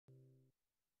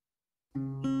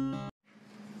Good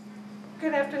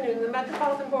afternoon. The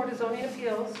Metropolitan Board of Zoning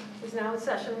Appeals is now in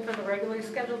session for the regularly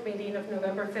scheduled meeting of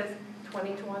November 5th,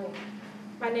 2020.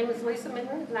 My name is Lisa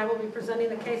Minton, and I will be presenting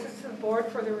the cases to the board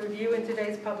for the review in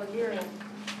today's public hearing.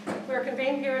 We are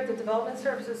convened here at the Development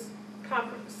Services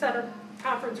Center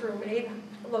Conference Room 8,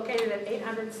 located at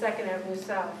 800 2nd Avenue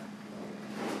South.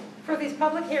 For these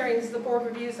public hearings, the board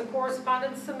reviews the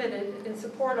correspondence submitted in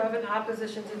support of and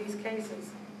opposition to these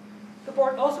cases. The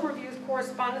board also reviews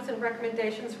correspondence and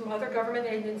recommendations from other government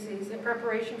agencies in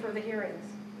preparation for the hearings.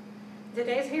 In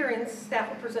today's hearings, staff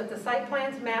will present the site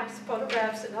plans, maps,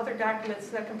 photographs, and other documents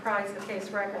that comprise the case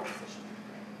records.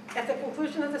 At the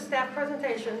conclusion of the staff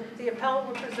presentation, the appellant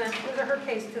will present his or her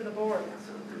case to the board.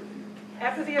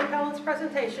 After the appellant's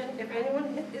presentation, if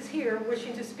anyone is here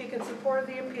wishing to speak in support of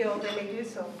the appeal, they may do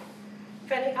so.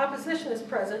 If any opposition is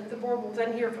present, the board will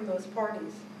then hear from those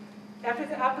parties. After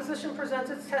the opposition presents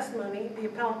its testimony, the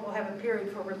appellant will have a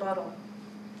period for rebuttal.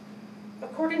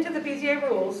 According to the BZA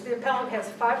rules, the appellant has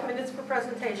 5 minutes for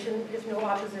presentation if no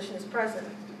opposition is present.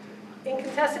 In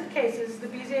contested cases, the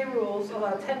BZA rules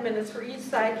allow 10 minutes for each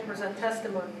side to present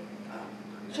testimony.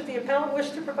 Should the appellant wish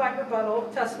to provide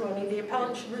rebuttal testimony, the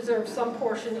appellant should reserve some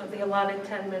portion of the allotted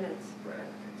 10 minutes.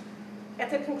 At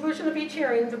the conclusion of each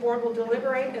hearing, the board will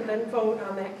deliberate and then vote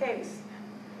on that case.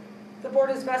 The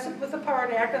board is vested with the power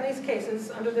to act on these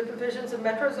cases under the provisions of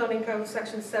Metro Zoning Code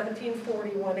Section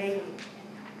 1740-180.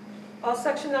 All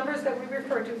section numbers that we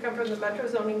refer to come from the Metro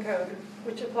Zoning Code,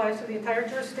 which applies to the entire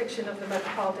jurisdiction of the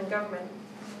metropolitan government.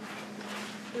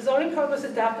 The zoning code was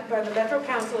adopted by the Metro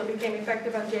Council and became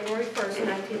effective on January 1st,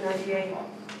 1998.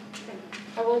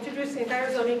 I will introduce the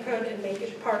entire zoning code and make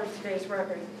it part of today's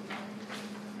record.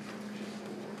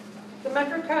 The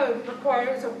Metro Code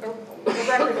requires a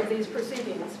record of these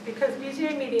proceedings. Because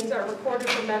BZA meetings are recorded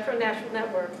for Metro National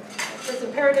Network, it is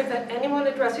imperative that anyone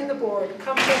addressing the board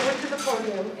come forward to the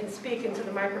podium and speak into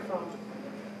the microphone.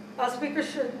 All speakers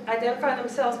should identify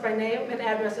themselves by name and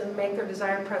address and make their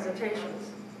desired presentations.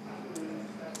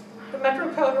 The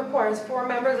Metro Code requires 4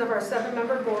 members of our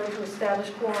 7-member board to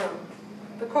establish quorum.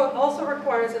 The code also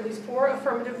requires at least 4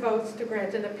 affirmative votes to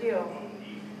grant an appeal.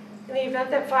 In the event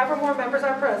that 5 or more members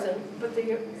are present, but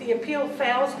the appeal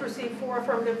fails to receive 4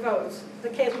 affirmative votes, the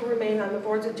case will remain on the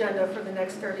board's agenda for the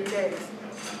next 30 days.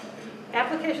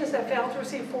 Applications that fail to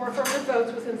receive 4 affirmative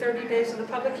votes within 30 days of the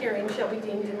public hearing shall be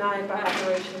deemed denied by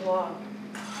operation of law.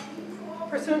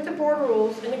 Pursuant to board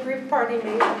rules, an aggrieved party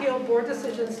may appeal board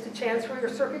decisions to Chancery or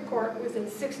Circuit Court within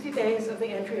 60 days of the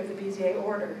entry of the BZA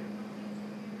order.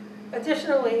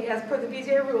 Additionally, as per the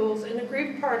BZA rules, an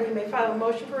aggrieved party may file a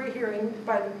motion for a hearing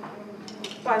by the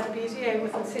BZA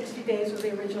within 60 days of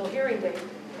the original hearing date.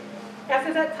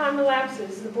 After that time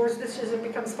elapses, the board's decision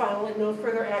becomes final and no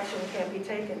further action can be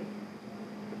taken.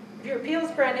 If your appeal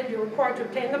is granted, you're required to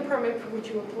obtain the permit for which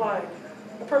you applied.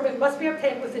 A permit must be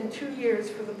obtained within 2 years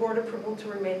for the board approval to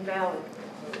remain valid.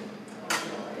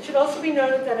 It should also be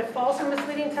noted that if false or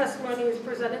misleading testimony is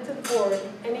presented to the board,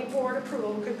 any board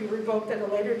approval could be revoked at a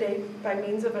later date by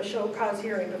means of a show cause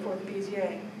hearing before the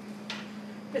BZA.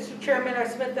 Mr. Chairman, I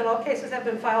submit that all cases have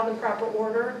been filed in proper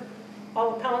order,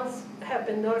 all appellants have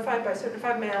been notified by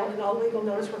certified mail, and all legal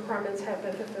notice requirements have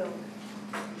been fulfilled.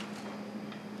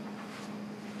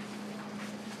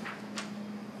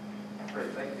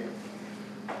 Great, thank you.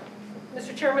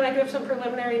 Mr. Chairman, I do have some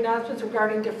preliminary announcements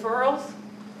regarding deferrals.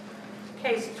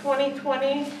 Case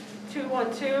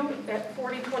 2020-212 at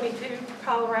 4022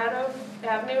 Colorado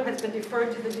Avenue has been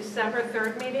deferred to the December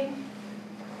 3rd meeting.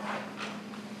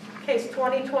 Case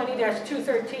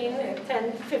 2020-213 at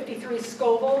 1053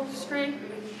 Scoville Street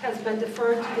has been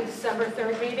deferred to the December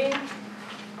 3rd meeting.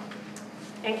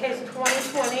 And case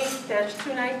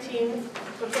 2020-219,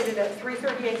 located at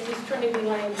 338 East Trinity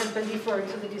Lane, has been deferred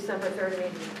to the December 3rd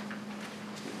meeting.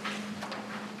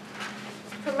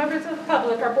 For members of the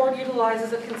public, our board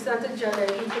utilizes a consent agenda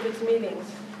at each of its meetings.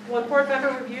 One board member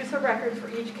reviews the record for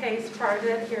each case prior to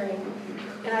that hearing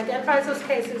and identifies those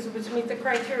cases which meet the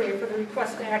criteria for the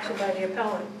requested action by the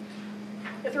appellant.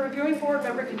 If the reviewing board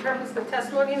member determines the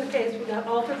testimony in the case would not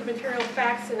alter the material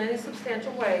facts in any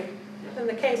substantial way, then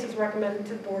the case is recommended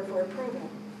to the board for approval.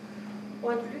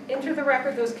 We'll enter the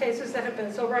record those cases that have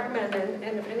been so recommended,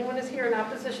 and if anyone is here in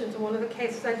opposition to one of the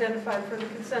cases identified for the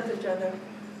consent agenda,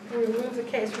 we remove the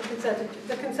case from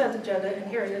the consent agenda and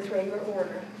hear it in its regular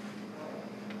order.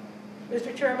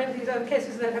 Mr. Chairman, these are the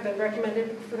cases that have been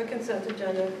recommended for the consent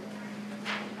agenda.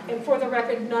 And for the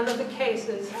record, none of the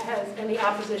cases has any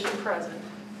opposition present.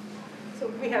 So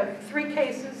we have 3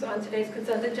 cases on today's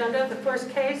consent agenda. The first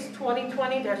case,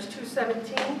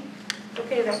 2020-217,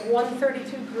 located at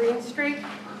 132 Green Street.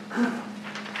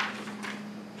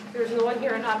 There's no one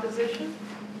here in opposition.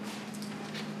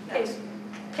 Case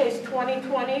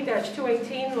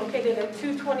 2020-218, located at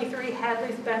 223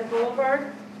 Hadley's Bend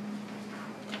Boulevard,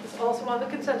 is also on the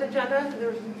consent agenda.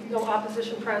 There's no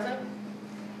opposition present.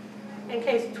 And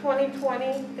case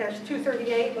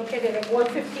 2020-238, located at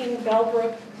 115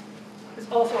 Bellbrook, is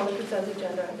also on the consent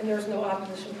agenda, and there's no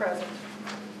opposition present.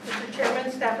 Mr.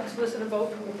 Chairman, staff would solicit a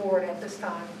vote from the board at this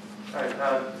time. All right,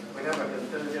 we have a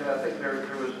consent agenda. I think there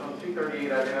was on 238,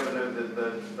 I have a note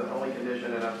that the only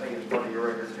condition, and I think it's part of your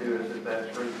record too, is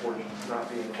that screen porch is not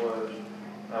being closed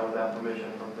without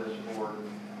permission from this board.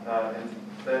 And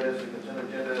that is the consent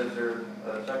agenda. Is there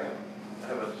a second? I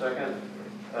have a second.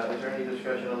 Is there any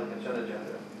discussion on the consent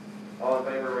agenda? All in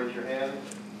favor, raise your hand.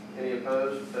 Any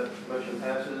opposed? That motion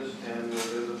passes, and we'll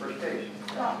do the first case.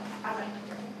 Well,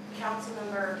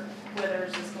 Councilmember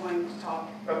Withers is going to talk.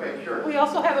 Okay, sure. We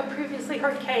also have a previously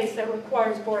heard case that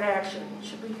requires board action.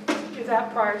 Should we do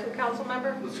that prior to the council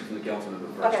member? Let's do the council member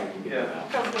first. Okay. We can get Yeah. them out.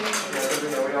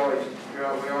 Councilmember. We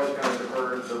always kind of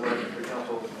defer to let the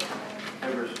council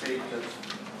members speak, since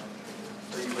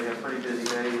they usually have pretty busy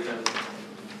days, and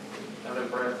I know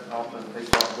Brett often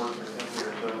takes off work to come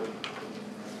here, so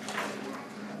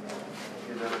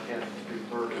give them a chance to speak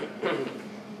first.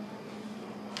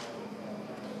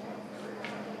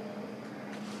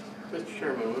 Mr.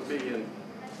 Chairman, would it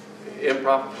be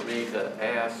improper for me to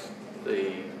ask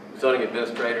the zoning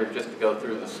administrator just to go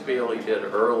through the spiel he did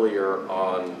earlier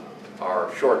on our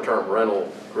short-term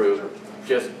rental group,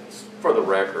 just for the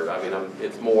record? I mean,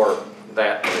 it's more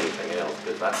that than anything else,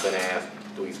 because I've been asked,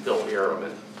 do we still hear them?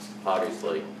 And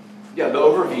obviously. Yeah, the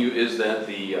overview is that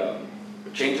the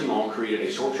change in law created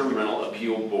a short-term rental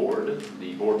appeal board.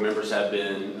 The board members have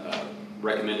been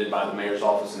recommended by the mayor's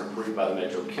office and approved by the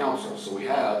Metro Council. So we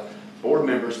have board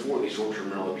members for the short-term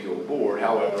rental appeal board.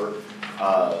 However,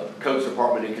 Codes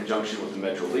Department in conjunction with the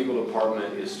Metro Legal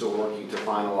Department is still working to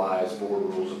finalize board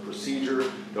rules of procedure.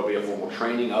 There'll be a formal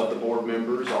training of the board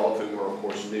members, all of whom are of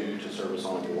course new to service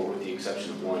on the board with the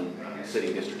exception of one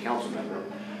sitting district council member.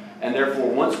 And therefore,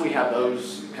 once we have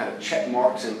those kind of check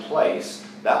marks in place,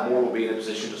 that board will be in a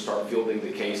position to start fielding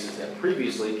the cases that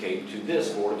previously came to this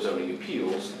Board of Zoning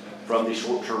Appeals from the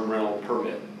short-term rental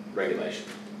permit regulation.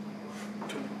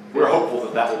 We're hopeful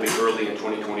that that will be early in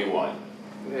 2021.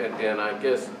 And I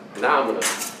guess now I'm going to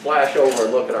flash over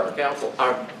and look at our council.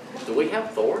 Do we have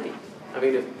authority? I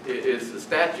mean, is the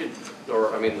statute,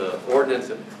 or I mean the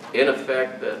ordinance in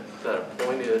effect that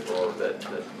appointed or that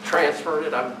transferred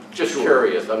it? I'm just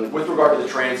curious. With regard to the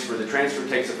transfer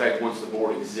takes effect once the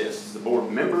board exists. The board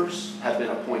members have been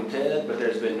appointed, but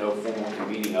there's been no formal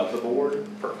convening of the board.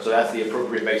 Perfect. So that's the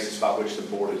appropriate basis by which the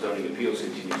Board of Zoning Appeals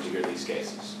continues to hear these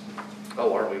cases.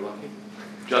 Oh, are we lucky?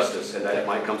 Justice, and that it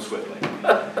might come swiftly.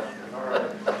 All right.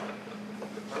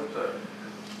 Hope so.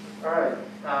 All right.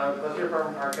 Let's hear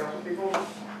from our council people.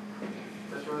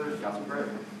 Mr. Withers, Council Brett.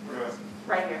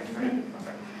 Right here.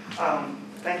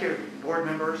 Thank you, board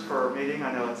members, for meeting.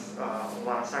 I know it's a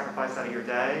lot of sacrifice out of your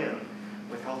day, and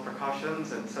with health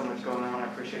precautions and so much going on, I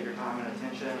appreciate your time and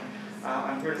attention.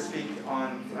 I'm here to speak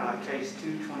on case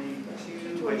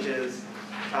 222, which is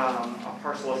a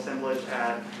parcel assemblage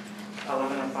at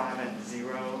 1105 and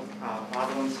 0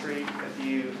 Bottomland Street. If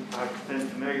you've been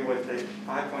familiar with the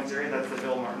 5 Points area, that's the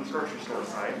Bill Martin's grocery store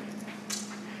site.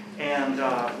 And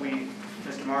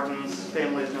Mr. Martin's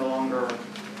family is no longer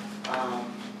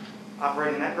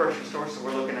operating that grocery store, so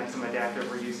we're looking at some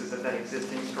adaptive reuses of that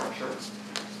existing structure.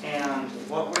 And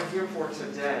what we're here for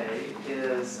today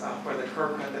is for the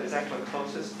curb cut that is actually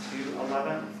closest to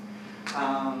 11th.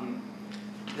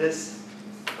 This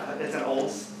is an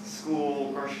old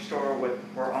school grocery store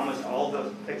where almost all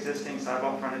the existing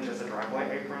sidewalk frontage is a driveway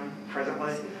apron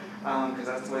presently, because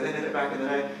that's the way they did it back in the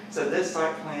day. So this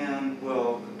site plan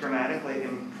will dramatically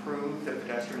improve the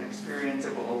pedestrian experience.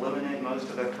 It will eliminate most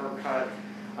of the curb cut,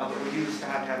 but we used to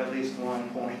have at least one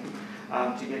point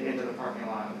to get into the parking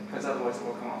lot, because otherwise it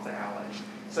will come off the alley.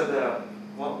 So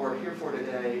what we're here for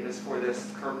today is for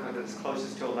this curb cut that's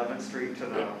closest to 11th Street to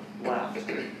the left.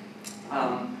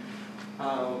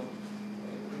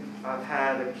 I've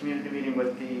had a community meeting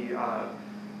with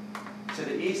to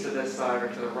the east of this side, or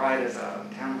to the right, is a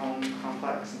townhome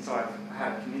complex, and so I've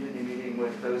had a community meeting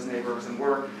with those neighbors, and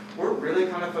we're really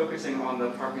kind of focusing on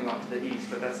the parking lot to the east,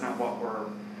 but that's not what we're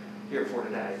here for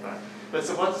today. But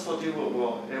so what this will do,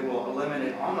 it will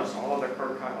eliminate almost all of the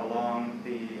curb cut along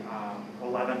the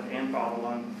 11th and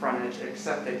Bottomland frontage,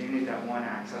 except they do need that one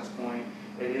access point.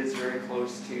 It is very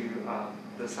close to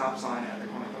the stop sign at the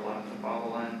corner of 11th and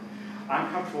Bottomland.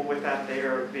 I'm comfortable with that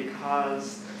there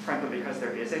frankly, because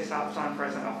there is a stop sign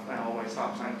present, an all-way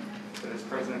stop sign that is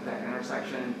present at that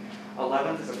intersection.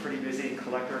 11th is a pretty busy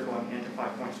collector going into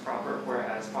Five Points proper,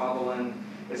 whereas Fatherland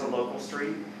is a local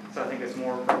street. So I think it's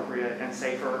more appropriate and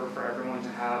safer for everyone to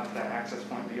have that access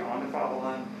point beyond the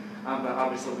Fatherland. But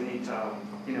obviously we need to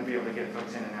be able to get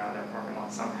folks in and out of that parking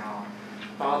lot somehow.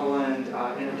 Fatherland,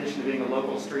 in addition to being a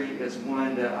local street, is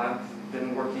one that I've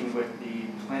been working with the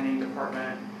planning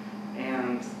department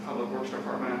and Public Works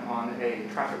Department on a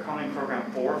traffic calming program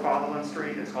for Fatherland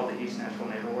Street. It's called the East Nashville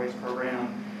Neighborways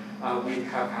Program. We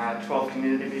have had 12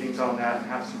 community meetings on that and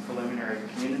have some preliminary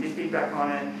community feedback on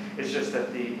it. It's just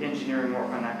that the engineering work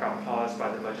on that got paused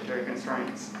by the budgetary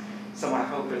constraints. So my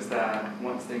hope is that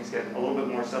once things get a little bit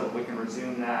more settled, we can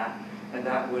resume that. And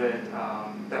that would,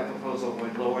 that proposal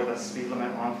would lower the speed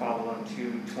limit on Fatherland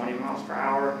to 20 miles per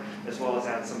hour, as well as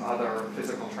add some other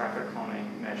physical traffic calming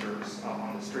measures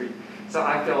on the street. So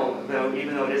I feel, though,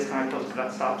 even though it is kind of close to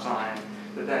that stop sign,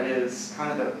 that is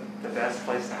kind of the best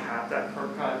place to have that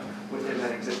curb cut within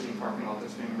that existing parking lot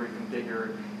that's being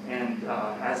reconfigured. And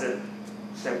as it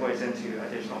segues into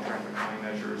additional traffic calming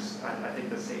measures, I think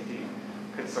the safety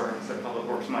concerns that Public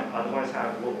Works might otherwise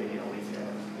have will be alleviated.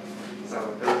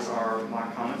 So those are my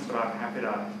comments, but I'm happy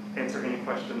to answer any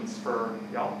questions for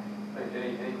y'all.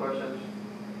 Any questions?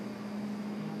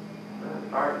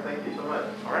 All right, thank you so much.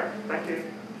 All right, thank you.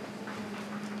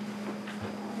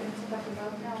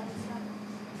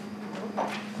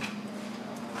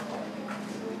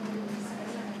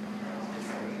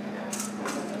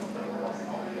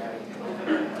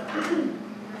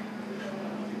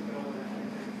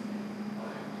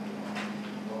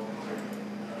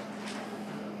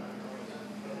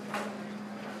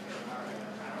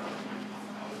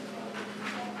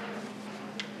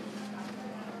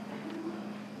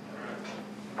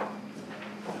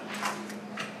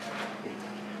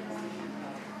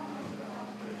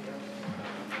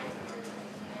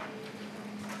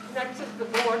 Next is the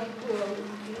board will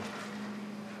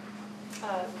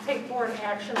take board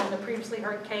action on the previously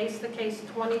heard case. The case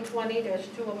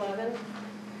 2020-211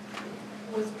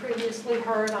 was previously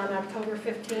heard on October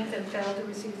 15th and failed to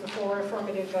receive the 4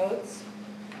 affirmative votes.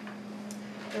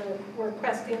 We're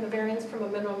requesting the variance from a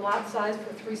minimum lot size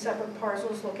for 3 separate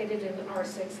parcels located in an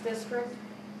R6 district.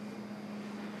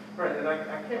 Right, and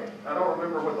I don't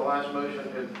remember what the last motion,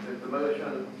 if the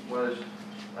motion was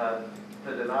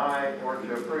to deny or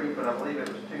to approve, but I believe it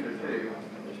was 2-2.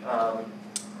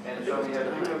 And so we had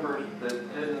 2 members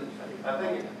that didn't, I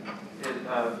think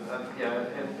yeah,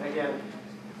 and again,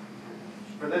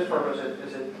 for this purpose,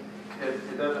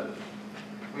 it doesn't,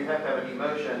 we have to have a new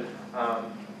motion.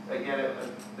 Again,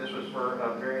 this was for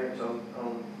a variance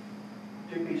on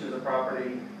 2 pieces of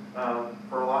property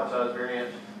for a lot size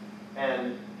variance.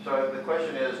 And so the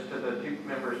question is to the 2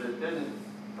 members that didn't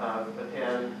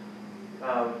attend,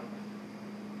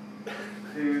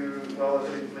 well, let's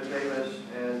see, Ms. Davis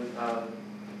and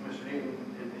Mr. Newton,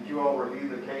 did you all review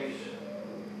the case?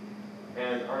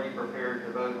 And are you prepared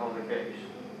to vote on the case?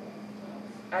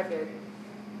 I did.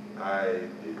 I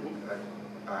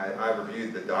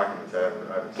reviewed the documents. I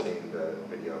haven't seen the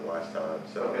video last time,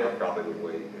 so Okay. I probably would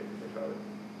wait if I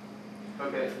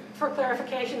would. Okay. For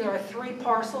clarification, there are 3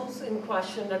 parcels in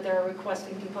question that they're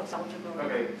requesting duplex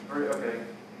eligibility. Okay.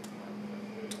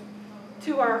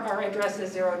 2 are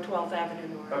addresses 012th Avenue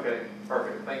North. Okay,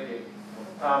 perfect, thank you.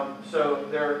 So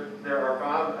there are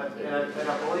 5, and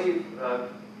I believe,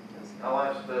 I'll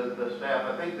ask the staff,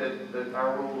 I think that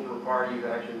our rules require you to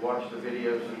actually watch the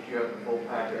video so that you have the full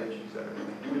package,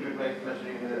 which would make Mr.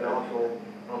 Newton eligible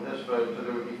on this vote, so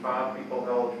there would be 5 people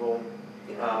eligible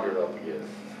to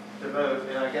vote.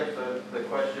 And I guess the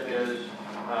question is,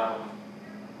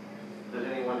 does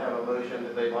anyone have a motion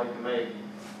that they'd like to make?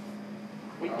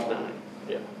 We can deny.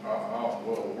 Yeah.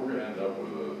 Well, we're gonna end up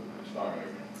with it's not gonna.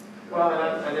 Well,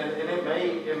 and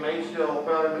it may still,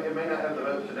 well, it may not have the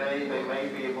vote today. They may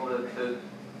be able to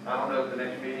I don't know if the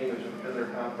next meeting is within their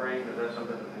time frame, but that's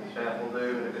something that the staff will do.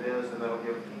 And if it is, then that'll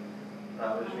give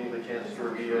Mr. Newton a chance to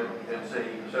review it and see.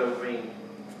 So, I mean,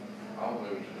 I'll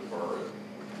move to defer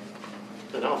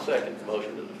it. And I'll second the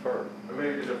motion to defer. I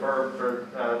move to defer for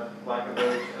lack of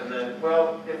votes. And then,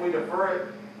 well, if we defer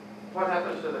it, what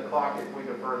happens to the clock if we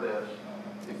defer this?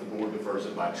 If the board defers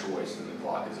it by choice, then the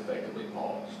clock is effectively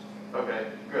paused.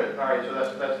 Okay, good. All right, so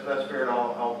that's fair to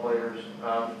all players.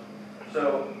 Well,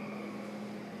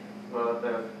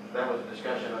 that was a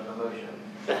discussion of the motion.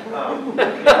 I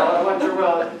wasn't sure.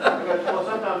 Well,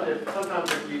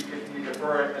 sometimes if you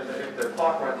defer it and if the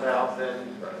clock runs out,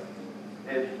 then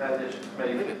that just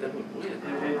maybe it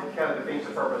kind of defeats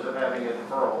the purpose of having a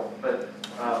deferral. But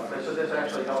so this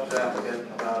actually helps the applicant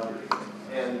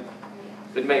and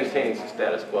It maintains the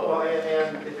status quo. well,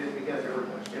 and if it begins to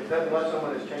unless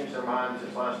someone has changed their mind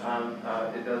since last time,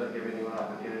 it doesn't give anyone an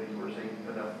opportunity to receive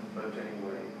enough votes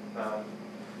anyway.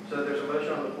 So there's a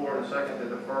motion on the floor and a second to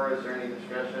defer. Is there any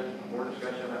discussion, more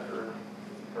discussion after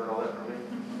heard all that from me?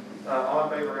 All in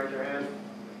favor, raise your hand.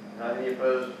 Any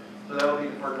opposed? So that will be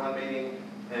deferred one meeting,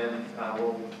 and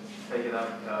we'll take it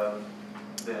up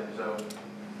then. So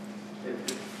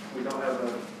if we don't have a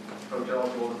folks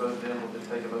eligible to vote, then we'll just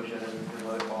take a motion and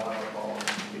let it fall out of all.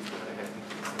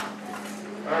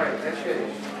 All right, next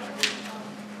case.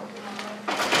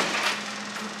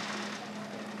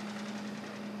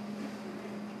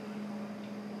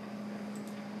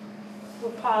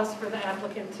 We'll pause for the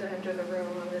applicant to enter the room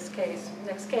on this case.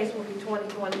 Next case will be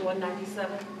 2020-197.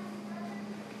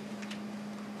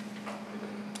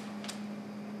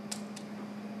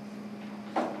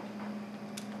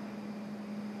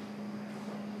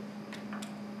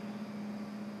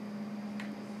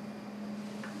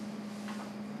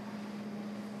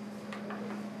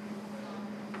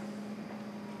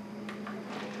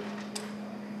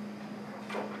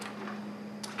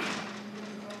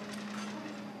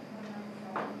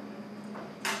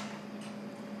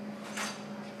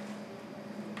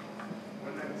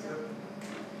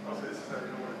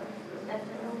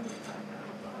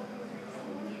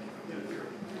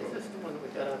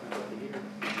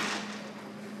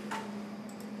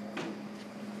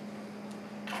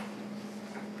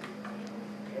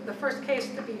 The first case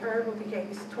to be heard will be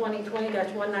case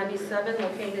 2020-197,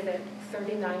 located at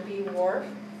 39B Wharf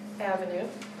Avenue.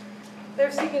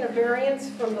 They're seeking a variance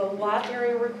from the lot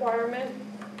area requirement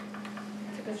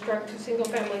to construct 2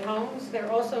 single-family homes.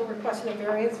 They're also requesting a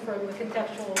variance from the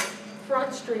contextual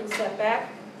front street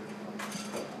setback,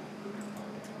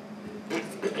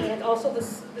 and also the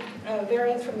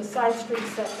variance from the side street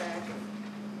setback.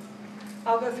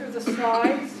 I'll go through the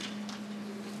slides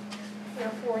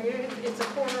there for you. It's a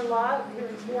corner lot.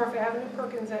 Here's Wharf Avenue,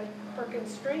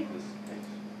 Perkins Street.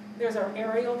 There's our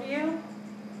aerial view.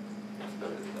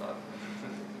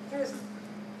 There's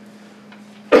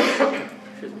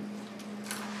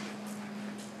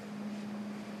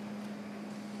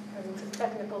having some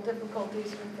technical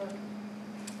difficulties with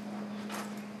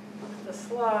the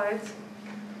slides.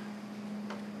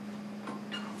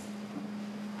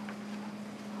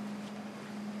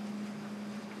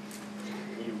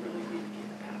 You really need to get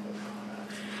Apple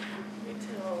products.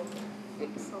 Until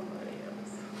somebody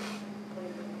else. Play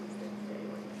with these things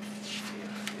daily.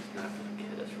 Yeah, it's not for the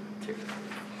kid, it's for the ticker.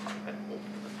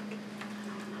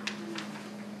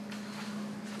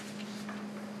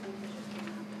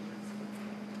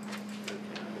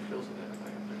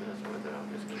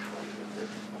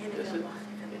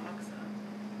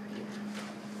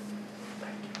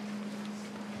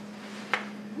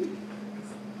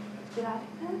 Did I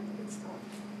do that? It's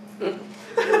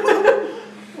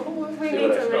We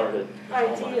need some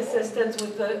IT assistance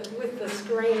with the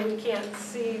screen. We can't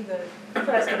see the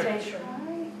presentation.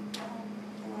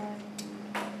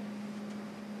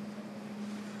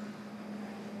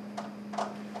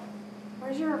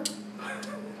 Where's your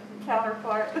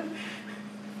counterpart?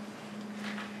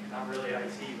 Not really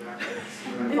IT, but I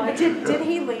can see him. Did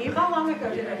he leave? How long ago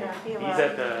did it happen? He He's left.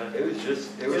 at the, It was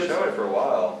showing for a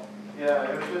while. Yeah,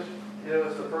 it was just, it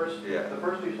was the first, Yeah. the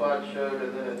first 2 slides showed,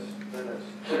 and then it's.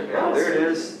 Oh, there it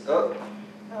is. Oh,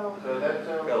 Oh. So that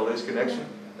got a loose connection.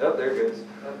 Oh, there it goes.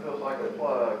 that feels like a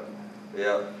plug.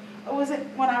 Yeah. Oh, was it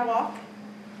when I walked?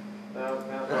 No,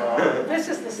 no, This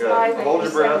is the Good. slide that Hold you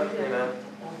your breath, sent. you know.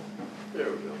 There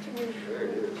we go. Can we There it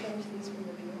is. change these from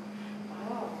the view?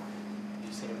 Oh.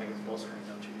 you see anything that's full screen,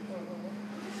 don't you?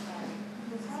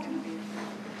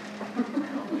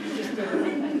 Just did it.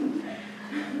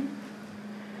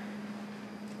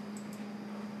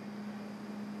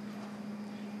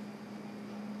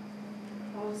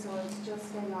 Oh, so it's just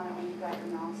staying on it when you got your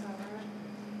mouse over it?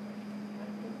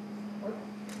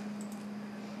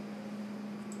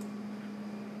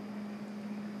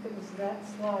 It was that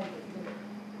slide that did it.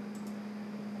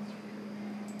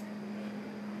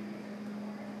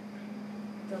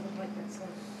 Doesn't like that slide.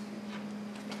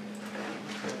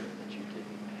 That you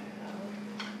didn't have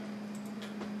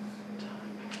time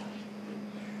to watch the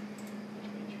which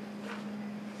means you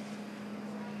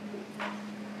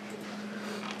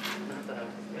not that I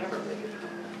would never make it.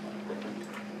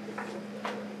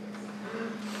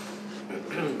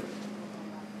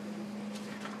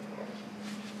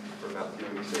 For about 2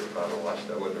 weeks there, if I don't watch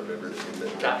it, I wouldn't remember it in the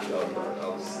I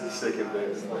was sick of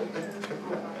it.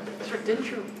 That's right, didn't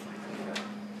you?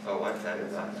 Oh, wife had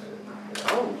it.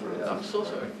 Oh, I'm so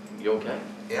sorry. You okay?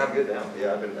 Yeah, I'm good now.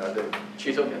 Yeah, I've been,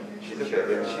 She's okay. she's okay.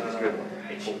 Yeah, she was good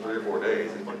for 3 or 4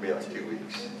 days. It took me up to 2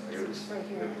 weeks. It was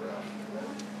rough.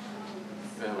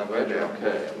 Well, I'm glad you're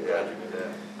okay. I'm glad you're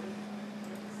Yeah.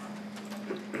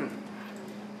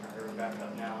 We're back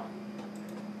up now.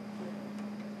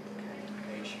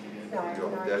 Okay, you should be good. No, You no,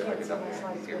 don't I definitely can't see not my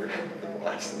slides. hear the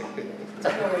last thing.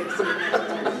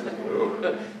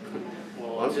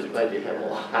 Well, I'm just glad you have a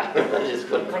lot. I just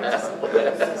couldn't pass.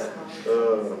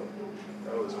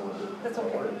 That was one of the. That's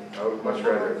okay. I would much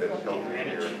rather have been healthy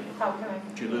here. How can I?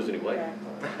 Did you lose any weight?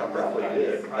 I probably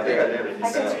did. I think I did.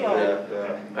 I can scroll.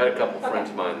 Yeah. I had a couple friends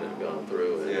of mine that have gone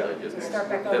through and Yeah. they just, Start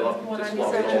back they over lost, with just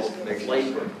lost 197. all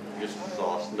flavor, just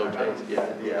Exhausted. no taste,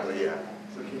 yeah. Yeah, yeah.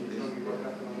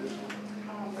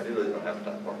 I did lose my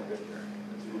appetite part of it there.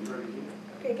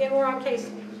 Okay, again, we're on case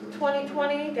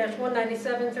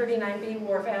 2020-197, 39B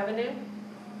Wharf Avenue.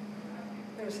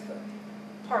 There's the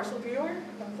parcel viewer,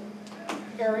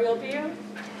 aerial view.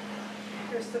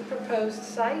 Here's the proposed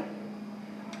site.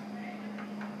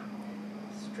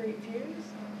 Street views.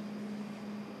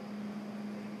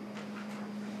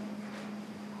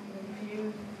 And view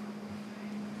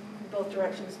in both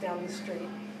directions down the street.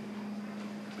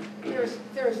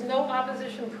 There is no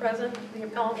opposition present. The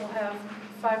appellant will have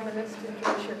 5 minutes to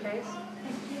introduce your case.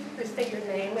 Please state your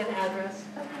name and address.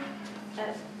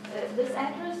 This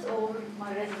address or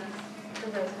my residence? The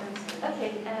residence.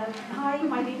 Okay, hi,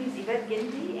 my name is Yvette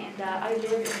Gindi, and I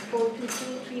live in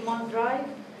 422 Tremont Drive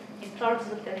in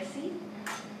Clarksville, Tennessee.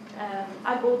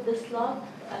 I bought this lot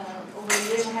over a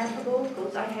year and a half ago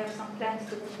because I have some plans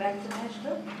to move back to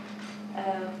Nashville.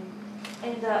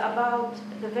 And about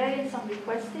the variance I'm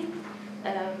requesting,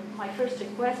 my first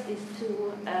request is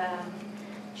to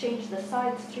change the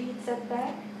side street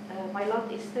setback. My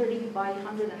lot is 30 by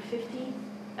 150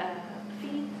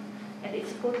 feet, and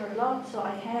it's a corner lot, so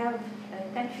I have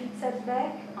 10 feet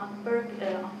setback on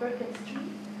Perkins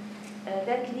Street.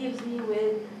 That leaves me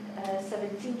with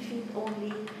 17 feet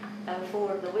only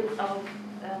for the width of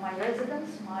my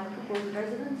residence, my proposed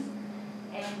residence.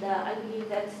 And I believe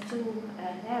that's too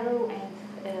narrow, and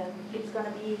it's going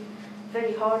to be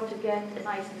very hard to get a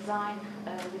nice design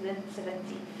within 17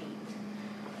 feet.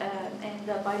 And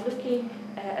by looking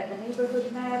at the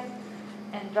neighborhood map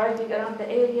and driving around the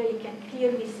area, you can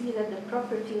clearly see that the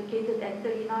property located at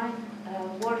 39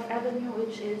 Wharf Avenue,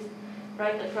 which is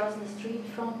right across the street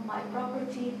from my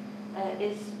property,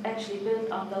 is actually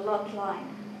built on the lot line.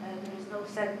 There is no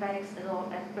setbacks at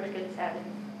all at Perkins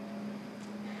Avenue.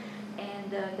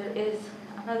 And there is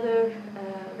another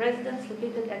residence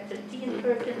located at 13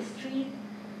 Perkins Street.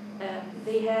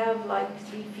 They have like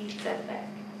 3 feet setback.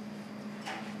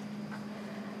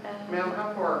 Ma'am,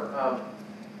 how far,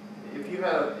 if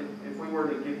we were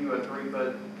to give you a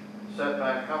 3-foot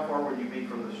setback, how far would you be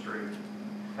from the street?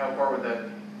 How far would that,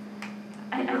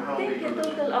 I think a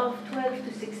total of 12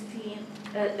 to 15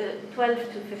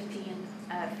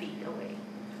 feet away,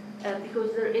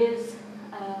 because there is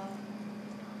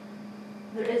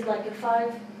like a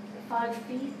 5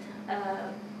 feet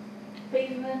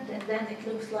pavement, and then it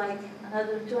looks like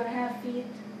another 2.5 feet,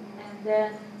 and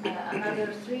then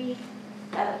another 3.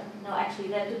 No, actually,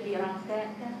 that would be around 10.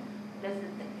 That's the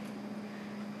thing.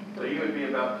 so you would be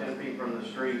about 10 feet from the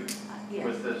street Yes.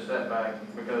 with this setback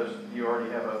because you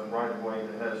already have a right-of-way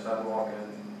that has sidewalk and,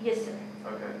 Yes, sir.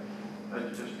 okay.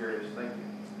 I'm just curious, thank you.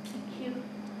 Thank you.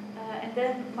 And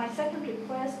then my second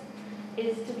request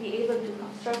is to be able to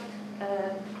construct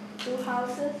 2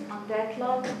 houses on that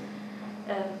lot.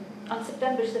 On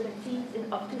September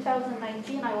 17th of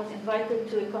 2019, I was invited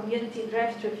to a community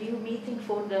draft review meeting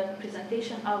for the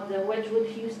presentation of the Wedgwood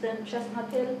Houston Chestnut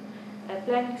Hill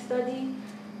planning study,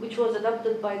 which was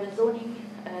adopted by the zoning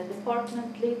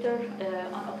department later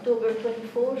on October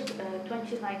 24th,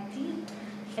 2019.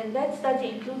 And that study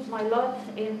includes my lot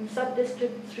in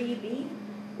Subdistrict 3B,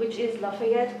 which is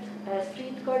Lafayette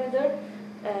Street Corridor,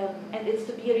 and it's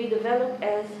to be redeveloped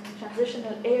as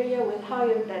transitional area with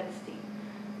higher density.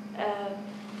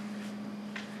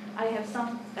 I have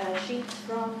some sheets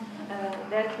from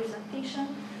that presentation,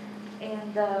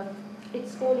 and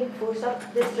it's calling for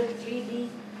Subdistrict 3B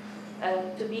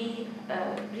to be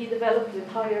redeveloped with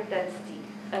higher density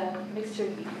mixture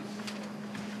use.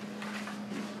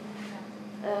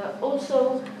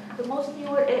 Also, the most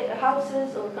newer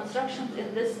houses or constructions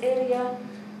in this area,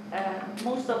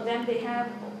 most of them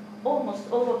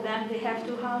almost all of them, they have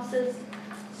 2 houses.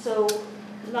 So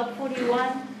lot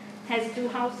 41 has 2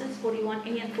 houses,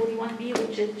 41A and 41B,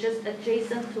 which is just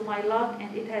adjacent to my lot,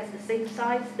 and it has the same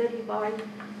size, 30 by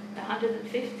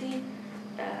 150,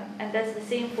 and that's the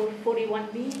same for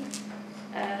 41B.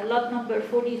 Lot number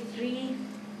 43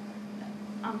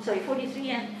 and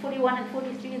 41 and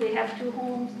 43, they have 2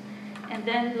 homes. And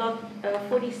then lot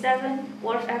 47,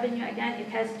 Wharf Avenue, again, it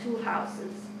has 2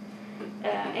 houses.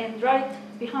 And right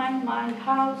behind my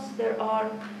house, there are,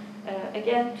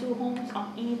 again, 2 homes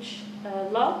on each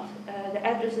lot. The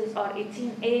addresses are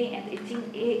 18A and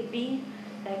 18B,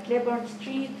 Claiborne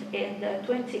Street, and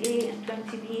 20A and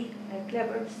 20B,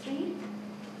 Claiborne Street.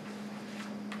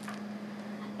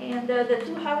 And the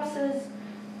 2 houses,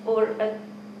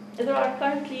 there are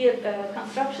currently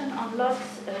construction on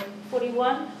lots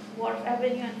 41 Wharf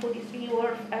Avenue and 43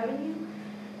 Wharf Avenue.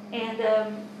 And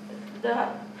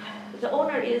the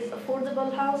owner is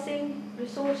Affordable Housing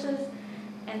Resources,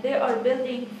 and they are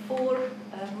building 4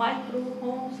 micro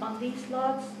homes on these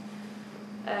lots.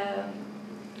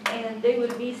 And they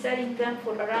will be selling them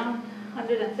for around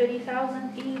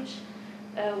 $130,000 each,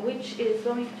 which is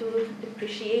going to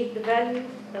depreciate the value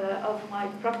of my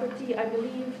property, I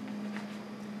believe.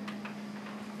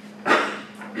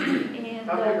 And,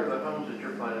 How big are the homes that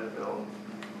you're planning to build?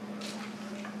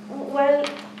 well,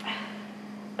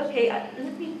 okay,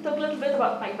 let me talk a little bit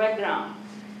about my background.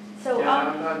 So, Yeah,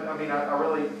 I mean, I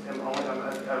really am only, you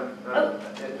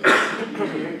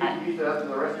use it up to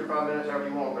the rest of your 5 minutes, however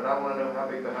you want, but I want to know how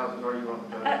big the houses are you want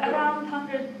to build. around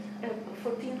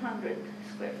 1,400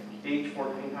 square feet. Each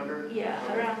 1,400? Yeah,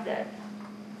 Okay. around that.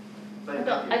 Thank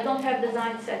you. I don't have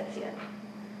design sets yet.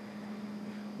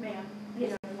 Ma'am,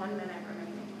 Yes. 1 minute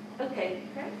remaining. Okay.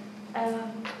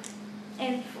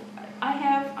 And I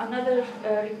have another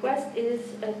request is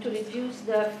to reduce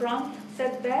the front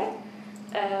setback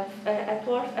at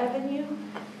Wharf Avenue.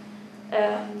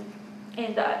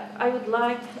 And I would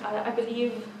like, I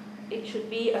believe it should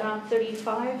be around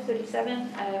 35, 37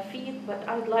 feet, but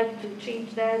I would like to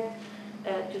change that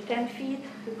to 10 feet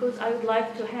because I would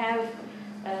like to have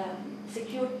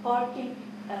secure parking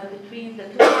between the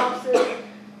 2 houses.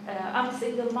 I'm a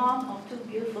single mom of 2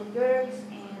 beautiful girls,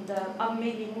 and I'm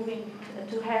mainly moving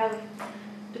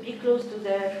to be close to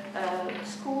their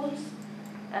schools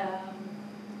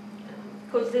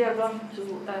because they are going to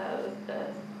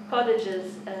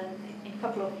colleges in a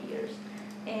couple of years.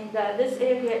 And this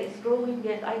area is growing,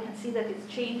 and I can see that it's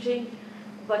changing,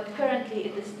 but currently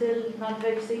it is still not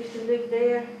very safe to live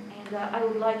there, and I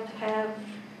would like to have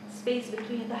space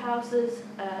between the houses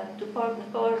to park the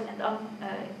cars, and I'm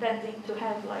intending to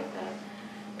have like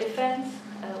a fence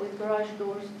with garage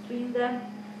doors between them.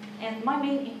 And my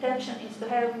main intention is to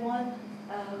have one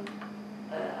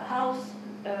house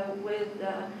with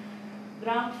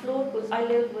ground floor, because I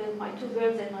live with my 2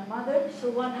 girls and my mother.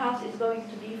 So one house is going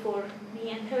to be for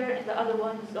me and her, and the other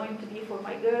one is going to be for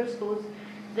my girls, because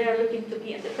they are looking to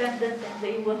be independent and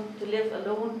they want to live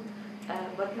alone.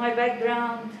 But my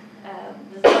background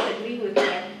does not agree with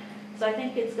that. So I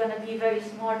think it's going to be very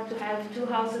smart to have 2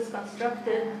 houses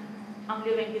constructed. I'm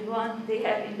living in one, they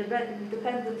have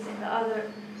independence in the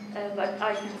other, but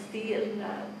I can still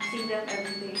see them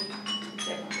every day.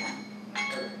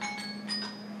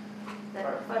 Is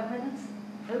that 5 minutes?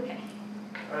 Okay.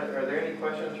 All right, are there any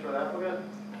questions for the applicant?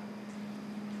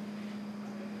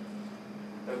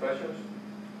 No questions?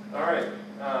 All right,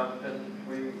 then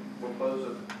we will close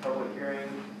the public hearing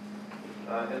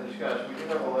and discuss. We do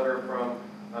have a letter from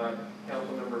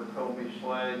Councilmember Colby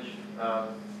Sledge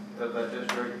of that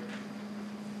district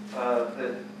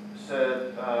that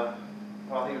said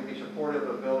while he would be supportive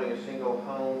of building a single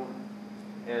home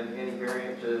and any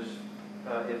variances,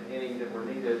 if any, that were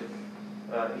needed,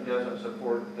 he doesn't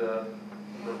support the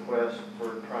request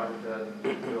for trying to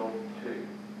build 2.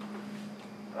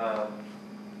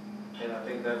 And I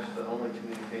think that's the only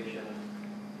communication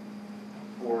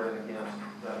for and against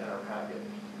in our packet.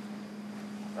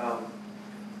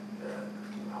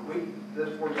 This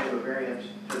board gave a variance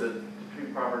to the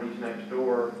 2 properties next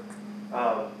door,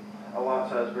 a lot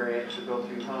size variance to build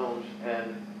 2 homes,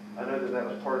 and I know that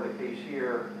was part of the case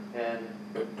here, and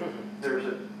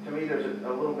to me there's a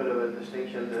little bit of a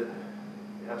distinction that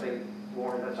I think,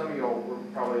 Lauren, that some of you all were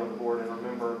probably on the board and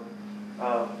remember,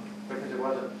 because it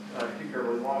wasn't too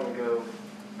terribly long ago,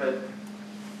 but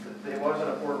it was an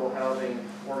affordable housing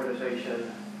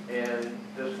organization, and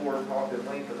this board talked at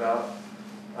length about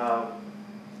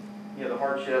the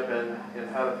hardship and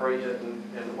how to phrase it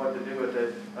and what to do with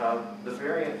it. The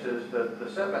variances, the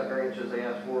setback variances they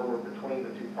asked for were between the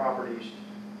 2 properties,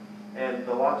 and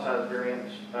the lot size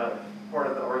variance, part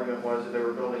of the argument was that they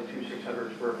were building 2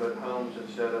 600 square foot homes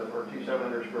instead of, or 2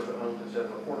 700 square foot homes instead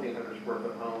of a 1,400 square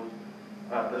foot home.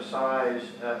 The size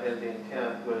and the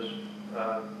intent was,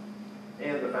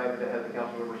 and the fact that it had the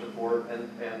council member support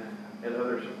and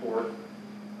other support,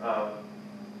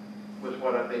 was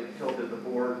what I think tilted the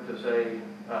board to say,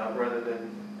 rather than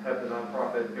have the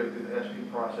nonprofit go through the SP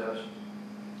process,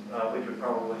 which would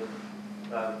probably,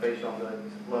 based on the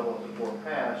level of support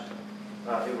passed,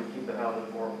 it would keep the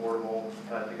houses more affordable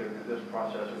to go through this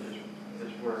process, which is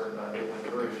is where it went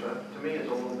through. So to me, it's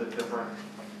a little bit different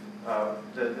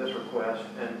than this request.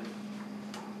 And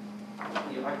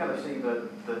you know, I kind of see the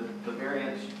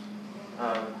variance,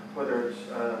 whether it's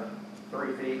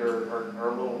 3 feet or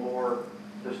a little more,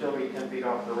 to still be 10 feet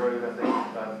off the road, I think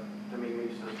to me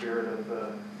meets the spirit of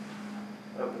the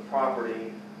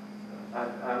property.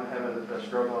 I'm having a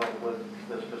struggle with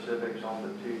the specifics on the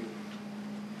two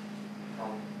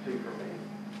for me.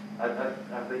 I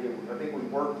think we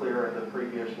were clear in the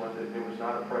previous one that it was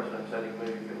not a precedent-setting move.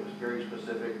 It was very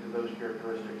specific to those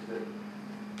characteristics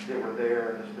that were there,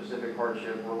 and the specific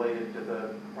hardship related to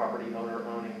the property owner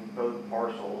owning both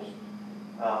parcels,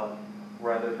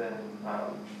 rather than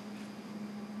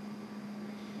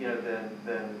you know,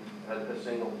 than a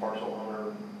single parcel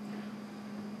owner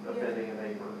offending a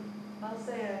neighbor. I'll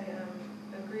say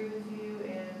I agree with you,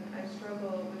 and would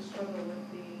struggle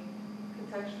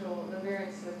with the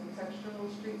variance to the contextual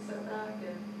street setback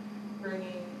and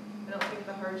bringing, I don't think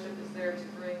the hardship is there to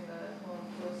bring the home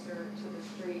closer to the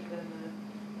street than the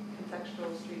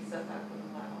contextual street setback would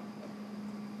allow.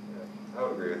 Yeah, I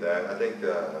would agree with that. I think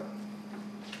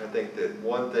that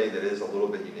one thing that is a little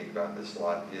bit unique about this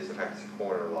lot is the fact it's a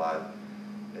corner lot.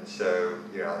 And so,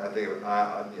 you know, I think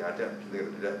I definitely think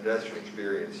of the pedestrian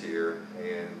experience here,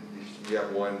 and you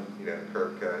have one, you know,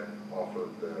 curb cut off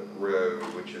of the road,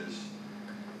 which is,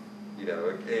 you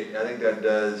know, I think that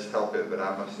does help it, but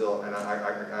I'm still, and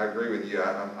I agree with you.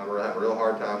 I'm having a real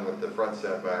hard time with the front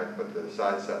setback, but the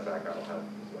side setback I don't have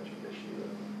as much of an issue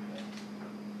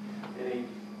with.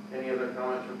 Any other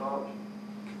comments or thoughts?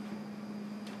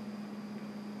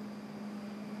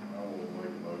 I will make a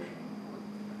motion.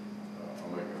 I'll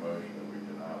make a motion that we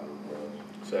deny the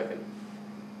request. Second.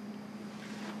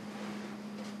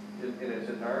 In its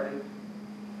entirety?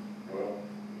 Well,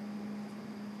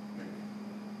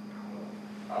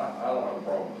 I don't have a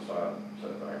problem with the side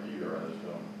setback either. I just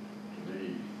don't, to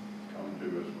me, come to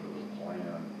us with a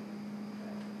plan.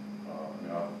 I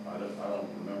mean, I don't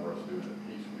remember us doing it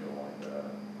piecemeal like that.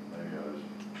 Maybe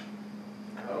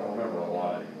I don't remember a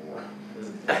lot anymore. We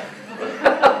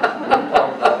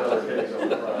talked about the other case on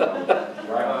Friday.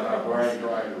 Right, my brain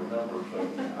trying to remember, so.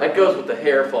 That goes with the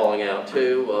hair falling out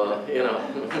too, you know.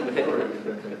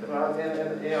 Well,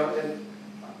 and you know,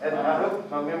 and I hope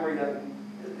my memory doesn't.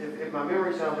 If my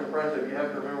memory sounds impressive, you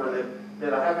have to remember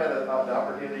that I have had the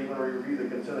opportunity when we review the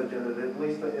consent agenda to at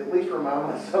least remind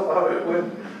myself of it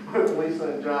with Lisa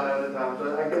and John at a time.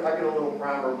 So I get a little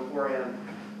primer beforehand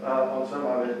on some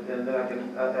of it, and then I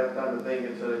have time to think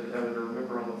instead of just having to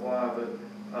remember on the fly. But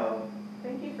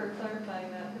Thank you for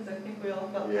clarifying that, because I think we all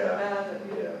felt kind Yeah. of bad that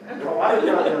we. Yeah. well, I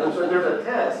know, so there's a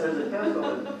test on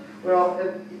it. Well, and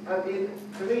I mean,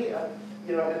 to me,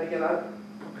 you know, and again,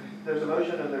 there's a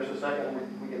motion and there's a second.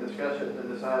 We can discuss it and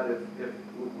decide if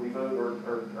we vote or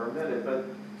amend it. But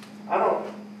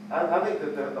I think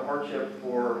that the hardship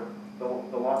for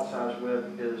the lot size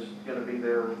width is going to be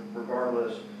there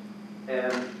regardless.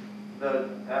 And the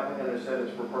applicant has said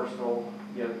it's for personal,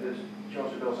 you know, she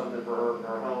wants to build something for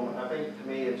her home. I think to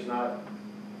me it's not,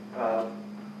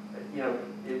 you know,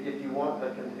 if you want a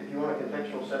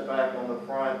contextual setback on the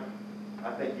front,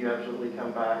 I think you absolutely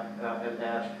come back and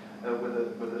ask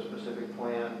with a specific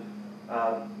plan.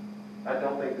 I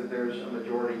don't think that there's a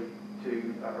majority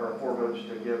or 4 votes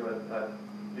to give a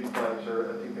duplex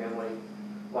or a 2-family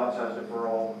lot size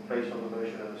deferral based on the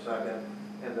motion in the second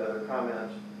and the other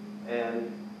comments.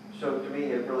 And so to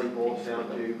me, it really boils down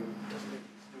to, do we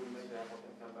make the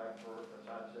applicant come back for a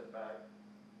side setback?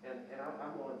 And I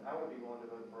would be willing to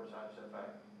vote for a side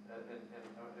setback and agree.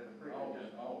 I'll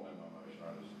amend my motion.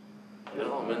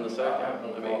 I'll amend the I second. have no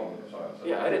I mean, problem with the side setback.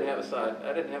 yeah, I didn't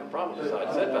have a problem with the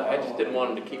side setback. I just didn't want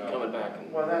him to keep coming back.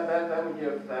 Well, that would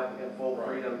give the applicant full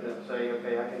freedom to say,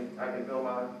 okay, I can build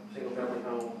my single-family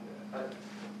home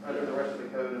under the rest of the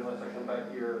code unless I come back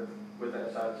here with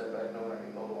that side setback, knowing I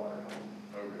can build a water home.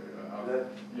 Okay. I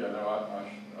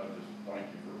just thank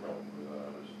you for helping with that.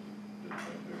 I just didn't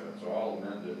think to do that. So I'll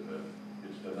amend it that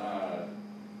it's denied,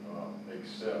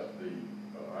 except the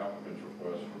applicant's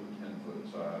request for the 10-foot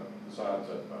side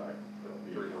setback that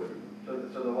be approved. So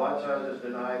the lot size is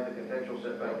denied, the contextual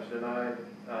setback is denied.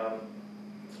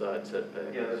 Side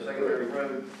setback. Yeah, the secondary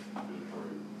road Is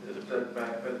approved. is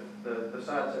setback, but the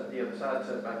side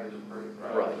setback is approved,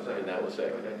 right? Right, and that was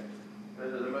second. Okay.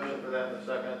 There's a motion for that in a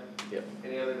second. Yep.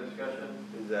 Any other discussion?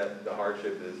 Is that the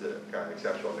hardship is a kind of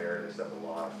exceptional narrowness of the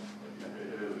lot?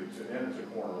 It is, and it's a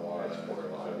corner lot. It's a corner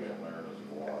lot, yeah. Exceptional awareness of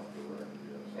the lot, correct,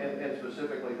 yes. And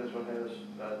specifically, this one has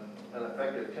an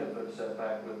effective 10-foot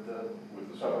setback with the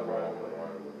side right right of way.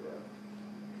 away, yeah.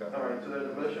 Okay. All right, so there's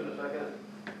a motion, a second.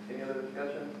 Any other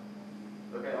discussion?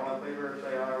 Okay, all in favor,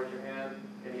 say aye, raise your hand.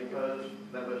 Any opposed?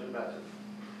 That motion passes.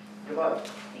 Good luck.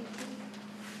 Thank you.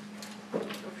 Oh,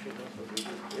 she knows what we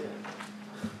just did.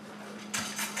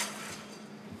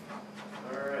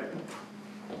 All right.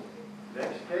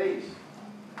 Next case.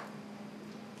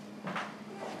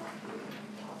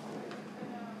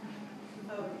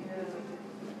 Oh, yeah.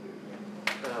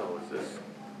 Oh, is this?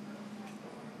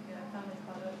 Yeah, I finally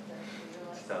caught up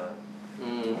there. It's done.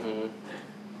 Mm-hmm.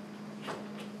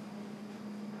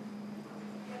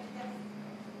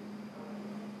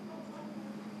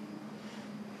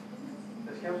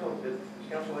 Is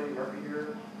Council Lady Murphy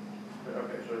here?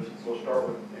 Okay, so we'll start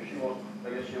with, if she wants, I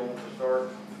guess she wants to start.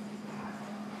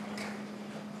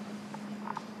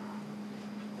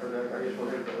 Or I guess we'll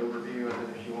hear the overview, and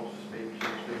then if she wants to speak,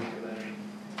 she'll speak, and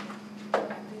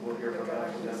then we'll hear from that.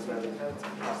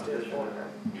 Opposition.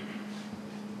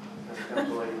 That's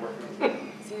Council Lady Murphy.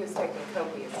 He was taking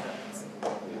copious notes.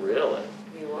 Really?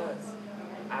 He was.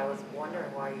 I was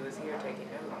wondering why he was here taking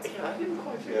notes. Yeah, I didn't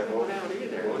quite figure that one out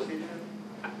either. What was he doing?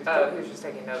 Oh, he was just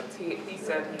taking notes. He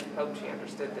said he hoped she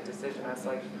understood the decision. I was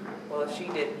like, well, if she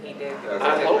didn't, he did. because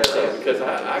I he hope didn't so, really- because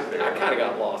I kind of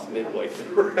got lost midway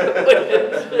through.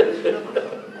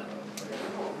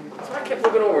 So I kept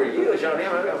looking over at you, Johnny,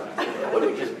 I'm like, what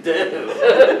did we just do?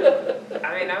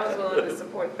 I mean, I was willing to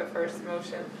support the first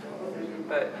motion,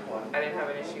 but I didn't have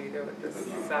an issue either with this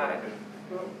side.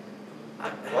 I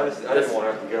didn't want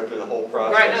to have to go through the whole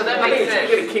process. Right, no, that I mean, makes you're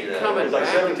sense. gonna keep coming It was like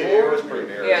back and 17 years, forth. pretty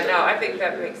narrow. Yeah, no, I think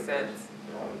that makes sense.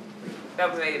 That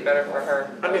would make it better for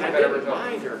her. I mean, I Better didn't result.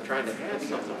 mind her trying to have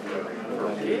something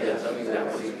for kids, I mean, that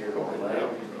was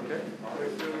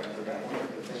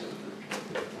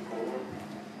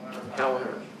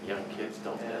however, young kids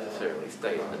don't necessarily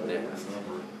stay in the nest.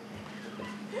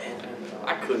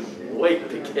 I couldn't wait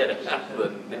to get out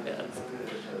of the nest.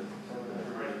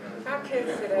 Our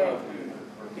kids today.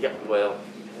 Yeah, well,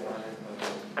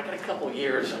 I got a couple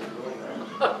years.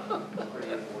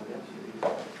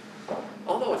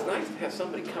 Although it's nice to have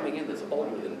somebody coming in that's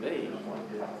older than me.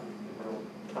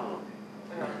 Tom.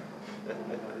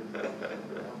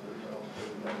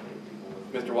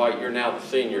 Mr. White, you're now the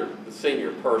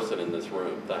senior person in this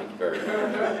room. Thank you very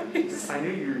much. I knew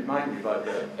you'd remind me about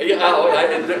that.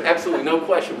 Yeah, absolutely no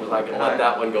question was I could let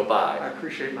that one go I by.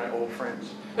 appreciate my old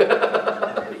friends.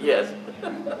 Yes.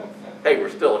 Hey, we're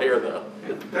still here though.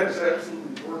 That is absolutely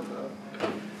important,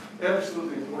 though.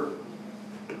 Absolutely important.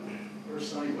 Where's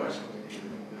Sonny West when he needed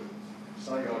him?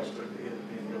 Sonny always took the hit of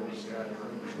being the oldest guy in the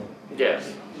room.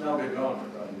 Yes. He's now been gone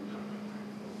for 5 years.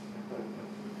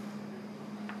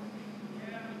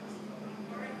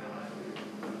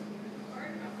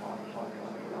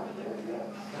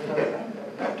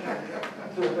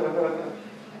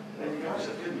 And you guys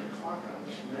have given me a clock on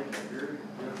this, you make it very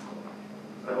difficult.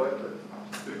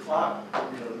 The clock,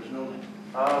 there's no,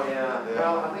 Oh, yeah.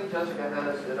 Well, I think Jessica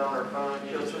has it on her phone.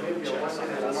 She'll give you a 1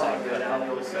 minute warning, and then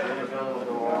you'll see the phone will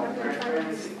go off.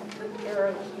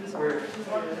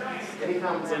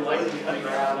 Anytime Is it we're like, losing the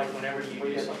crowd, like whenever you we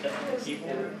do can something, keep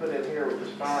and put it here, which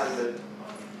is fine, but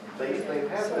they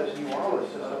have this new wireless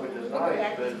system, which is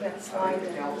nice, but I think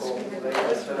the council, they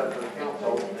have it set up for the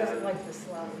council. It doesn't and- like the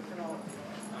slide at all.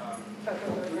 are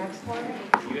Okay, the next one.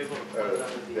 you able to close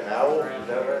out The owl, is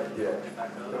that right? Yeah.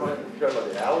 back You up? talking about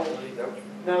the owl? Is that what you-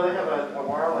 No, they have a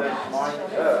wireless mic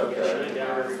Oh, okay. for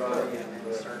everybody,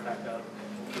 and Start back up.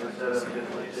 instead of just the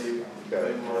two.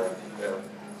 Okay, boom mic. yeah.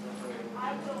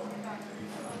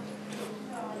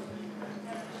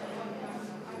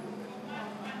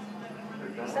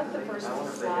 Is that the first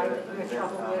slide that you had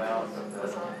trouble with?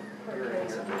 Was on her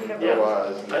case? Did you have Yeah. It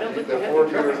was. I don't think The we had 4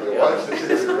 any trouble. viewers that watched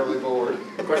this are really bored.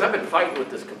 Of course, I've been fighting with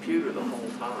this computer the whole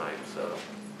time, so.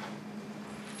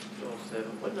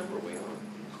 207, what number are we on?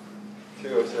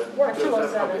 207. We're at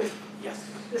 207. Okay. Yes.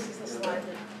 This is the slide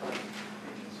that,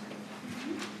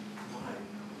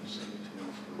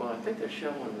 Well, I think they're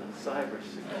showing the cyber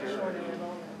showing security. it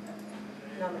on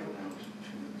the number.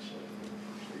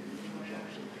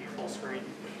 Full screen.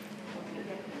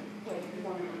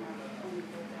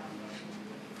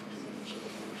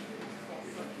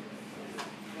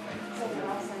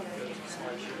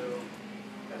 Slideshow.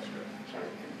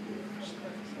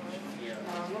 Yeah.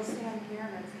 We'll stand here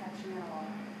and it's catching it all.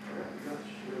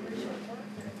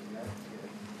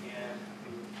 And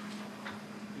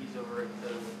he's over at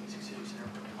the Music City Center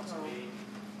for council meeting.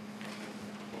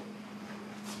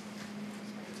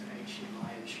 It's an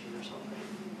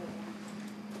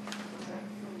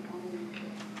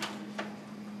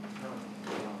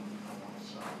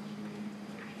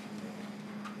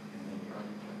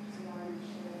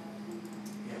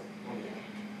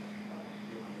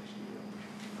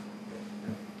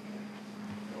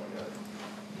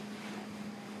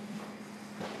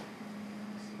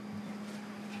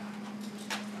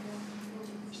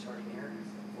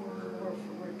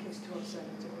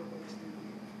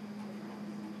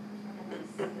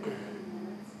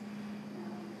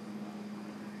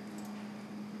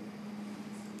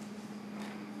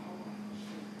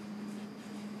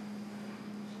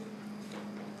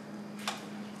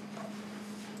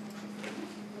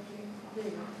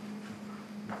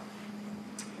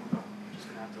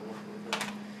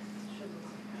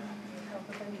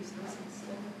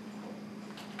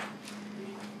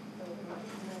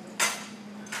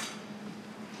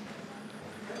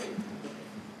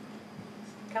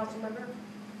council member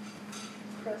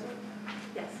present?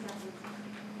 Yes.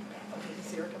 Okay, you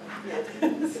see her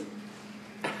coming.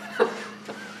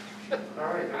 All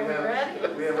right, Are we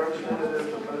ready? we have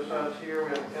representatives on both sides here, we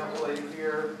have a council lady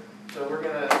here, so we're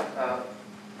gonna,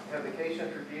 have the case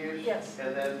introduced. Yes.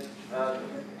 And then,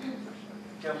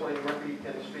 Council Lady Murphy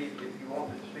can speak if you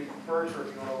want to speak first, or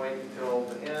if you want to wait until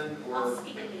the end, or. I'll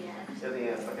speak at the end. At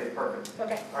the end, okay, perfect.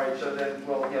 Okay. All right, so then,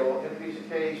 we'll introduce the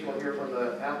case, we'll hear from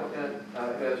the applicant,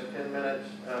 who has 10 minutes,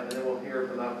 and then we'll hear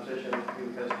from the opposition,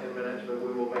 who has 10 minutes, but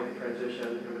we will make the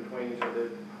transition in between so that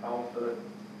all the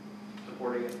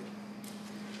supporting it.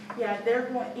 Yeah,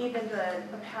 even the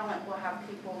appellant will have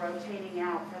people rotating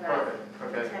out for that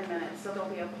Perfect, okay. 10 minutes, so there'll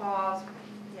be a pause,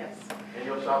 yes. And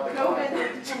you'll stop the clock.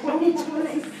 COVID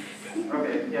 2020.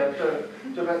 Okay, yeah,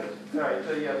 all right,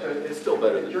 so yeah, so It's still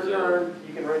better it's than your zero. turn,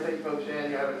 you can rotate folks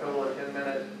in, you have a total of 10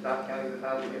 minutes, not counting the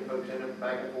time to get folks in and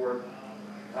back and forth.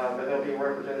 But there'll be a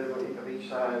representative of each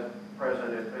side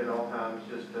present at all times,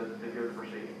 just to hear the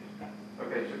proceedings.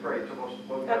 Okay, so great, so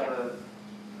we'll have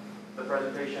the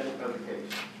presentation of the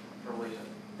case from Lisa.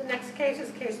 The next case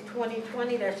is case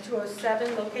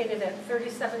 2020-207, located at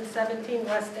 3717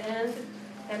 West End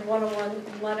and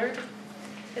 101 Leonard.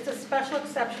 It's a special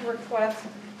exception request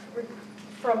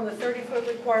from the 30-foot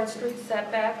required street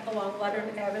setback along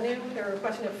Leonard Avenue. They're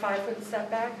requesting a 5-foot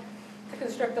setback to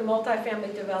construct a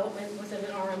multifamily development within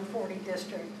an RM40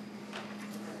 district.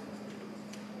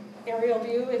 Aerial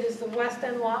view, it is the West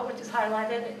End lot, which is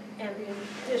highlighted, and the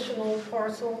additional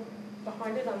parcel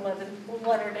behind it on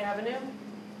Leonard Avenue.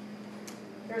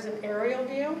 There's an aerial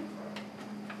view.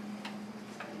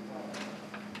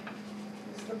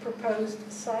 This is the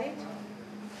proposed site.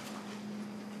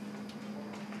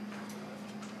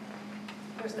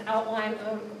 There's an outline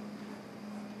of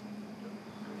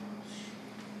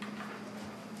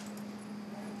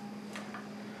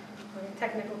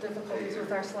technical difficulties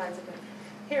with our slides again.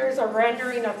 Here is a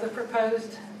rendering of the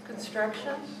proposed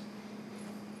construction.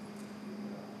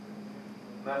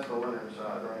 That's the Leonard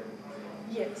side, right?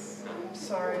 Yes, I'm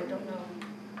sorry, I don't know.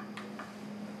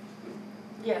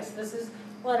 Yes, this is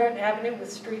Leonard Avenue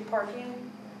with street parking.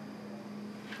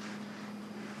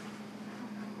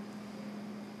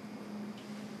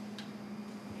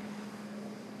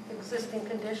 Existing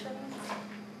conditions.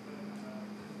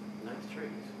 Nice trees.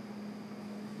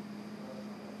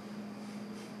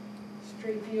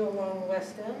 Street view along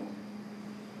West End.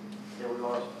 Yeah, we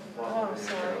lost. Oh, I'm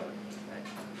sorry.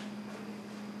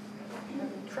 I'm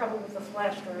having trouble with the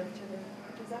flash drive today.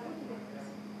 Is that what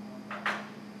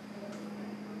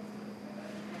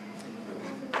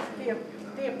it is?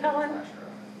 The appellant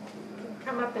can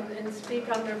come up and speak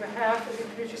on their behalf, and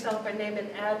introduce yourself by name and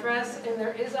address, and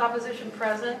there is opposition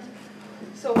present,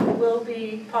 so we will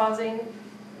be pausing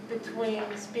between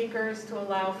speakers to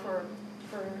allow for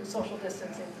social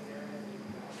distancing.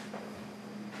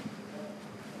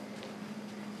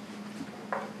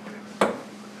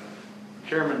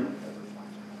 Chairman,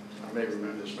 I may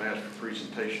remove this mask for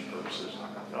presentation purposes.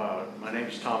 My name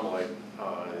is Tom White.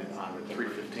 I'm at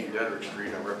 315 Dedrick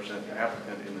Street. I represent the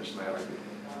applicant in this matter.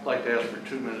 I'd like to ask for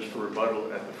 2 minutes for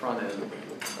rebuttal at the front end,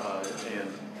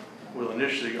 and will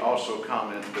initially also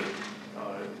comment that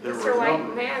there were Mr. a White,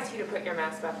 number. may I ask you to put your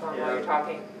mask back on while you're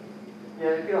talking?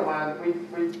 Yeah, if you don't mind,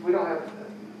 we don't have,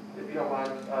 if you don't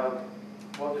mind,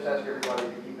 we'll just ask everybody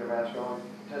to keep their mask on.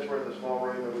 Since we're in the small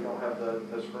room and we don't have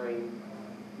the screen.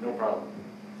 No problem.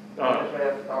 We just may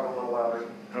have to talk a little louder.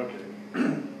 Okay.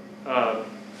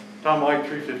 Tom White,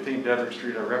 315 Dedrick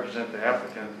Street. I represent the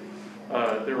applicant.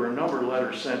 There were a number of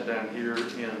letters sent down here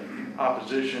in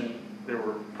opposition. There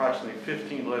were approximately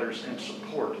 15 letters in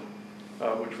support,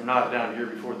 which were not down here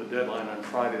before the deadline on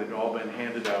Friday. They'd all been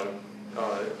handed out.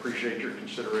 Appreciate your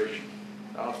consideration.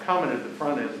 I'll comment at the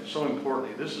front end. So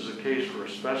importantly, this is a case for a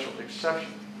special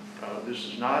exception. This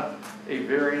is not a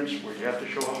variance where you have to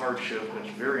show a hardship.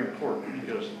 It's very important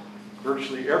because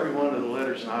virtually every one of the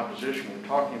letters in opposition were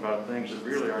talking about things that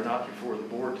really are not before the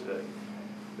board today.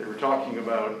 They were talking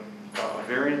about a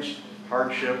variance,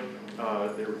 hardship.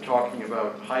 They were talking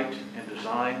about height and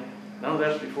design. None of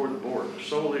that's before the board. The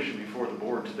sole issue before the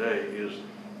board today is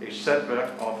a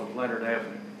setback off of Leonard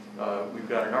Avenue. We've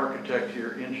got an architect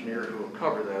here, engineer, who will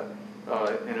cover that.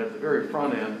 And at the very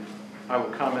front end, I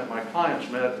will comment, my clients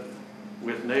met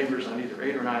with neighbors on either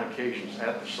 8 or 9 occasions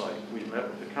at the site. We've met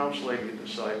with the council lady at the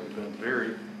site. We've been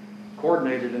very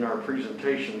coordinated in our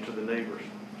presentation to the neighbors.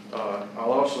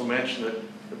 I'll also mention that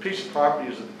the piece of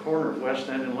property is at the corner of West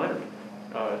End and Leonard.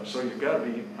 So you've got to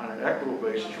be, on an equitable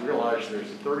basis, realize there's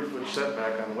a 30-foot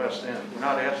setback on West End. We're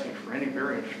not asking for any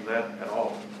variance from that at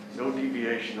all. No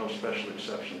deviation, no special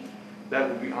exception. That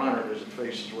would be honored as it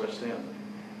faces West End.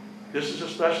 This is a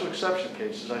special exception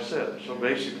case, as I said. So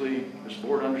basically, this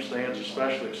board understands a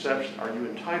special exception. Are you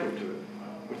entitled to it?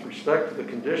 With respect to the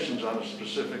conditions on the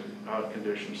specific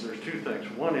conditions, there's two things.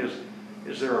 One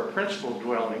is there a principal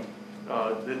dwelling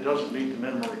that doesn't meet the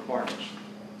minimum requirements?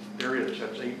 There is,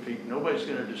 that's 8 feet. Nobody's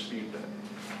going to dispute that.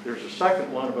 There's a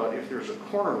second one about if there's a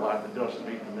corner lot that doesn't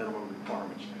meet the minimum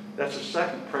requirements. That's a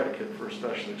second predicate for a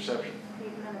special exception.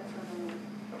 8 minutes remaining.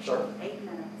 I'm sorry? 8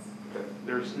 minutes.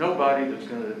 There's nobody that's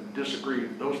going to disagree.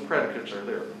 Those predicates are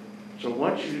there. So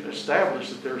once you establish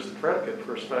that there's the predicate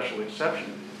for a special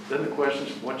exception, then the question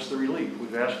is, what's the relief?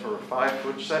 We've asked for a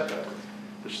 5-foot setback.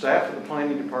 The staff of the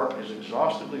planning department has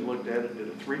exhaustively looked at it, did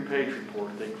a 3-page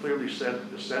report. They clearly said that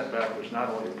the setback was not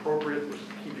only appropriate, was in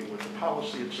keeping with the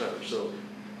policy, et cetera. So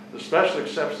the special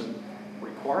exception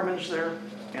requirement is there,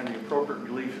 and the appropriate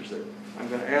relief is there. I'm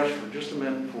going to ask for just a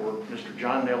minute for Mr.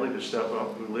 John Nelly to step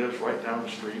up, who lives right down the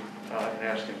street, and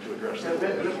ask him to address that.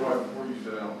 Just right before you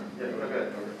sit down. Yeah, okay.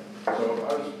 So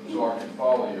I can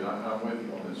follow you, and I'm with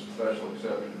you on this special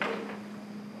exception, but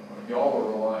y'all are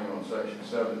relying on section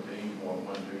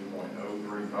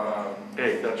 17.12.035.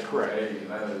 Hey, that's correct. A, and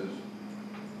that is,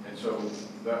 and so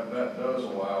that does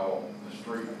allow the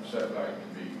street setback to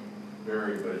be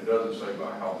varied, but it doesn't say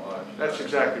by how much. That's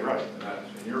exactly right.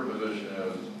 And your position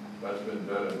is, that's been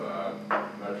vetted by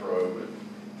Metro, and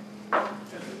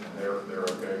they're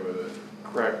okay with it.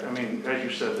 Correct. I mean, as you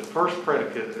said, the first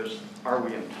predicate is, are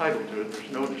we entitled to it?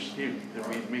 There's no dispute that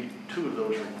we meet 2 of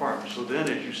those requirements. So then,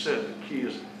 as you said, the key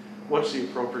is, what's the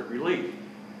appropriate relief?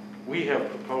 We have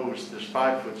proposed this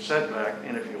 5-foot setback,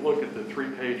 and if you look at the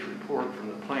 3-page report from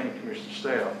the Planning Commission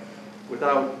staff,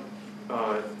 without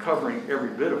covering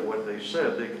every bit of what they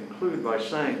said, they conclude by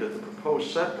saying that the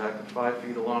proposed setback of 5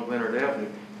 feet along Leonard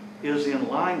Avenue is in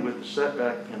line with the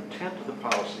setback intent of the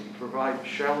policy to provide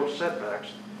shallow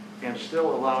setbacks and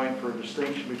still allowing for a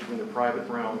distinction between the private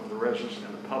realm of the residence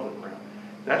and the public realm.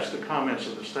 That's the comments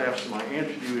of the staff. So my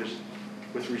answer to you is,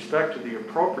 with respect to the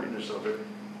appropriateness of it,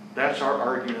 that's our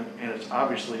argument, and it's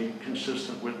obviously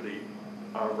consistent with the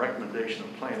recommendation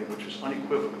of planning, which is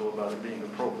unequivocal about it being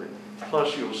appropriate.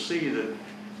 Plus, you'll see that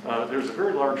there's a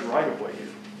very large right-of-way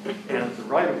here, and the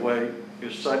right-of-way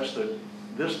is such that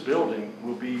this building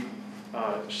will be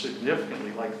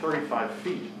significantly, like 35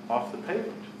 feet off the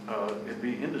pavement. It'd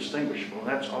be indistinguishable, and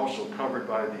that's also covered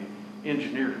by the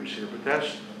engineer who's here. But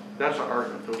that's our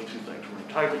argument, those 2 things. We're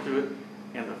entitled to it,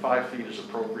 and the 5 feet is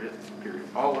appropriate, period.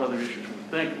 All other issues we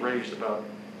think raised about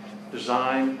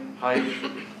design, height,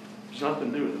 there's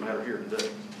nothing new in the matter here today.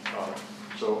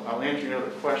 So I'll answer any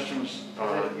other questions.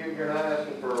 You're not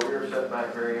asking for a rear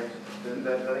setback variance. I think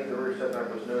the rear setback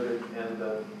was noted in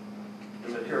the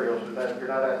materials, but you're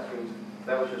not asking,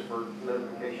 that was just for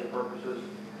notification purposes.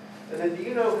 And then do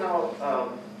you know how,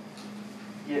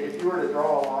 if you were to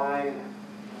draw a line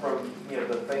from,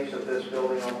 the face of this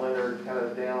building on Leonard kind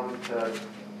of down to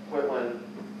Whitland,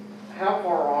 how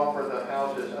far off are the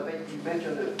houses? I think you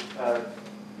mentioned that,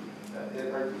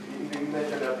 you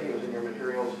mentioned, I think it was in your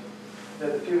materials,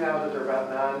 that the 2 houses are about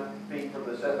 9 feet from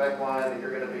the setback line, and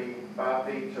you're going to be 5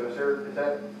 feet. So is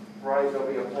that right? There'll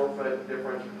be a 4-foot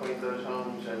difference between those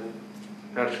homes and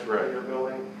That's correct. your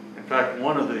building? In fact,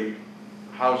 one of the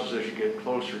houses as you get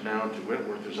closer down to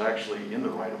Whitworth is actually in the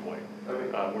right-of-way.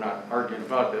 Okay. We're not arguing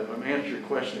about that, but my answer to your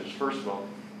question is, first of all,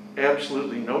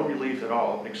 absolutely no relief at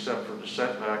all except for the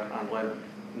setback on Leonard.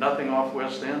 Nothing off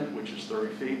West End, which is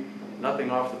 30 feet,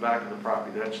 nothing off the back of the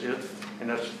property. That's it, and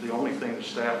that's the only thing the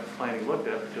staff planning looked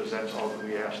at, because that's all that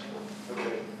we asked for.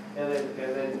 Okay. And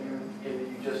then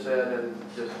you just said, and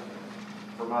just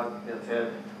for my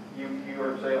intent, you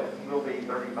were saying you will be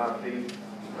 35 feet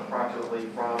approximately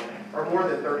from, or more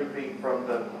than 30 feet from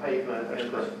the pavement. That's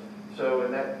correct. So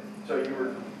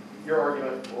your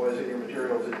argument was in your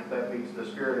materials that meets the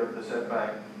spirit of the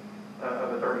setback,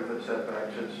 of a 30-foot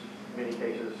setback, since in many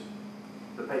cases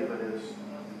the pavement is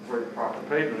where the property.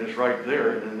 The pavement is right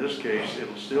there, and in this case,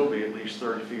 it'll still be at least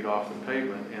 30 feet off the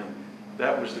pavement, and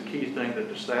that was the key thing that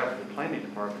the staff of the planning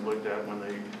department looked at when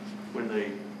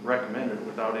they recommended it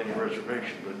without any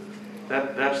reservation. But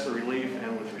that's the relief,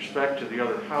 and with respect to the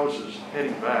other houses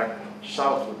heading back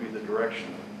south would be the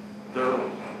direction. They're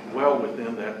well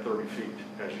within that 30 feet,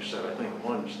 as you said. I think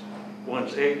one's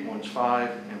 8, one's 5,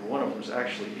 and one of them is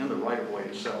actually in the right-of-way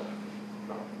itself.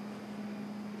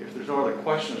 If there's no other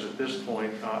questions at this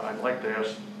point, I'd like to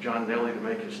ask John Nelly to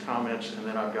make his comments, and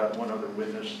then I've got one other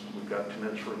witness. We've got 2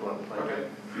 minutes for a rebuttal. Okay.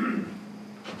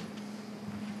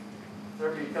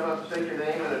 Sir, if you come up, state your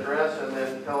name and address, and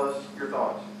then tell us your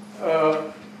thoughts.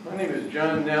 My name is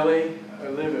John Nelly. I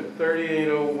live at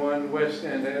 3801 West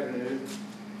End Avenue,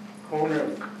 corner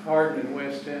of Hardin in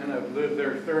West End. I've lived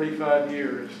there 35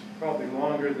 years, probably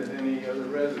longer than any other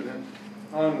resident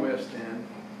on West End.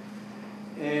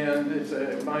 And it's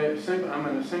I'm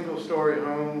in a single-story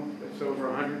home that's over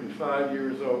 105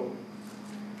 years old.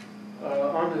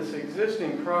 On this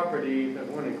existing property, the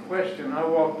one in question, I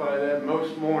walk by that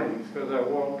most mornings because I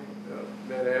walk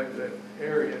that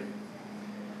area.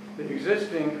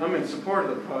 I'm in support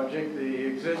of the project. The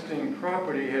existing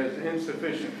property has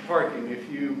insufficient parking.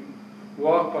 If you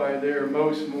walk by there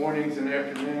most mornings and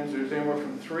afternoons, there's anywhere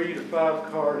from 3 to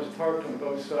 5 cars parked on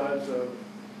both sides of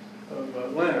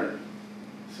Leonard.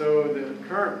 So the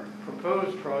current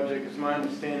proposed project, as my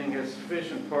understanding, has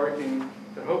sufficient parking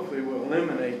that hopefully will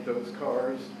eliminate those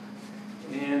cars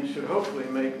and should hopefully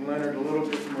make Leonard a little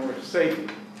bit more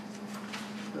safe.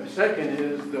 The second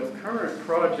is the current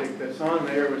project that's on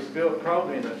there was built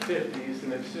probably in the 50s,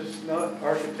 and it's just not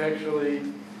architecturally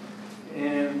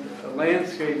and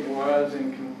landscape-wise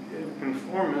in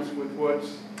conformance with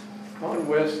what's on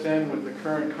West End with the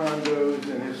current condos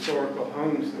and historical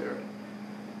homes there.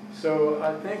 So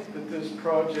I think that this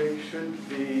project should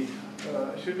be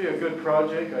a good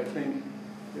project. I think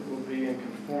it will be in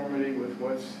conformity with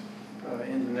what's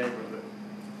in the neighborhood.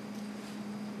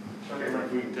 Okay,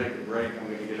 if we can take a break, I'm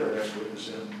going to get our next witness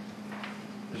in.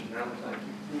 Mr. Brown, thank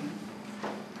you.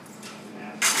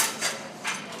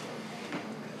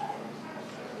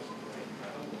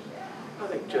 I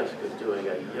think Jessica's doing a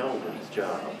yeoman's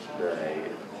job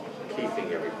today, keeping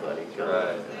everybody going.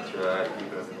 Right, that's right,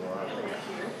 keep it in line.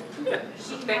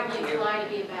 Thank you. Fly to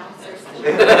be a bouncer.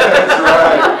 That's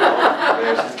right.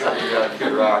 Man, she's going to be on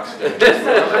Kid Rocks. Very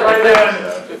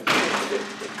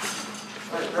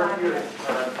good.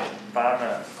 5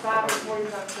 minutes. 5 to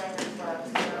 45 seconds left,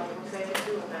 so we'll save it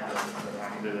 2 of those. I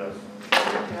can do those.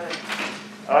 Good.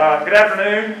 Good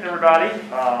afternoon, everybody.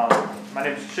 My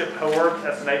name is Chip Howard,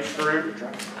 S&H Group.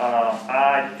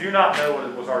 I do not know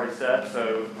what was already said,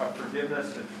 so forgive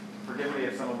me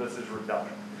if some of this is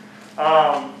redundant.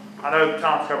 I know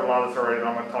Tom's covered a lot of this already, but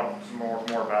I'm going to talk some more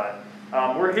about it.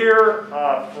 We're here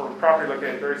for property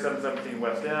located 3717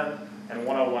 West End and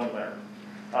 101 Leonard.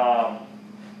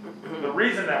 The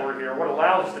reason that we're here, what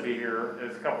allows us to be here,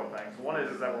 is a couple of things. One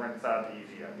is that we're inside the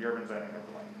UZO, the Urban Zoning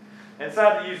Overlay.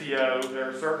 Inside the UZO, there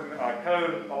are certain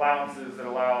code allowances that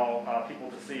allow people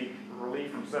to seek relief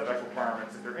from setback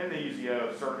requirements. If they're in the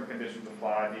UZO, certain conditions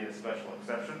apply via special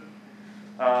exception.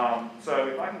 So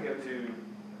if I can go to,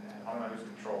 I don't know who's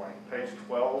controlling, page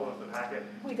 12 of the packet.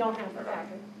 We don't have the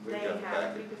packet. We've got the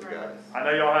packet, we got it. I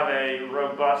know y'all have a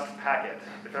robust packet.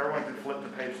 If everyone could flip to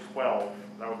page 12,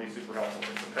 that would be super helpful.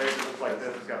 It's a page that looks like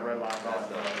this, it's got red lines on That's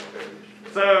it. not on the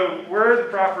page. So we're at the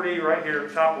property right here,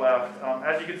 top left.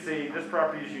 As you can see, this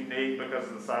property is unique because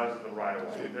of the size of the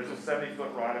right-of-way. There's a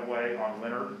 70-foot right-of-way on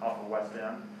Leonard off of West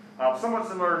End. Somewhat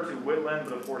similar to Whitland,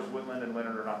 but of course Whitland and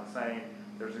Leonard are not the same.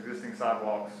 There's existing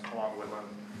sidewalks along Whitland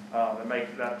that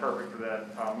make that perfect for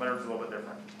that. Leonard's a little bit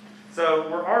different. So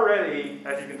we're already,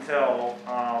 as you can tell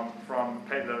from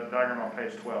the diagram on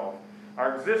page 12,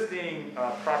 our existing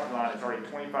property line is already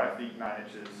 25 feet 9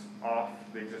 inches off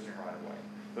the existing right-of-way.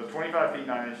 So 25 feet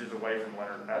 9 inches away from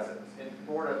Leonard as is. And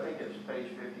board, I think it's page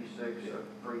 56 of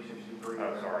 363.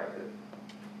 Oh, sorry.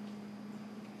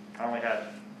 I only had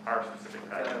our specific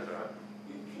package.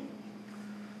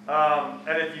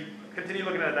 And if you continue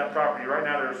looking at that property, right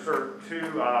now there's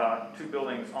two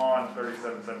buildings on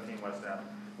 3717 West End.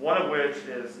 One of which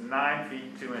is 9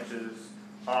 feet 2 inches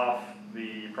off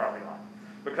the property line.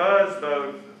 Because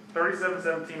both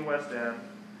 3717 West End,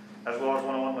 as well as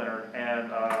 101 Leonard, and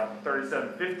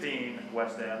 3715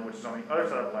 West End, which is on the other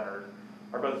side of Leonard,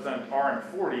 are both zoned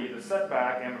RM40, the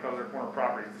setback, and because they're corner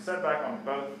properties, the setback on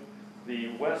both the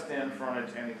West End frontage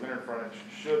and the Leonard frontage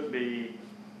should be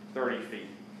 30 feet.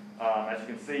 As you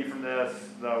can see from this,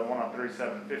 the one on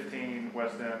 3715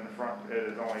 West End, the front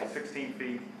is only 16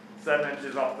 feet, 7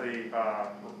 inches off the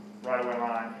right-of-way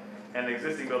line, and the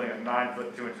existing building is 9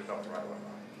 foot 2 inches off the right-of-way line.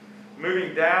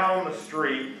 Moving down the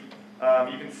street,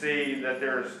 you can see that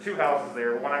there's 2 houses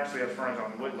there. One actually has frontage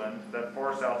on Woodland. That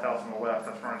far south house on the left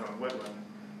has frontage on Woodland.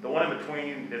 The one in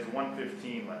between is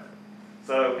 115 Leonard.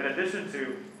 So in addition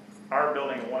to our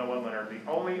building at 101 Leonard, the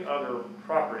only other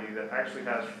property that actually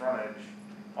has frontage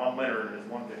on Leonard is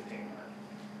 115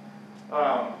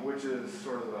 Leonard, which is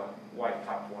sort of the white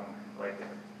top one right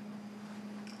there.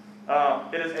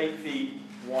 It is 8 feet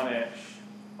 1 inch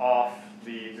off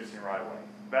the existing right-of-way.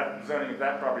 That zoning of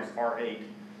that property is R8,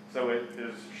 so it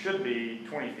should be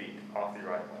 20 feet off the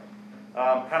right-of-way.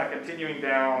 Kind of continuing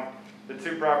down, the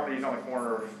 2 properties on the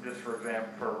corner, just for example,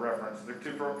 for reference, the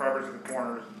 2 properties at the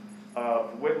corners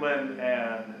of Whitland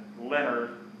and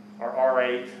Leonard are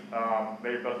R8,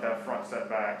 they both have front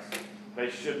setbacks. They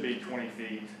should be 20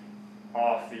 feet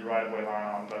off the right-of-way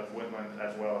line on both Woodland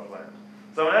as well as Leonard.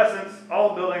 So in essence,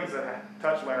 all buildings that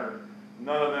touch Leonard,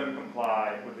 none of them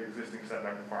comply with the existing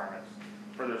setback requirements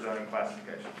for their zoning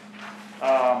classification.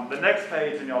 The next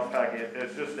page in y'all's packet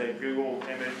is just a Google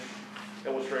image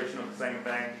illustration of the same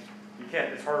thing. You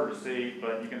can't, it's harder to see,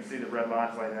 but you can see the red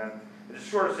lines laid in. It just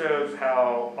sort of shows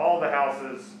how all the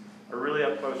houses are really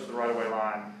up close to the right-of-way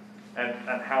line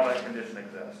and how that condition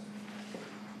exists.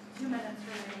 2 minutes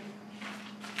remaining.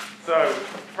 So,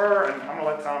 and I'm gonna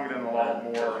let Tom get into a lot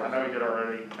more. I know he did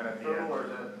already, and at the end. Total or is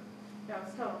that? No,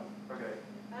 it's total. Okay.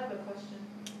 I have a question.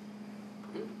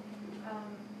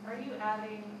 Are you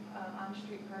adding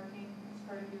on-street parking as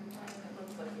part of your plan? It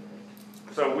looks like it is.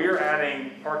 So we're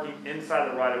adding parking inside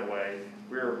the right-of-way.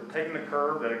 We're taking the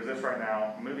curb that exists right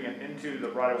now, moving it into the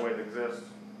right-of-way that exists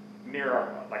near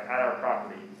our, like at our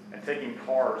property, and taking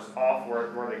cars off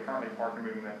where they currently park and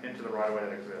moving them into the right-of-way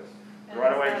that exists. The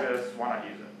right-of-way exists, why not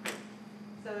use it?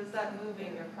 So is that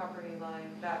moving your property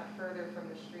line back further from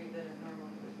the street than it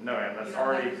normally would? No, ma'am, that's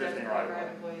already existing right-of-way.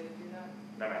 Right-of-way to do that?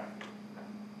 No, ma'am.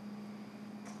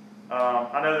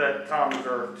 I know that Tom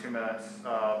reserved 2 minutes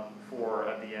for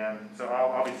at the end, so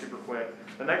I'll be super quick.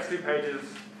 The next 2 pages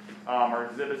are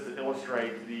exhibits that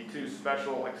illustrate the 2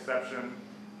 special exception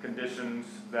conditions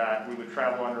that we would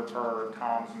travel under per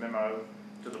Tom's memo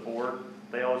to the board.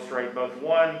 They illustrate both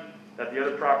one, that the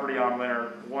other property on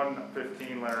Leonard,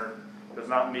 115 Leonard, does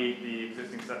not meet the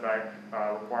existing setback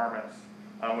requirements,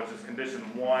 which is condition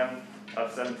 1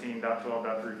 of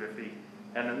 17.12.350.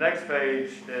 And the next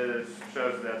page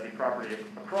shows that the property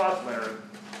across Leonard,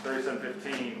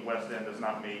 3715 West End, does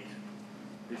not meet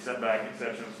the setback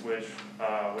exceptions, which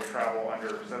would travel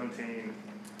under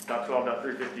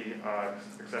 17.12.350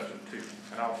 exception 2.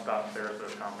 And I'll stop there so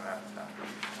Tom can ask that.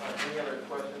 Any other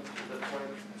questions at this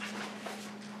point?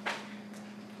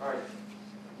 All right.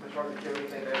 Ms. Martin, do you have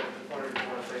anything to add at this point, or do you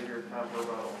want to save your time for a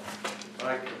rebuttal? I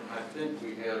think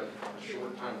we have a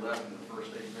short time left in the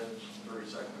first 8 minutes, 30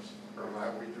 seconds. Or am I,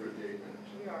 we through at the 8 minutes?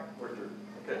 We are. We're through.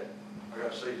 Okay. I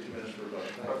got to save 2 minutes for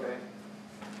rebuttal. Okay.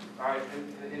 All right,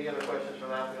 any other questions from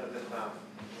the applicant at this time?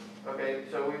 Okay,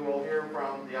 so we will hear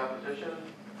from the opposition.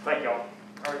 Thank y'all.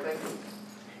 All right, thank you.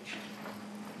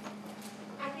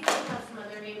 I think we have some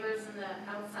other neighbors in the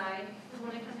outside who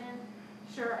want to come in.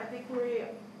 Sure, I think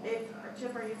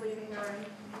Jim, are you leaving already?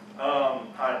 I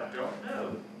don't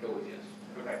know. Go with yes.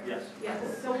 Okay, yes. Yes,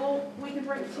 so we can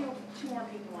bring two more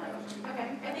people in. Okay,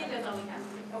 I think that's all we have.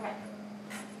 Okay.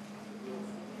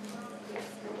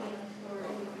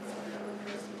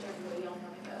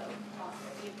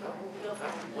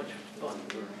 How much fun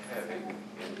we're having in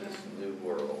this new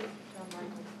world.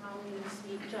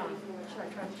 John, should I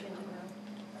try to change it now?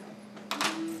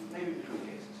 Maybe between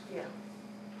cases. Yeah.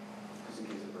 Just in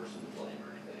case the person to blame or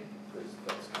anything, because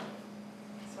that's kind of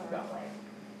Sorry. valid.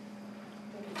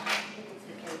 I think it's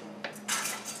the cable.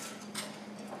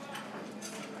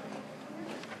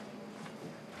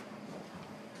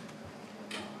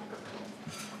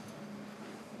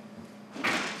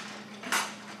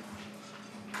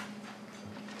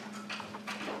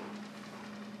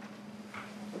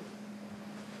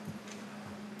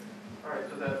 All right,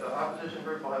 so the opposition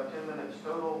group will have 10 minutes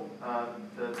total.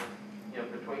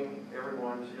 Between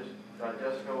everyone, so just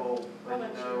Jessica will let you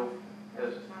know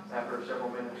as after several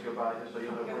minutes go by, just so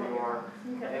you'll know where you are.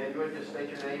 Okay. And if you would just state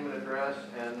your name and address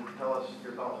and tell us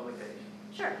your thoughts on the case.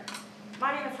 Sure.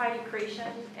 My name is Heidi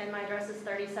Creation, and my address is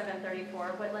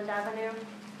 3734 Whitland Avenue.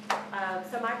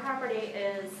 So my property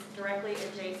is directly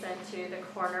adjacent to the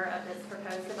corner of this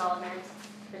proposed development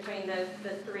between the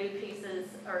 3 pieces,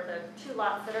 or the 2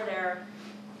 lots that are there,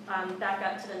 back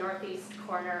up to the northeast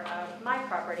corner of my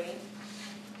property.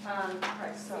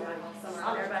 Probably somewhere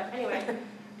on there, but anyway.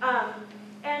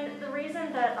 And the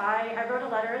reason that I wrote a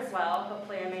letter as well,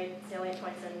 hopefully I made salient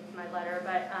points in my letter,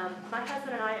 but my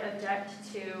husband and I object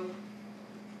to,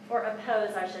 or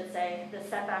oppose, I should say, the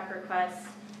setback request,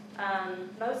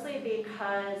 mostly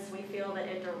because we feel that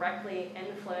it directly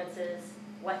influences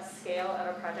what scale of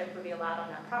a project would be allowed on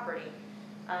that property.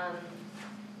 I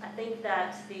think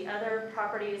that the other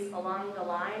properties along the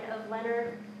line of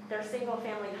Leonard, they're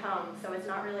single-family homes, so it's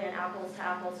not really an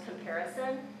apples-to-apples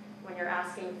comparison when you're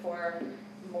asking for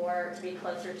more to be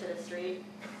closer to the street.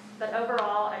 But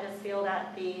overall, I just feel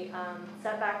that the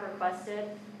setback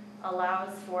requested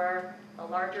allows for a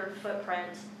larger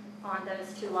footprint on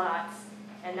those 2 lots,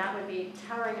 and that would be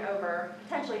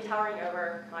potentially towering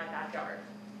over my backyard.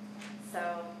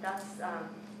 So that's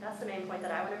the main point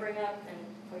that I want to bring up, and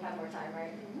we have more time,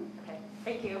 right? Okay,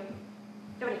 thank you. Do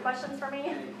you have any questions for me?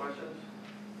 Any questions?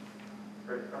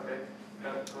 Great, okay.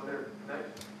 Go there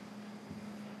next.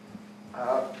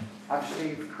 I'm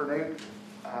Steve Kernute.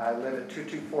 I live at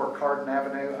 224 Carden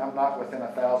Avenue. I'm not within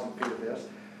 1,000 feet of this.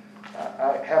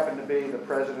 I happen to be the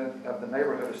president of the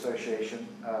Neighborhood Association.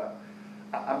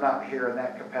 I'm not here in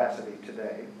that capacity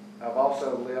today. I've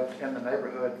also lived in the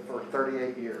neighborhood for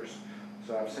 38 years,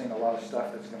 so I've seen a lot of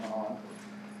stuff that's going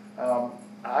on.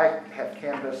 I have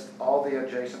canvassed all the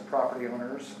adjacent property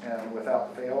owners, and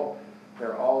without fail,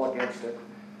 they're all against it.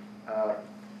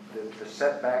 The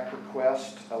setback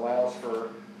request allows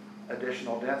for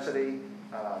additional density,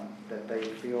 that they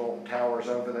feel towers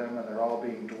over them, and they're all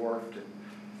being dwarfed. And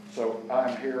so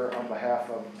I'm here on behalf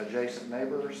of adjacent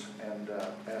neighbors and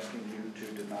asking you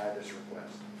to deny this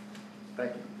request.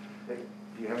 Thank you.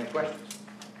 Do you have any questions?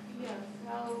 Yes,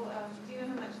 how, do you know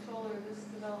how much taller this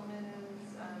development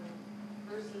is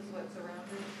versus what's around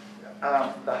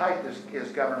it? The height is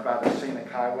governed by the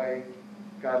scenic highway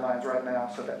guidelines right now,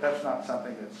 so that's not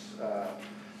something that's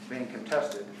being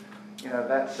contested. You know,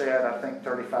 that said, I think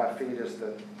 35 feet is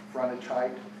the frontage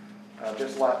height.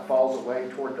 This lot falls away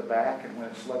toward the back, and when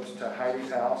it slopes to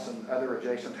Heidi's house and other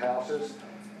adjacent houses,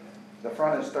 the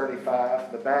front is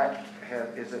 35, the back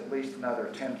is at least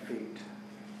another 10 feet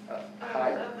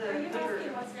higher. Are you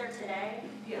asking what's there today?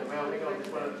 Yes. Well, we go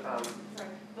just one at a time. Sorry.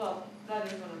 Well, that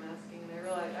is what I'm asking, and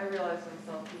I realize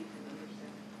myself, you can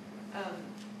understand.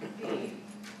 The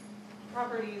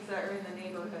properties that are in the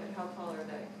neighborhood, how tall are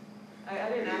they? I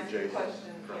didn't ask you a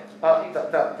question.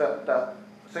 The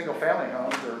single-family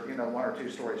homes are, 1 or 2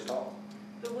 stories tall.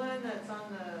 The one that's on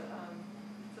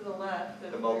to the left.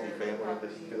 The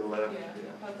multifamily to the left. Yeah,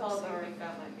 how tall do you think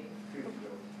that might be?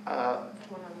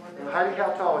 Heidi,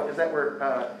 how tall, is that where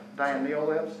Diane Neal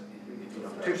lives?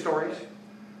 2 stories?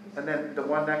 And then the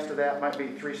one next to that might be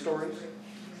 3 stories?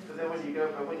 But then when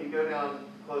you go down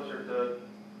closer to,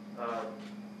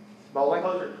 Bowling?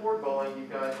 closer toward Bowling, you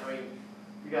got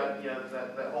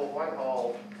that whole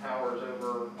Whitehall towers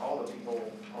over all the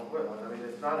people on Whitland. I mean,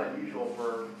 it's not unusual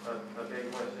for a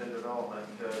big West End development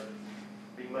to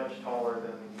be much taller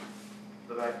than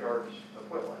the backyards of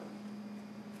Whitland.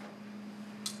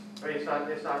 I mean,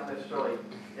 it's not necessarily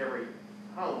every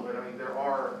home, but I mean, there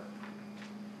are,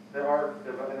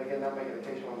 and again, not making a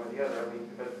case one way or the other, I mean,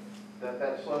 but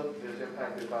that slope is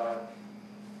impacted by,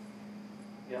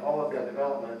 all of the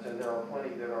developments, and there are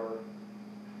plenty that are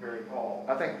very tall.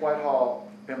 I think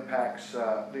Whitehall impacts,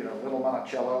 Little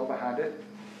Monticello behind it,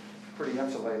 pretty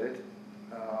insulated.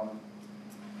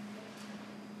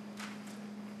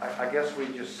 I guess we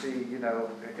just see,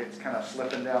 it's kind of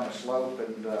slipping down the slope,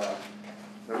 and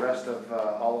the rest of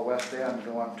all the West End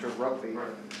going to Rugby.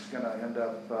 It's going to end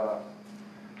up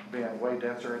being way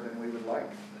denser than we would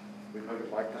like. We would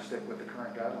like to stick with the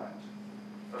current guidelines.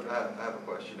 I have a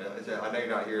question. I know you're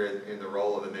not here in the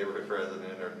role of the neighborhood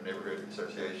president or neighborhood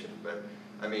association, but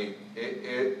I mean,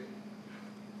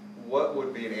 what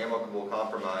would be an amicable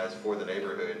compromise for the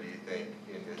neighborhood, do you think,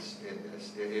 in this,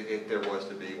 if there was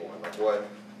to be one? Like what,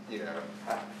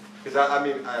 because I'm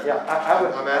asking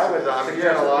because I'm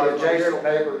hearing a lot of adjacent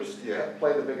neighbors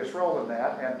play the biggest role in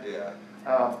that,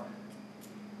 and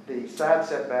the side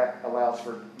setback allows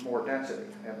for more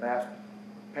density, and that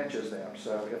pinches them.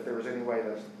 So if there was any way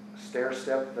to stair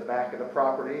step the back of the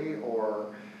property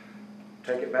or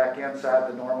take it back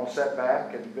inside the normal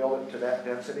setback and build it to that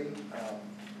density,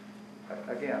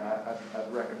 again,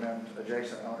 I'd recommend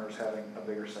adjacent owners having a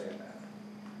bigger say in that.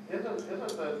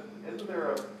 Isn't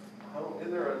there a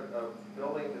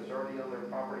building that's already on their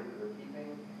property that they're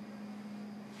keeping?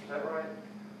 Is that right?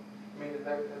 I mean,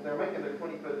 they're making their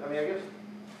 20-foot, I mean, I guess,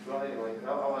 well, anyway,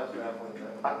 I'll ask you after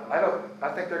that.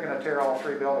 I think they're going to tear all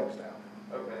 3 buildings down.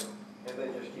 Okay, and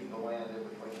then just keep the land in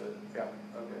between the. Yeah.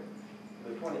 Okay.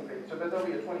 The 20 feet, so there'll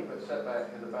be a 20-foot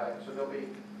setback in the back, so there'll be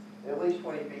at least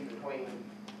 20 feet between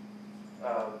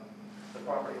the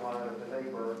property line of the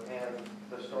neighbor and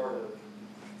the start of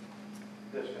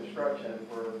this construction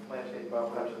for landscape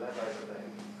buffers and that type of thing.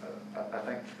 I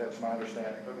think that's my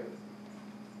understanding. Okay.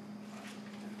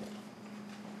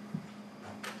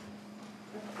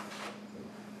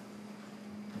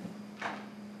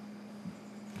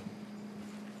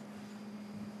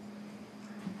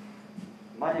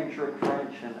 My name's Rick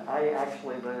French, and I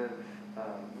actually live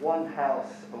one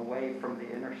house away from the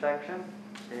intersection,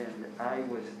 and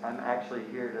I'm actually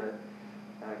here to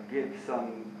give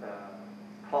some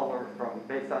color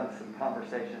based on some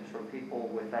conversations from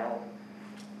people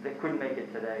that couldn't make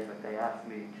it today, but they asked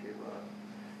me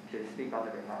to speak on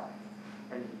their behalf.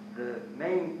 And the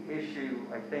main issue,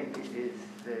 I think, is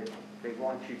that they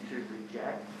want you to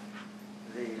reject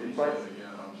the request. Again,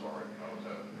 I'm sorry, I was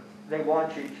out they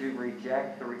want you to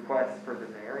reject the request for the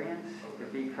variance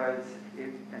because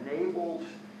it enables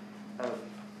a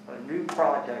new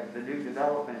project, the new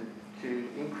development, to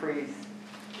increase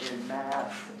in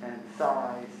mass and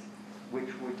size, which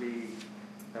would be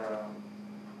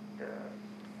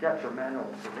detrimental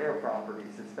to their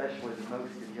properties, especially the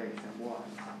most adjacent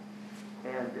ones.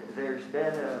 And there's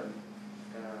been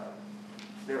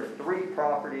there are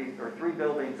three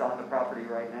buildings on the property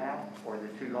right now, or the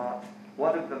two lots.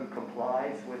 One of them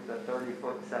complies with the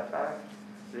 30-foot setback.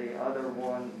 The other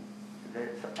one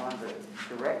that's on the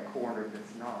direct corner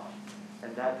does not.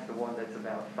 And that's the one that's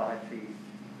about 5 feet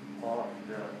off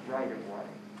the right-of-way.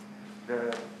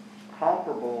 The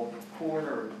comparable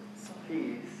corner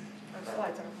piece. Our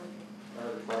slides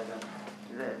aren't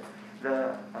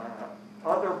The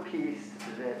other piece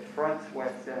that fronts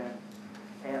West End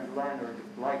and Leonard,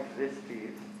 like this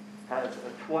piece, has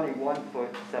a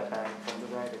 21-foot setback from the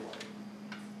right-of-way.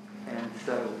 And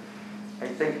so I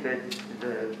think that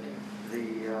the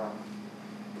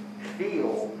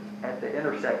feel at the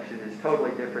intersection is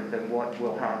totally different than what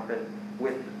will happen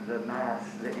with the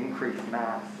increased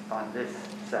mass on this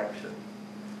section.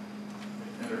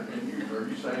 And are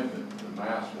you saying that the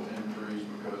mass will increase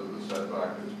because of the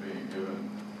setback that's being given?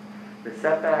 The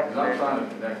setback. Because I'm trying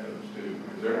to connect those two,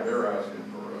 because they're asking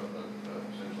for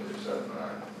essentially a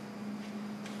setback.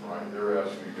 Right, they're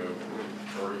asking to go from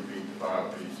 30 feet to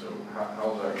 5 feet, so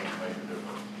how's that going to make a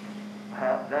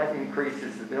difference? That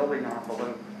increases the building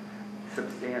envelope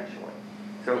substantially.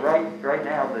 So right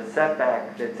now, the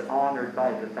setback that's honored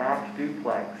by the back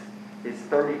duplex is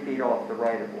 30 feet off the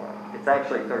right-of-way. It's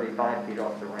actually 35 feet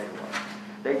off the right-of-way.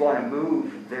 They want to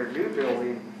move their new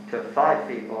building to 5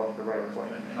 feet off the right-of-way.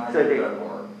 And I get that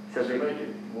part. So they make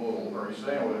it, well, are you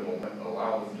saying it will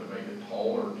allow them to make it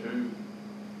taller too?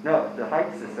 No, the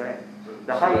height's the same.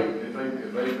 The So height. if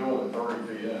they build it 30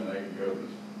 feet in, they can go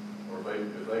this, or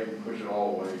if they push it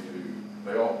all the way to,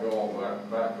 they all go all the way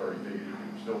back 30 feet, it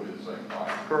can still be the same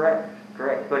height. Correct.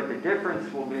 But the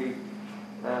difference will be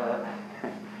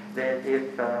that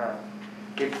if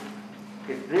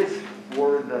this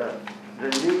were the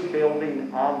new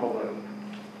building envelope,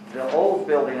 the old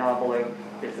building envelope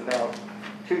is about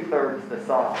 2/3 the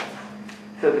size.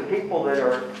 So the people that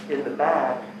are in the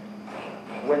back,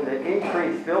 when the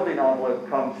increased building envelope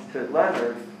comes to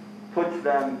Leonard, puts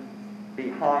them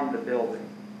behind the building.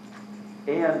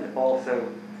 And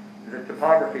also, the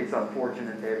topography is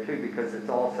unfortunate there too, because it's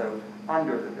also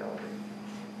under the building.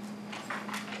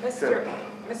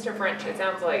 Mr. French, it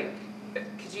sounds like,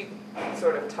 could you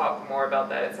sort of talk more about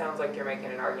that? It sounds like you're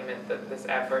making an argument that this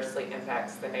adversely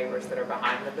impacts the neighbors that are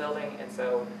behind the building, and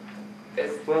so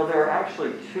Well, there are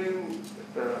actually two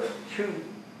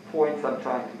points I'm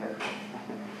trying to make.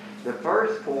 The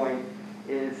first point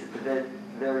is that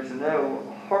there's no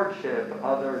hardship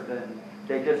other than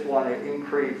they just want to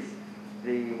increase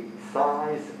the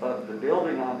size of the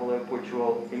building envelope, which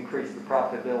will increase the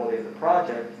profitability of the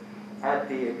project at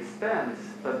the expense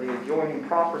of the adjoining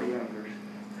property owners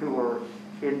who are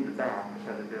in the back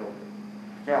of the building.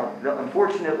 Now,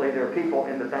 unfortunately, there are people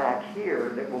in the back here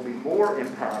that will be more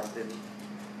impacted.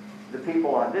 The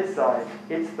people on this side,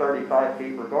 it's 35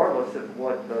 feet regardless of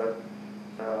what the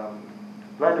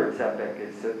Leonard setback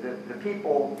is. So the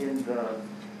people in the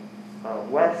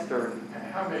western.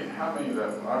 How many of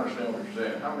that, I understand what you're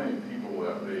saying, how many people will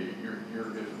that be?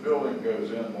 If the building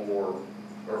goes in more,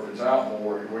 or if it's out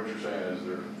more, what you're saying is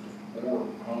there's more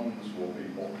homes will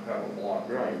people have a block.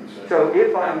 Right. So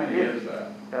how many is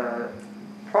that?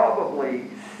 Probably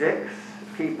 6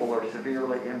 people are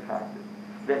severely impacted.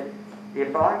 That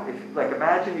if like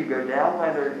imagine you go down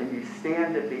Leonard and you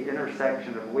stand at the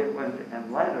intersection of Whitland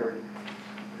and Leonard,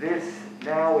 this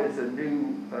now is a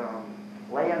new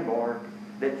landmark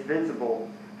that's visible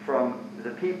from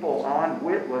the people on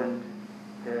Whitland.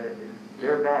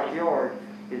 Their backyard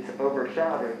is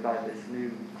overshadowed by this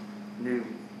new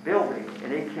building,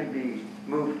 and it can be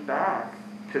moved back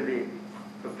to the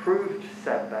approved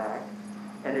setback,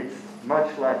 and it's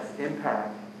much less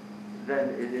impact than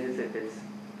it is if it's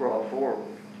brought forward.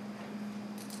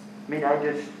 I mean,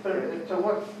 But in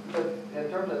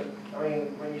terms of, I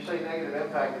mean, when you say negative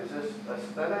impact, is this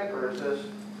aesthetic, or is this,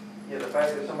 the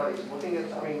fact that somebody's looking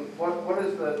at, I mean, what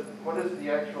is the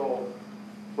actual?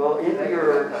 Well, in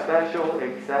your special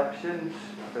exceptions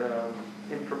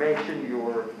information,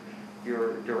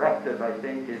 your directive, I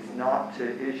think, is not to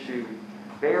issue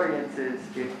variances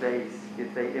if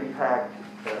they impact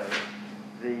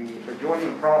the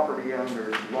adjoining property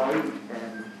owner's light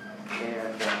and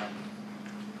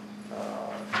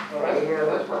air.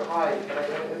 That's for height.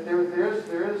 There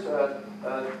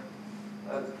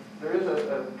is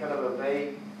a kind of a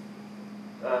vague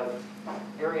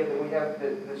way that we have,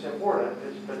 that's important,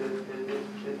 but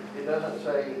it doesn't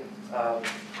say,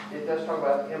 it does talk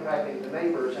about impacting the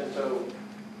neighbors, and so,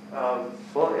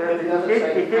 Well, it doesn't it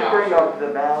say did how, bring so- up the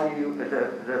value,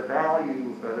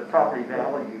 the property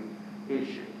value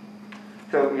issue.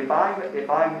 So if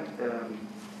I'm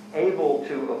able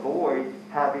to avoid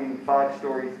having 5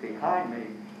 stories behind me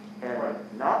and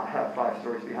not have 5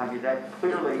 stories behind me, that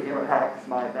clearly impacts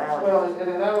my value. Well,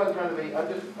 and I wasn't trying to be, I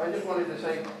just wanted to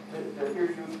say, to hear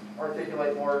you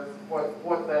articulate more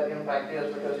what that impact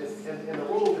is, because in the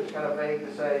rules, it's kind of vague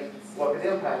to say what it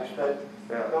impacts, but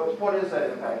what is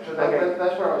that impact? So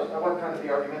that's where I wasn't trying to be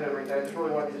argumentative right now, I just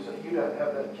really wanted you to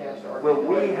have that chance to articulate.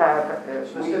 Well, we have,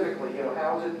 specifically,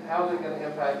 how's it going to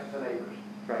impact the neighbors?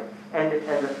 right,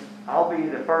 and I'll be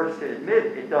the first to admit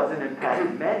it doesn't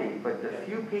impact many, but the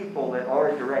few people that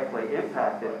are directly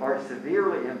impacted are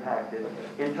severely impacted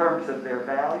in terms of their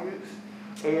values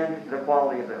and the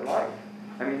quality of their life.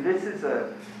 I mean, this is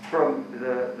from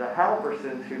the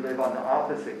Halversons who live on the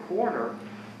opposite corner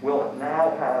will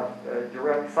now have a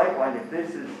direct sight line. If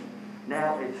this is,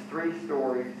 now it's 3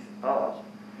 stories up,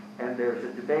 and there's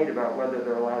a debate about whether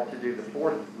they're allowed to do the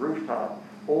 4th rooftop,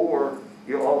 or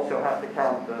you also have to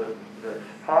count the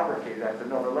topography, that's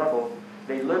another level.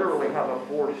 They literally have a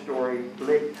 4-story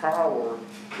lit tower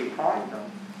behind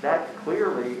them. That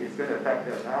clearly is going to affect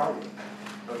their value.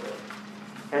 Okay.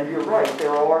 And you're right,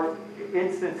 there are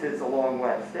instances along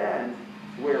West End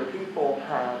where people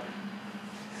have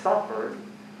suffered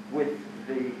with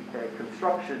the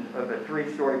construction of a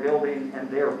 3-story building and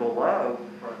they're below.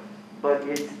 Right. But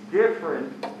it's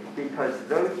different because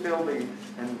those buildings,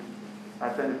 and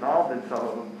I've been involved in some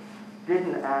of them,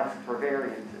 didn't ask for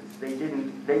variances.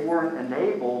 They weren't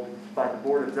enabled by the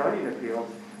Board of Zoning Appeals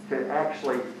to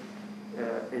actually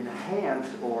enhance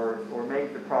or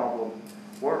make the problem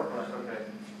worse. Okay.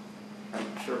 I'm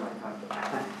sure my time's up.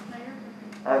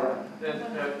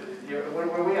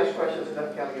 When we ask questions, it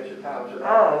doesn't count against your time. So It's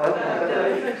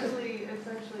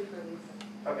actually for Lisa.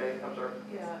 Okay, I'm sorry.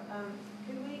 Yeah,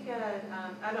 can we get,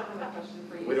 I don't have a question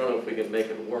for you. We don't know if we can make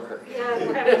it work. Yeah,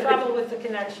 we're having trouble with the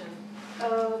connection.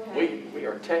 Oh, okay. We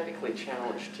are technically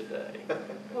challenged today.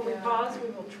 When we pause, we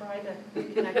will try to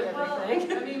connect Well,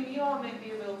 everything. I mean, you all might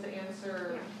be able to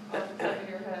answer off the top of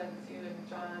your heads, you and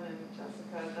John and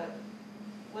Jessica, but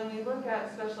when we look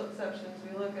at special exceptions,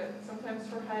 we look at sometimes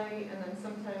for height and then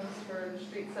sometimes for the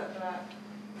street setback.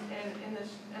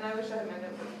 And I wish I had my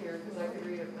notebook here because I could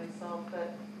read it myself,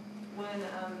 but when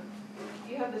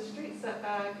you have the street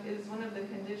setback is one of the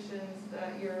conditions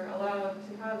that you're allowed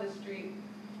to have the street,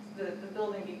 the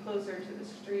building be closer to the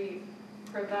street,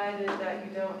 provided that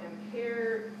you don't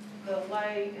impair the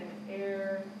light and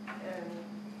air and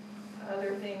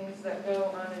other things that go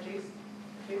on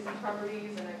adjacent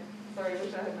properties. And sorry, I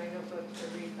wish I had my notebook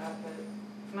to read that, but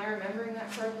am I remembering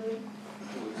that correctly?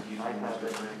 I have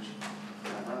it.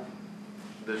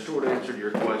 The short answer to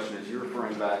your question is you're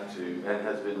referring back to, and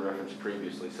has been referenced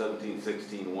previously,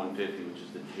 1716 150, which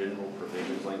is the general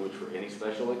provisions language for any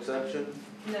special exception.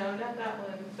 No, not that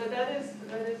one, but that is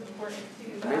important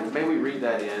too. May we read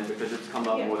that in, because it's come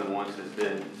up more than once, has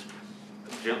been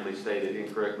gently stated,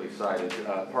 incorrectly cited.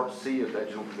 Part C of that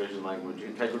general provision language,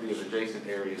 integrity of adjacent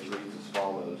areas, reads as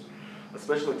follows. A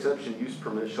special exception use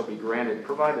permit shall be granted,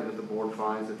 provided that the board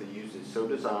finds that the use is so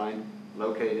designed,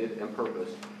 located, and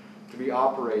purposed to be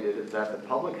operated that the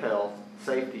public health,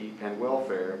 safety, and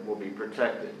welfare will be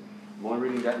protected. I'm only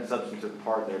reading that in substantive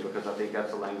part there because I think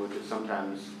that's a language that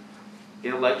sometimes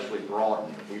intellectually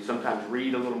broadened. We sometimes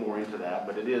read a little more into that,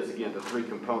 but it is, again, the 3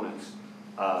 components,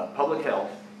 public health,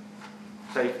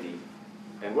 safety,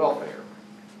 and welfare.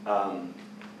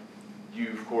 You,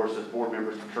 of course, as board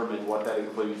members, determine what that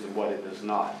includes and what it does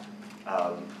not.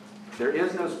 There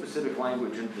is no specific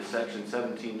language in the section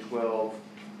 1712,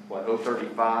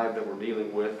 035 that we're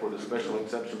dealing with for the special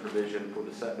exception provision for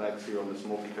the setbacks here on this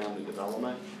multifamily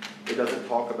development. It doesn't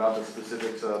talk about the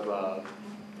specifics of,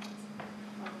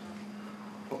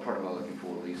 what part am I looking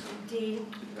for, Lisa? D2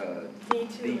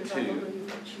 is, I believe,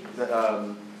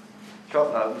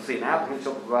 let's see, an applicant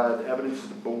shall provide evidence to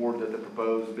the board that the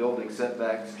proposed building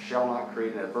setbacks shall not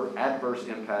create an adverse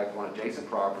impact on adjacent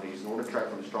properties nor detract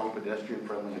from a strong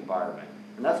pedestrian-friendly environment.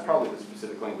 And that's probably the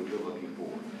specific language you're looking for.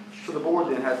 So the board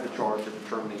then has the charge of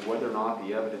determining whether or not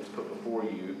the evidence put before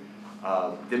you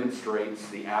demonstrates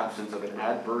the absence of an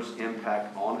adverse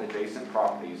impact on adjacent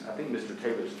properties. I think Mr.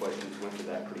 Taylor's questions went to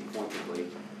that pretty pointedly.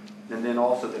 And then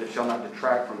also that it shall not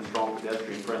detract from a strong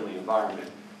pedestrian-friendly environment.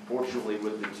 Fortunately,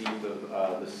 with the teeth of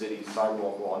the city's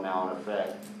sidewalk law now in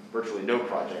effect, virtually no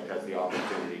project has the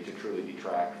opportunity to truly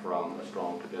detract from a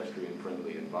strong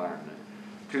pedestrian-friendly environment.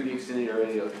 To the extent there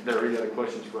are any other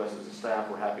questions for us as a staff,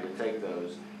 we're happy to take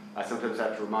those. I sometimes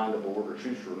have to remind the board, or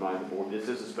choose to remind the board, this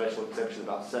is a special exception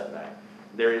about setback.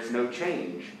 There is no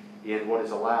change in what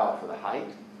is allowed for the height,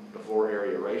 the floor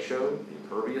area ratio, the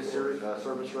impervious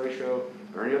surface ratio,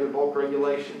 or any other bulk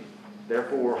regulation.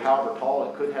 Therefore, however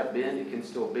tall it could have been, it can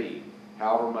still be.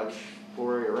 However much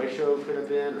floor area ratio could have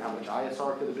been, or how much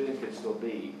ISR could have been, could still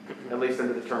be, at least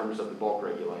under the terms of the bulk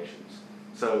regulations.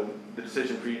 So the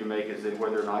decision for you to make is that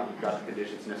whether or not you've got the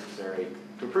conditions necessary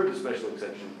to approve the special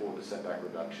exception for the setback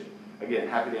reduction. Again,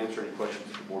 happy to answer any questions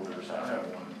that the board members have. I have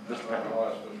one.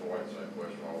 I'll ask Mr. White the same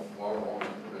question while we're on the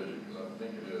provision, because I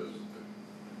think it is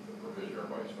the provision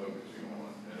everybody's focusing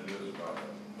on, and it is about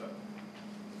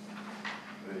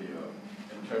the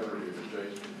integrity of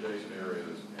adjacent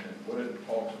areas. And what it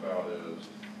talks about is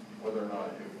whether or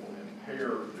not it will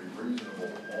impair the reasonable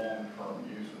long-term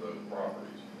use of those properties.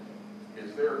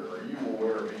 Are you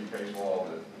aware of any case law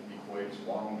that equates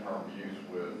long-term use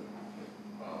with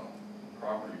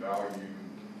property value?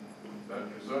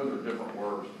 Because those are different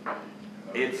words to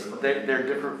me. They're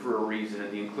different for a reason,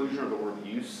 and the inclusion of the word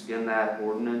use in that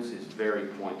ordinance is very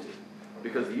pointed.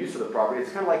 Because the use of the property,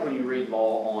 it's kind of like when you read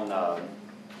law on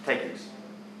takings.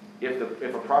 If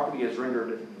a property is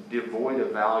rendered devoid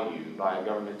of value by a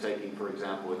government taking, for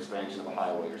example, expansion of a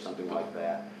highway or something like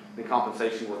that, the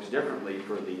compensation works differently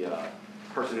for the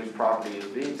person whose property is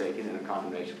being taken in a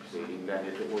condemnation proceeding than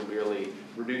if it were merely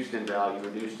reduced in value,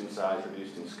 reduced in size,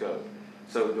 reduced in scope.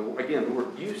 So again, the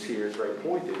word use here is very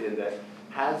pointed in that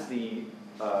has the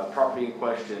property in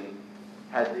question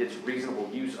had its reasonable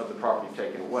use of the property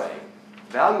taken away.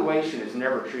 Valuation is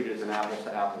never treated as an apples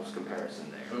to apples comparison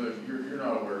there. So you're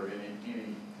not aware of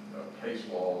any case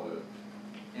law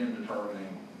that in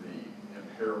determining the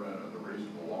impairment of the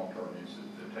reasonable long-term use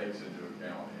that takes into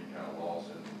account any kind of loss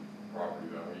in property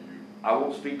value? I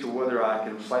won't speak to whether I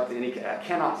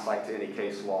cannot cite to any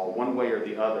case law one way or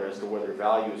the other as to whether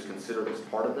value is considered as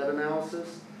part of that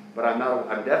analysis, but I'm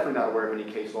definitely not aware of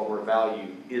any case law where value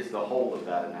is the whole of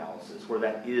that analysis, where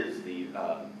that is the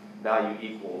value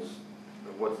equals,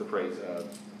 what's the phrase,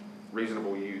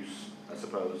 reasonable use, I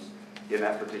suppose, in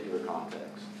that particular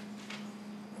context.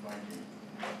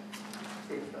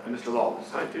 Mr.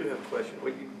 Lawless. I do have a question.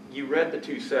 You read the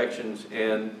two sections,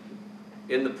 and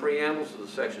in the preambles of the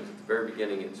sections at the very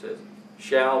beginning, it says,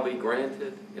 shall be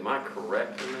granted. Am I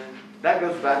correct in that? That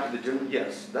goes back to the general,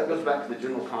 yes, that goes back to the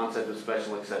general concept of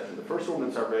special exception. The first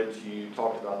ordinance I read to you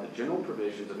talked about the general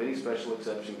provisions of any special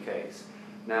exception case.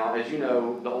 Now, as you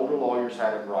know, the older lawyers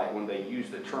had it right when they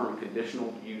used the term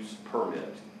conditional use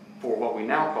permit for what we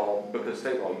now call, because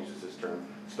state law uses this term,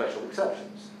 special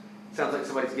exceptions. Sounds like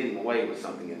somebody's getting away with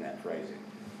something in that phrasing.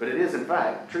 But it is, in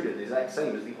fact, treated the exact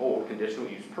same as the old conditional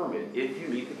use permit. If you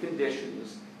meet the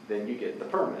conditions, then you get the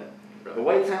permit. The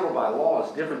way it's handled by law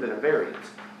is different than a variance,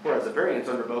 whereas a variance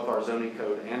under both our zoning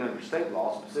code and under state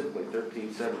law, specifically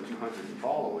 13.7, 200 and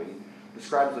following,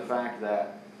 describes the fact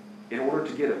that in order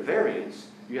to get a variance,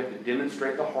 you have to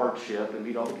demonstrate the hardship and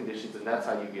meet all the conditions, and that's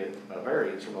how you get a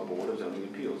variance from a Board of Zoning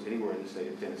Appeals anywhere in the state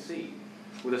of Tennessee.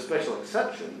 With a special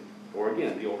exception, or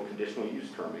again, the old conditional use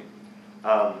terming,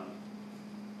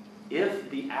 if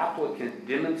the applicant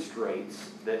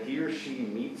demonstrates that he or she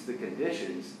meets the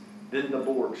conditions, then the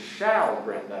board shall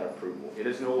grant that approval. It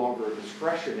is no longer a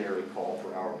discretionary call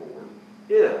for our board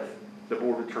if the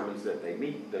board determines that they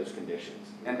meet those conditions.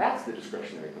 And that's the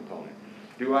discretionary component.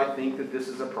 Do I think that this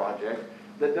is a project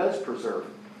that does preserve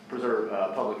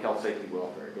public health, safety,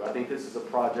 welfare? Do I think this is a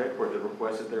project where the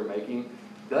request that they're making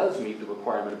does meet the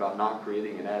requirement about not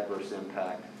creating an adverse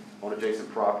impact on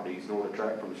adjacent properties nor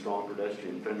detract from a strong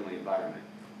pedestrian-friendly environment?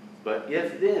 But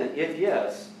if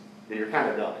yes, then you're kind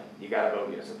of done. You got to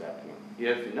vote yes at that point.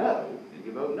 If no, then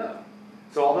you vote no.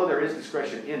 So although there is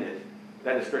discretion in it,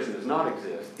 that discretion does not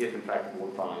exist if in fact the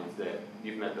board finds that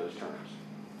you've met those terms.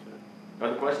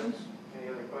 Other questions? Any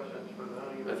other questions for the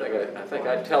I think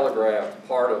I telegraphed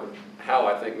part of how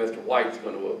I think Mr. White's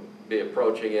going to be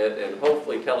approaching it, and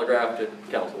hopefully telegraphed it,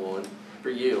 Councilwoman,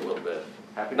 for you a little bit.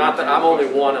 Not that I'm only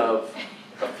one of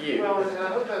a few. Well, and I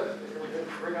hope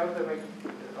that makes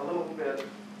a little bit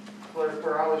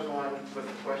where I was going with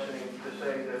the questioning to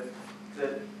say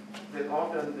that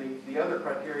often the other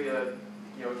criteria,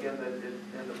 again, that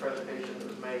in the presentation that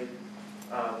was made,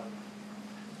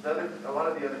 a lot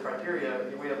of the other criteria,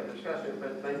 we haven't discussed it,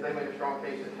 but they made a strong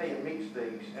case that, hey, it meets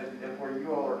these, and where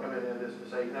you all are coming in is to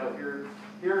say, no,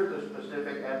 here's the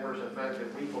specific adverse effect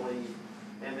that we believe,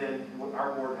 and then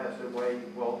our board has to weigh,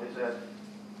 well, is that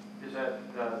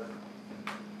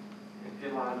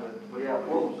in line with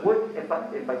well,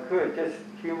 if I could, just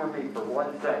humor me for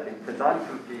 1 second, because I'm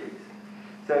confused.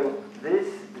 So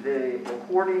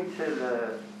according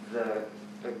to the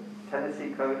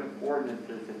Tennessee Code of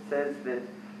Ordinances, it says that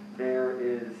there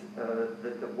is,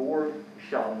 that the board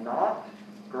shall not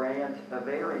grant a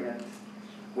variance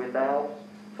without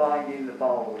finding the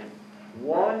following.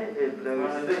 One is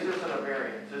those. This isn't a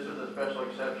variance, this is a special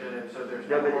exception, and so there's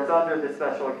No, no but it's more. under the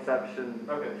special exception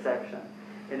section.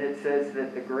 And it says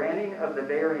that the granting of the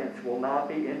variance will not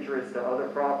be injurious to other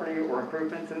property or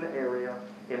improvements in the area,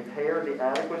 impair the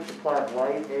adequate supply of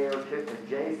light, air to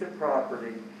adjacent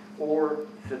property, or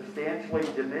substantially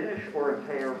diminish or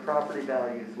impair property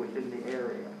values within the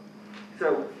area.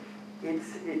 So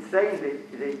it's saying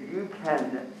that you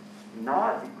can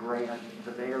not grant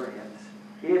the variance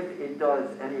if it does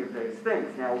any of those things.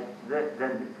 Now,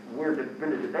 then we're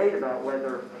going to debate about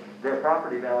whether their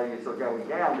property values are going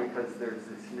down because there's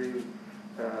this new,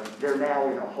 they're now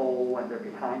in a hole and they're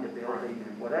behind a building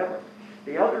and whatever.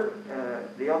 The other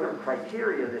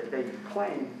criteria that they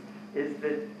claim is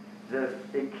that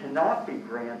it cannot be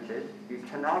granted, you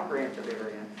cannot grant the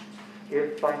variance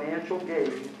if financial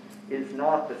gain is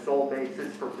not the sole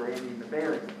basis for granting the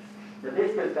variance. Now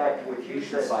this goes back to what you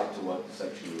should said. cite to what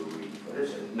section you were reading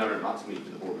from. No, not to me,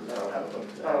 to the board. I don't have a vote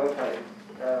today. Oh, okay.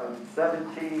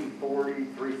 1740,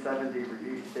 370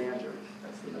 review standards.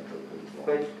 That's the Metro Code of Law.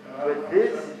 But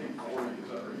this. 1740, is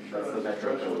that, are you sure That's the that's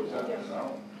Metro special Code of Law. exception?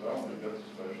 I don't think that's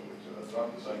a special exception. It's not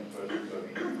the same special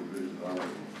exception provision I'm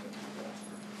reading.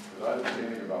 Because I didn't see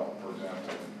anything about, for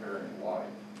example, impairing light.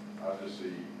 I just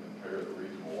see impair the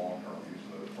reasonable long-term use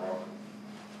of the property.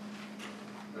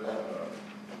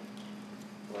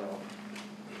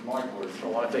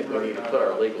 Well, I think we need to put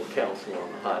our legal counsel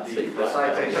on the hot seat. The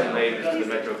citation made is to the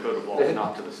Metro Code of Law,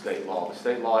 not to the state law. The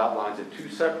state law outlines in two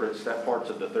separate parts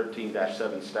of the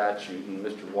 13-7 statute, and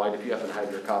Mr. White, if you happen to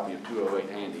have your copy of 208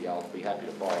 handy, I'll be happy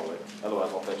to follow it.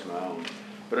 Otherwise, I'll fetch my own.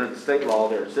 But under the state law,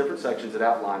 there are different sections that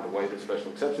outline the way that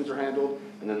special exceptions are handled,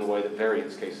 and then the way that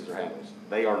variance cases are handled.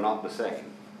 They are not the same.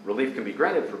 Relief can be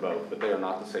granted for both, but they are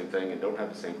not the same thing and don't have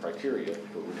the same criteria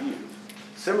for review.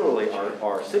 Similarly,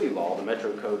 our city law, the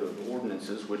Metro Code of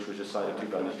Ordinances, which was just cited to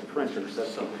by Mr. French under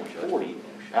 17.40,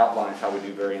 outlines how we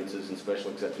do variances and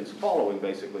special exceptions following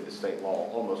basically the state law,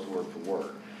 almost word for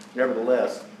word.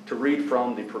 Nevertheless, to read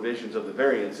from the provisions of the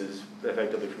variances,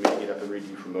 effectively for me, you'd have to read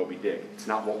you from Moby Dick. It's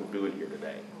not what we're doing here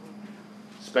today.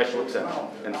 Special exception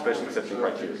and special exception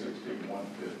criteria.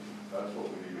 1716-150, that's what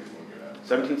we need to look at.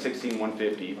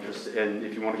 1716-150, and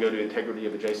if you want to go to integrity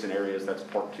of adjacent areas, that's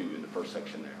part 2 in the first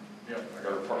section there. Yep.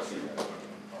 Or part C.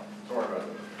 Sorry about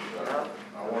that.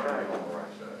 I want to be on the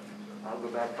right side. I'll go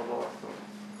back to law school.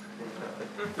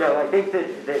 No, I think that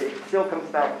it still comes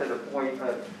back to the point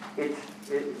of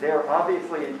they're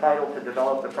obviously entitled to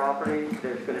develop the property.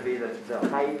 There's going to be the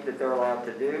height that they're allowed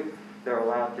to do. They're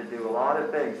allowed to do a lot of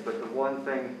things, but the one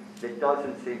thing that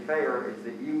doesn't seem fair is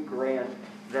that you grant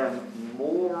them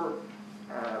more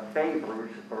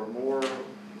favors or more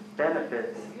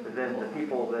benefits than the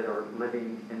people that are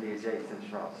living in the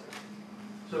adjacent property.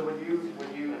 So would you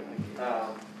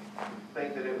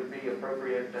think that it would be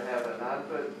appropriate to have a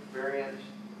 9-foot variance,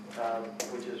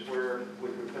 which is where we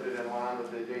would put it in line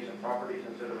with the adjacent properties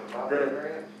instead of a 5-foot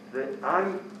variance?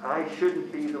 I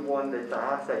shouldn't be the one that's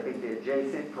asked. I think the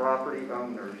adjacent property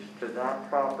owners to that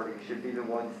property should be the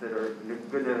ones that are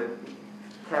going to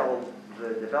tell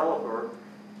the developer,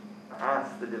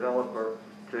 ask the developer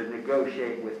to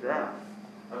negotiate with them.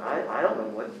 I don't know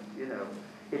what,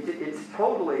 it's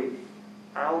totally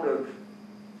out of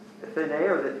thin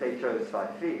air that they chose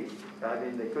 5 feet. I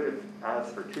mean, they could have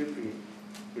asked for 2 feet,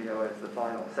 as the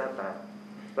final setback.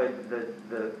 But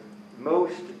the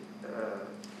most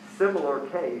similar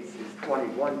case is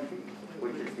 21 feet,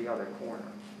 which is the other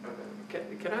corner.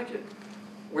 Can I just,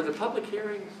 were the public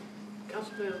hearings,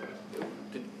 Councilman,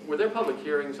 were there public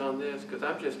hearings on this? Because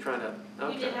I'm just trying to.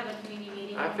 We did have a community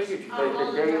meeting. I figured you.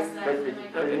 I'll address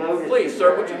that. Please,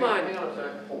 sir, would you mind?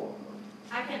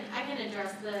 I can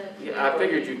address the. Yeah, I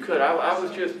figured you could. I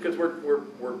was just, because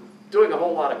we're doing a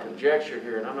whole lot of conjecture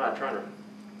here, and I'm not trying to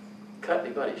cut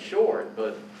anybody short,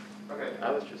 but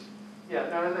I was just. Yeah,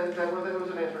 no, that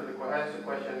was an answer to the question. I asked the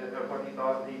question of what he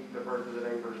thought, he deferred to the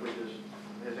neighbors, which is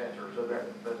his answer, so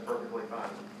that's perfectly fine.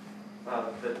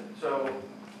 So,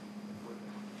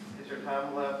 is there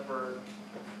time left for,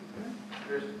 if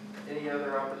there's any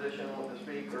other opposition want to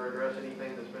speak or address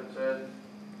anything that's been said?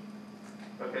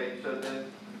 Okay, so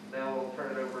then, now we'll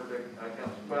turn it over to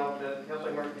Council. Well,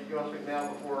 Councilman Murphy, did you want to speak now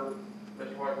before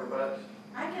Mr. White rebuts?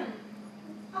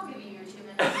 I'll give you your 2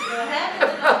 minutes. Go ahead,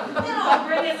 and then I'll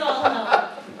bring us all home.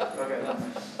 Okay.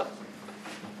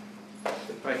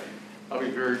 Thank you. I'll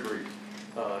be very brief.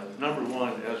 Number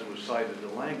one, as was cited,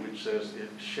 the language says it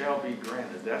shall be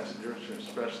granted. That's the difference between a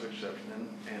special exception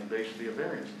and basically a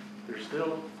variance. There's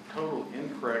still total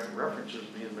incorrect references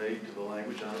being made to the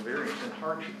language on a variance and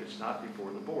hardship. It's not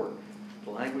before the board. The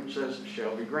language says it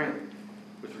shall be granted.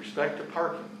 With respect to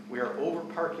parking, we are over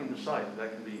parking the site.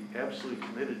 That can be absolutely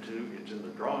committed to. It's in the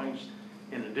drawings.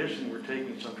 In addition, we're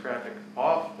taking some traffic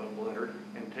off of Leonard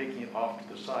and taking it off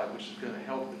to the side, which is going to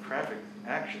help the traffic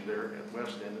action there at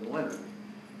West End and Leonard.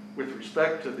 With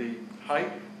respect to the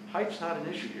height, height's not an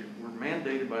issue here. We're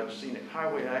mandated by the Scenic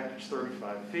Highway Act, it's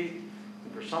 35 feet.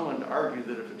 And for someone to argue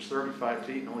that if it's 35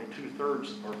 feet and only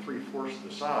 2/3 or 3/4 of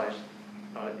the size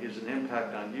is an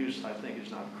impact on use, I think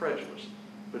is not credulous.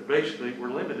 But basically, we're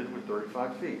limited with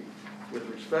 35 feet. With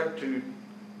respect to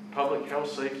public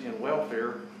health, safety, and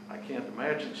welfare, I can't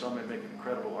imagine somebody make an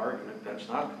incredible argument. That's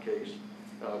not the case.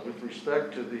 With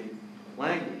respect to the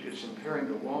language, it's impairing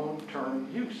the long-term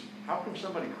use. How can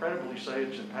somebody credibly say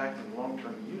it's impacting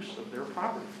long-term use of their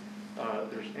property?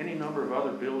 There's any number of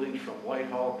other buildings from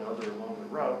Whitehall to other along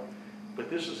the route, but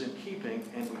this is in keeping,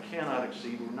 and we cannot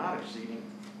exceed, we're not exceeding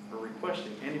or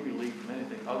requesting any relief from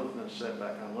anything other than a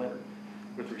setback on Leonard.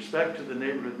 With respect to the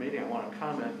neighborhood meeting, I want to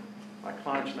comment. My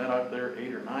clients met out there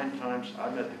 8 or 9 times. I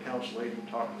met the council lady and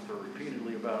talked with her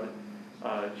repeatedly about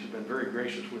it. She's been very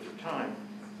gracious with her time.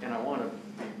 And I want to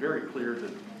be very clear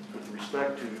that with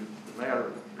respect to the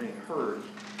matter being heard,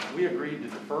 we agreed to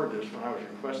defer this when I was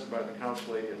requested by the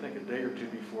council lady, I think a day or two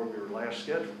before we were last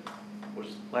scheduled. It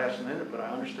was last minute, but I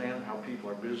understand how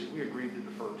people are busy. We agreed to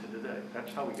defer to today.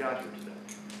 That's how we got here today.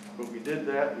 But we did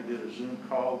that. We did a Zoom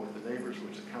call with the neighbors,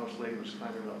 which the council lady was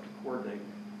kind enough to coordinate.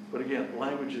 But again,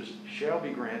 language is shall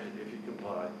be granted if you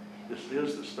comply. This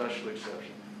is the special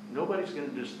exception. Nobody's going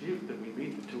to dispute that we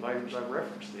meet the 2 items I've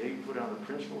referenced, the 8 foot on the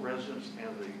principal residence and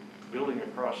the building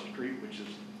across the street, which is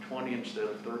 20 instead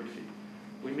of 30 feet.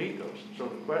 We meet those. So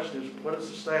the question is, what does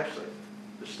the staff say?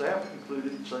 The staff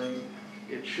concluded saying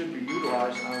it should be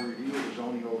utilized on review of the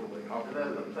zoning overlay.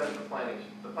 That's the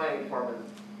planning department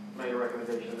made a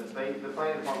recommendation that the planning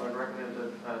department recommends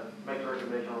makes a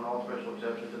recommendation on all special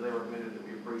exceptions, and they recommended that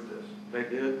we approve this. They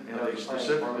did, and they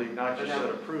specifically not just said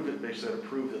approve it, they said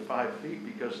approve the 5 feet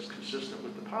because it's consistent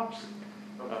with the policy.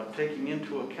 Taking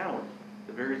into account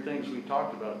the very things we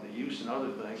talked about, the use and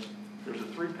other things. There's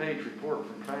a 3-page report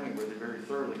from planning where they very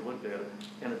thoroughly looked at it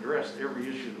and addressed every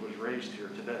issue that was raised here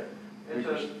today. And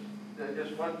so,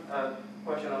 just one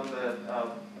question on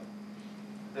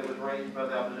that was raised by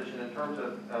the opposition in terms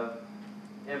of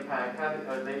impact, how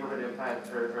did neighborhood impact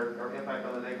or impact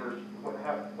on the neighbors?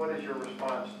 What is your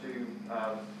response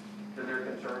to their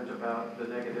concerns about the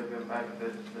negative impact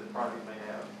that the project may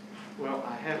have? Well,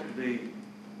 I have to be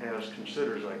as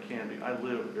considerate as I can be. I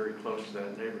live very close to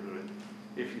that neighborhood.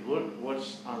 If you look at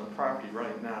what's on the property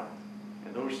right now,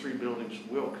 and those 3 buildings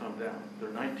will come down. They're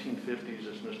 1950s,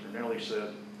 as Mr. Nelly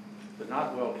said. They're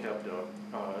not well kept up.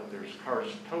 There's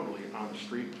cars totally on the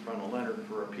street in front of Leonard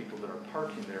for people that are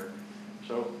parking there.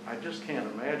 So I just can't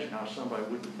imagine how somebody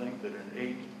wouldn't think that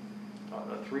a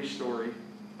 3-story,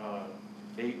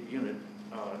 8-unit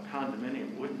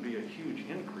condominium wouldn't be a huge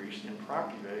increase in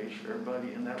property values for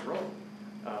everybody in that road.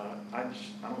 I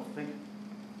don't think,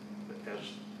 as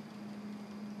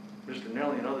Mr.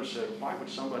 Nelly and others said, why would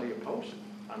somebody oppose it?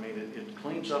 I mean, it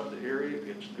cleans up the area,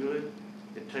 it's good,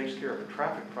 it takes care of a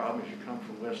traffic problem as you come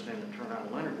from West End and turn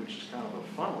on Leonard, which is kind of a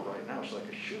funnel right now, it's like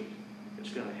a chute.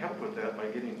 It's going to help with that by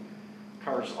getting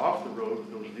cars off the road,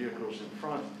 those vehicles in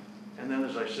front, and then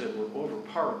as I said, we're over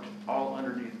parked all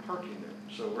underneath parking there.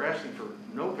 So we're asking for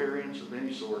no variance of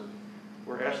any sort.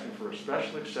 We're asking for a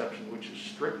special exception, which is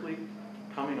strictly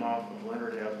coming off of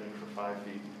Leonard Avenue for 5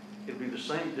 feet. It'd be the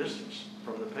same distance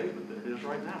from the pavement that it is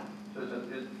right now. So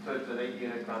it's an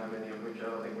 8-unit condominium, which I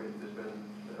don't think has been.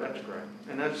 That's correct.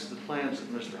 And that's the plans that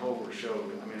Mr. Holbrook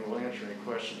showed. I mean, we'll answer any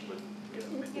questions, but. Yeah.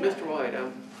 Mr. White,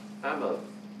 and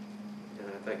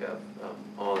I think I'm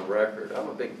on record, I'm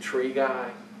a big tree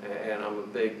guy, and I'm a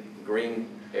big green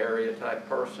area type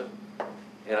person.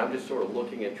 And I'm just sort of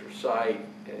looking at your site,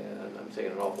 and I'm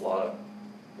seeing an awful lot of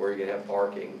where you can have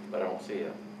parking, but I don't see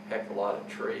a heck of a lot of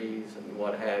trees and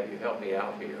what have you. Help me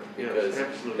out here, because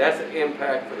yes, that's an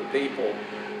impact for the people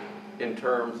in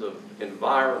terms of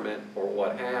environment or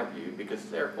what have you, because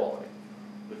it's air quality.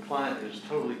 The client is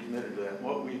totally committed to that.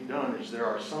 What we've done is there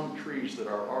are some trees that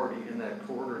are already in that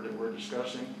corridor that we're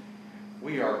discussing.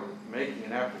 We are making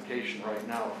an application right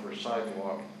now for a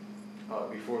sidewalk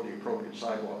before the appropriate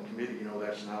sidewalk committee. You know,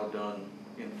 that's now done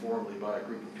informally by a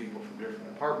group of people from different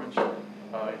departments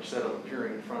instead of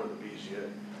appearing in front of the BZA.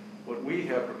 What we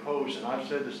have proposed, and I've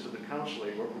said this to the council,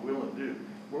 what we're willing to do,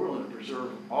 we're willing to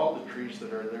preserve all the trees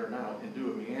that are there now and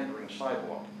do a meandering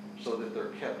sidewalk. so that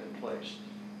they're kept in place.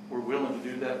 We're willing to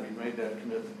do that, we've made that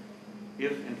commitment.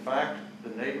 If in fact the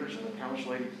neighbors and the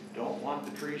council lady don't want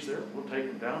the trees there, we'll take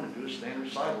them down and do a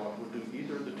standard sidewalk. We'll do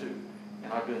either of the two.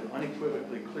 And I've been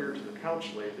unequivocally clear to the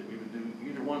council lady that we would do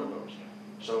either one of those.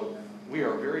 So we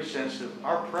are very sensitive.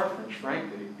 Our preference,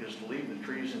 frankly, is to leave the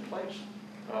trees in place.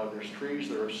 There's trees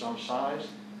that are some size.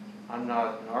 I'm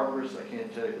not an arborist, I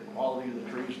can't tell you the quality of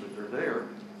the trees, but they're there.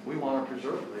 We want to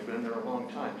preserve them, they've been there a long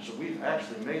time. So we've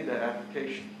actually made that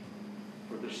application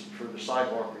for the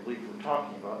sidewalk relief we're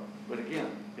talking about. But again,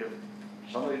 if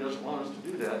somebody doesn't want us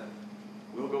to do that,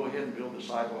 we'll go ahead and build the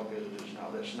sidewalk as it is now.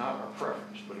 That's not our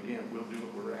preference, but again, we'll do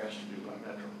what we're asked to do by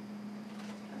Metro.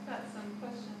 I've got some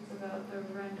questions about the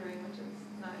rendering, which is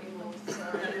not able to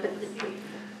see.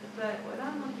 But what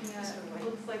I'm looking at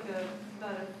looks like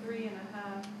about a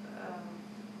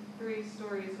 3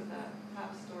 stories with a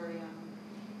half story on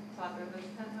top. Are those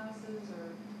penthouses, or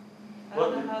I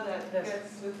don't know how that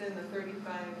gets within the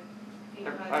 35 feet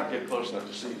high. I get close enough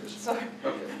to see this. Sorry.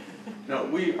 Okay. No,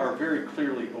 we are very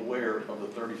clearly aware of the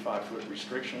 35-foot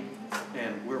restriction,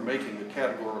 and we're making the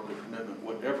categorical commitment,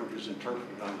 whatever is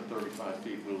interpreted on the 35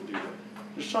 feet, we'll do that.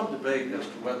 There's some debate as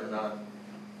to whether or not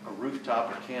a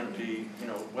rooftop or canopy,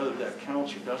 whether that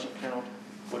counts or doesn't count.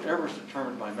 Whatever is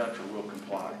determined by Metro will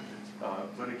comply.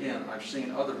 But again, I've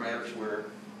seen other matters where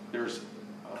there's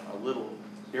a little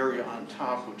area on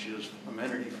top which is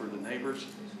amenity for the neighbors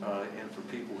and for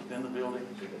people within the building.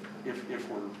 If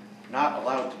we're not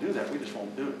allowed to do that, we just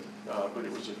won't do it. But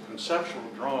it was a conceptual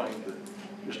drawing that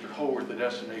Mr. Howard at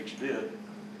S&H did.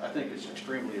 I think it's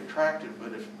extremely attractive,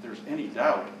 but if there's any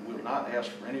doubt, we'll not ask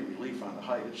for any relief on the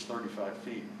height. It's 35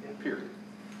 feet, period.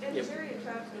 It's very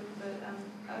attractive, but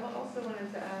I also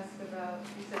wanted to ask about,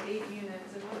 you said 8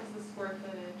 units, and what's the square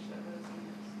footage of those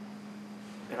units?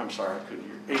 And I'm sorry, I couldn't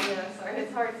hear. 8. Yeah, sorry,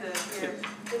 it's hard to hear.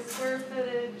 The square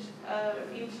footage of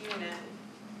each unit,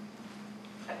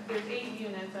 there's 8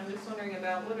 units, I'm just wondering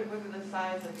about what are the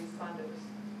size of these condos?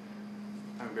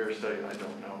 I'm embarrassed to say I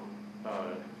don't know.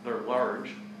 They're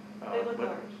large. They look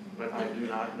large. But I do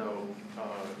not know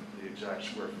the exact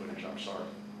square footage, I'm sorry.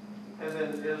 And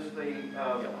then is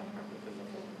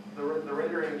the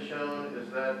rendering shown, is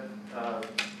that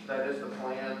is the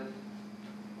plan?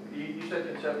 You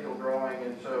said conceptual drawing,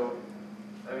 and so,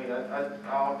 I mean, I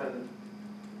often,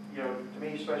 to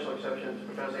me, special exceptions,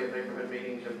 because they have neighborhood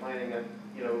meetings and planning, and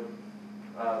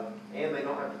they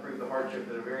don't have to prove the hardship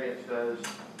that a variance does,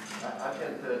 I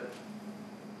tend to,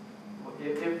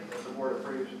 if the board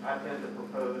approves, I tend to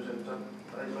propose, and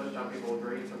I think most of the time people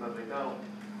agree, sometimes they don't,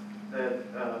 that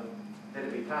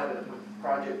it'd be tied to the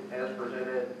project as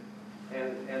presented,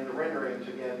 and the renderings,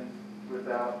 again, with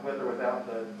or without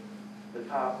the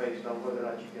top, based on whether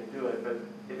or not you can do it. But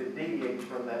if it deviates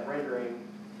from that rendering,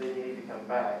 then you need to come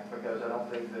back, because I don't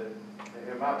think that,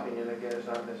 in my opinion, again, it's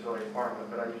not necessarily a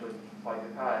requirement, but I usually like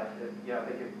to tie it. I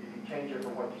think if you change it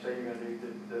from what you say you're going to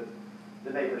do,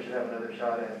 the neighbor should have another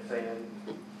shot at saying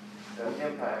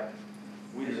impact.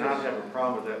 We do not have a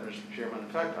problem with that, Mr. Chairman. In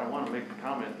fact, I want to make the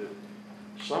comment that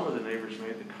some of the neighbors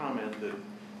made the comment that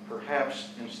perhaps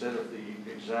instead of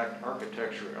the exact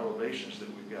architecture elevations that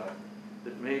we've got,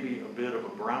 that maybe a bit of a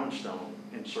brownstone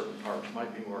in certain parts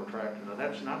might be more attractive. Now,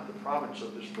 that's not the province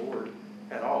of this board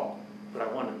at all, but I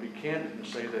want to be candid and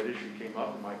say that issue came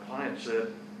up, and my client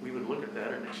said we would look at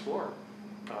that and explore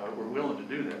it. We're willing to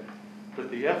do that. But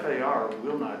the FAR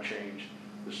will not change.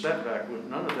 The setback,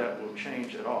 none of that will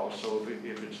change at all. So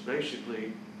if it's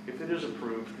basically, if it is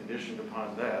approved, conditioned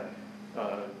upon that,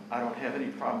 I don't have any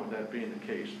problem with that being the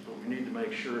case. But we need to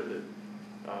make sure that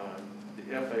the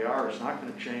FAR is not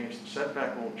going to change, the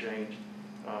setback won't change.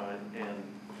 And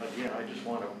again, I just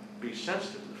want to be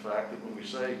sensitive to the fact that when we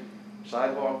say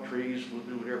sidewalk, trees, we'll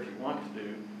do whatever you want to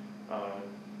do,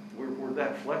 we're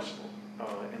that flexible.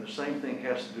 And the same thing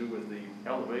has to do with the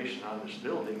elevation on this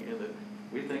building, in that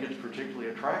we think it's particularly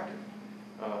attractive.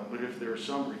 But if there's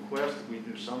some request that we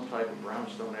do some type of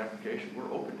brownstone application,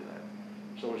 we're open to that.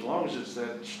 So as long as it's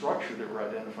that structure that we're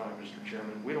identifying, Mr.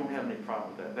 Chairman, we don't have any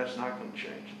problem with that. That's not going to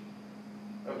change.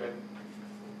 Okay.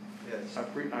 Yes. I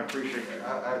appreciate you.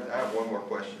 I have one more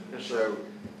question. Yes, sir.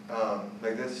 So,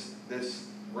 like this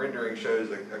rendering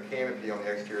shows a canopy on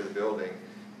the exterior of the building.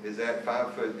 Is that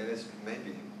 5 foot, and this may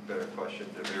be a better question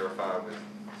to verify with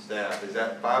staff, is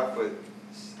that 5 foot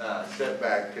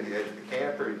setback to the edge of the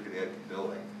canopy or to the edge of the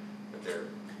building? But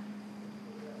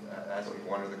that's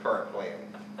one of the current plan.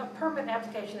 A permit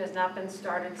application has not been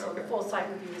started, so the full site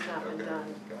review has not been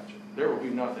done. Gotcha. There will be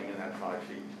nothing in that 5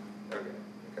 feet. Okay.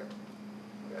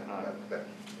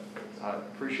 I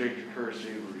appreciate your courtesy.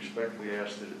 We respectfully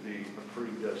ask that it be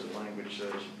approved as the language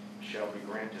says shall be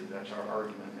granted. That's our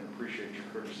argument in appreciate your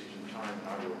courtesies and time, and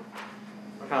I will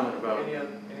comment about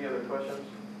Any other questions,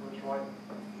 Mr. White? All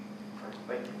right,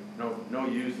 thank you. no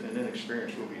youth and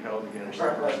inexperience will be held against the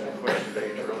person that questioned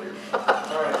age earlier.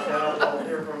 All right, now we'll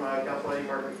hear from Council Lady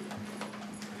Murphy.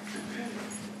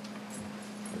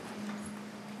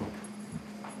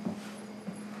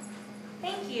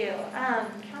 Thank you.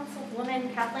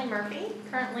 Councilwoman Kathleen Murphy,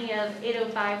 currently of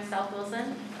 805 South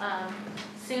Wilson,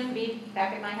 soon be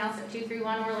back at my house at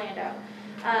 231 Orlando.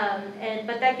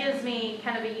 But that gives me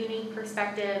kind of a unique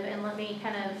perspective, and let me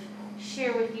kind of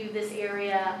share with you this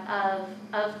area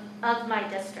of my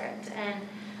district. And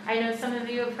I know some of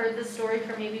you have heard this story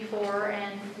from me before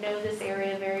and know this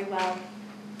area very well.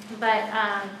 But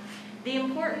the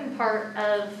important part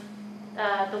of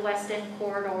the West End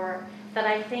corridor, that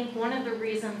I think one of the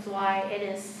reasons why it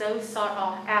is so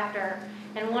sought after,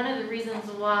 and one of the reasons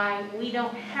why we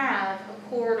don't have a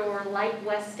corridor like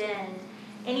West End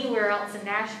anywhere else in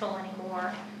Nashville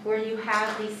anymore, where you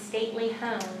have these stately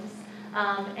homes,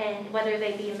 and whether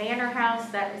they be a manor house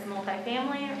that is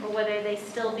multifamily, or whether they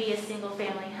still be a single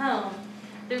family home,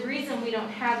 the reason we don't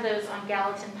have those on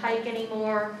Gallatin Pike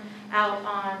anymore, out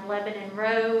on Lebanon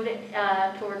Road,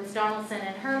 towards Donaldson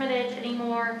and Hermitage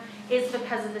anymore, is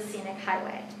because of the scenic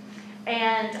highway.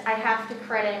 And I have to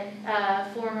credit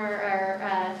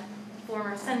former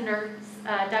Senator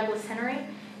Douglas Henry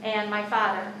and my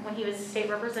father, when he was state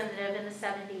representative in the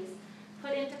 70s,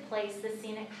 put into place the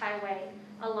scenic highway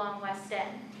along West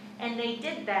End. And they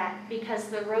did that because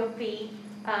the Ropey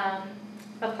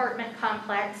apartment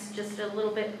complex, just a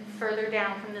little bit further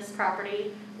down from this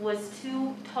property, was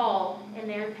too tall in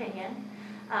their opinion.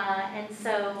 And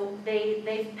so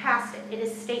they've passed it. It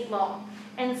is state law.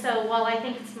 And so while I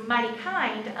think it's mighty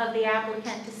kind of the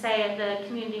applicant to say at the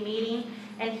community meeting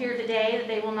and here today that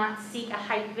they will not seek a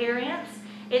height variance,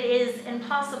 it is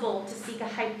impossible to seek a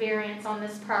height variance on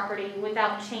this property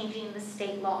without changing the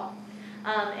state law.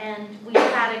 And we've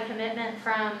had a commitment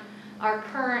from our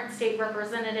current state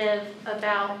representative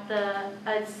about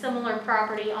a similar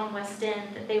property on West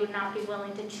End that they would not be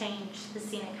willing to change the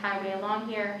scenic highway along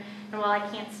here. And while I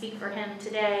can't speak for him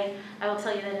today, I will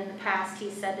tell you that in the past he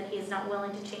said that he is not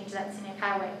willing to change that scenic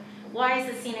highway. Why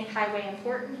is the scenic highway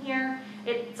important here?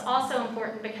 It's also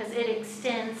important because it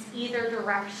extends either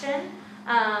direction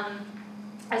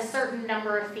a certain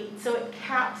number of feet. So it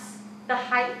caps the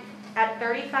height at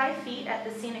 35 feet at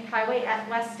the scenic highway at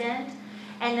West End,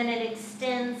 and then it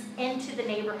extends into the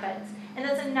neighborhoods. And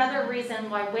that's another reason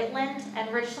why Whitland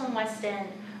and Richland West End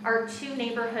are two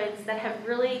neighborhoods that have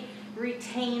really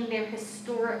retained their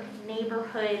historic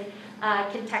neighborhood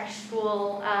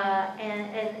contextual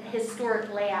and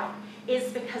historic layout,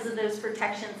 is because of those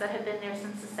protections that have been there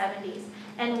since the 70s.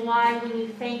 And why, when you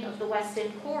think of the West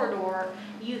End corridor,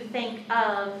 you think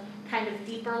of kind of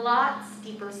deeper lots,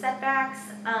 deeper setbacks,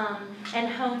 and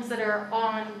homes that are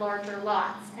on larger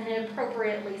lots, and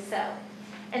appropriately so.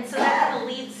 And so that kind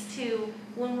of leads to,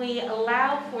 when we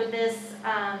allow for this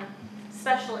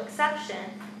special exception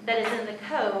that is in the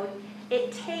code,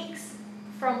 it takes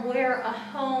from where a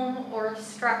home or a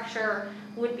structure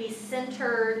would be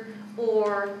centered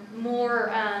or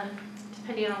more,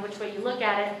 depending on which way you look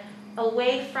at it,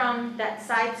 away from that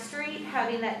side street,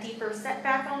 having that deeper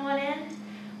setback on one end.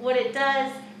 What it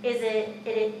does is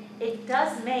it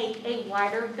does make a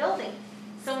wider building.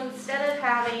 So instead of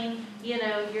having, you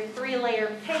know, your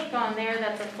 3-layer cake on there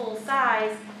that's a full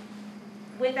size,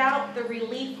 without the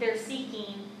relief they're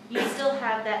seeking, you still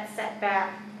have that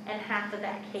setback and half of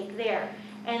that cake there.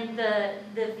 And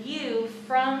the view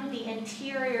from the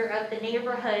interior of the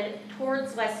neighborhood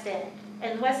towards West End,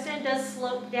 and West End does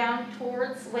slope down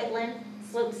towards Whitland,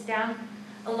 slopes down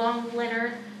along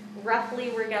Leonard, roughly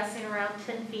we're guessing around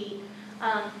 10 feet.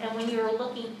 And when you're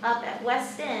looking up at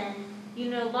West End, you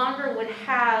no longer would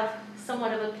have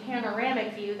somewhat of a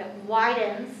panoramic view that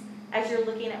widens as you're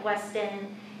looking at West End.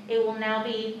 It will now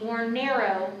be more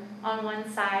narrow on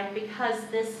one side because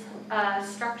this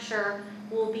structure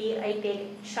will be a big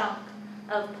chunk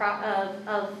of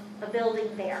a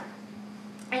building there.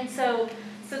 And so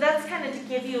that's kind of to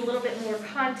give you a little bit more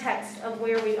context of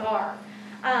where we are.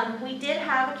 We did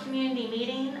have a community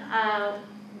meeting.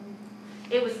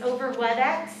 It was over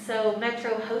WebEx, so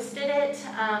Metro hosted it.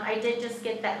 I did just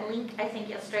get that link, I think,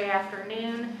 yesterday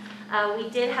afternoon. We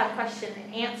did have question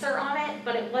and answer on it,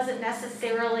 but it wasn't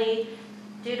necessarily,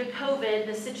 due to COVID,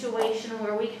 the situation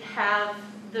where we could have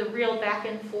the real back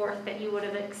and forth that you would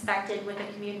have expected with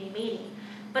a community meeting.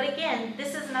 But again,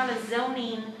 this is not a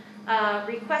zoning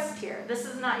request here. This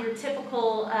is not your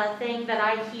typical thing that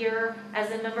I hear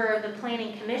as a member of the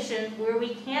Planning Commission where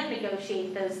we can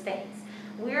negotiate those things.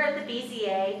 We're at the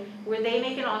BZA where they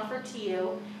make an offer to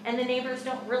you, and the neighbors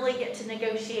don't really get to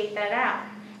negotiate that out.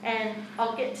 And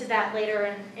I'll get to that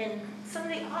later in some of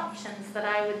the options that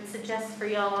I would suggest for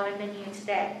y'all on a menu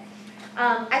today.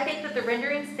 I think that the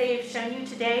renderings they've shown you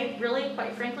today really,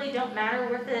 quite frankly, don't matter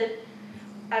worth it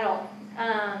at all.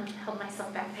 Held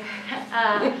myself back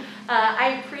there.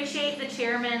 I appreciate the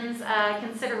chairman's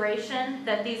consideration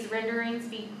that these renderings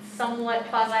be somewhat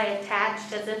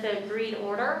quasi-attached as if an agreed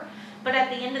order. But at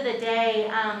the end of the day,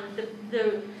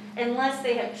 unless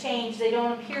they have changed, they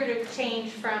don't appear to have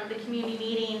changed from the community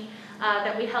meeting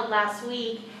that we held last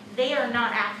week. They are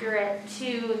not accurate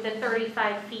to the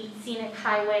 35 feet scenic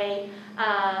highway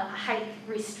height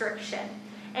restriction.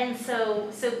 And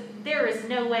so there is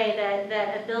no way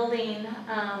that a building,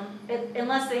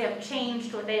 unless they have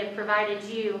changed what they have provided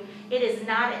you, it is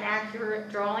not an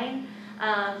accurate drawing.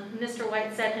 Mr.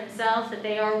 White said himself that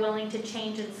they are willing to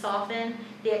change and soften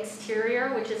the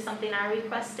exterior, which is something I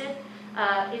requested.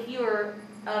 If you are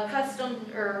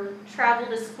accustomed or travel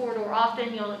this corridor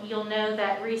often, you'll know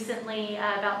that recently,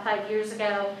 about 5 years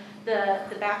ago,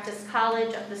 the Baptist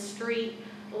College up the street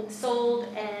sold,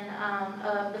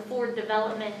 and the Ford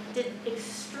development did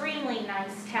extremely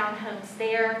nice townhomes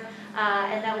there,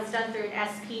 and that was done through an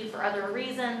SP for other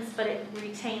reasons, but it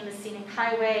retained the scenic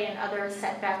highway and other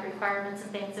setback requirements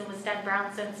and things, and was done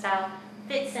brownstone style.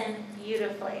 Fits in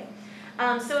beautifully.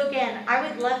 So again, I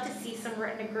would love to see some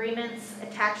written agreements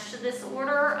attached to this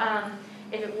order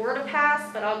if it were to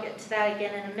pass, but I'll get to that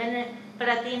again in a minute. But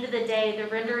at the end of the day, the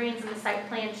renderings and the site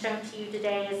plan shown to you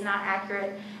today is not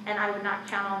accurate, and I would not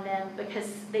count on them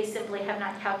because they simply have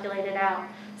not calculated out.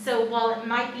 So while it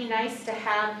might be nice to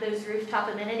have those rooftop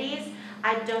amenities,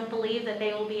 I don't believe that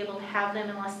they will be able to have them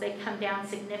unless they come down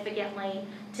significantly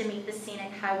to meet the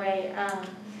scenic highway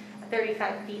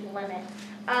 35 feet limit.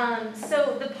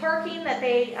 So the parking that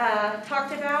they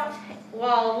talked about,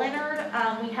 while Leonard,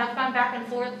 we have gone back and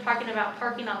forth talking about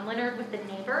parking on Leonard with the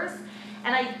neighbors.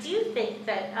 And I do think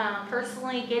that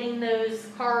personally getting those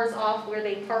cars off where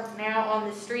they park now on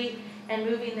the street and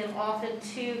moving them off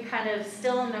into kind of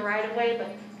still in the right of way,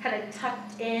 but kind of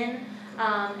tucked in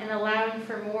and allowing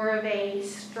for more of a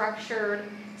structured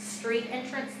street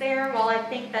entrance there, while I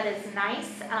think that is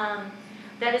nice,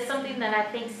 that is something that I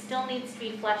think still needs to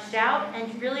be fleshed out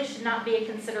and really should not be a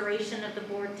consideration of the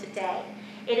board today.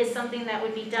 It is something that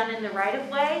would be done in the right of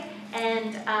way,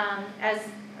 and as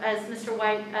Mr.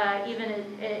 White even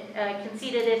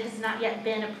conceded, it has not yet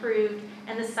been approved,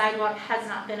 and the sidewalk has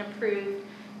not been approved,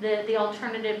 the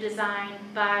alternative design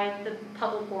by the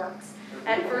Public Works.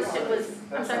 At first it was,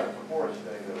 I'm sorry. That's not before us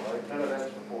today, though, right? None of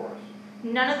that's before us.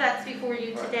 None of that's before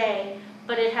you today,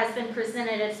 but it has been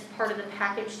presented as part of the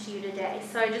package to you today.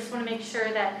 So I just want to make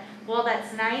sure that while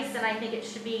that's nice, and I think it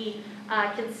should be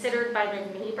considered by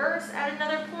the neighbors at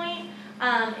another point,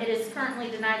 it is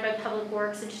currently denied by Public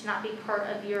Works and should not be part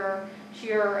of your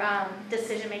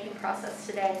decision-making process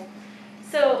today.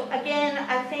 So again,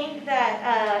 I think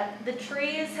that the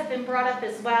trees have been brought up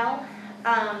as well.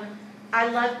 I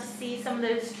love to see some of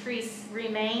those trees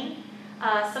remain.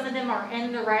 Some of them are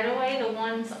in the right-of-way, the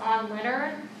ones on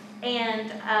Leonard, and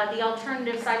the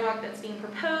alternative sidewalk that's being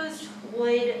proposed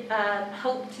would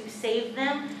hope to save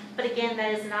them. But again,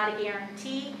 that is not a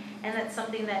guarantee, and that's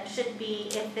something that should be,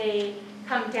 if they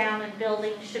come down and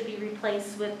buildings should be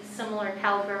replaced with similar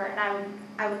caliber, and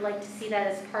I would like to see that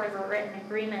as part of a written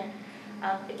agreement.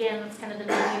 Again, that's kind of the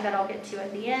menu that I'll get to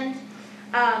at the end.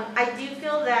 I do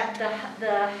feel that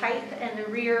the height and the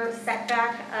rear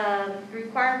setback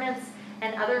requirements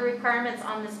and other requirements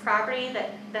on this property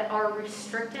that are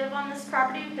restrictive on this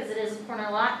property, because it is a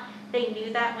corner lot, they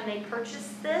knew that when they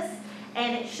purchased this,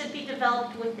 and it should be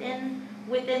developed within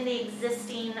the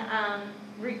existing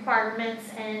requirements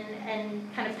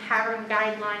and kind of pattern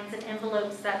guidelines and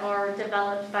envelopes that are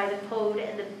developed by the code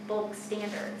and the bulk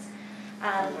standards.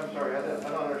 I'm sorry, I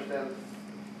don't understand.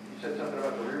 You said something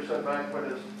about the rear setback. What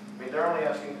is, I mean, they're only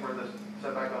asking for the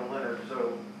setback on Leonard,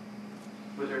 so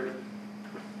was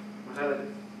that a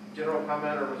general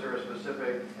comment, or was there a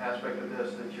specific aspect of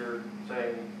this that you're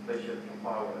saying they should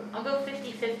comply with? I'll go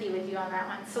 50-50 with you on that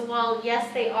one. So while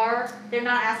yes, they're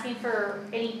not asking for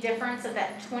any difference of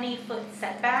that 20-foot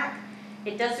setback,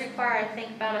 it does require, I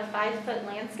think, about a 5-foot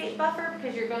landscape buffer,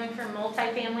 because you're going from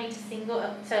multifamily to single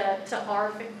up to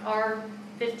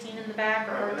R15 in the back,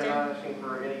 or R10. They're not asking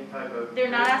for any type of... They're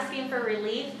not asking for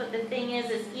relief, but the thing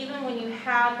is even when you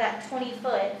have that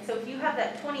 20-foot, so if you have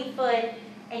that 20-foot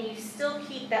and you still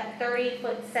keep that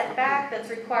 30-foot setback that's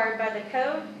required by the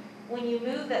code, when you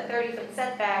move that 30-foot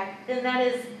setback, then that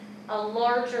is a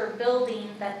larger building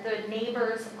that the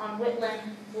neighbors on Whitland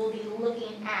will be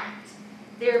looking at.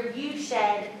 their view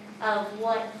shed of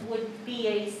what would be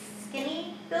a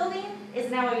skinny building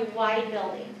is now a wide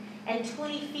building. And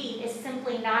 20 feet is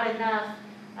simply not enough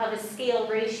of a scale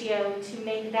ratio to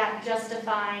make that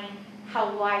justifying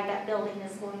how wide that building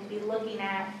is going to be looking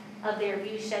at of their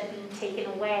view shed being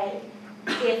taken away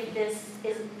if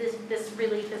this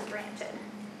relief is granted.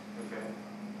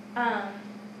 Okay.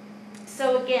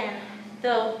 So again,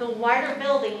 the wider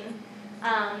building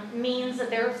means that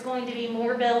there's going to be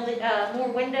more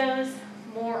windows,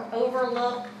 more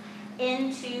overlook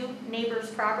into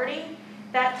neighbors' property.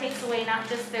 That takes away not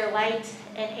just their light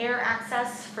and air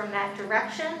access from that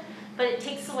direction, but it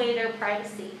takes away their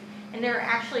privacy. And there are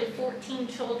actually 14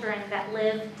 children that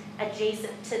live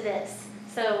adjacent to this.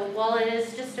 So while it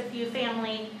is just a few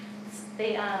families,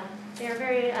 they're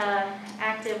very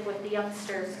active with the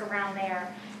youngsters around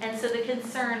there. And so the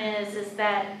concern is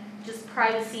that just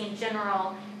privacy in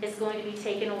general is going to be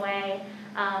taken away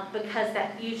because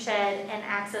that view shed and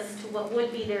access to what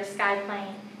would be their sky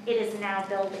plane, it is now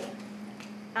building.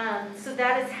 So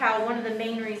that is how one of the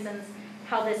main reasons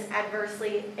how this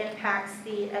adversely impacts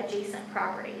the adjacent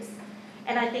properties.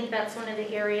 And I think that's one of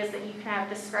the areas that you can have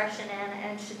discretion in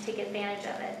and should take advantage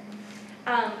of it.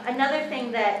 Another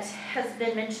thing that has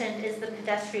been mentioned is the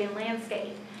pedestrian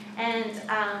landscape. And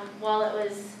while it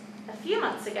was a few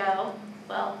months ago,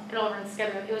 well, it all runs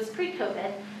together, it was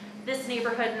pre-COVID, this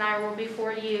neighborhood and I were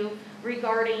before you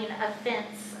regarding a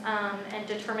fence and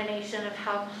determination of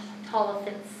how tall a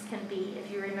fence can be,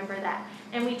 if you remember that.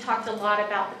 And we talked a lot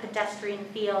about the pedestrian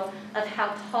feel of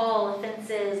how tall a fence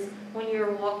is when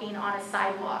you're walking on a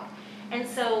sidewalk. And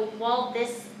so while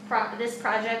this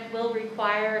project will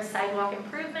require a sidewalk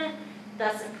improvement,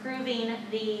 thus improving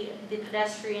the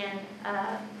pedestrian,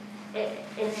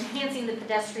 enhancing the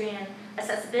pedestrian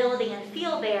accessibility and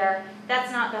feel there,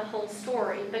 that's not the whole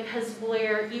story, because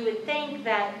where you would think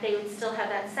that they would still have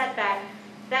that setback,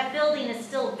 that building is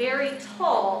still very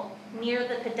tall near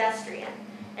the pedestrian.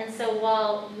 And so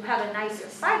while you have a nicer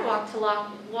sidewalk to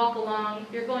walk along,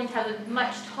 you're going to have a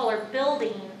much taller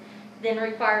building than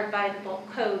required by the bulk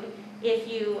code if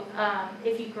you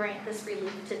grant this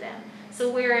relief to them. So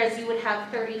whereas you would have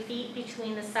 30 feet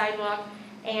between the sidewalk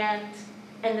and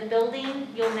the building,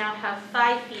 you'll now have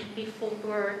 5 feet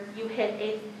before you hit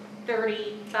a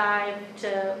 35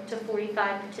 to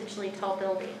 45 potentially tall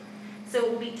building. So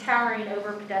it will be towering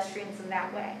over pedestrians in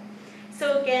that way.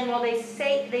 So again, while they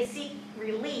seek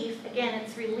relief, again,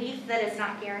 it's relief that is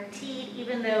not guaranteed,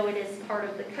 even though it is part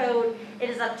of the code. It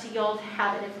is up to y'all to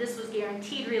have it. If this was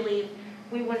guaranteed relief,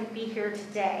 we wouldn't be here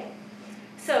today.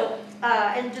 So,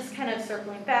 and just kind of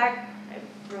circling back,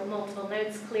 I wrote multiple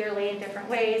notes clearly in different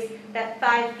ways, that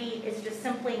 5 feet is just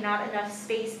simply not enough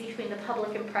space between the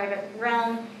public and private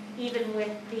realm, even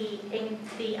with the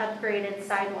upgraded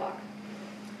sidewalk.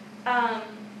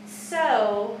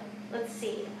 So, let's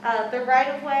see, the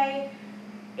right-of-way,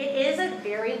 it is a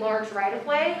very large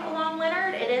right-of-way along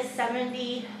Leonard. It is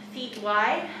 70 feet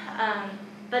wide,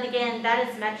 but again, that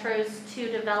is Metro's to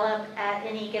develop at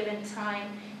any given time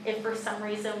if for some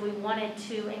reason we wanted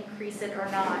to increase it or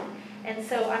not. And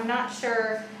so I'm not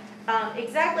sure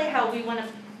exactly how we want to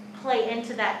play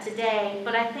into that today,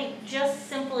 but I think just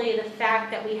simply the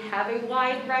fact that we have a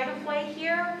wide right-of-way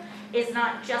here is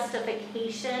not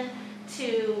justification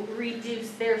to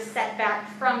reduce their setback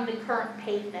from the current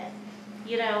pavement.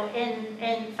 You know,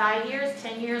 in 5 years,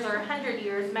 10 years, or 100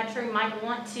 years, Metro might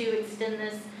want to extend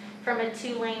this from a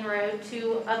 2-lane road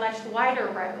to a much wider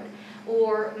road.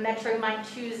 Or Metro might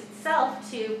choose itself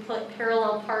to put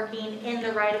parallel parking in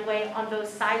the right-of-way on both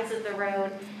sides of the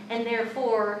road, and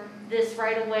therefore this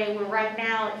right-of-way where right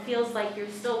now it feels like you're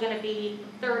still going to be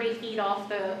 30 feet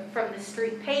off from the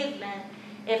street pavement,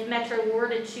 if Metro were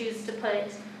to choose to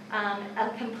put a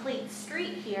complete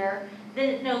street here, then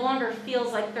it no longer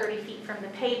feels like 30 feet from the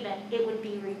pavement, it would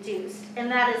be reduced. And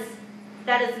that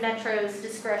is Metro's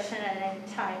discretion at any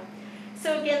time.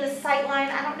 So again, the sight line,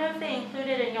 I don't know if they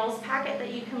included in y'all's packet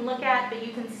that you can look at, but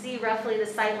you can see roughly the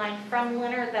sight line from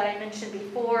Leonard that I mentioned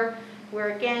before,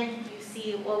 where again, you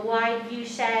see a wide view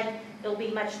shed, it'll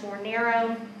be much more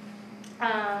narrow.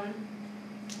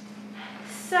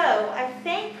 So I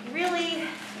think really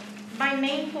my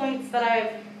main points that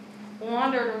I've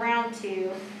wandered around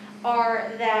to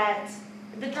are that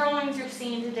the drawings you're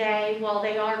seeing today, while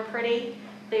they are pretty,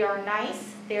 they are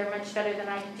nice, they are much better than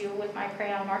I can do with my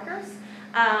crayon markers.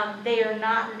 They are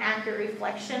not an accurate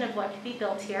reflection of what could be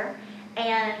built here,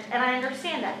 and I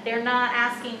understand that. They're not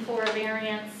asking for a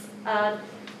variance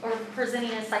or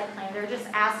presenting a site plan, they're just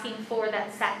asking for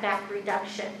that setback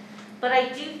reduction. But I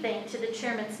do think, to the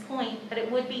chairman's point, that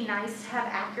it would be nice to have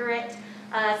accurate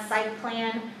site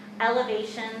plan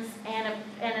elevations and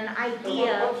an So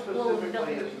idea. what will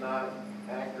specifically build- is not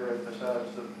accurate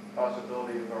besides the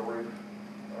possibility of a roof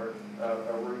or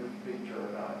a roof feature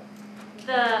or not?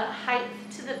 The height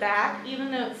to the back,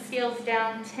 even though it scales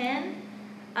down 10,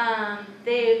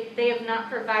 they have not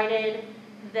provided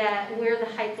that where the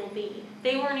height will be.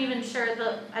 They weren't even sure as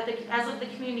of the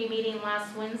community meeting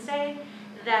last Wednesday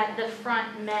that the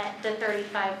front met the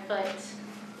 35 foot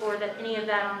or that any of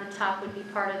that on the top would be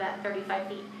part of that 35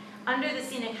 feet. Under the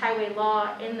scenic highway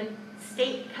law in the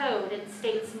state code, it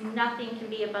states nothing can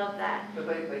be above that. But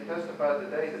they testified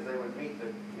today that they would meet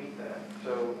that,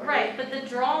 so. Right, but the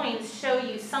drawings show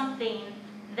you something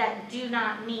that do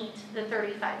not meet the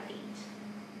 35 feet.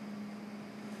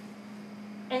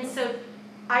 And so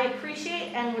I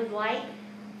appreciate and would like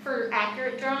for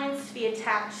accurate drawings to be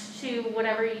attached to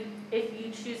whatever if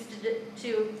you choose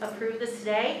to approve this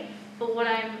today. But what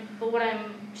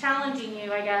I'm challenging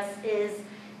you, I guess, is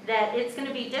that it's going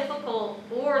to be difficult,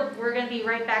 or we're going to be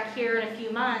right back here in a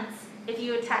few months if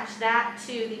you attach that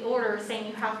to the order saying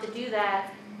you have to do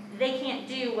that. They can't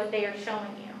do what they are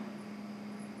showing you.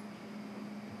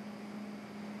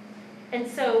 And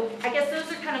so I guess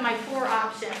those are kind of my 4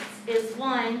 options. Is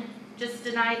one, just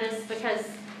deny this because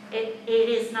it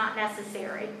is not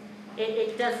necessary.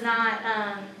 It does not,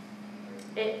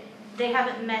 they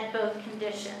haven't met both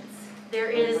conditions. There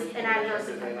is an adverse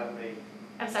Which condition did they not meet?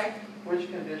 I'm sorry?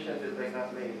 Which condition did they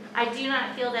not meet? I do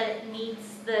not feel that it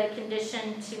meets the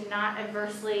condition to not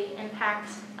adversely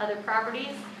impact other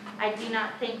properties. I do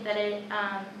not think that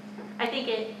I think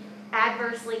it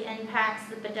adversely impacts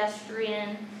the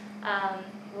pedestrian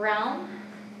realm.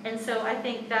 And so I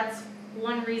think that's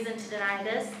one reason to deny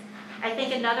this. I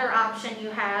think another option you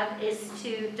have is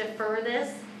to defer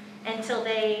this until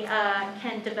they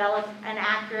can develop an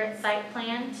accurate site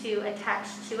plan to attach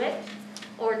to it,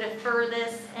 or defer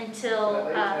this until.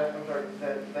 I'm sorry,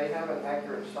 that they have an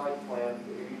accurate site plan.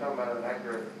 If you're talking about an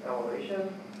accurate elevation,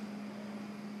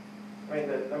 I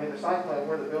mean the site plan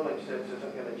where the building sits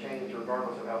isn't going to change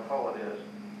regardless of how tall it is.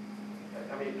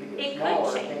 I mean, if you get It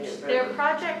smaller, could it can change. get Their bigger.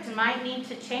 project might need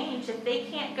to change if they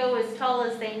can't go as tall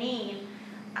as they need.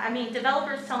 I mean,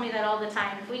 developers tell me that all the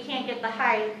time. If we can't get the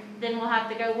height, then we'll have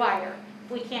to go wider.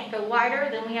 If we can't go wider,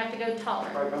 then we have to go taller.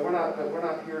 Right, but we're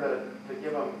not here to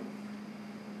give them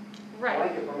Right.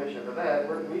 blanket permission for that.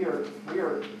 We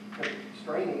are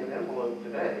constraining an envelope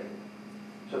today.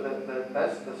 So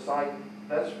that's the site,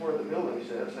 that's where the building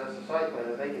sits, that's the site plan,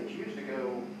 and they can choose to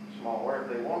go smaller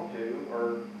if they want to,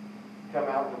 or come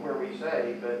out to where we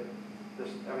say, but this,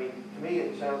 I mean, to me,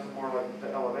 it sounds more like the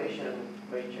elevation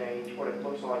may change, what it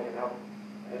looks like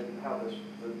and how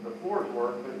the floors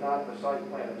work, but not the site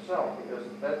plan itself, because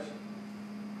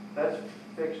that's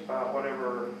fixed by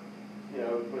whatever,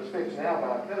 was fixed now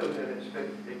by code, and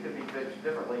it could be fixed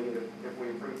differently if we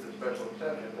approve the special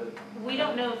exception, but. We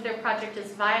don't know if their project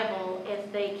is viable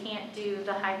if they can't do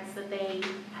the heights that they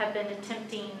have been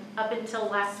attempting up until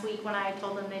last week when I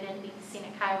told them they didn't meet the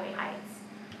scenic highway heights.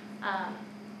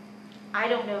 I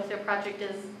don't know if their project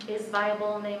is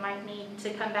viable, and they might need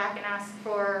to come back and ask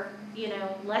for,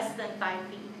 less than 5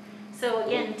 feet. So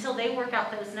again, until they work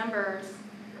out those numbers,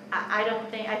 I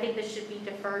think this should be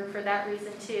deferred for that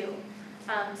reason too.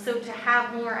 So to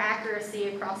have more accuracy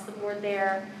across the board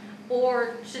there,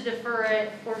 or to defer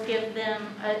it, or give them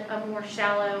a more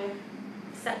shallow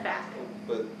setback.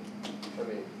 But, I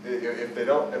mean, if they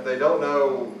don't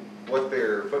know what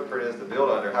their footprint is to build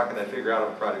under, how can they figure out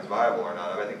if a project's viable or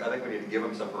not? I think we need to give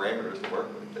them some parameters to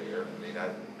work with there. I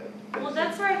mean, Well,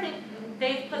 that's where I think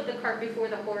they've put the cart before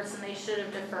the horse, and they should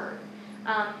have deferred.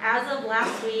 As of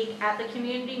last week at the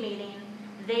community meeting,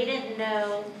 they didn't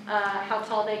know how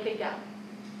tall they could go.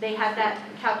 They had that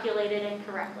calculated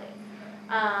incorrectly.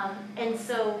 And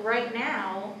so right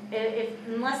now,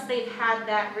 unless they've had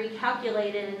that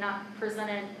recalculated and not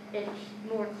presented it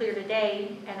more clear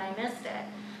today, and I missed it,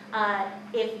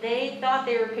 if they thought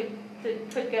they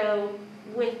could go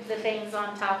with the things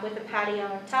on top, with the patio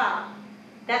on top,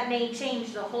 that may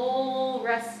change the whole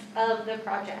rest of the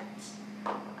project.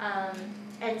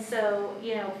 And so,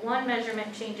 if one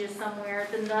measurement changes somewhere,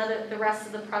 then the rest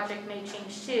of the project may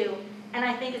change too. And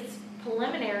I think it's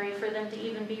preliminary for them to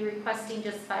even be requesting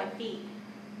just 5 feet.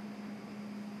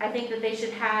 I think that they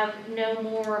should know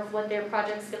more of what their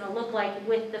project's going to look like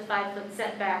with the 5-foot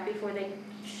setback before they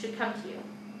should come to you.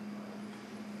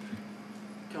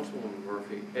 Councilwoman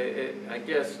Murphy, I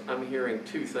guess I'm hearing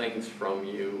 2 things from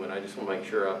you, and I just want to make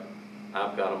sure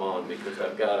I've got them on, because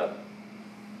I've got a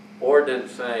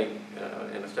ordinance saying,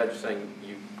 and a statute saying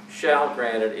you shall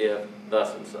grant it if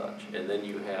thus and such, and then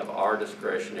you have our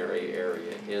discretionary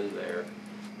area in there.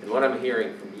 And what I'm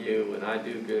hearing from you, and I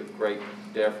do give great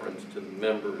deference to the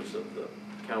members of the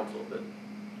council that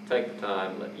take the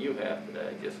time that you have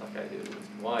today, just like I do with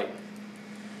Mr. White,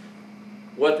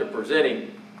 what they're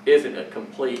presenting isn't a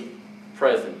complete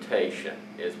presentation,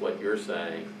 is what you're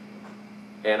saying.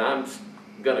 And I'm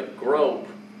going to grope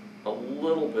a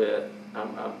little bit.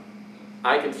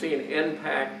 I can see an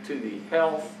impact to the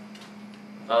health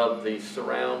of the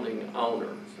surrounding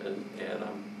owners. And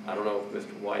I don't know if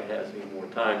Mr. White has any more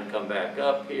time to come back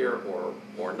up here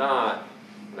or not.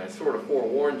 And I sort of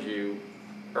forewarned you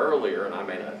earlier, and I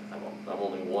may not, I'm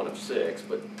only one of six,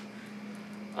 but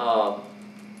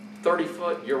 30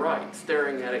 foot, you're right,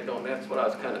 staring at it going, that's what I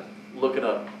was kind of looking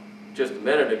up just a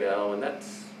minute ago, and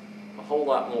that's a whole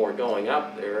lot more going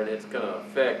up there, and it's going to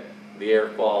affect the air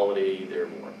quality. There are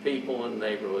more people in the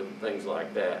neighborhood and things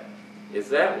like that. Is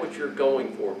that what you're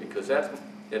going for? Because that's,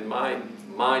 in my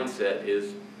mindset,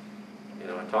 is, you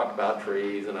know, I talk about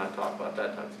trees and I talk about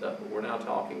that type of stuff, but we're now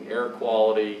talking air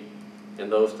quality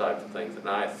and those types of things,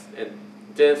 and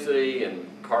density and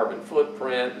carbon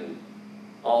footprint and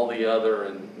all the other.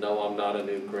 And no, I'm not a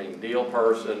new Green Deal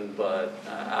person, but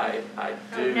I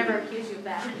do. I would never accuse you of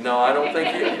that. No, I don't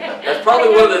think you. That's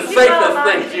probably one of the safest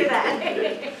things you can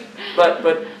do.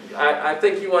 But I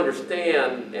think you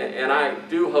understand, and I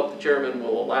do hope the chairman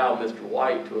will allow Mr.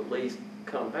 White to at least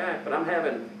come back. But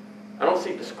I don't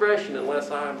see discretion unless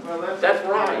that's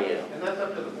where I am. And that's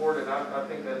up to the board, and I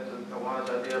think that's a wise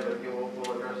idea, but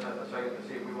we'll address that in a second to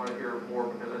see if we want to hear more,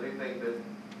 because I do think that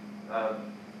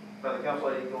by the council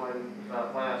lady going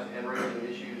last and raising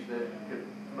issues that could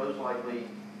most likely,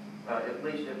 at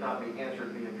least if not be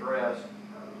answered, be addressed,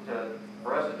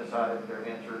 for us to decide if they're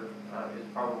answered is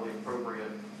probably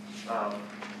appropriate.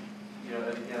 You know,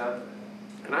 and again,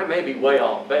 and I may be way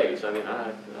off base. I mean,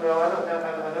 well,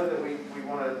 I know that we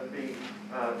want to be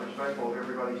respectful of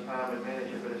everybody's time and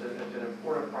manage it, but it's an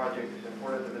important project. It's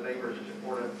important to the neighbors. It's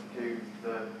important to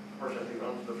the person who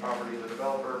owns the property, the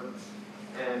developer.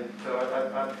 And so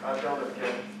I don't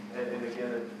object, and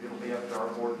again, it'll be up to our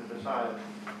board to decide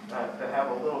to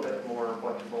have a little bit more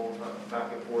flexible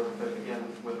back and forth, but again,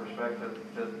 with respect to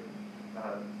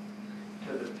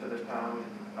the time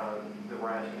that we're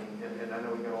asking. And I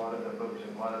know we got a lot of the folks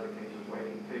in a lot of the cases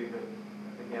waiting too, but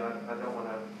again, I don't want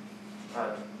to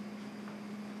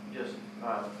just,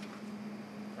 I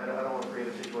don't want to create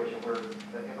a situation where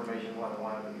the information wasn't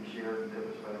allowed to be shared that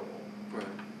was available.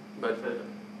 Right.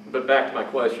 But back to my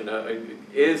question,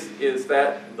 is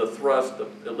that the thrust,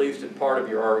 at least in part of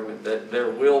your argument, that there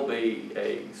will be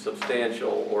a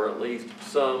substantial or at least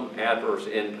some adverse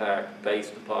impact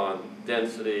based upon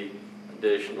density,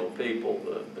 additional people,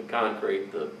 the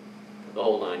concrete, the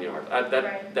whole 9 yards?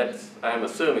 Right. I'm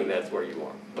assuming that's where you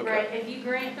are. Okay. Right, if you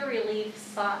grant the relief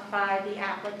sought by the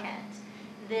applicant,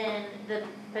 then the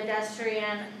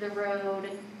pedestrian, the road,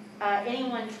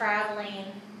 anyone traveling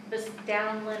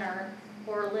down Leonard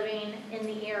or living in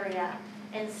the area,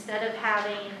 instead of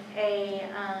having a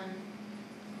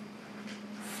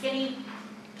skinny,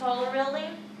 taller building,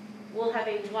 will have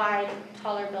a wide,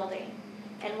 taller building.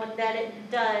 And what that it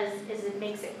does is it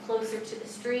makes it closer to the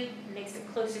street, it makes it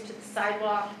closer to the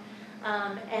sidewalk,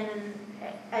 and then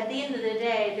at the end of the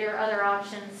day, there are other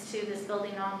options to this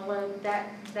building envelope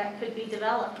that could be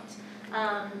developed.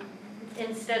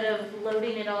 Instead of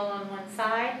loading it all on one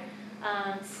side,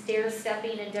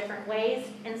 stair-stepping in different ways,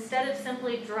 instead of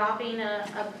simply dropping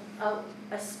a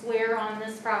square on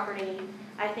this property,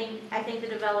 I think the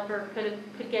developer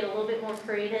could get a little bit more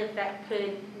creative that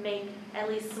could make at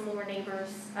least some more neighbors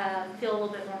feel a little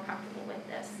bit more comfortable with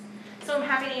this. So I'm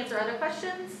happy to answer other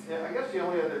questions. Yeah, I guess the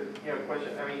only other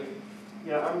question, I mean,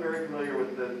 I'm very familiar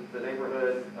with the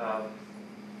neighborhood.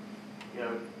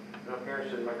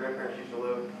 My grandparents used to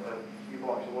live a few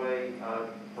blocks away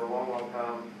for a long, long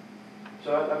time.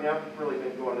 So I mean, I've really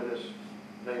been going to this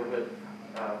neighborhood.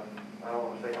 I don't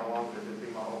want to say how long, because it'd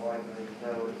be my whole life, and they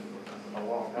know it's a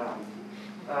long time.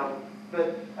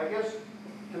 But I guess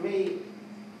to me,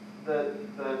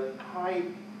 the height,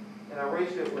 and I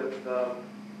raised it with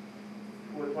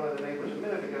one of the neighbors a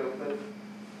minute ago, but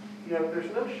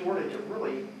there's no shortage of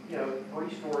really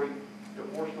 3-story to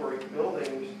 4-story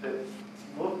buildings that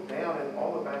look down in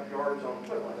all the backyards on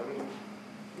Woodland. I mean,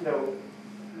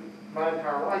 my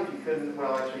entire life you couldn't.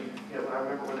 Well, actually, I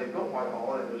remember when they built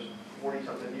Whitehall, and it was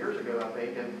 40-something years ago, I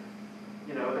think, and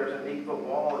there's an 8-foot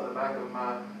wall in the back of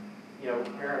my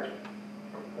parents'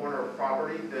 corner of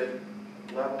property that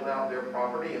leveled out their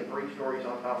property, and 3 stories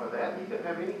on top of that. And you couldn't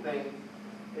have anything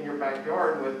in your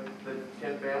backyard with the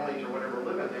 10 families or whatever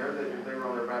living there that if they were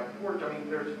on their back porch. I mean,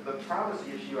 there's the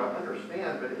privacy issue, I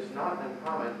understand, but it's not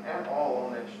uncommon at all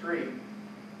on that street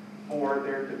for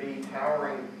there to be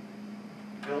towering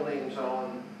buildings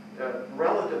on,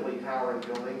 relatively towering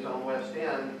buildings on West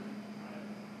End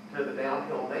to the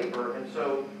downhill neighbor, and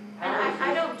so. And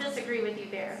I don't disagree with you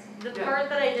there. The Yeah. part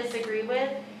that I disagree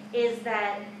with is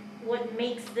that what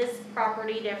makes this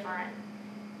property different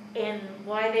and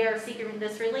why they are seeking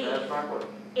this relief That's my point.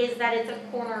 is that it's a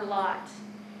corner lot.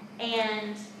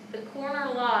 And the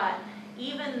corner lot,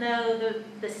 even though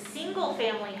the single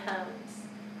family homes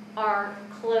are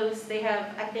close, they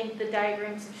have, I think the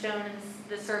diagrams have shown and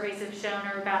the surveys have shown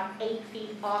are about 8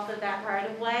 feet off of that right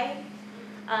of way.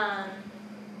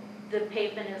 The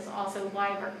pavement is also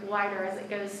wider as it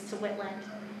goes to Whitland.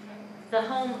 The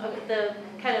home, the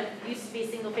kind of used to be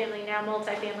single family, now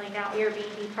multifamily, now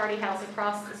Airbnb party house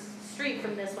across the street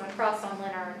from this one, across on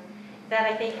Leonard, that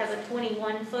I think has a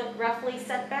 21-foot roughly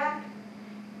setback.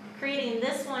 Creating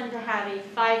this one to have a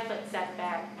 5-foot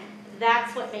setback,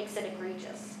 that's what makes it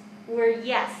egregious. Where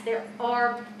yes, there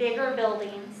are bigger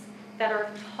buildings that are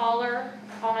taller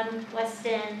on West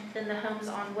End than the homes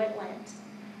on Whitland.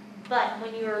 But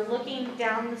when you are looking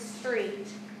down the street,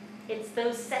 it's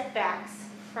those setbacks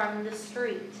from the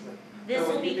street. This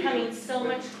will be coming so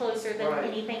much closer than Right.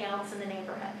 anything else in the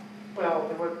neighborhood. Well,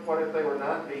 what if they were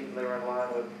not beaten, they were in line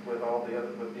with all the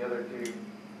other two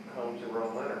homes that were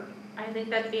on Leonard? I think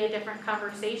that'd be a different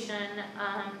conversation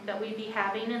that we'd be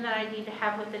having and that I need to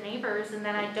have with the neighbors, and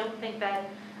that I don't think that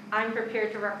I'm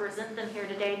prepared to represent them here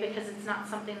today because it's not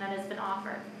something that has been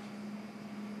offered.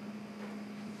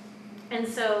 And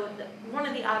so one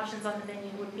of the options on the menu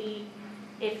would be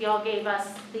if y'all gave us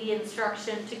the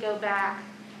instruction to go back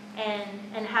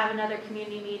and have another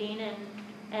community meeting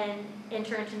and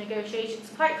enter into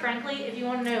negotiations. Quite frankly, if you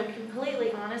want to know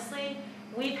completely honestly,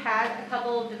 we've had a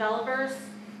couple of developers.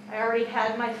 I already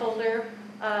had my folder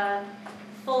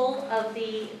full of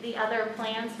the other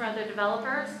plans from other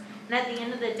developers. And at the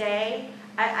end of the day,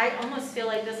 I almost feel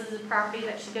like this is a property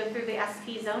that should go through the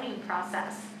SP zoning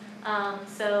process.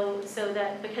 So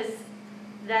that, because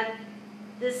that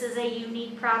this is a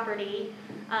unique property,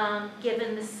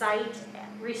 given the site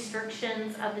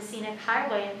restrictions of the scenic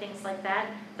highway and things like that,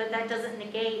 but that doesn't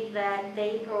negate that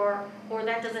they, or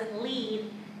that doesn't lead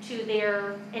to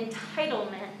their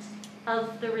entitlement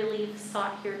of the relief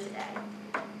sought here today.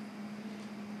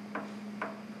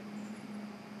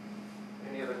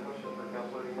 Any other questions for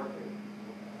Councilor Murphy?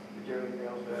 Did you have anything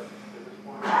else to add at this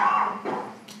point?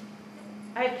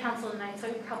 I have counsel tonight, so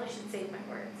I probably should save my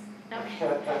words. No.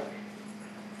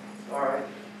 All right,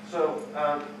 so,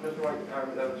 Mr. White,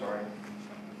 I'm sorry.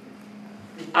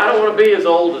 I don't want to be as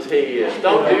old as he is.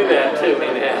 Don't do that to me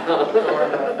now.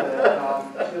 Sorry about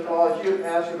that. Ms. Wallace, you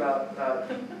asked about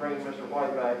bringing Mr.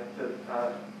 White back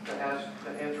to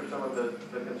answer some of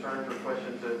the concerns or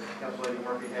questions that Councilor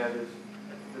Murphy had.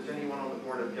 Does anyone on the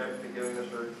board object to giving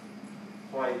Mr.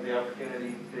 White the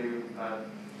opportunity to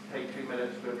take 2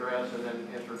 minutes to address and then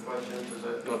answer questions? Is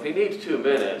that? Well, if he needs 2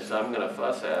 minutes, I'm going to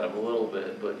fuss at him a little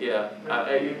bit, but yeah.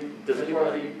 Does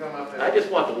anybody? I just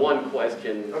want the one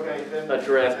question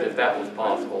addressed if that was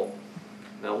possible.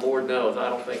 Now, Lord knows, I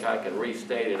don't think I can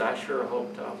restate it. I sure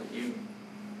hope, Tom, that you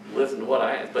listen to what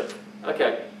I asked. But,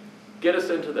 okay, get us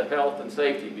into the health and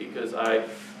safety, because I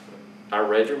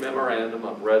read your memorandum,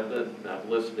 I've read I've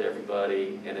listened to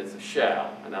everybody, and it's a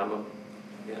shall, and I'm a,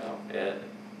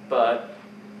 but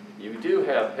you do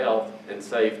have health and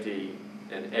safety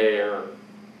and air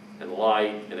and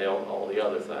light and all the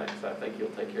other things. I think you'll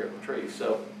take care of the trees.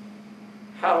 So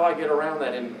how do I get around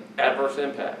that adverse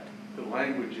impact? The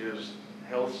language is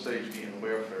health, safety, and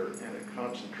welfare, and it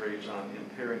concentrates on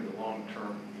impairing the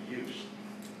long-term use.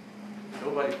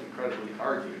 Nobody can credibly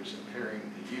argue it's impairing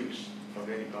the use of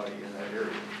anybody in that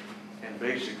area. And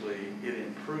basically, it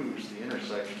improves the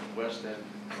intersection of West End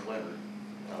and Leonard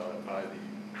by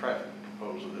the traffic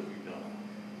proposal that we've done.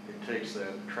 It takes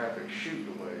that traffic chute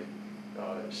away.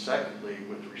 Secondly,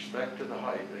 with respect to the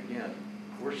height, again,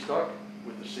 we're stuck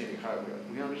with the scenic highway.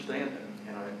 We understand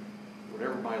that, and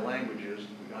whatever my language is,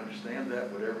 we understand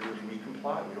that. Whatever it is, we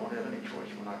comply. We don't have any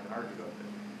choice. We're not going to argue about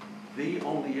that. The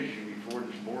only issue before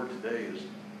this board today is,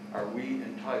 are we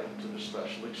entitled to the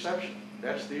special exception?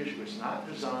 That's the issue. It's not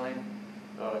design.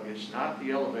 It's not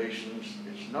the elevations.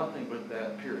 It's nothing but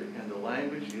that, period. And the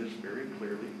language is very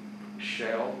clearly,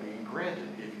 shall be granted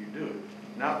if you do it.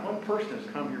 Not one person has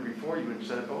come here before you and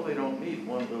said, oh, they don't need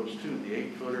one of those two, the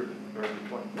 8-footer or the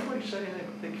 20. Nobody said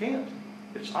anything. They can't.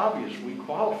 It's obvious we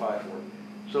qualify for it.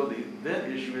 So the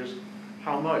then issue is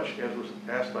how much, as was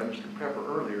asked by Mr. Pepper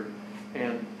earlier,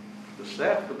 and the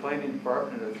staff of the planning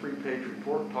department in a 3-page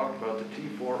report talked about the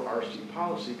T4 RC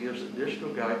policy gives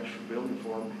additional guidance for building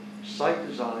form, site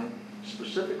design,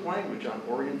 specific language on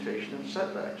orientation and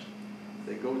setbacks.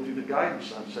 They go through the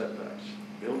guidance on setbacks.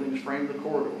 Buildings frame the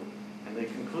corridor, and they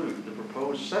conclude the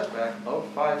proposed setback of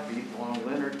 5 feet along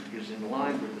Leonard is in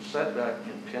line with the setback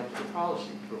intent of the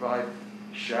policy to provide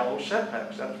shallow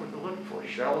setbacks. That's what they're looking for,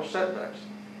 shallow setbacks,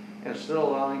 and still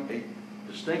allowing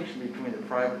a distinction between the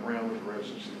private realm of the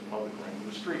residence and the public realm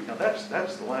of the street. Now that's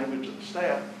the language of the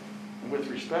staff. And with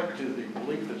respect to the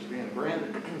relief that's being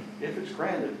granted, if it's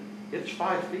granted, it's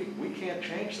 5 feet. We can't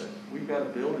change that. We've got to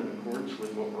build in accordance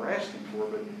with what we're asking for,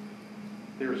 but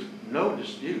there's no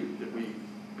dispute that we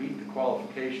meet the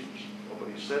qualifications.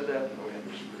 Nobody said that, nobody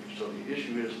disagrees. So the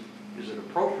issue is it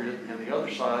appropriate? And the other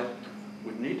side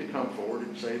would need to come forward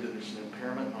and say that it's an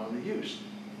impairment on the use.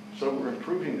 So we're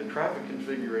improving the traffic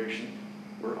configuration.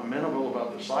 We're amenable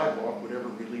about the sidewalk, whatever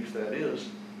relief that is.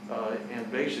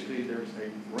 And basically there's a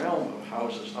realm of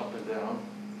houses up and down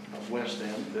West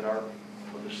End that are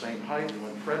of the same height. And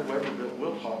when Fred Weber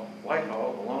built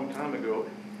Whitehall a long time ago,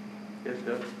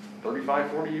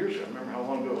 35, 40 years ago, I don't remember how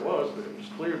long ago it was, but it was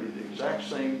clearly the exact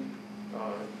same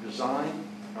design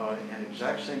and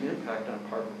exact same impact on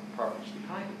properties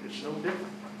behind it. It's no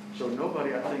different. So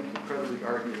nobody, I think, can credibly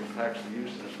argue it impacts the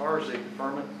use. And as far as a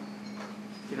deferment,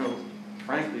 you know,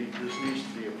 frankly, this needs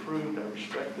to be approved. I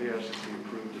respectfully ask it to be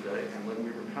approved today. And when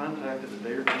we were contacted a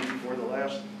day or two before the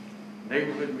last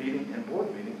neighborhood meeting and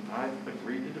board meeting, I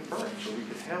agreed to defer it so we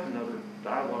could have another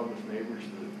dialogue with neighbors.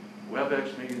 The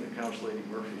WebEx meeting that Council Lady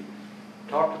Murphy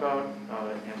talked about,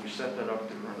 and we set that up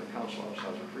to her in the council office. I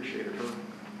appreciated her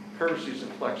courtesies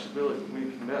and flexibility.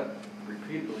 We've met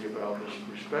repeatedly about this.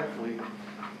 Respectfully,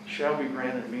 shall be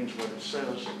granted means what it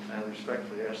says, and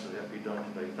respectfully ask that that be done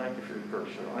today. Thank you for your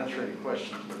courtesy. I'll answer any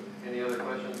questions. But Any other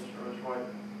questions for Mr. White?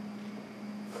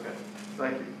 Okay.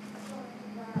 thank you.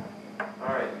 All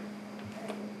right.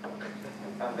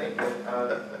 I think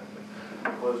that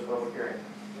close public hearing.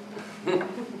 Unless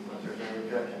there's any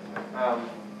objection. No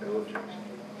objection.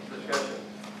 Discussion.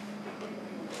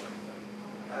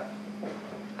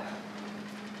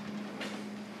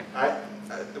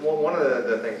 One of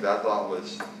the things I thought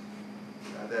was, I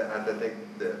think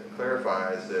that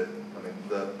clarifies that, I mean,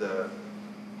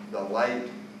 the light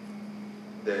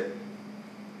that,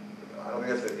 I don't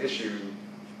think that's an issue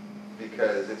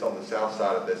because it's on the south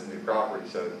side of this new property,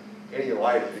 so any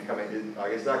light is becoming,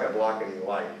 it's not going to block any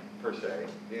light per se,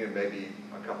 maybe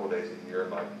a couple of days a year,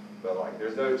 but like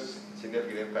there's no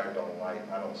significant impact on the light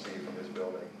I don't see from this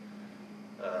building,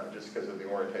 just because of the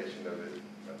orientation of it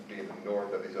being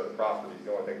north of these other properties.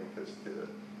 The only thing that's to the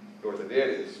north of it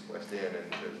is West End,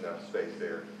 and there's enough space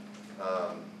there.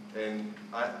 And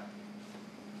I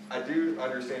do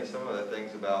understand some of the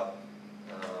things about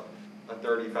a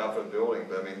 35-foot building,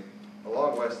 but I mean,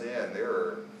 along West End,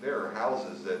 there are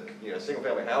houses that,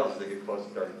 single-family houses that get close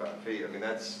to 35 feet. I mean,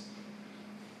 that's,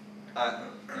 I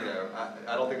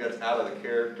don't think that's out of the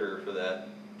character for that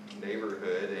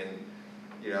neighborhood. And,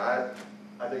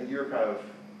 I think you're kind of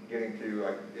getting to,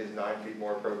 like, is 9 feet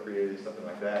more appropriate, something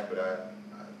like that, but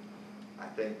I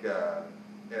think,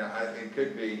 it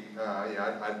could be,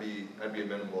 I'd be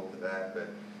amenable to that, but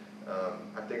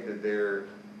I think that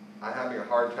I'm having a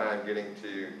hard time getting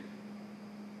to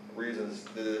reasons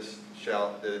that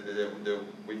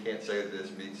we can't say that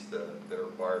this meets the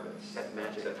requirements. That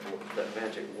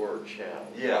magic word shall.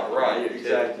 Yeah, right,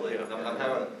 exactly. I'm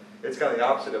having, it's kind of the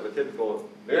opposite of a typical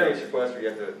variance request where you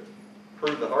have to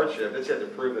prove the hardship. It's you have to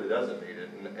prove that it doesn't meet it,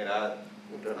 and I'm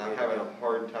having a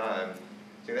hard time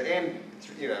seeing that. And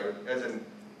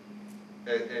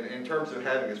in terms of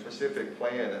having a specific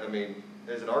plan, I mean,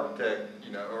 as an architect,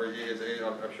 or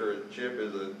I'm sure Chip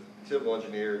is a civil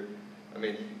engineer. I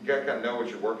mean, you got to kind of know what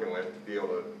you're working with to be able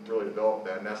to really develop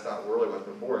that, and that's not really what's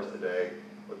before us today.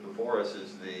 What's before us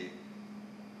is the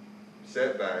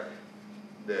setback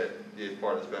that is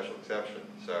part of the special exception.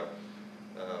 So.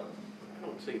 I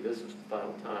don't see this is the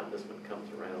final time this one comes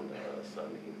around to us. I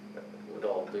mean, with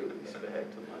all due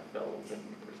respect to my fellow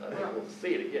members, I think we'll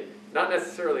see it again. Not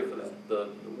necessarily for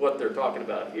what they're talking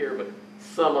about here, but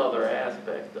some other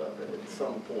aspect of it at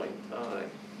some point in time.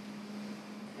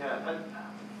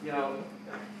 Yeah,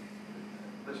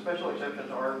 the special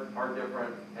exceptions are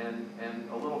different and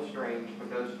a little strange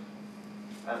because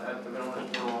I've been on this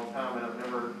for a long time and I've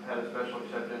never had a special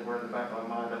exception where in the back of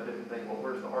my mind I didn't think, well,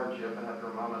 where's the hardship? And I have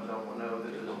to remind myself, well, no,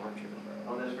 this is on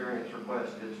this variance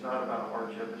request. It's not about a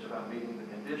hardship. It's about meeting the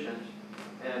conditions.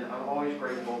 And I'm always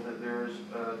grateful that there's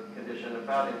a condition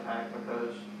about impact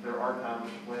because there are times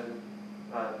when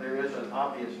there is an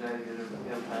obvious negative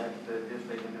impact that is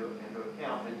taken into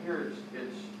account. And here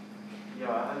it's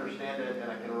I understand it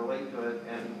and I can relate to it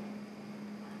and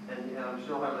I'm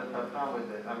still having a tough time with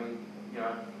it. I mean,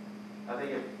 I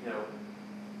think if, you know,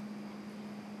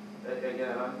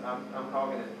 again, I'm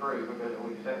talking it through because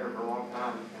we've sat here for a long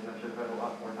time and I should have had a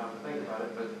lot more time to think about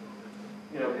it, but,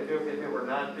 you know, if it were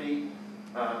 9 feet,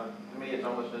 to me, it's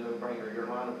almost a no-brainer. You're in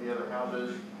line with the other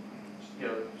houses, you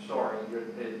know, sorry,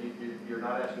 you're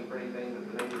not asking for anything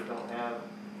that the neighbors don't have.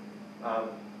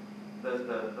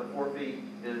 The 4 feet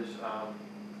is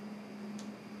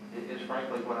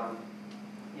frankly what I'm,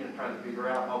 you know, trying to figure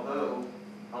out. Although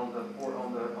on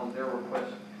their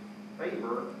request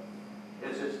favor,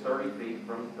 it's 30 feet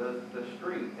from the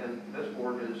street, and this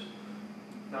board is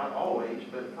not always,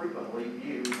 but frequently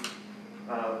viewed,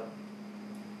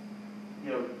 you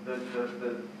know, the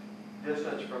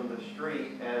distance from the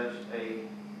street as a,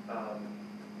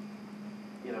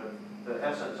 you know, the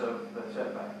essence of the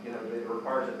setback. You know, it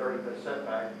requires a 30-foot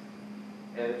setback,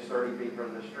 and it's 30 feet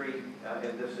from the street.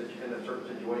 In a certain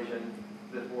situation,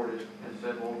 this board has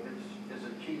said, well, it's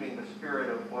achieving the spirit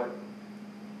of what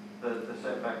the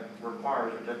setback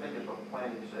requires, which I think is what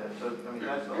planning says. So, I mean,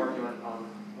 that's the argument on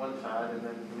one side, and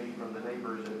then to me from the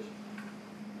neighbors is,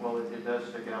 well, it does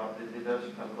stick out. It does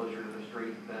come closer to the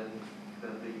street than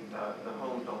the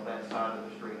homes on that side of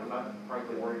the street. I'm not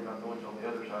frankly worried about the ones on the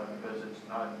other side because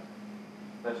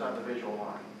that's not the visual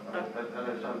line. I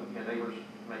know some neighbors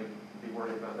may be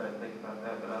worried about that and think about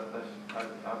that, but I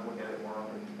look at it more on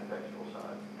the contextual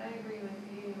side. I agree with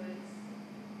you.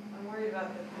 I'm worried about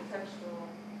the contextual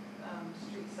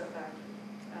street setback,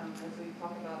 as we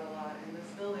talk about a lot, and this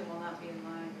building will not be in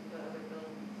line with the other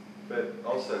buildings. But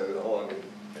also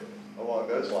along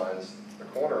those lines, a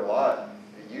corner lot,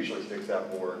 it usually sticks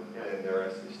out more than the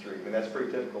rest of the street. I mean, that's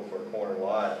pretty typical for a corner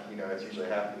lot. You know, it's usually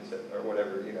half of it or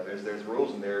whatever. You know, there's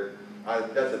rules in there.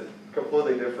 That's a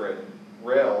completely different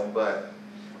realm, but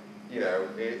you know,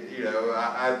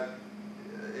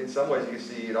 in some ways you can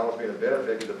see it almost being a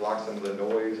benefit because it blocks some of the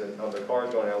noise and of the cars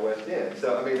going out West End.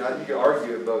 So I mean, you can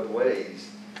argue it both ways.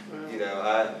 You know,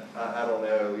 I don't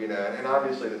know. You know, and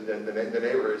obviously the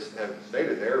neighbors have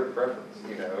stated their preference.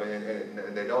 You know,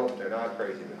 and they're not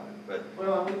crazy about it. But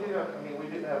well, we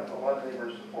did have a lot of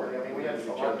neighbors supporting. I mean, we had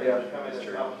a lot of neighbors come in as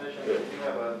opposition.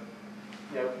 But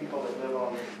we have people that live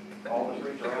on all the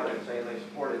streets around it saying they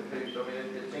support it too. So I mean,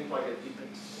 it seems like it's,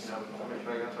 you know, I'm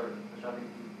sorry,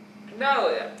 No,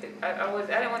 I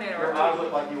didn't want to interrupt. Your eyes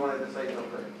look like you wanted to say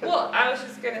something. Well, I was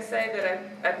just going to say that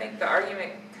I think the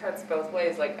argument cuts both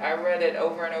ways. Like, I read it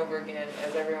over and over again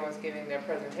as everyone was giving their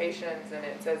presentations, and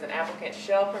it says an applicant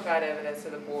shall provide evidence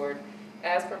to the board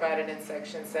as provided in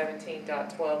section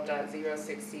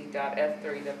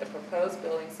 17.12.060.f3 that the proposed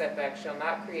building setback shall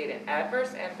not create an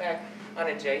adverse impact on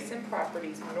adjacent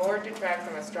properties nor detract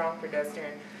from a strong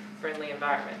pedestrian-friendly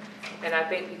environment. And I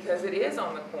think because it is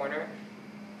on the corner,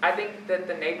 I think that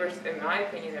the neighbors, in my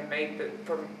opinion, have made,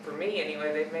 for me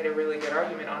anyway, they've made a really good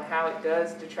argument on how it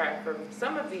does detract from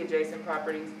some of the adjacent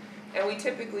properties. And we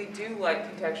typically do like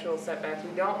contextual setbacks.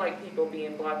 We don't like people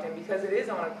being blocked in because it is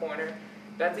on a corner.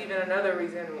 That's even another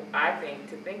reason, I think,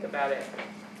 to think about it.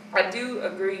 I do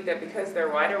agree that because their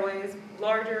right-of-way is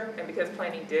larger and because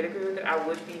planning did agree with it, I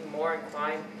would be more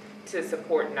inclined to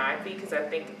support 9 feet because I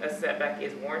think a setback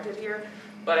is warranted here.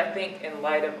 But I think in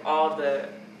light of all the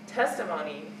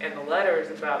testimony and the letters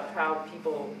about how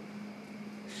people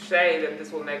say that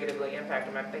this will negatively impact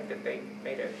them, I think that they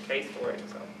made a case for it.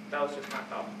 So that was just my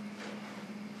thought.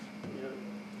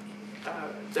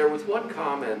 There was one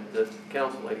comment that the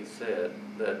council lady said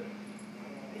that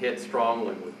hit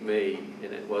strongly with me,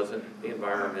 and it wasn't the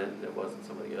environment, and it wasn't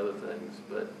some of the other things,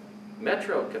 but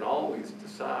Metro can always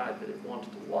decide that it wants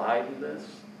to widen this.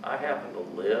 I happen to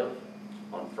live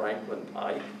on Franklin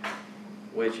Pike,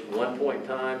 which at one point in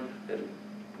time, and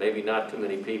maybe not too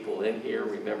many people in here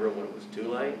remember when it was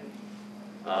 2-lane.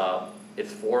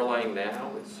 It's 4-lane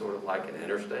now. It's sort of like an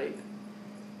interstate.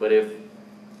 But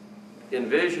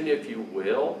envision, if you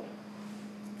will,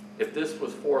 if this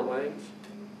was 4 lanes,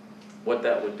 what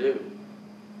that would do.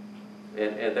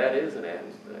 And that is an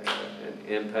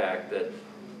impact that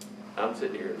I'm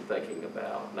sitting here thinking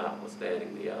about,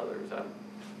 notwithstanding the others.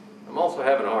 I'm also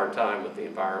having a hard time with the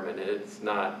environment, and it's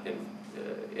not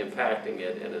impacting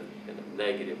it in a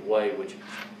negative way,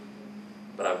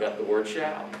 but I've got the word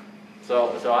shall.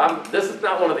 So this is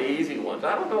not one of the easy ones.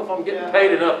 I don't know if I'm getting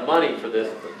paid enough money for this,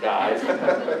 guys.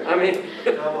 I mean,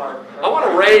 I want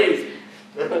to raise.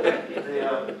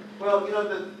 Well, you know,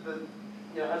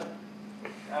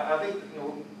 I think, you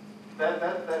know,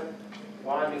 that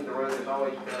widening the road has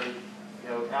always been, you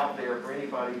know, out there for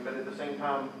anybody, but at the same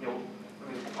time, you know,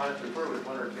 I mean, honestly, where would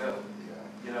winners go?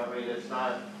 You know, I mean, it's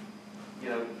not, you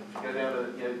know, go down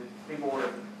to, you know, people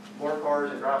want more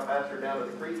cars and drive faster down to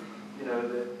the creek, you know,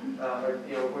 that,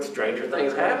 you know. Stranger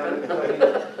things happen. I mean,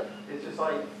 it's just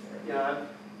like, you know,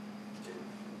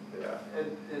 it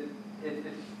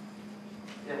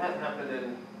hadn't happened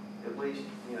in at least,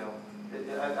 you know,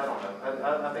 I don't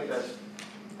know, I think that's.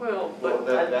 Well,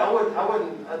 But I wouldn't,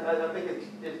 I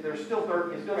think there's still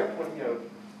 30, you still got 20, you know,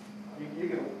 you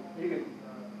can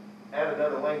add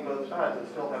another lane both sides and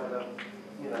still have enough,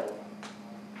 you know,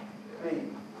 feet.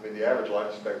 I mean, the average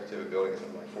life expectancy of a building is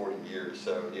something like 40 years,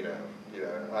 so,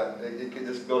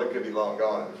 this building could be long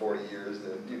gone in 40 years,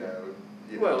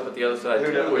 well, but the other side who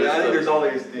too knows? is I think there's all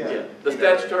these, the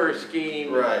statutory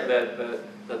scheme Right. that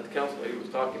the council lady was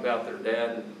talking about, their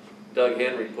dad, Doug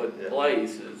Henry, put in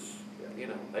place is,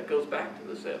 that goes back to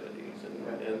the 70s.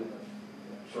 And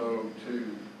So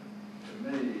to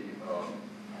me,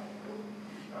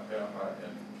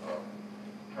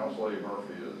 Council Lady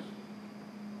Murphy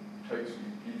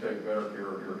you take better care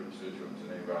of your constituents than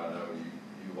anybody I know.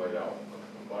 You laid out a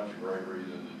bunch of great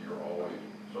reasons, and you're always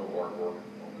so hardworking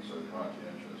and so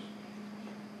conscientious.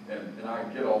 And I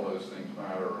get all those things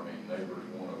matter. I mean, neighbors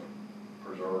want to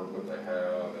preserve what they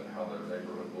have and how their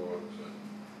neighborhood looks.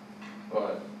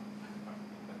 But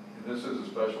this is a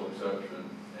special exception,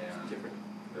 and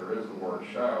there is the word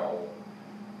shall,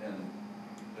 and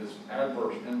this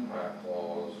adverse impact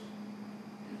clause,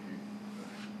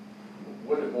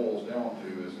 what it boils down to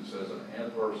is it says an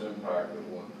adverse impact that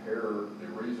will impair the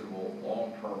reasonable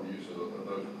long-term use of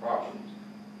those properties.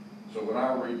 So when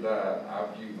I read that, I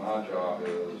view my job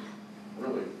as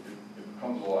really, it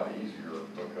becomes a lot easier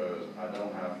because I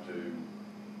don't have to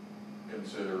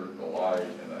consider the light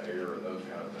and the air and those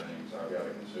kind of things. I've got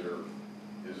to consider,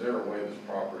 is there a way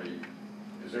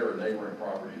is there a neighboring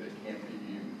property that can't be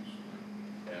used?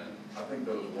 And I think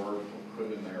those words were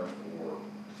put in there for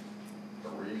a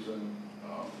reason.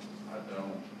 I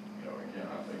don't, again, I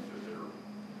think that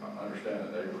I understand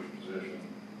the neighbor's position,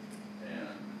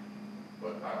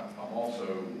 but I'm also,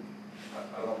 I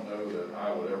don't know that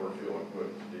I would ever feel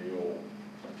equipped to deal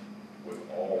with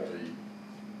all the,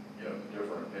 the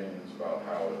different opinions about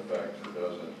how it affects or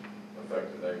doesn't affect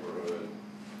the neighborhood.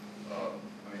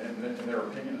 And their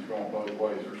opinions go on both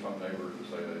ways. There's some neighbors that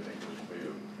say they think this will be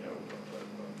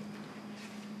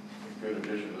a good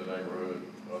addition to the neighborhood.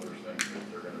 Others think that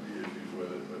there are going to be issues with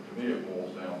it. But to me, it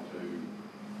boils down to,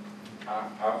 I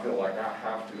feel like I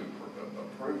have to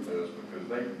approve this because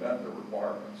they've met the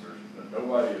requirements.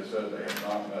 Nobody has said they have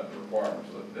not met the requirements.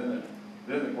 So then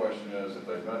the question is, if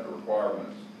they've met the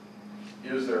requirements,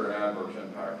 is there an adverse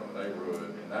impact on the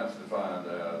neighborhood? And that's defined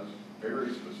as,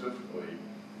 very specifically,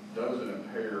 does it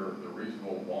impair the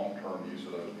reasonable long-term use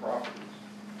of those properties?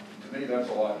 To me, that's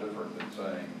a lot different than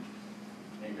saying,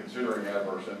 in considering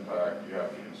adverse impact, you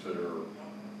have to consider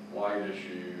light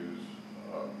issues,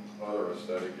 other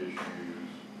aesthetic issues,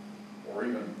 or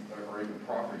even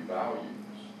property values.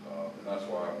 And that's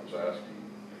why I was asking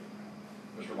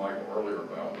Mr. Michael earlier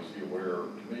about, was he aware?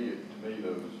 To me,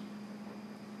 those,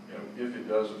 if it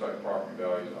does affect property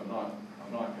values, I'm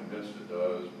not convinced it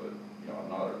does, but I'm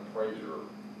not an appraiser.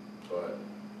 But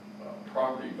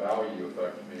property value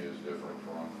effect to me is different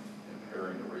from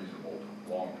impairing the reasonable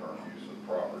long-term use of the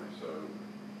property. So,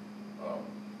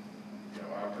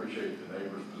 I appreciate the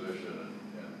neighbor's position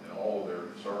and all of their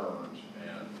concerns,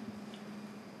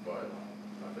 but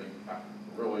I think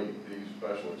really these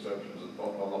special exceptions, the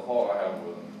thought I have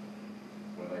with them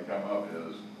when they come up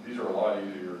is, these are a lot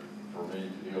easier for me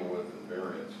to deal with than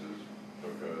variances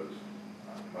because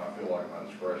I feel like my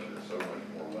discretion is so much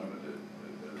more limited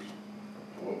as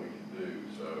to what we can do.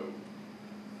 So,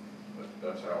 but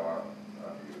that's how I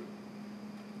view it.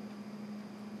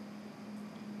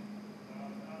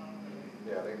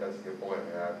 Yeah, I think that's a good point.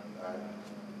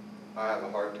 I have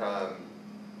a hard time.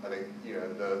 I think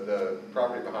the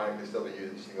property behind can still be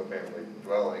used as a single-family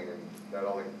dwelling, and not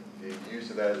only the use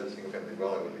of that as a single-family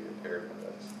dwelling would be impaired.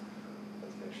 That's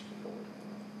an interesting point.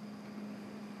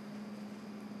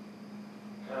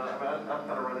 I'm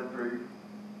kind of running through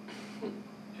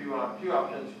two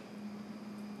options,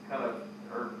 kind of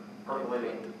are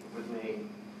percolating with me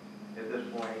at this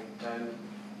point, and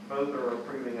both are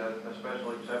approving a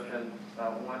special exception.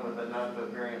 One with a 9-foot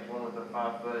variance, one with a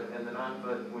 5-foot, and the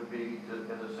 9-foot would be as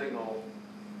a signal,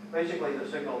 basically the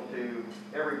signal to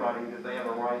everybody that they have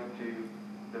a right to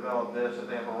develop this, that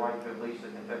they have a right to at least a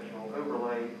contextual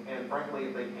overlay, and frankly,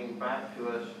 if they came back to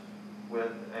us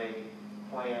with a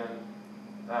plan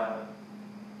that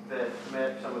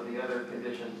met some of the other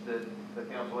conditions that the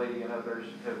council lady and others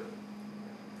have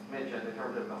mentioned in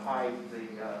terms of the height,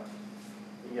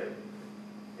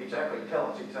 exactly tell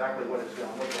us exactly what it's going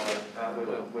to look like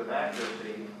with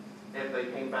accuracy, if they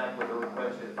came back with a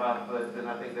request at 5 foot, then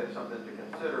I think that's something to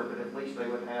consider, but at least they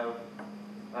would have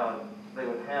a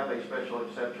special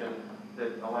exception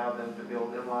that allowed them to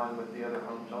build in line with the other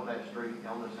homes on that street,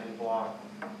 on the same block,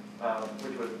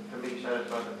 which would, to me,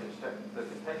 satisfy the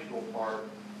contextual part.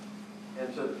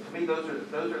 And so, to me, those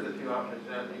are the two options.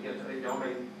 And again, y'all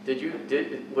may.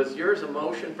 Was yours a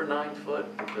motion for 9 foot?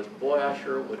 Because boy, I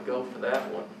sure would go for that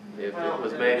one if it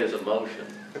was made as a motion.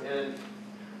 And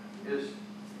is,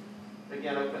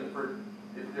 again, open for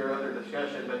if there are other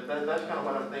discussion, but that's kind of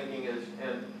what I'm thinking is,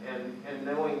 and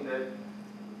knowing that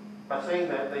by saying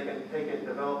that they can take it and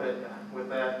develop it with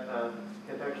that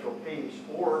contextual piece,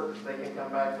 or they can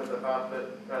come back with a 5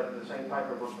 foot, the same type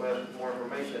of request with more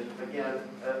information. Again,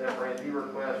 a brand new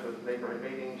request with neighborhood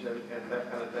meetings and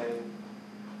that kind of thing.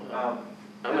 I'm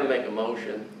going to make a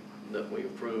motion that we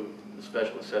approve the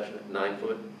special exception at 9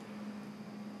 foot.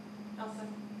 I'll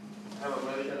second. Have a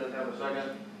motion and have a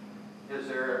second. Is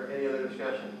there any other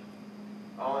discussion?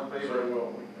 All in favor?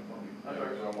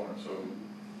 So,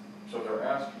 so they're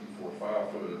asking for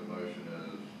 5 foot, the motion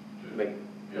is to Make,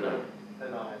 give no. them The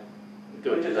 9. Do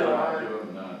it to 9. give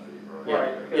them 9 feet, right? Yeah.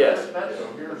 Right. Yes. So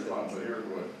here's what, so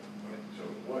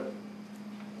what,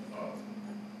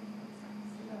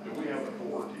 do we have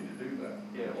authority to do that?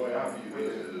 Yeah. The way I view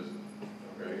this is,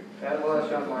 okay. And well, that's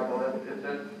John Michael, that,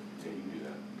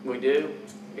 We do?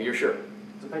 You're sure?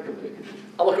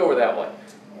 I'll look over that one.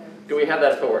 Do we have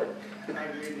that authority? I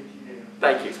agree that you do.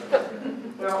 Thank you.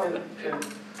 well, and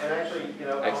actually, you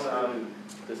know, on,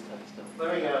 This type of stuff.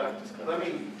 let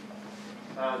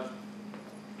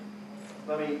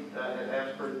me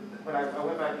ask for, when I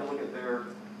went back to look at their,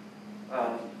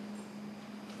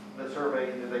 the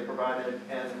survey that they provided,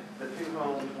 and the two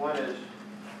homes, one is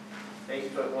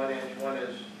 8 foot 1 inch, one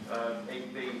is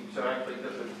 8 feet, so actually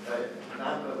this is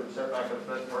 9 foot would set back a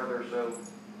foot further, so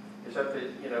it's up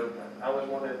to, you know, I was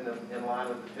wanted in line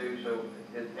with the two, so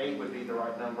 8 would be the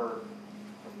right number.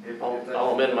 If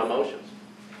I'll amend my motions.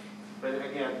 But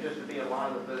again, just to be in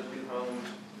line with those two homes,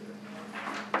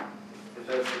 is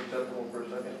that acceptable for a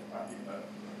second?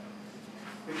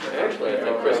 Actually, I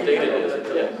think Christina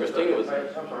is. Yeah, Christina was.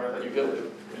 I'm sorry. You go.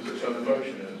 So the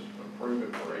motion is approve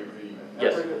it for 8 feet.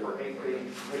 Yes. Approve it for 8 feet,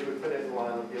 we would put it in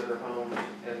line with the other homes,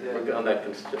 and then. We're good on that,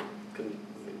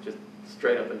 just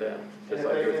straight up and down, just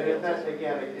like everything And if else. that's,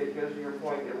 again, it goes to your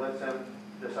point, it lets them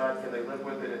decide can they live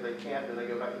with it. If they can't, then they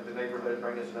go back to the neighborhood,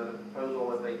 bring us another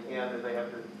proposal. If they can, then they have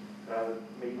to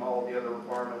meet all the other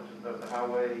requirements of the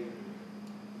highway,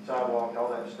 sidewalk, all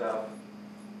that stuff.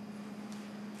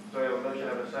 So we have a motion,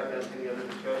 have a second. Any other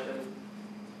discussion?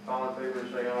 All in favor,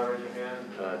 say aye, raise your hand.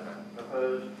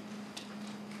 Opposed?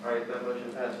 All right, that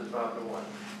motion passes 5 to 1.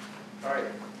 All right,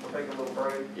 we'll take a little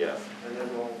break. Yeah. And then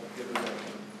we'll give the next one.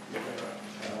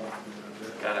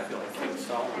 God, I feel like being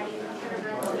solid.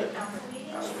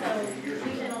 So we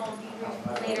can all be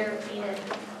later needed.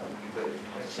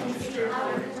 Thank you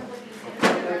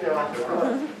all.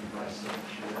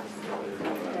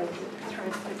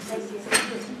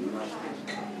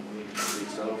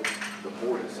 So the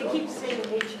board is. It keeps saying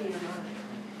HDMI.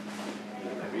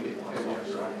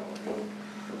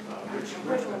 Which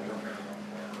one?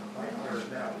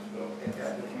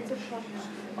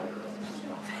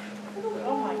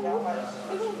 Oh my God. I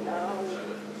don't know.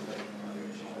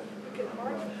 Good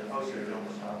morning.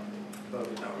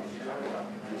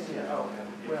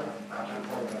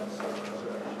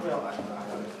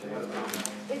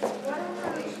 It's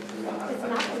whatever, it's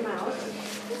not the mouse,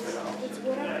 it's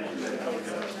whatever takes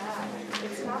it back.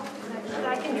 It's not the connection.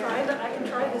 I can try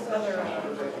this other. I can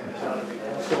try the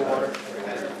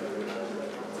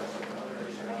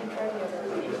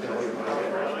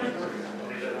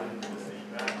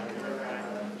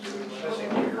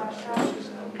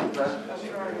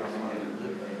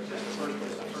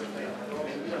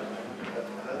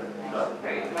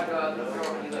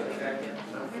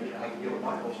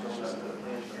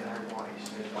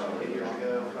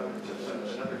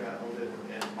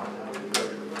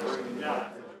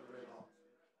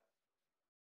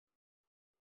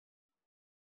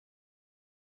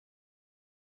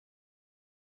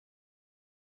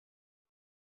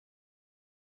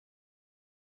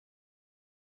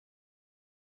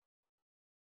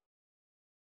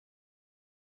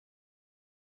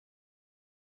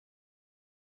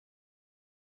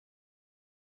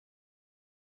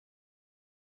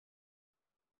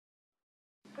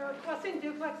They're requesting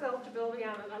duplex eligibility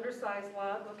on an undersized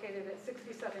lot located at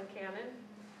 67 Cannon.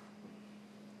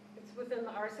 It's within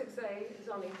the R6A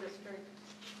zoning district.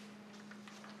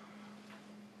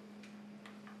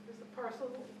 There's a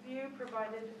parcel view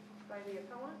provided by the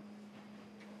appellant.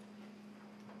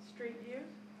 Street view.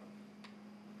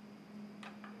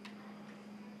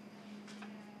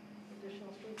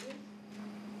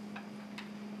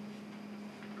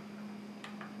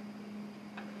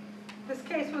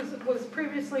 case was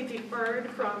previously deferred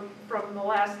from the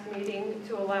last meeting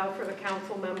to allow for the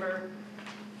council member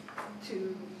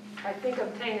to, I think,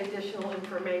 obtain additional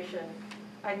information.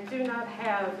 I do not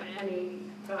have any,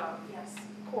 Yes.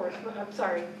 I'm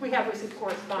sorry, we have received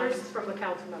correspondence from the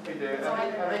council member. We do. I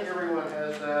think everyone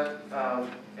has that,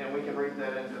 and we can read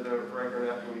that into the record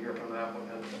after we hear from the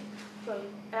applicant. So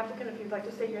applicant, if you'd like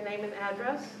to state your name and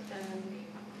address, and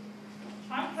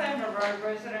I'm Clamor Road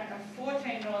resident of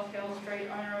 14 North Hill Street,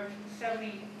 owner of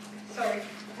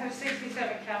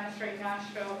 67 County Street,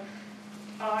 Nashville.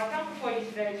 I come before you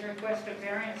today to request a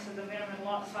variance of the minimum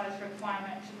lot size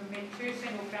requirement to permit 2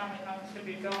 single-family homes to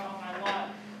be built on my lot.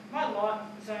 My lot,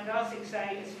 zoned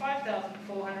R6A, is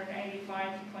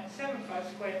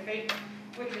 5,485.75 square feet,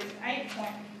 which is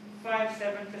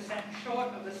 8.57%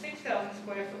 short of the 6,000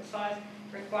 square foot size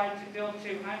required to build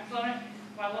 2 homes on it.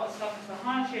 My lot suffers the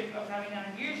hardship of having an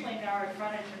unusually narrow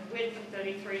frontage and width of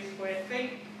 33 square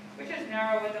feet, which is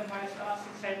narrower than most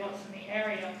R6A lots in the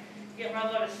area. Yet my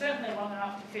lot is certainly long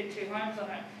enough to fit 2 homes on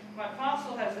it. My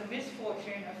parcel has the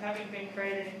misfortune of having been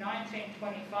created in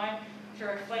 1925 to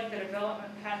reflect the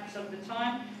development patterns of the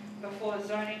time before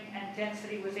zoning and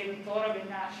density was even thought of in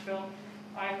Nashville.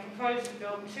 I propose to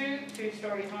build 2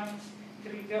 two-story homes to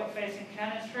be built facing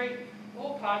Cannon Street.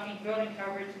 All parking, building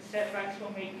coverage and setbacks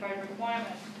will meet code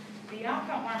requirements. The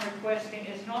outcome I'm requesting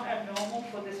is not abnormal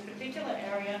for this particular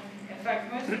area. In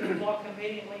fact, most of the block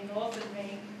immediately north of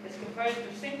me is composed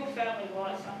of single-family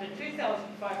lots under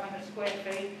 2,500 square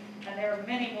feet, and there are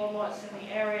many more lots in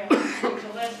the area which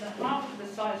are less than half of the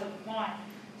size of mine.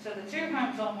 So the 2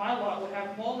 homes on my lot will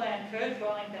have more land per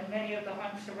dwelling than many of the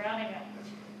homes surrounding it.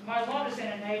 My lot is in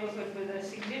a neighborhood with a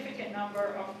significant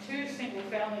number of 2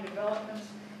 single-family developments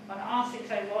on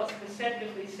R6A lots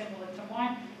perceptibly similar to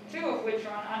mine, 2 of which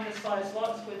are on undersized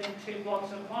lots within 2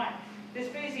 blocks of mine. This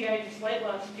BZA just late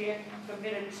last year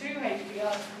permitted 2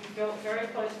 HBRs to be built very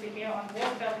close to here on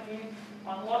Wharf Avenue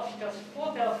on lots just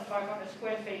 4,500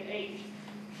 square feet each.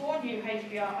 4 new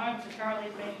HBR homes are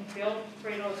currently being built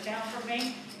 3 doors down from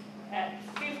me at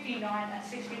 59 and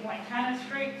 61 Cannon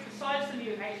Street. Besides the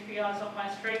new HBRs on my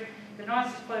street, the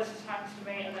nicest closest homes to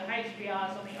me are the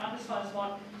HBRs on the undersized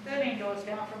lot 13 doors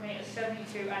down from me at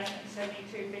 72A and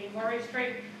 72B Murray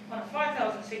Street on a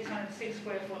 5,606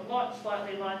 square foot lot,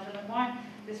 slightly larger than mine.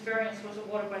 This variance was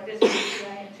awarded by this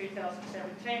BZA in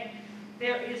 2017.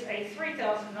 There is a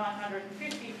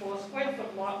 3,954 square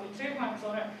foot lot with 2 homes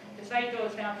on it, just 8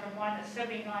 doors down from mine at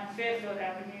 79 Fairfield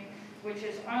Avenue, which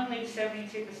is only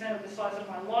 72% of the size of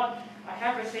my lot. I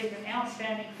have received an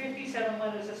outstanding 57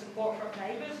 letters of support from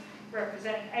neighbours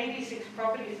representing 86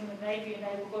 properties in the Napier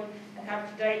neighbourhood and have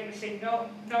to date received no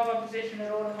opposition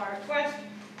at all to my request.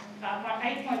 My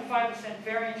 8.5%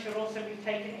 variance should also be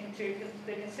taken into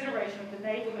the consideration of the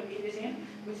neighbourhood it is in,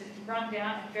 which is run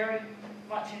down and very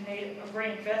much in need of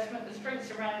reinvestment. The streets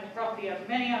surrounding the property have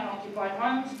many unoccupied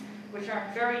homes which are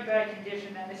in very bad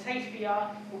condition, and this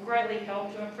HBR will greatly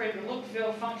help to improve the look,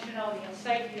 feel, functionality and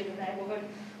safety of the neighbourhood.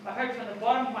 I hope from the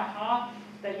bottom of my heart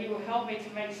that you will help me to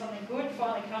make something good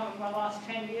finally come of my last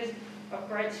 10 years of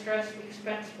great stress,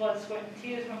 expense, blood, sweat and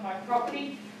tears on my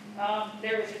property.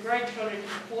 There is a great shortage of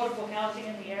affordable housing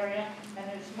in the area, and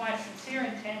it is my sincere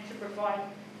intent to provide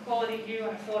quality, new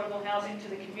and affordable housing to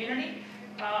the community.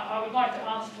 I would like to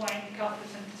ask Dwayne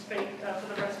Cuthbertson to speak for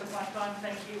the rest of my time.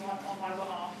 Thank you on my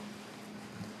behalf.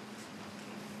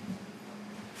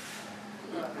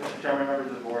 Mr. Chairman, members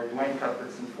of the board, Dwayne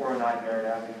Cuthbertson, 409 Merritt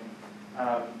Avenue.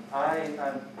 I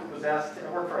was asked, I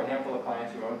work for a handful of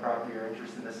clients who own property or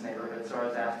interest in this neighborhood, so I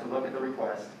was asked to look at the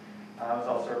request. I was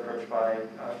also approached by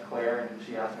Claire, and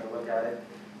she asked me to look at it.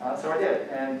 So I did,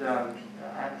 and I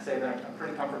have to say that I'm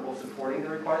pretty comfortable supporting the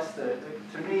request.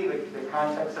 To me, the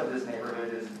context of this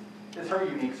neighborhood is her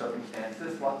unique circumstance.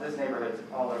 This neighborhood is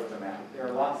all over the map. There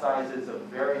are lot sizes of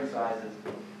varying sizes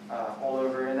all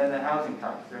over, and then the housing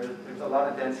types. There's a lot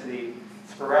of density,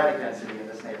 sporadic density in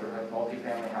this neighborhood,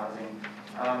 multifamily housing.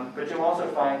 But you'll also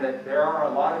find that there are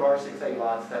a lot of R6A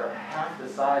lots that are half the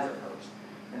size of hers.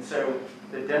 And so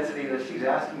the density that she's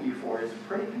asking you for is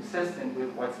pretty consistent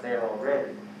with what's there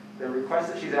already. The request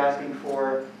that she's asking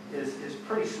for is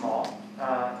pretty small.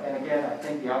 And again, I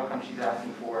think the outcome she's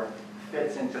asking for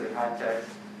fits into the context.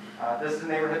 This is a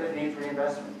neighborhood that needs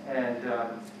reinvestment. And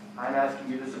I'm asking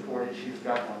you to support it. She's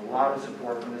gotten a lot of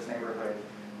support from this neighborhood.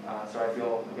 So I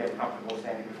feel, again, comfortable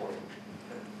standing before you.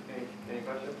 Any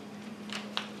questions?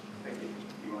 Thank you.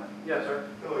 Yes, sir.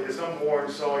 Hello, yes, I'm Warren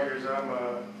Sawyers. I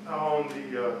own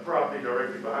the property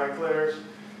directly behind Claire's.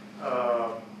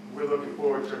 We're looking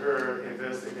forward to her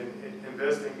investing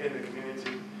in the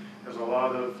community. There's a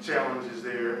lot of challenges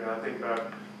there, and I think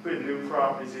putting new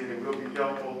properties in, it will be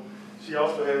helpful. She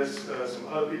also has some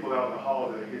other people out in the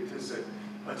hall that are here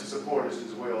to support us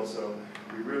as well. So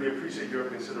we really appreciate your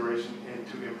consideration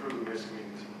into improving this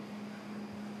community.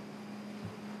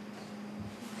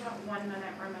 We've got 1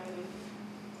 minute remaining.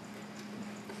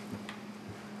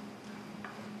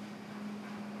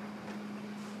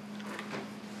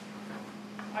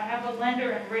 I have a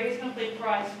lender and reasonably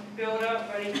priced builder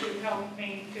ready to help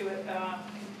me to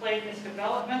complete this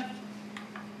development.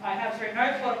 I have, through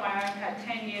no fault of my own, had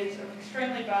 10 years of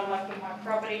extremely bad luck with my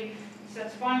property.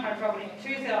 Since buying my property in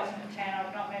 2010,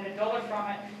 I've not made a dollar from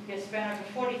it, yet spent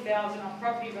over $40,000 on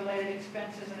property-related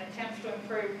expenses and attempts to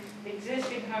improve the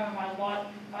existing home in my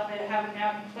lot, only to have it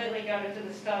now completely gutted to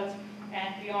the studs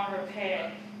and beyond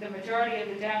repair. The majority of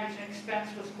the damage and expense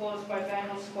was caused by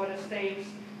vandals, squatters, thieves,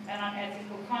 and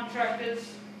unethical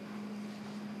contractors.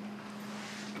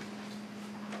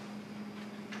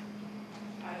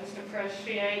 I just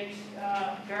appreciate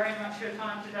very much your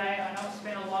time today. I know it's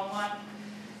been a long one.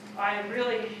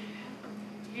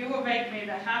 You will make me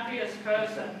the happiest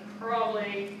person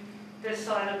probably this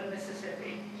side of the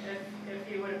Mississippi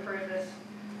if you would approve this.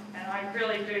 And I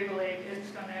really do believe it's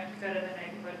going to better the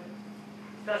neighborhood.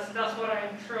 That's what I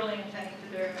am truly intending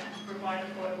to do, and provide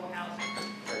affordable housing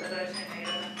for those who need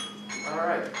it. All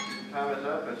right, time is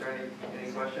up. Is there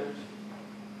any questions?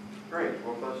 Great,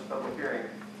 we'll close the public hearing.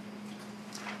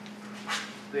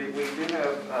 We do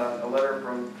have a letter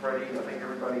from Freddie, I think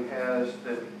everybody has,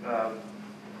 that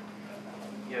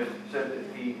said that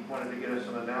he wanted to get us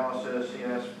some analysis. He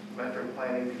asked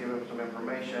Metropolitan to give him some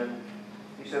information.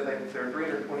 He said that there are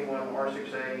 321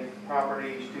 R6A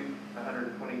properties,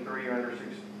 123 are under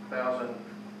 6,000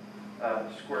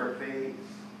 square feet.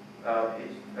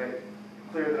 It's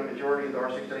clear that a majority of the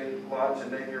R6A lots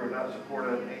in Napier would not support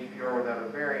an HPR without a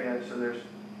variance, so there's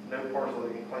no parcel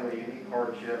that can claim a unique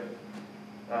hardship.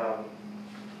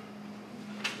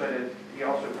 But he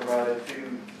also provided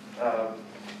two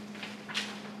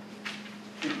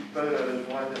photos,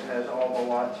 one that has all the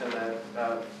lots in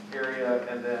that area,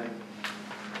 and then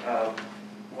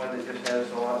one that just has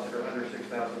the lots that are under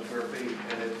 6,000 square feet.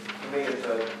 And to me, it's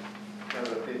a kind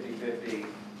of a 50-50.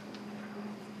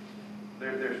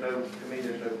 There's no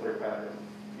clear pattern.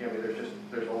 You know,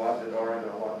 there's a lot that are and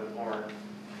a lot that aren't.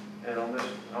 And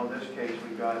on this case,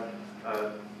 we've got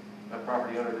a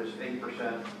property owner that's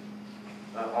 8%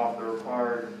 off the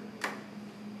required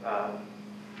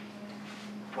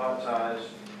lot size.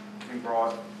 We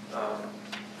brought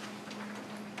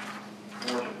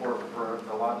more support for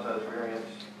the lot size variance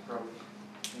from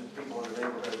the people in the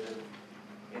neighborhood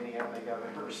than any I think I've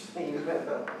ever seen at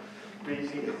a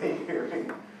BZA hearing,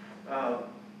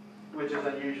 which is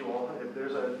unusual. If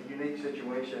there's a unique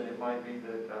situation, it might be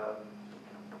that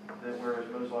whereas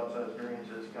most lot size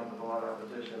variances come with a lot of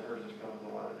opposition, hers has come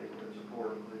with a lot of neighborhood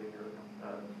support, including your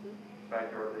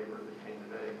backyard neighbor that came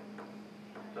today.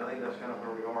 So I think that's kind of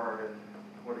where we are. And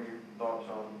what are your thoughts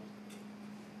on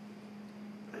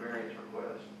the variance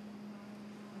request?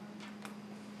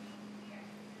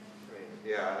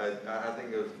 Yeah, I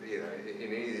think of, in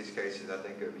any of these cases, I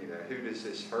think of, who does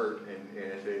this hurt? And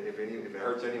if it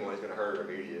hurts anyone, it's going to hurt our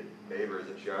immediate neighbors.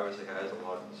 And she obviously has a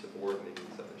lot of support, and even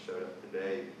something showed up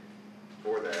today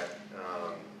for that.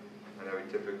 I know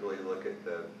we typically look at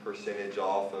the percentage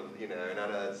off of, and I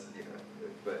know that's,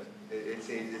 but it's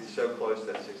so close to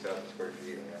that 6,000 square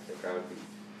feet. I think I would be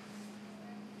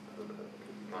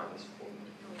minus.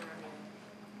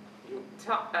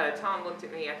 Tom looked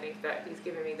at me. I think that he's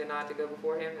giving me the nod to go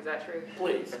before him. Is that true?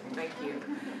 Please. Thank you.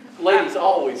 Ladies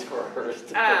always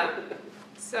first.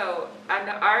 So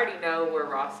I already know where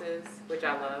Ross is, which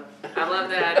I love. I love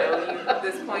that I know you at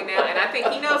this point now, and I think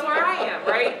he knows where I am,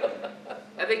 right?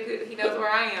 I think he knows where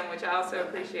I am, which I also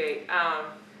appreciate. I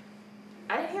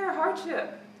didn't hear a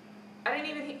hardship. I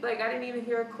didn't even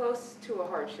hear close to a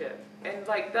hardship, and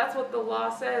that's what the law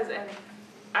says. And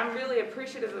I'm really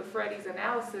appreciative of Freddie's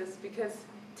analysis, because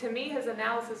to me his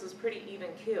analysis was pretty even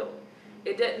keeled.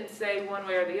 It didn't say one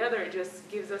way or the other. It just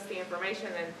gives us the information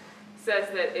and says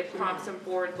that it prompts some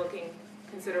forward-looking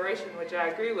consideration, which I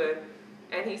agree with.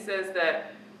 And he says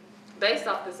that based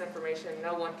off this information,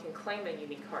 no one can claim a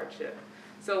unique hardship.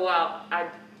 So while I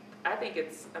think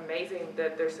it's amazing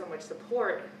that there's so much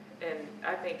support, and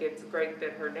I think it's great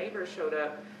that her neighbors showed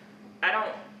up, I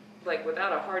don't,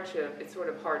 without a hardship, it's sort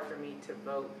of hard for me to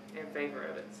vote in favor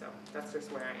of it. So that's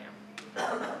just where I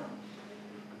am.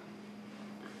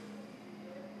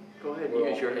 Go ahead and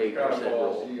use your 8%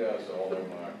 rule. You guys all know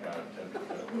my kind of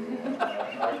 10% rule. I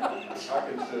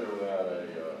consider that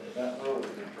that really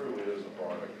truly is a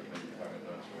product of me having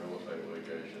done some real estate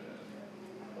litigation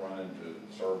and run into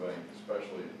surveying,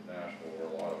 especially in Nashville, where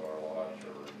a lot of our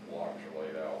blocks are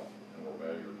laid out and were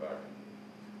measured back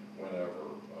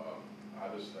whenever. I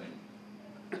just think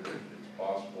it's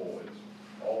possible, it's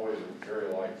always very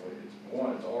likely,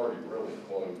 it's already really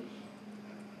close.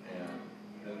 And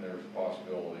then there's a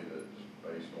possibility that just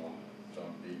based on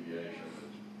some deviation,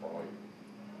 it's probably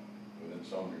within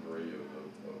some degree of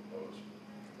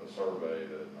the survey,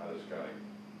 that I just kind of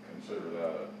consider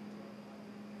that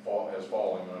as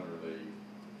falling under the,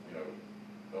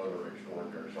 other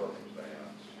extraordinary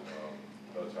circumstance.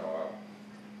 That's how I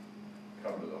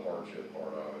come to the hardship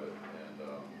part of it. And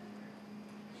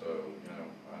so, and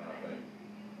I think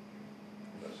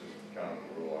that's just kind of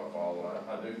the rule I follow.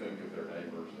 I do think if there are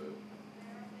neighbors that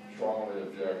strongly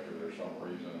object or there's some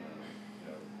reason,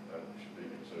 that should be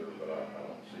considered, but I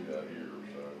don't see that here,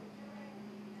 so.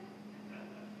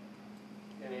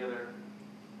 Any other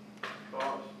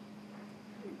thoughts?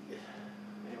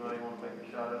 Anybody want to make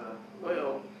a shot at that?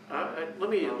 Well, let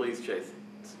me at least just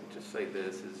say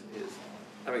this is,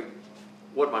 I mean,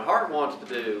 what my heart wants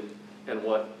to do and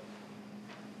what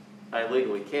I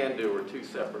legally can do are two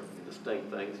separate and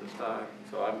distinct things this time.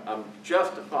 So I'm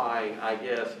justifying, I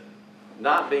guess,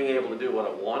 not being able to do what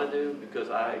I want to do because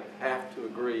I have to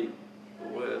agree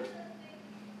with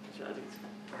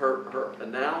her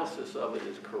analysis of it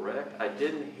is correct. I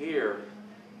didn't hear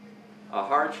a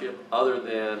hardship other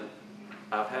than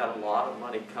I've had a lot of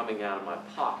money coming out of my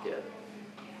pocket.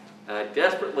 And I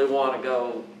desperately want to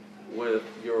go with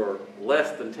your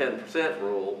less than 10%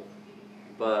 rule,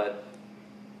 but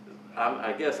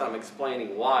I guess I'm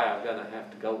explaining why I'm going to have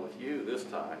to go with you this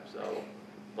time. So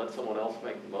let someone else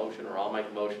make the motion, or I'll make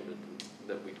a motion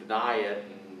that we deny it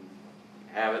and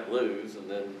have it lose, and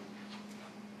then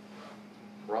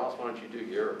Ross, why don't you do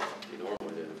yours, like you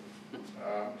normally do?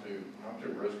 I'm too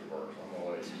risk averse. I'm gonna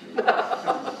let you do it.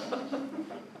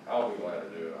 I'll be glad to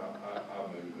do it. I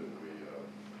move that we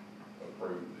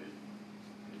approve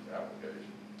the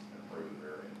application and approve the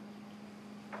variance.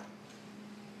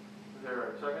 Is there a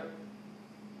second?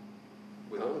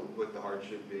 With the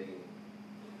hardship being?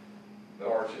 The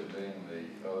hardship being the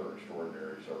other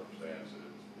extraordinary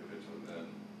circumstances, if it's within,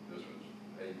 this was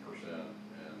 8%,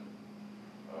 and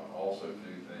also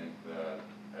do think that,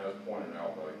 as pointed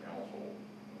out by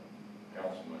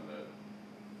councilman, that,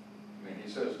 I mean, he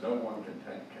says no one can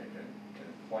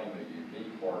claim a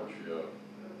unique hardship,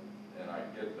 and I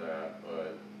get that,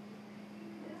 but,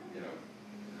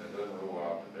 that doesn't rule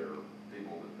out that there are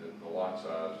people that the lot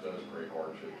size does create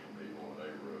hardships for people in the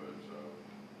neighborhood, so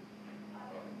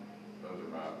those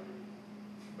are my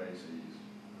bases.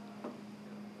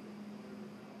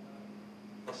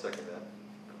 I'll second that.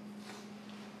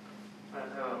 I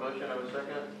have a motion, I have a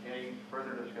second. Any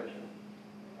further discussion?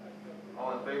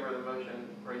 All in favor of the motion,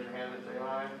 raise your hand and say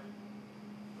aye.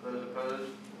 Those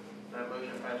opposed, that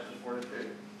motion passes 4-2.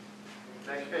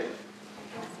 Next case.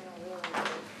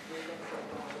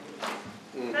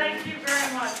 Thank you very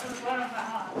much for the bottom of my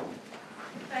heart.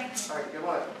 Thank you. All right, good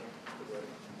luck.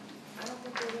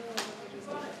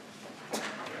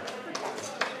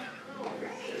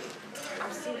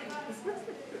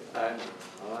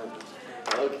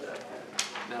 Okay.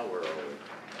 Now we're over.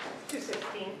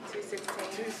 216.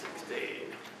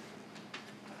 216.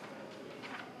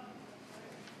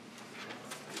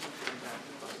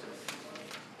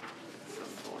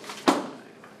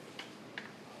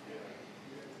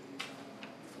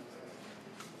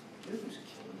 You know who's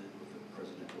killing it with the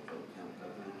presidential vote count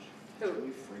coverage? Who?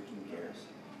 Joey freaking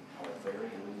Garrison. Our very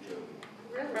own Joey.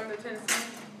 From the Tennessee?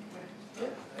 Yeah,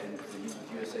 and he's with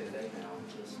USA Today now,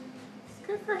 just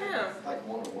Good for him. like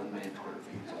one man Twitter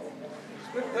feeds all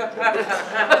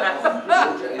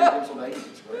Georgia and Pennsylvania.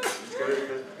 It's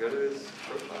great. Go to his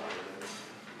profile.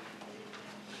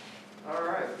 All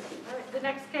right. All right, the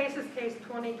next case is case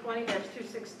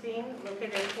 2020-216,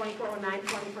 located at 2409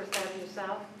 21st Avenue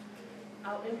South.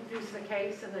 I'll introduce the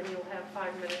case, and then you'll have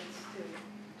 5 minutes to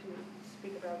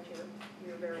speak about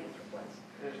your variance request.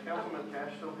 Is Councilman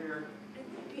Cash still here?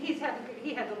 He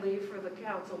had to leave for the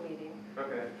council meeting.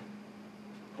 Okay.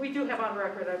 We do have on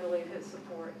record, I believe, his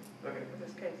support for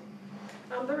this case.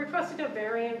 They're requesting a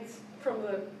variance from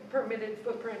the permitted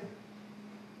footprint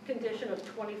condition of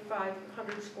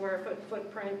 2,500 square foot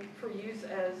footprint for use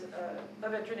as a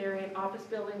veterinarian office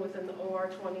building within the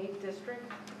OR 20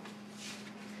 district.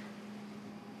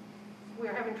 We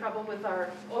are having trouble with our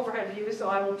overhead view, so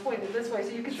I will point it this way so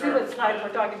you can see what slide we're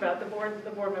talking about. The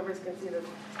board members can see this.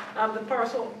 The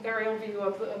parcel aerial view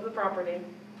of the property.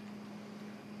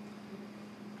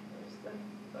 There's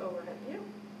the overhead view.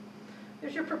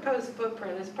 Here's your proposed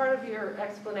footprint. As part of your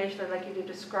explanation, I'd like you to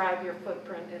describe your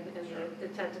footprint and the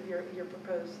intent of your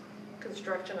proposed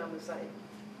construction on the site.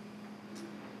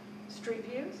 Street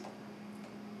views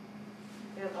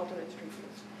and alternate street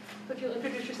views. So if you'll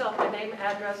introduce yourself by name,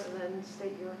 address, and then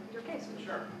state your case.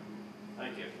 Sure.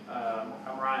 Thank you.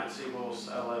 I'm Ryan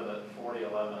Siebels. I live at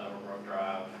 4011 Overbrook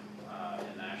Drive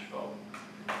in Nashville.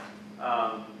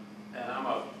 And I'm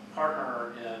a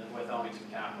partner with Elmington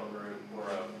Capital Group. We're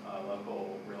a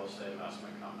local real estate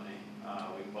investment company.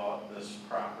 We bought this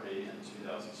property in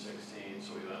 2016,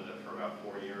 so we've owned it for about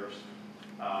 4 years.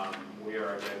 We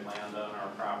are a big landowner,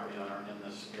 property owner in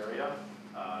this area.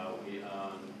 We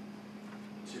own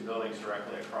 2 buildings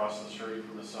directly across the street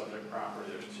from the subject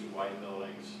property. There's 2 white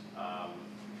buildings.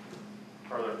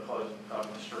 Further close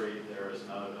up the street, there is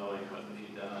another building with a few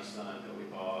dentists in it that we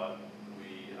bought.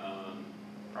 We own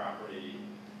property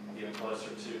even closer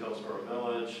to Hillsborough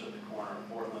Village at the corner of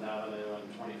Portland Avenue and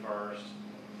 21st.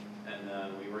 And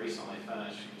then we recently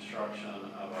finished construction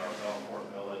of our Belport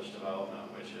Village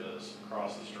development, which is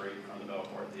across the street from the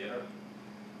Belport Theater.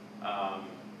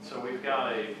 So we've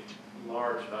got a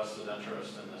large vested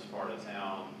interest in this part of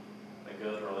town, a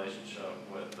good relationship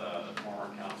with the former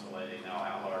council lady, now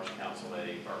at-large council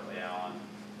lady, Berkeley Allen,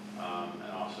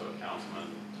 and also Councilman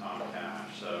Tom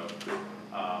Cash. So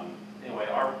anyway,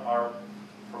 our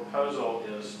proposal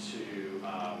is to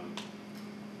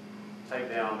take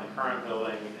down the current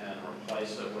building and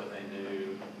replace it with a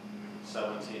new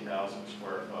 17,000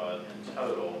 square foot in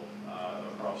total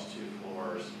across 2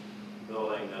 floors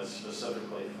building that's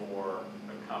specifically for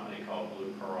a company called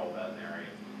Blue Pearl Veterinary.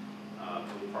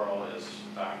 Blue Pearl is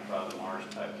backed by the Mars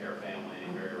Pet Care family,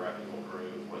 a very reputable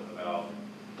group with about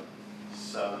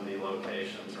 70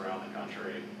 locations around the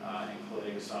country,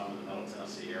 including some in the Middle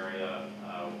Tennessee area,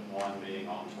 one being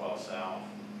on 12th South,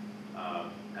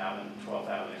 12th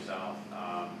Avenue South.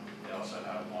 They also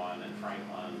have one in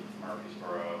Franklin,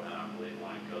 Murfreesboro, and I believe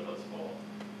one in Goodlettsville.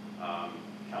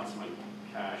 Councilman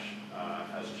Cash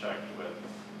has checked with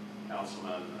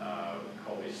Councilman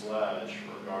Colby Sledge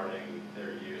regarding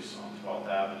their use on 12th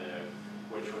Avenue,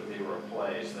 which would be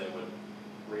replaced. They would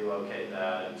relocate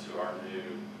that into our new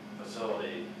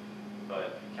facility,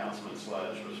 but Councilman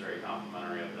Sledge was very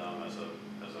complimentary of them as a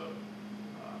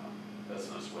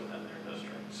business within their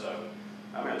district. So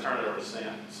I'm going to turn it over to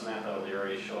Samantha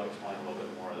O'Leary. She'll explain a little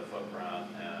bit more of the footprint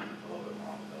and a little bit more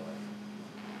on the building.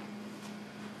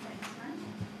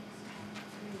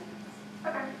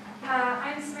 Okay.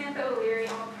 I'm Samantha O'Leary.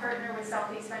 I'm a partner with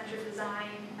Southeast Venture Design.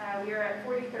 We are at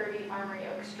 4030 Armory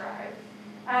Oaks Drive.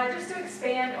 Just to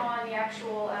expand on the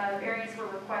actual variance we're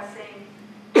requesting,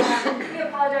 we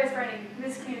apologize for any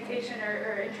miscommunication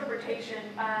or interpretation.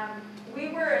 We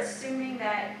were assuming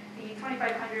that the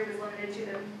 2,500 was limited to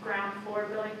the ground floor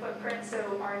building footprint,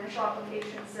 so our initial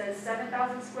application says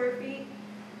 7,000 square feet.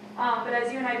 But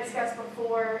as you and I discussed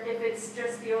before, if it's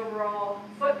just the overall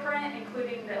footprint,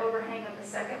 including the overhang of the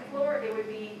second floor, it would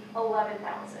be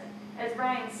 11,000. As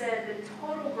Brian said, the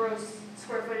total gross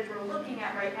square footage we're looking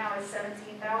at right now is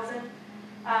 17,000.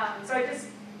 So I just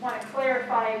want to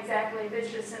clarify exactly, if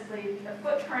it's just simply the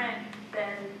footprint,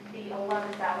 then the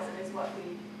 11,000 is what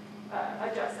we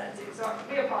adjust that to. So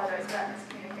we apologize for that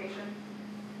miscommunication.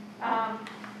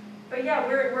 But yeah,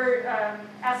 we're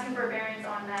asking for a variance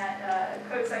on that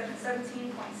code section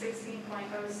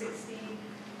 17.16.060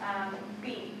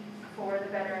 B for the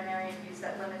veterinarian use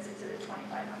that limits it to the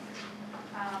 2,500.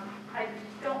 I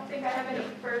don't think I have any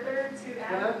further to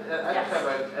add. I just have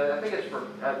a, I think it's for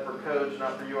codes,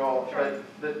 not for you all, Sure.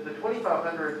 but the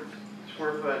 2,500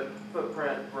 square foot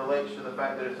footprint relates to the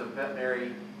fact that it's a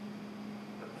veterinary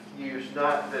use,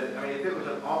 not that, I mean, if it was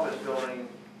an office building,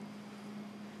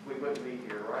 we wouldn't be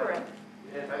here, right? Correct.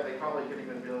 In fact, they probably could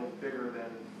even build bigger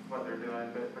than what they're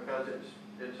doing, but because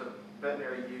it's a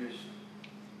veterinary use,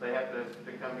 they have to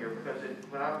come here, because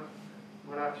when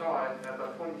I saw it, I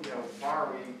thought, why are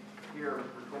we here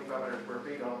for 2,500 square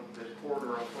feet on this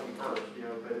corridor on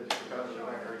 21st, but it's because of the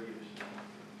veterinary use.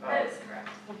 That is correct.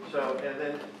 So, and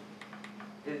then,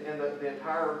 the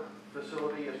entire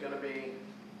facility is gonna be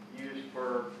used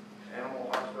for animal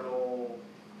hospital,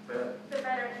 vet? The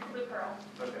veteran and Blue Pearl.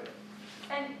 Okay.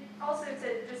 And also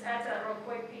to just add to that real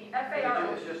quick, the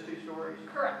FAR. It's just 2 stories?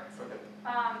 Correct. Okay.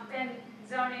 And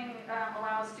zoning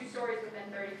allows 2 stories within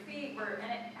 30 feet,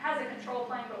 and it has a control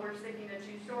plane, but we're sticking to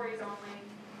 2 stories only.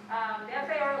 The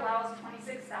FAR allows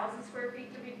 26,000 square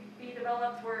feet to be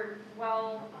developed. We're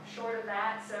well short of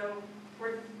that, so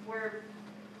we're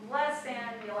less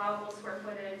than the allowable square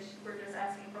footage. We're just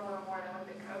asking for a little more than what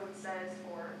the code says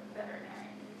for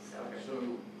veterinarian use. So,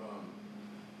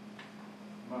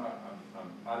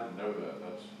 I didn't know that.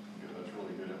 That's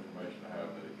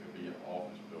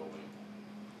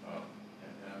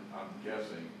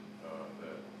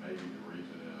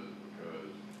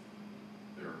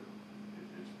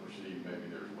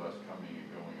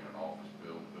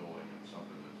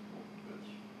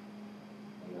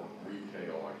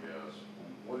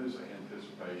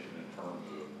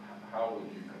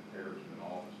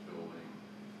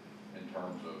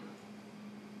terms of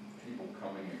people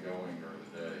coming and going during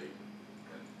the day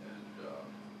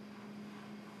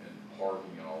and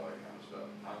parking and all that kind of stuff.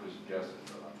 I'm just guessing,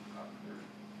 but there's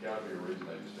gotta be a reason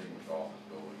they distinguish office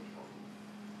buildings from,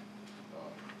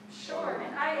 Sure,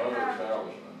 and other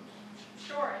establishments.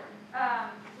 Sure.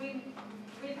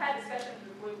 We've had discussions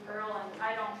with Blue Pearl, and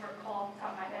I don't recall off the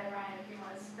top of my head, Ryan, if you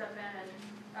want to step in and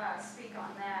speak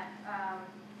on that.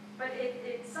 But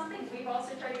it's something we've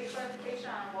also tried to get clarification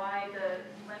on why the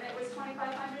limit was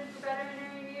 2,500 for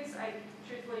veterinary use. I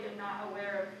truthfully am not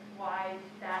aware of why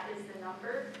that is the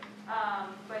number.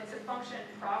 But to function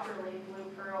properly, Blue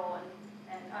Pearl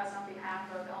and us on behalf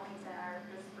of Elmington are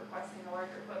just requesting a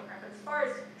larger footprint. But as far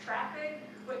as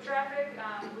foot traffic,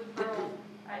 Blue Pearl,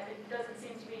 it doesn't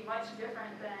seem to be much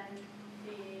different than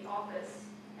the office.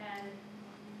 And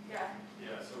yeah.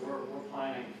 Yeah, so we're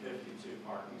planning 52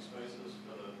 parking spaces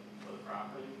for the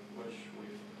property, which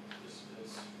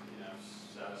it's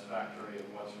satisfactory of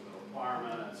what's the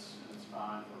requirement. It's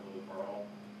fine for Blue Pearl.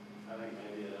 I think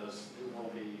maybe it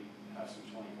will have some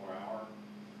 24-hour,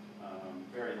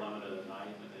 very limited at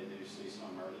night, but they do see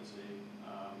some emergency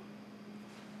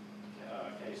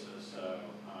cases. So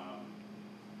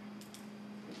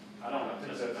I don't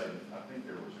anticipate. I think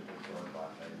there was a concern by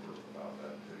neighbors about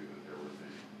that too, that there would be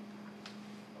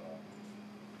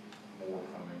more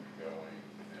coming and going,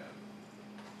 and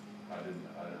I didn't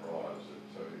realize it.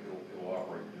 So it'll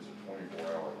operate as a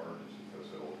 24-hour emergency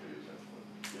facility essentially.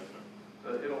 Yes, sir.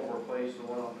 So it'll replace the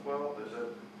one on 12th, is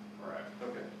that? Correct.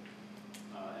 Okay.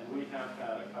 And we have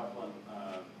had a couple of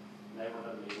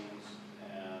neighborhood meetings,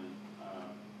 and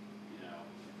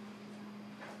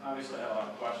obviously had a lot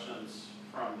of questions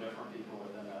from different people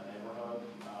within that neighborhood,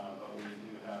 but we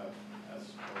do have, as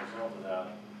a result of that,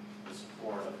 the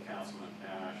support of Councilman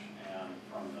Cash and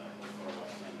from the Hillsborough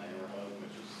West End neighborhood,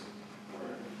 which is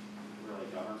where it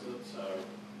really governs it. So,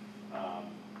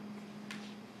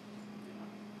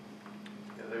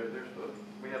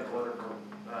 we have a letter from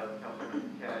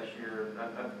Councilman Cash here.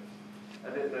 I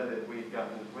didn't know that we'd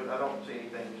gotten, I don't see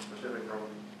anything specific from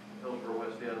Hillsborough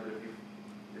West End, but if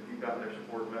you've gotten their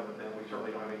support and met with them, we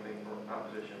certainly don't have anything for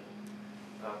opposition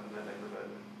from that neighborhood.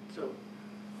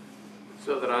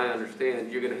 So that I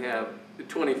understand, you're going to have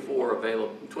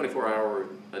 24-hour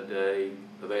a day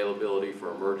availability for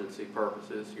emergency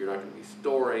purposes. You're not going to be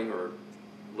storing or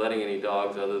letting any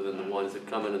dogs other than the ones that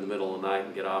come in the middle of the night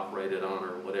and get operated on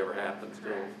or whatever happens to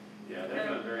them. yeah, they've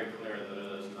been very clear that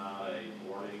it is not a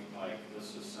boarding, like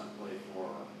this is simply for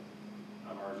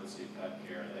emergency pet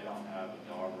care. They don't have a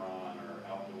dog run or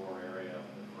outdoor area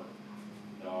for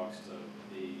dogs to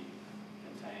be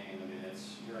contained. I mean,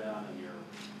 you're in and you're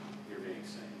being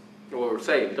seen. Well, we're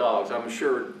saying dogs. I'm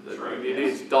sure that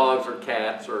it's dogs or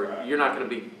cats, or right. You're not going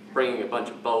to be bringing a bunch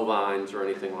of bovines or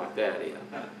anything like that in.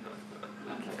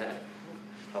 Okay.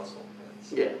 Household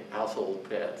pets. Yeah, household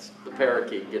pets. The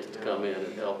parakeet gets to come in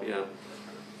and help, Okay.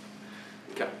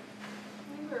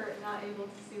 We were not able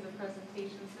to see the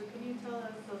presentation, so can you tell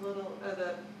us a little,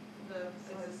 the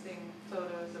existing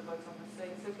photos of what's on the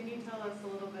site? So can you tell us a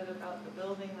little bit about the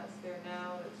building that's there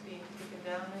now, that's being taken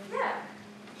down? Yeah.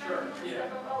 Sure, yeah.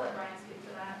 I'll let Ryan speak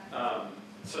to that.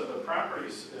 So the property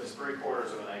is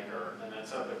 3/4 of an acre, and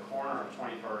it's at the corner of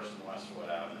 21st and Westwood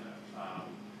Avenue.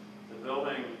 The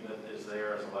building that is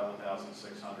there is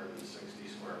 11,660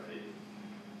 square feet.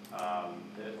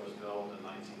 It was built in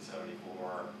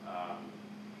 1974,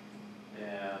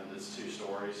 and it's 2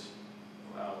 stories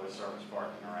with surface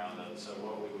parking around it. So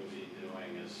what we would be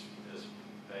doing is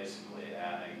basically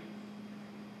adding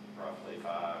roughly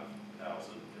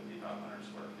 5,500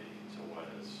 square feet to what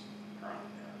is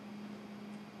currently there.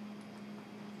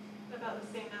 About the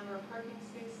same number of parking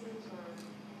spaces, or?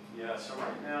 Yeah, so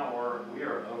right now we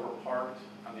are over parked.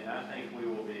 I mean, I think we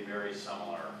will be very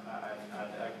similar.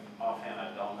 Offhand, I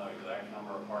don't know exact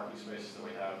number of parking spaces that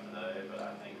we have today, but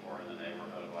I think we're in the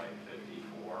neighborhood of like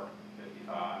 54,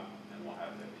 55, and we'll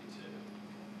have 52.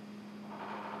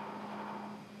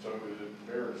 So is it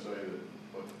fair to say that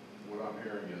what I'm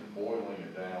hearing is boiling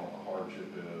it down, the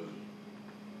hardship is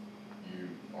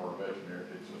you are a veterinary,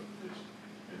 it's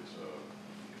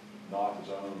not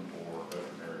zoned for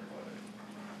veterinary clinic.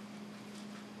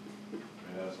 I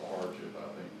mean, that's the hardship, I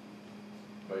think.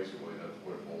 Basically, that's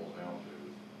what it boils down to.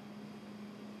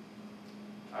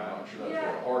 I'm not sure that's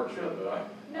what a hardship, but I'm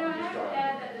No, I just have to trying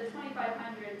add that the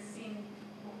 2,500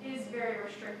 is very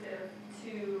restrictive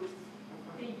to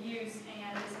the use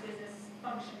and this business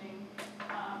functioning,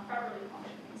 properly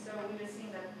functioning. So we just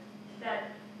seen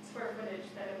that square footage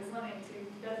that it was limited to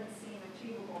doesn't seem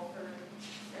achievable for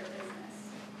their business.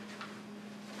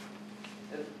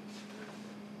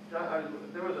 John,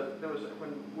 there was,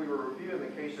 when we were reviewing the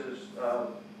cases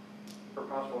for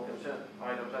possible consent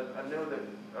items, I know that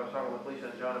I was talking with Lisa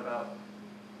and John about,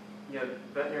 you know,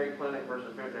 veterinary clinic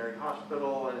versus veterinary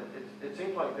hospital, and it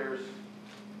seems like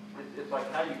it's like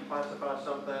how you classify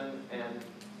something, and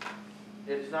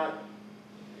it's not,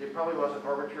 it probably wasn't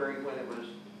arbitrary when it was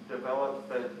developed,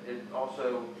 but it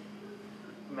also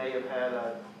may have had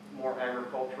a more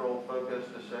agricultural focus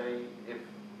to say, if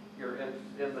you're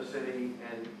in the city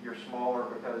and you're smaller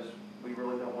because we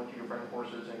really don't want you to bring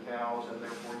horses and cows, and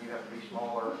therefore you have to be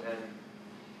smaller, and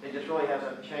it just really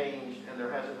hasn't changed, and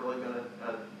there hasn't really been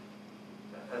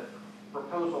a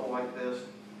proposal like this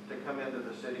to come into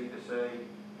the city to say,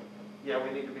 yeah,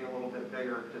 we need to be a little bit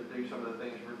bigger to do some of the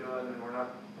things we're doing, and we're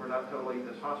not totally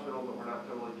this hospital, but we're not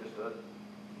totally just a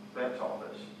vet's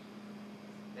office.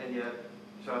 And yet,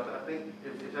 so I think,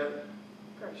 is that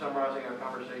summarizing our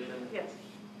conversation? Yes.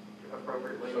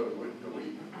 Appropriately? So do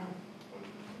we,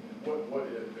 what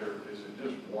is there, is it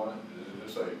just one, is it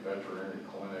just say veterinary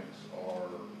clinics, or,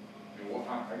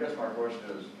 I guess my question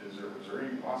is there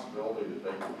any possibility that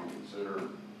they could be considered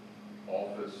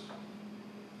office?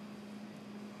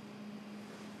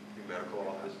 Medical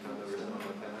office, kind of, or something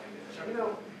like that? You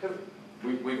know,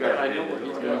 We've got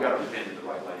to pin to the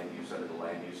right land use under the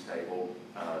land use table,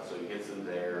 so it gets them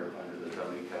there under the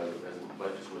zoning code as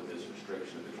much as with this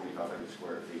restriction of the 2,500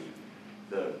 square feet.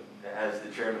 As the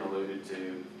chairman alluded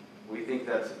to, we think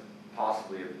that's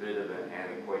possibly a bit of an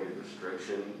antiquated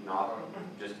restriction, not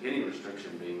just any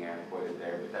restriction being antiquated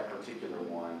there, but that particular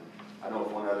one. I know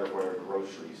of one other where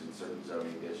groceries in certain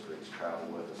zoning districts travel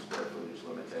with a square footage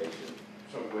limitation.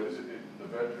 So is it, the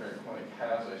veterinary clinic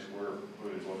has a square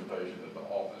footage limitation that the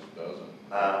office doesn't?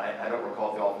 I don't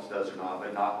recall if the office does or not,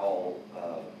 but not all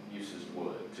uses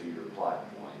would, to your implied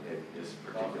point. This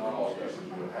particular Not all uses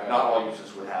would have. Not all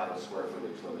uses would have a square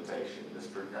footage limitation.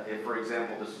 If, for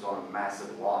example, this is on a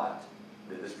massive lot,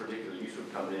 that this particular use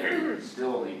would come in,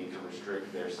 still needing to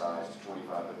restrict their size to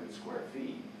 2,500 square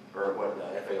feet, or what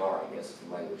the FAR, I guess is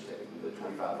the language technically, the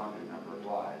 2,500 number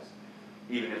applies.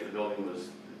 Even if the building was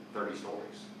 30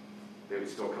 stories, they would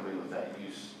still come in with that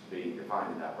use being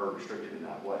defined in that, or restricted in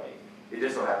that way. It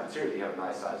just so happens here that you have a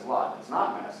nice sized lot that's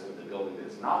not massive, the building that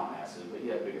is not massive, but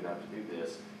yet big enough to do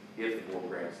this if the board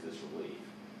grants this relief.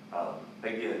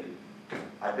 Again,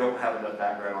 I don't have enough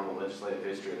background on the legislative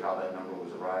history of how that number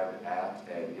was arrived at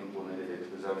and implemented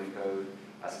into the zoning code.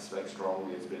 I suspect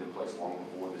strongly it's been in place long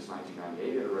before this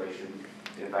 1998 iteration.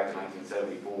 In fact, in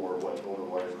 1974, what older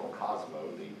lawyers call Cosmo,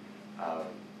 the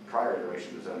prior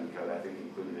iteration of the zoning code, I think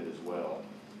included it as well.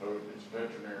 So it's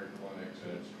veterinary clinics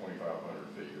and it's 2,500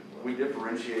 feet as well. We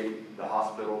differentiate the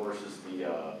hospital versus the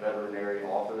veterinary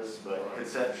office, but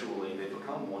conceptually they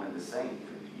become one and the same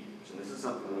through the years. And this is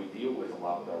something that we deal with a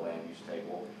lot with our land use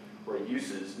table, where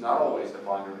uses, not always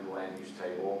defined under the land use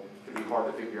table, can be hard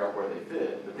to figure out where they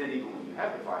fit. But then even when you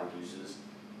have defined uses,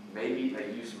 maybe a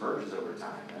use merges over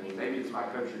time. I mean, maybe it's my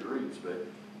country roots, but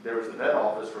there was the vet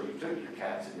office where you took your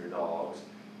cats and your dogs,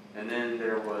 and then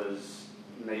there was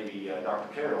maybe Dr.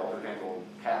 Carroll who handled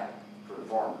cattle for the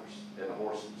farmers and the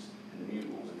horses and the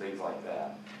mules and things like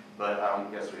that. But I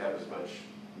don't guess we have as much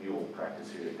mule practice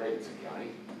here in Davidson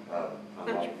County,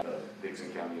 unlike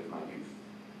Dixon County of my youth.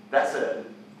 That said,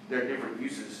 there are different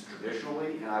uses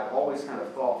traditionally, and I've always kind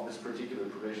of thought this particular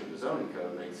provision of the zoning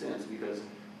code made sense because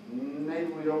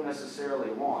maybe we don't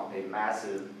necessarily want a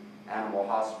massive animal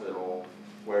hospital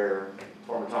where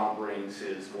Farmer Tom brings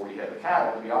his 40 head of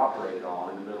cattle to be operated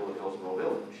on in the middle of Hillsborough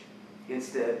Village.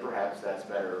 Instead, perhaps that's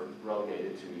better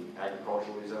relegated to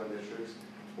agriculturally zoned districts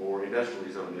or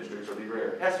industrially zoned districts, or the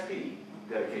rare SP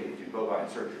dedicated to bovine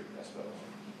surgery, I suppose.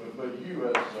 But you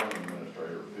as zoning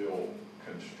administrator feel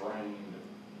constrained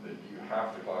that you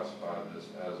have to classify this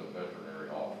as a veterinary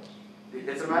office?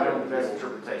 It's a matter of the best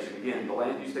interpretation. Again, the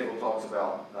land use table talks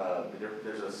about,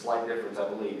 there's a slight difference, I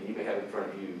believe, and you may have it in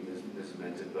front of you, Ms.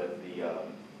 Minton, but the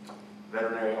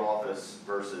veterinary office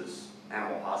versus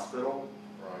animal hospital.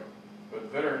 Right.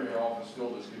 But veterinary office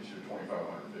still just gets you to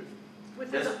 2,500 feet.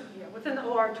 Within the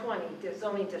OR 20, the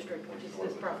zoning district, which is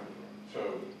this property.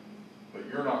 So, but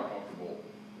you're not comfortable,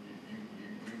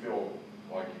 you feel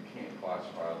like you can't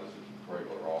classify this as a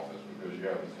regular office because you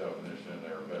have this definition in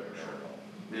there of veterinary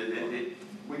office.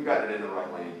 We've got it in the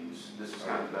right land use. This is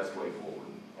kind of the best way forward,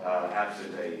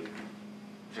 absent a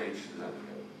change to the zoning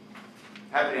code.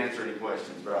 Happy to answer any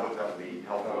questions, but I hope that would be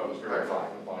helpful. That was very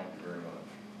helpful. Thank you very much.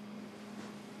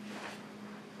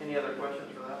 Any other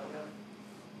questions for the applicant?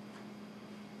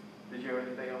 Did you have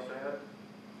anything else to add?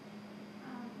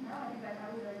 No, I think that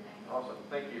covers everything. Awesome,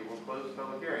 thank you. We'll close the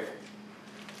public hearing.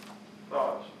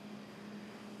 Thoughts?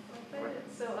 Okay,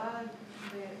 so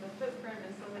The footprint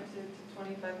is limited to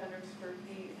 2,500 square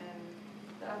feet, and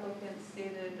the applicant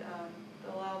stated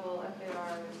the allowable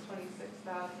FAR is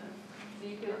 26,000. So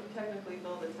you could technically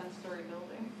build a 10-story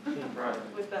building Right.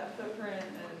 with that footprint,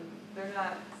 and they're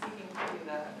not seeking to do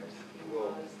that. They're seeking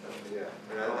Well, modest. yeah,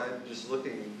 and I'm just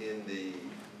looking in the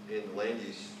land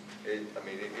use,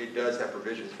 it does have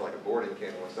provisions for like a boarding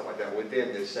kennel and stuff like that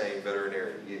within this same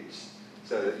veterinary use.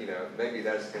 So that, maybe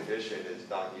that's the condition is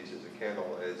not used as a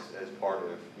kennel as part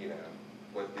of,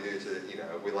 what it is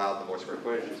that, we allow the more square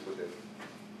footage with the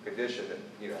condition that,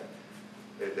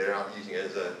 that they're not using it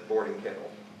as a boarding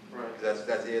kennel. Right. Because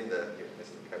that's in the, that's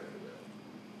in the code.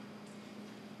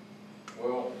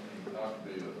 Well, not to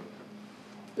be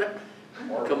the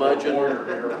Curmudgeon. lawyer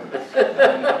here, but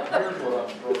here's what I'm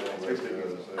struggling with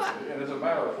is, and it's a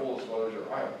matter of full disclosure,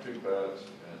 I have 2 pets,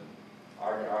 and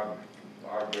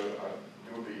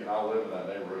it would be, and I live in that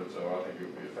neighborhood, so I think it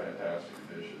would be a fantastic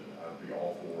addition. I'd be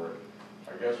all for it.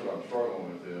 I guess what I'm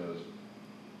struggling with is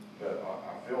that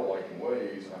I feel like in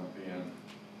ways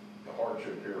the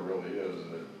hardship here really is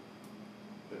that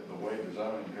the way the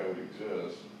zoning code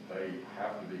exists, they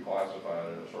have to be classified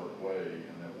in a certain way,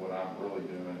 and that what I'm really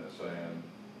doing is saying,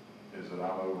 is that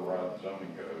I'm overriding the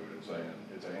zoning code and saying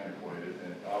it's antiquated,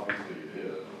 and obviously it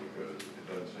is, because it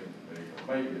doesn't seem to me, or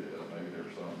maybe it is, maybe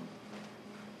there's some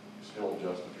still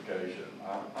justification.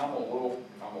 I'm a little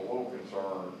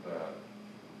concerned that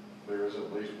there is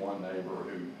at least one neighbor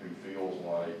who feels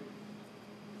like,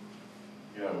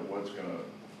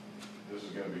 this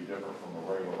is gonna be different from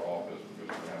a regular office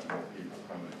because we're gonna have more people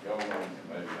coming and going, and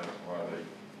maybe that's why they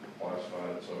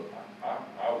classified it. So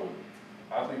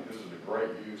I think this is a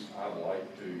great use. I'd like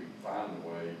to find a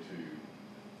way to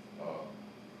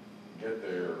get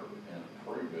there and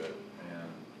approve it, and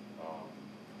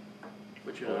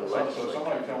But you're not so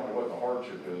somebody tell me what the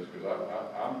hardship is, because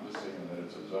I'm just seeing that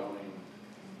it's a zoning.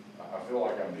 I feel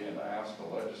like I'm being asked to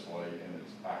legislate, and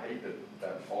I hate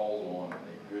that falls on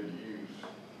a good use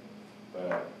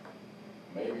that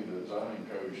maybe the zoning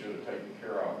code should have taken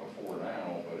care of before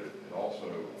now, but it also,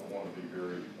 I want to be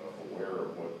very aware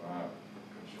of what my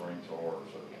constraints are,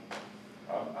 so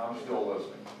I'm still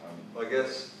listening. Well, I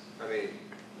guess,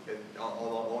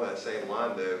 on that same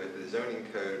line though, if the zoning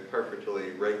code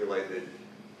perfectly regulated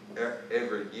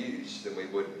every use, then we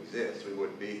wouldn't exist. We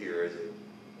wouldn't be here as a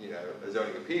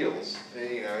zoning appeals,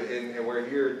 and we're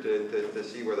here to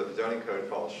see where the zoning code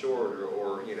falls short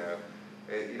or in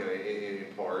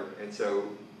part. And so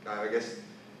I guess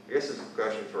this is a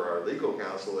question for our legal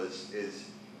counsel is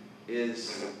the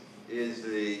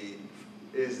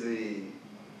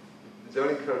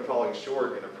zoning code falling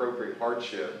short an appropriate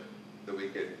hardship that we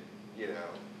could,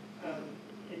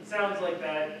 It sounds like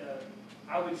that.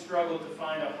 I would struggle to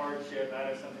find a hardship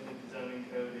out of something that the zoning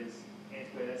code is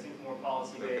antiquated. That seems more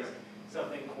policy-based,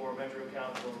 something for Metro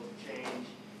Council to change,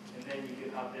 and then you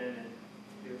could hop in and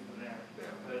do it from there.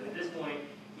 Yeah. But at this point,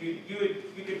 you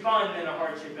could find then a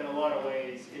hardship in a lot of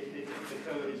ways if the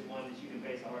code is one that you can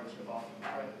base a hardship off of,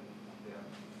 right?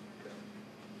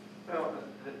 Well,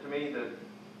 to me, that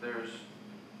there's,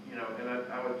 and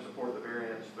I would support the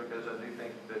variance because I do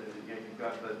think that you've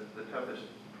got the toughest,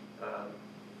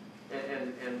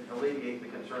 and alleviate the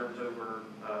concerns over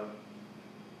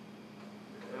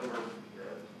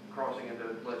crossing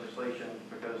into legislation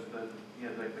because the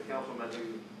councilman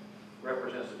who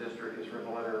represents the district has written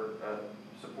a letter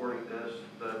supporting this.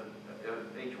 The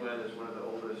HWIN is one of the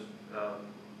oldest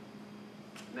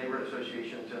neighborhood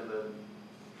associations in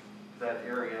that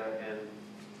area, and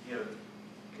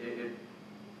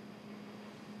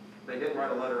they didn't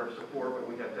write a letter of support, but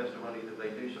we have testimony that they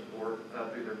do support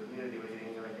through their community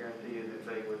meeting, and I guarantee you that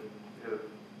they would have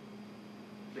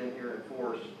been here in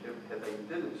force if they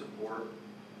didn't support.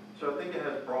 So I think it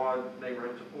has broad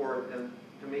neighborhood support, and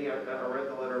to me, I read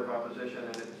the letter of opposition,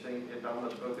 and it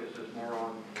almost focuses more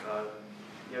on,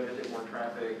 is it more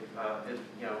traffic?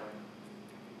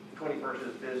 21st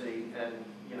is busy, and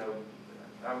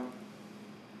I'm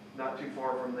not too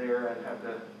far from there and have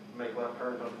to make left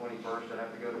turns on 21st and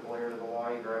have to go to Blair to the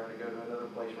light, or have to go to another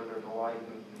place where there's a light.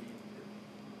 And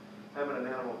having an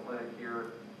animal clinic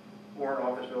here or an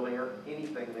office building or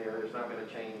anything there is not going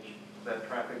to change that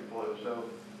traffic flow. So,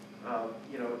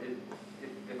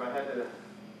 if I had to,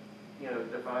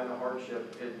 define the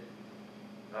hardship,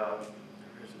 I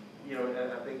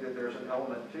think that there's an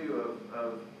element too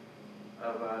of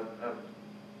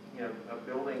a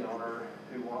building owner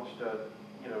who wants to,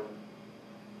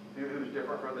 who's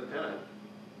different from the tenant.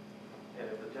 And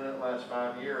if the tenant lasts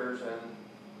 5 years and,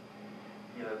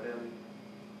 then,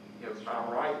 by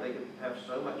right, they could have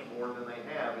so much more than they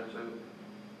have. And so,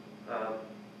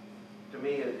 to me,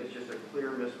 it's just a clear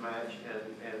mismatch,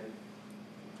 and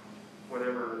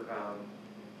whatever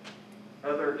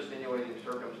other extenuating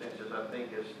circumstances, I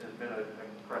think, has been a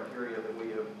criteria that we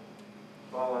have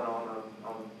fallen on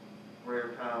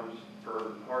rare times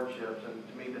for hardships, and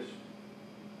to me, this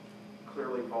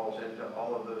clearly falls into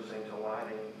all of those things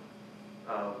aligning.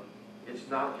 It's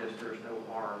not just there's no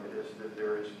harm, it is that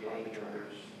there is gain, and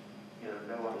there's,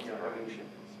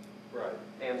 Right.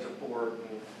 and support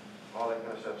and all that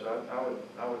kind of stuff. So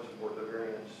I would support the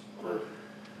variance.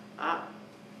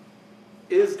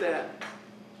 Is that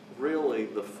really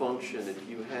the function if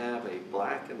you have a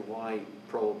black and white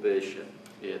prohibition?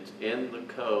 It's in the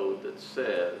code that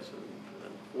says,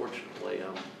 and unfortunately,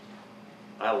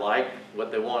 I like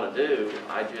what they want to do,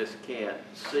 I just can't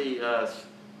see us,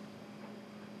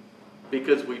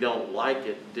 because we don't like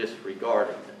it,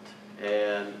 disregarding it.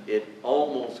 And it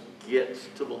almost gets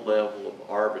to the level of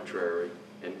arbitrary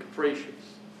and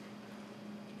capricious.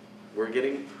 We're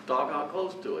getting doggone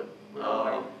close to it.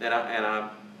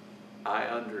 I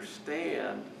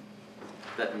understand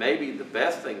that maybe the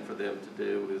best thing for them to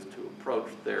do is to approach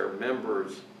their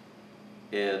members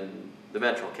in the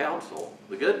Metro Council.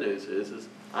 The good news is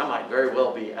I might very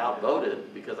well be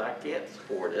outvoted because I can't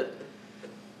support it.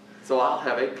 So I'll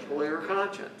have a clear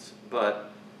conscience.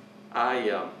 But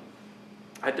I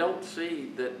don't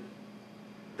see that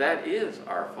that is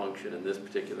our function in this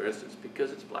particular instance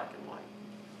because it's black and white.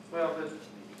 Well,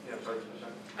 sorry.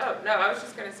 Oh, no, I was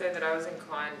just gonna say that I was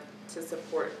inclined to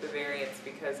support the variance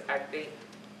because I think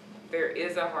there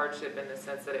is a hardship in the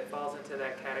sense that it falls into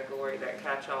that category, that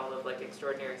catch-all of like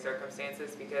extraordinary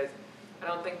circumstances, because I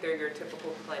don't think they're your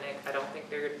typical clinic, I don't think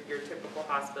they're your typical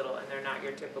hospital, and they're not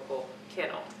your typical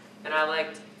kennel. And I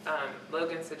liked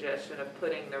Logan's suggestion of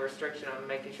putting the restriction on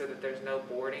making sure that there's no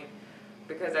boarding,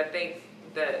 because I think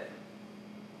that,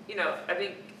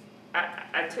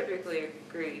 I typically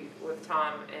agree with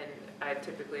Tom, and I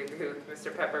typically agree with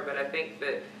Mr. Pepper, but I think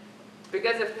that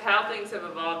because of how things have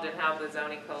evolved and how the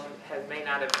zoning code may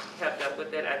not have kept up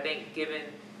with it, I think given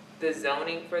the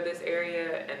zoning for this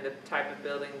area and the type of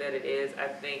building that it is, I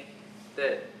think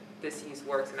that this use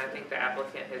works, and I think the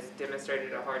applicant has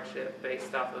demonstrated a hardship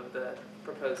based off of the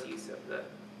proposed use of the.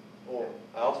 Well,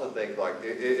 I also think like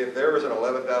if there was an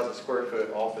 11,000 square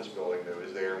foot office building that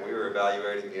was there and we were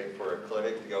evaluating it for a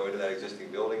clinic to go into that existing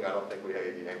building, I don't think we had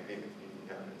even have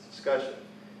this discussion.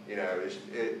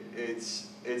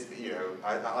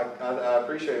 I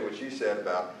appreciate what you said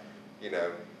about,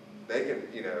 they can,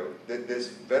 this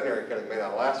veterinary clinic may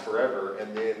not last forever,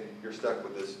 and then you're stuck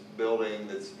with this building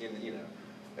that's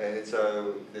and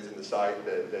so it's in the site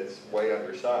that's way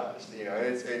undersized, and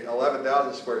it's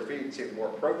 11,000 square feet seems more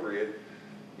appropriate,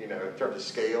 in terms of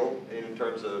scale, and in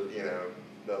terms of,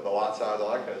 the lot size,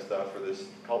 all that kind of stuff for this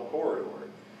whole corridor.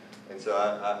 And so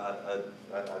I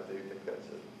do think that's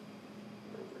it.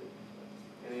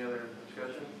 Any other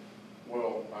discussion?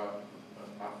 Well,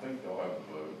 I think they'll have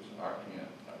votes. I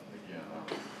can't, again,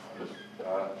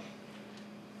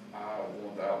 I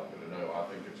want the applicant to know, I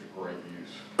think it's a great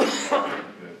use.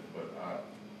 But I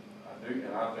do,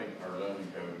 and I think our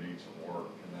zoning code needs some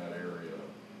work in that area.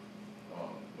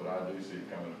 But I do see it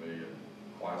coming to be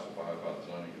classified by the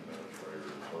zoning administrator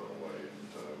in a certain way. And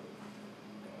so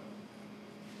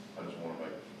I just want to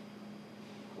make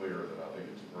clear that I think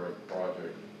it's a great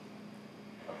project.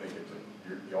 I think it's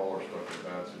y'all are stuck in a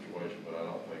bad situation, but I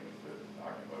don't think that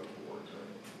I can vote for it. So.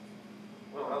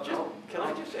 Well, Can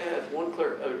I just add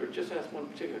just ask one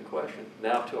particular question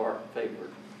now to our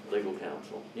favorite legal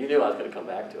counsel? You knew I was going to come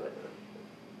back to it.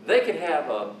 They could have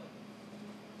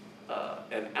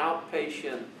an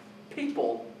outpatient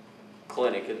people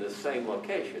clinic in the same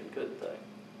location, couldn't they?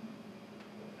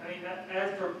 I mean,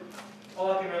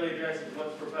 all I can really address is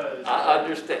what's proposed. I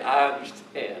understand.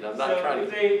 I'm not trying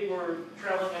to. So if they were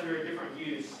traveling under a different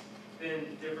use,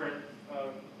 then different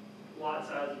lot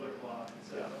size would apply.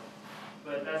 So, yeah.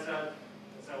 But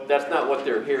that's not what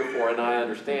they're here for, and I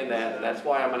understand that. And that's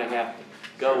why I'm going to have to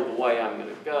go the way I'm going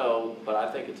to go. But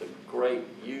I think it's a great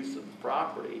use of the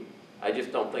property. I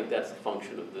just don't think that's the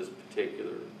function of this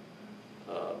particular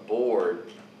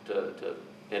board to,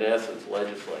 in essence,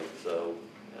 legislate. So.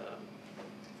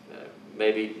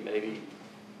 Maybe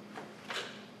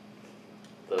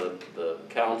the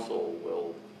council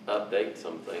will update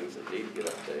some things that need to get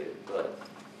updated. But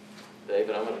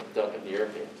David, I'm going to duck into your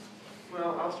hands.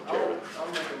 Well,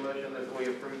 I'll make a motion that we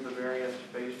approve the variance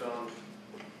based on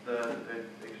the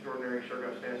extraordinary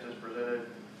circumstances presented,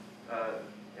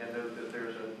 and note that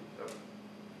there's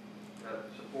a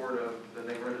support of the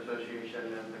neighborhood association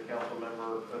and the council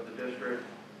member of the district,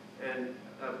 and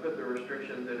put the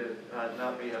restriction that it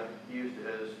not be used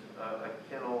as a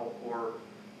kennel or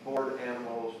board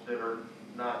animals that are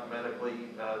not medically,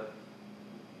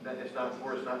 that it's not,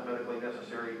 or it's not medically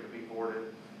necessary to be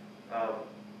boarded.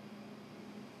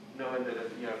 Knowing that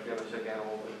if, you know, if you have a sick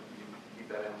animal, that you keep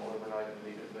that animal overnight if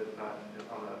needed, but not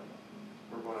on a,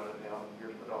 we're going on it now,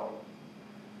 here's the dog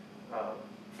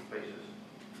basis.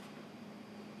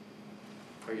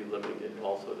 Are you limiting it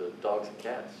also to dogs and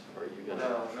cats? Or are you gonna?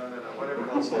 No, whatever.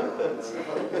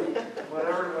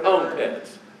 Whatever. Home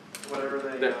pets. Whatever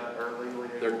they are legally.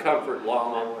 Their comfort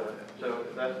law. So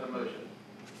that's the motion.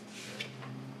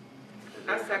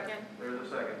 I second. There's a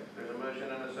second. There's a motion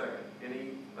and a second.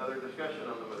 Any other discussion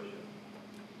on the motion?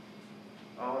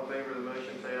 All in favor of the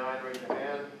motion, say aye and raise your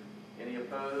hand. Any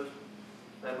opposed?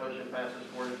 That motion passes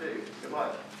 4-2. Good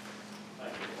luck.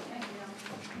 Thank you.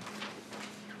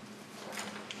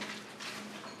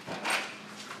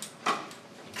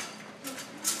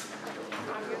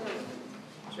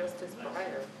 Just as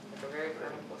prior, like a very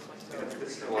comfortable swing.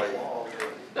 This is why,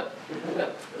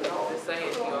 Just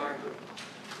saying, you are.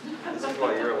 this is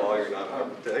why you're a lawyer, not an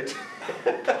architect.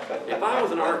 If I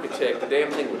was an architect, the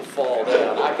damn thing would fall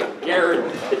down. I can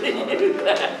guarantee you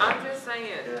that. I'm just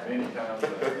saying. Anytime the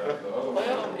other.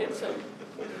 Well, it's a.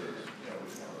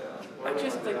 I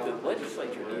just think the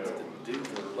legislature needs to do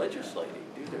their legislating,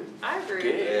 do their. I agree.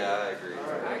 gig. Yeah, I agree.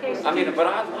 I mean, but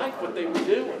I like what they were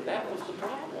doing. That was the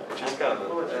problem. Just kind of,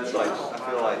 it's like, I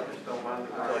feel like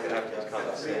it has to be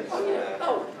common sense.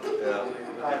 Oh, Yeah.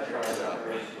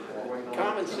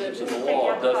 common sense in the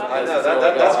law doesn't. I know,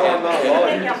 that's why I'm not a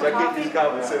lawyer, because I get these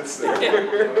common sense there.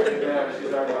 Yeah,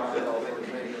 she's already on it. $4,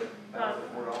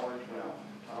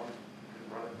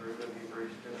 run it through, it'd be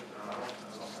pretty good.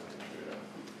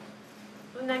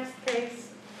 The next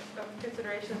case of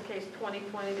consideration is case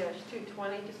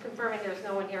 2020-220, just confirming there's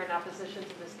no one here in opposition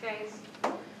to this case.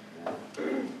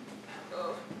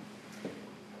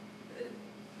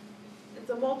 It's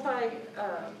a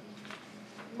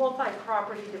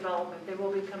multi-property development. They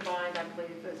will be combined, I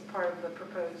believe, as part of the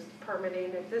proposed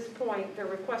permitting. At this point, they're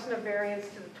requesting a variance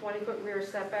to the 20-foot rear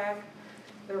setback.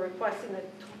 They're requesting an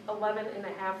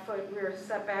 11.5-foot rear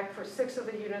setback for 6 of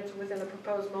the units within the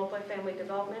proposed multifamily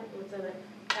development within a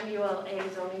MULA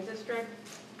zoning district.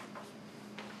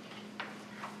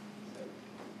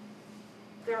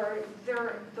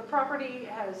 The property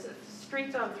has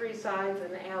streets on 3 sides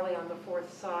and an alley on the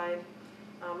 4th side.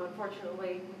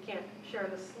 Unfortunately, we can't share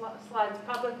the slides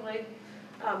publicly.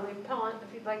 The appellant,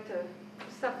 if you'd like to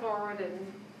step forward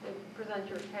and present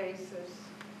your case.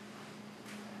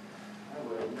 I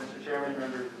would. Mr. Chairman,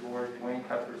 members of the board, Dwayne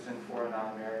Cuthbertson,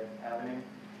 409 Merritt Avenue.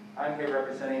 I'm here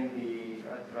representing the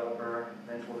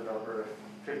eventual developer of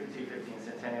 5215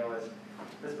 Centennial. As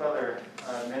Ms. Butler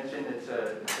mentioned, it's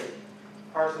a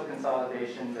parcel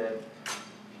consolidation that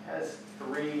has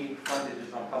 3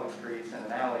 frontages on public streets and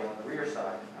an alley on the rear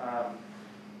side.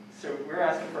 So we're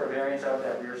asking for a variance of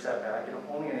that rear setback, and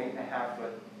only an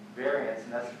 8.5-foot variance,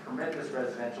 and that's to permit this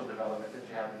residential development that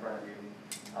you have in front of you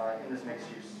in this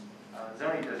mixed-use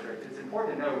zoning district. It's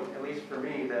important to note, at least for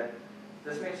me, that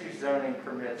this mixed-use zoning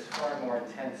permits far more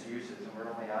intense uses, and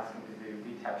we're only asking to do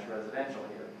detached residential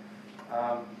here.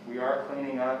 We are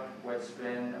cleaning up what's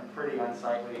been a pretty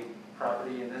unsightly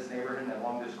property in this neighborhood and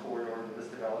along this corridor of this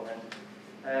development.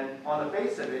 And on the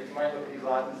face of it, you might look at these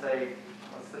lots and say,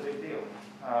 what's the big deal?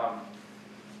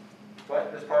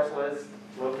 But this parcel is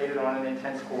located on an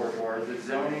intense corridor. The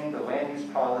zoning, the land use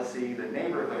policy, the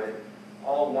neighborhood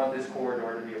all want this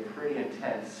corridor to be a pretty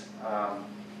intense,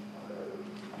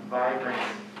 vibrant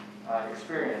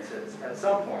experience at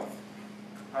some point.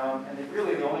 And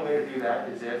really the only way to do that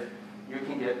is if you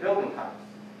can get building height.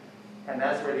 And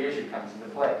that's where the issue comes into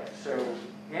play. So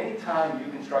anytime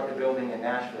you construct a building in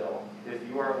Nashville, if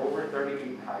you are over 30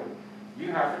 feet in height,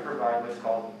 you have to provide what's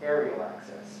called aerial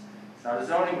access. It's not a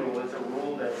zoning rule, it's a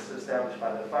rule that's established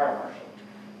by the fire marshal.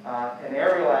 And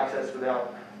aerial access,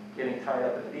 without getting tied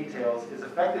up in the details, is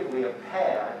effectively a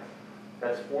pad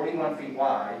that's 41 feet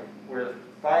wide where the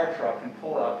fire truck can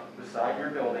pull up beside your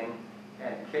building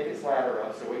and kick its ladder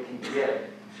up so it can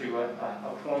get to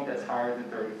a point that's higher than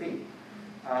 30 feet.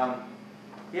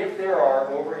 If there are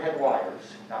overhead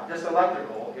wires, not just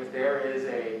electrical, if there is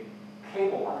a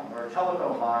cable line or a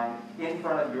telephone line in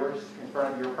front of your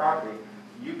property,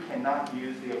 you cannot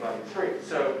use the abutting street.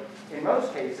 So in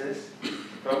most cases,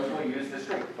 folks will use the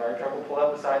street. The fire truck will pull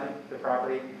up beside the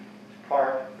property,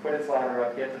 park, put its ladder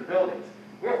up, get to the buildings.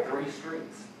 We have 3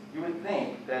 streets. You would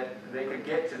think that they could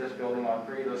get to this building on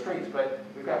 3 of those streets, but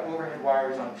we've got overhead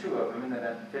wires on 2 of them, and then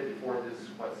that 54th is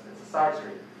it's a side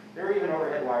street. There are even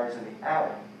overhead wires in the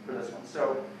alley for this one.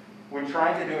 So when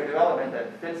trying to do a development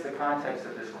that fits the context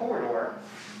of this corridor,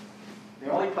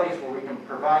 the only place where we can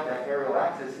provide that aerial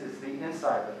access is the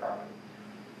inside of the property.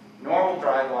 Normal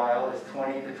drive aisle is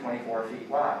 20 to 24 feet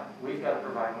wide. We've got to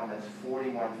provide one that's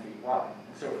 41 feet wide.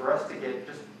 And so for us to get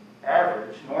just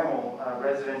average, normal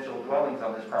residential dwellings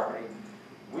on this property,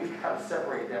 we've got to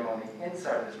separate them on the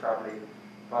inside of this property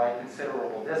by a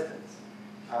considerable distance.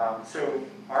 So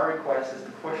our request is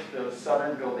to push those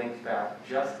southern buildings back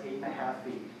just 8.5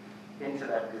 feet into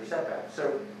that rear setback.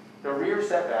 So the rear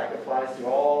setback applies to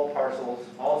all parcels,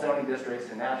 all zoning districts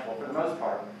in Nashville for the most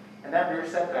part. And that rear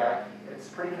setback, it's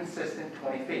pretty consistent,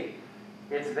 20 feet.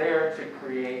 It's there to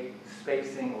create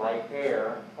spacing like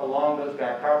air along those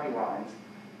back property lines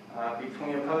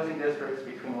between opposing districts,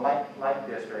 between like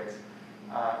districts.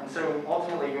 And so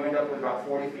ultimately you end up with about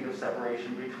 40 feet of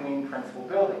separation between principal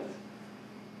buildings.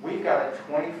 We've got a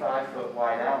 25-foot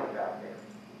wide outlet out there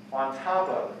on top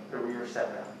of the rear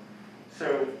setback.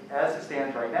 So as it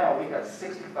stands right now, we've got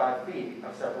 65 feet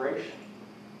of separation.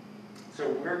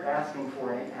 So we're asking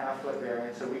for an 8.5-foot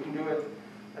variance so we can do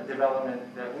a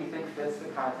development that we think fits the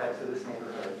context of this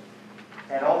neighborhood.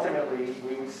 And ultimately,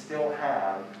 we would still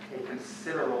have a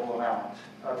considerable amount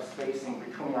of spacing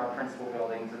between our principal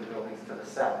buildings and the buildings to the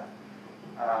south.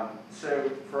 So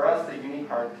for us, the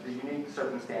unique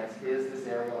circumstance is this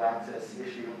aerial access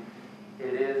issue.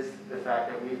 It is the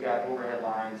fact that we've got overhead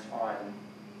lines on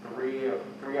three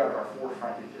out of our 4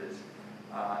 frontages,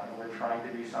 and we're trying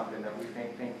to do something that we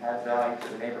think adds value to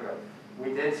the neighborhood.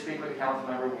 We did speak with a council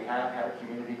member. We have had a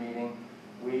community meeting.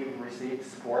 We've received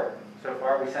support. So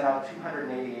far, we sent out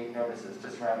 288 notices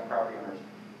to surrounding property owners.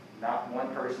 Not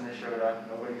one person has showed up.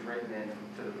 Nobody's written in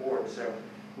to the board. So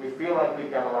we feel like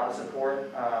we've got a lot of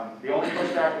support. The only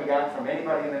pushback we got from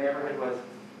anybody in the neighborhood was,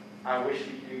 I wish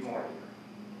you'd do more here.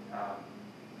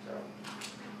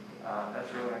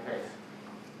 That's really the case.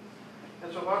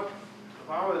 And so if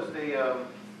I was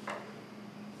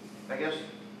I guess,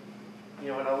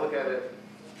 when I look at it,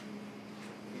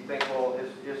 you think, well,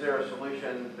 is there a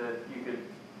solution that you could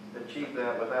achieve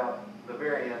that without the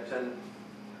variance?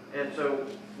 And so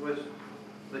was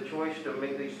the choice to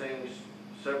make these things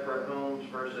separate homes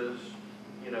versus,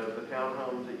 the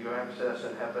townhomes that you access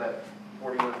and have that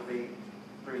 41 feet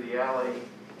through the alley,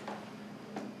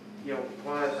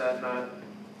 why is that not,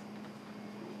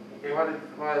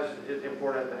 why is it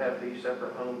important to have these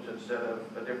separate homes instead of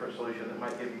a different solution that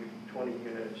might give you 20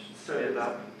 units and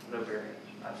no variance?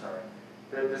 I'm sorry.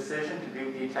 The decision to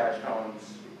do detached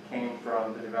homes came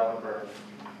from the developer,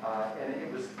 and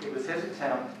it was his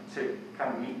attempt to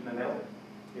kind of meet in the middle.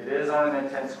 It is on an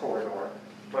intense corridor,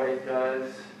 but it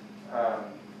does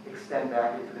extend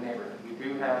back into the neighborhood. We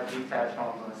do have detached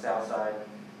homes on the south side.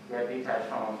 We have detached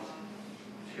homes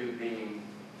to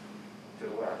the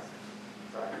west.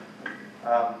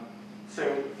 Sorry.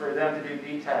 So for them to do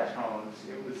detached homes,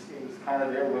 it was kind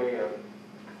of their way of,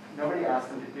 nobody asked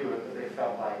them to do it, but they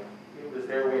felt like it was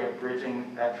their way of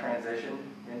bridging that transition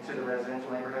into the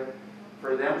residential neighborhood.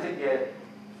 For them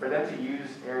to use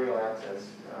aerial access,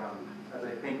 as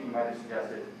I think you might have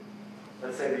suggested,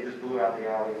 let's say they just blew out the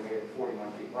alley and made it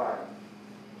 41 feet wide,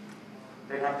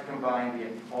 they'd have to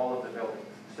combine all of the buildings.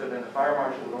 So then the fire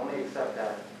marshal would only accept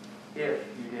that if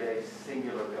you did a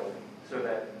singular building, so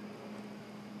that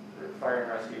the fire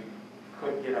and rescue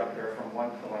could get up there from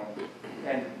one point.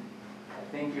 And I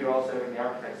think you also, and the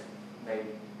architects may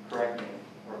correct me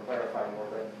or clarify more,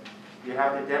 but you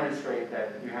have to demonstrate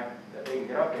that they can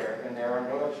get up there and there are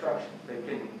no obstructions. They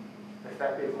can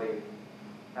effectively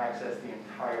access the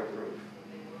entire roof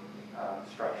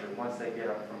structure once they get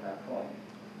up from that point.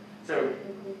 So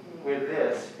with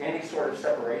this, any sort of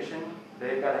separation,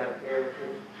 they've got to have air.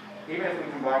 Even if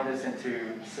we combine this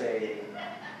into, say,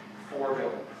 4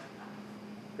 buildings,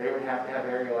 they would have to have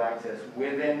aerial access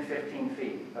within 15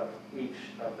 feet of each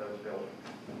of those buildings.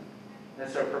 And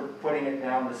so putting it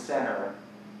down the center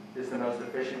is the most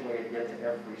efficient way to get to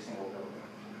every single building.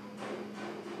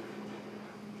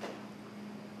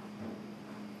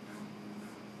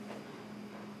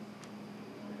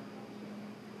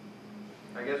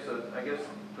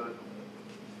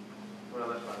 Well,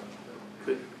 that's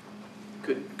fine.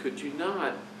 Could you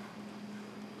not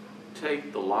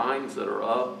take the lines that are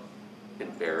up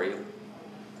and bury them?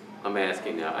 I'm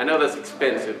asking now. I know that's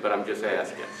expensive, but I'm just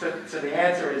asking. So the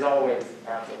answer is always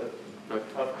absolutely.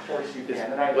 Of course you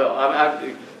can. Well,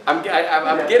 I'm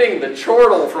getting the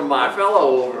chortle from my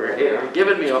fellow over here,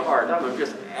 giving me a hard time. I'm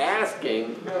just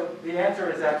asking. No, the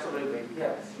answer is absolutely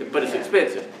yes. But it's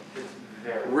expensive. It's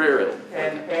very Really.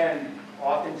 And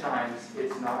oftentimes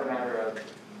it's not a matter of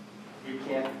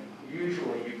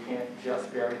usually you can't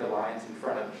just bury the lines in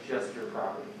front of just your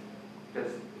property.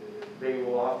 Because they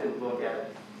will often look at.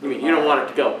 You mean, you don't want it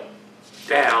to go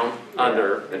down,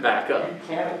 under, and back up? You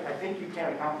can't, I think you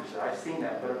can accomplish that. I've seen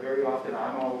that, but very often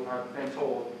I've been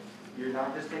told, you're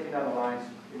not just taking down the lines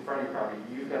in front of your property,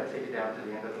 you've got to take it down to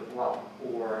the end of the block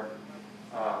or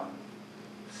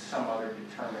some other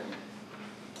determined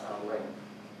lane.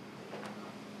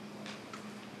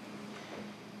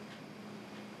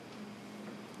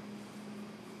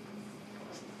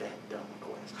 That dumb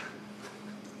question.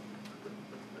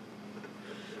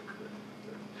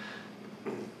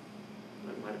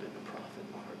 That might have been the profit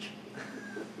margin.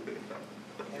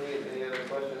 Any other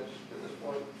questions at this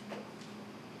point?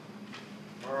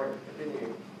 All right, continue.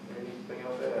 Anything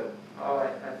else to add? Oh,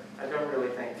 I don't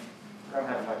really think, I don't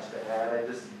have much to add.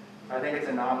 I think it's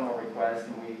a nominal request,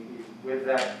 and we with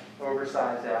that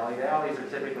oversized alley, the alleys are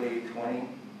typically 20,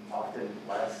 often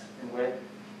less in width,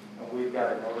 and we've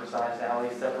got an oversized alley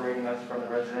separating us from the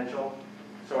residential.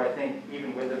 So I think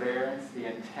even with the variance, the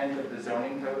intent of the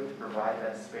zoning code to provide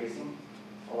that spacing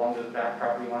along those back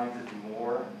property lines is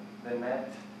more than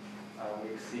met. We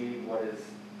exceed what is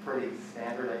pretty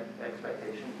standard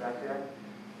expectations back there.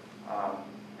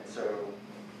 And so,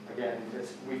 again,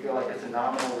 we feel like it's a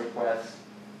nominal request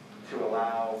to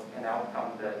allow an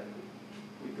outcome that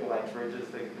we feel like bridges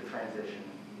the transition.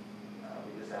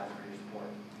 We just ask for your support.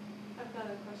 I've got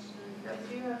a question. Yes.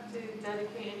 Did you have to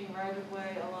dedicate any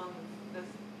right-of-way along the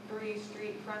 3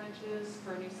 street frontages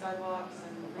for new sidewalks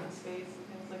and green space and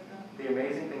things like that? The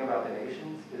amazing thing about the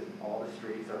Nations is all the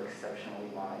streets are exceptionally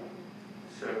wide.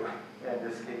 So in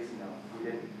this case, no, we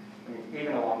didn't. I mean,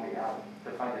 even along the alley,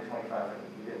 to find the 25,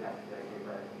 we didn't have to dedicate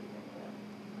right-of-way.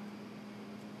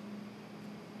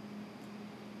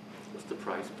 What's the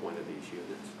price point of these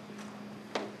units?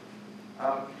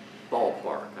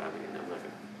 Ballpark, I mean, I'm not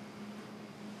gonna.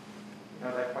 You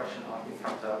know, that question often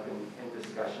comes up in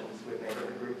discussions with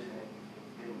neighborhood groups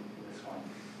in this one.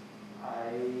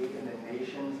 In the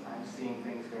Nations, I'm seeing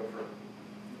things go for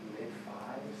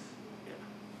mid-5s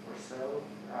or so.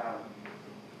 I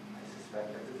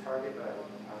suspect that's a target, but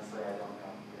honestly, I don't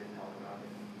know. We didn't talk about it.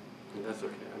 That's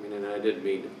okay. I mean, and I didn't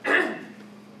mean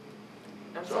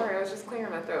I'm sorry, I was just clearing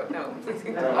my throat. No, please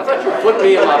continue. I thought you were putting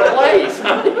me in my place.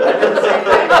 I'm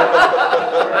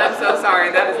so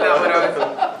sorry. That is not what I was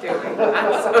doing.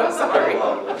 I'm so sorry.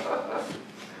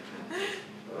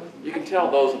 You can tell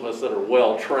those of us that are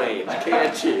well-trained,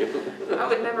 can't you? I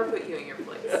would never put you in your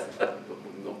place.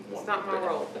 It's not my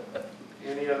role.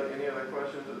 Any other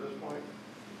questions at this point?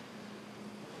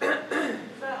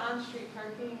 Is that on-street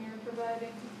parking you're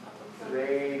providing?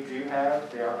 They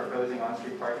are proposing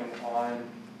on-street parking on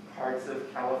parts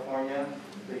of California.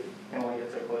 They can only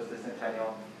get so close to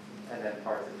Centennial, and then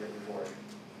parts of 54.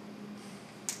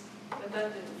 But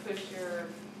that didn't push your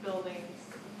buildings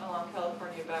along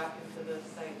California back into the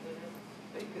site, did it?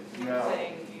 Because you were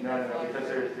saying you No, have because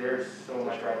there's so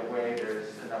much right away,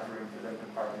 there's enough room for them to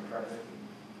park in front of it.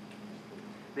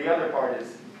 The other part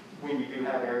is, when you do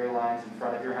have area lines in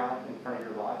front of your house, in front of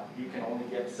your lot, you can only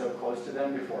get so close to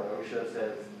them before OSHA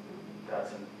says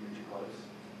that's you're too close.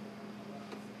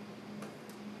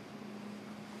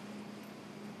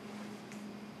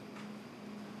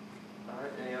 All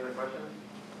right, any other questions?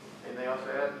 Anything else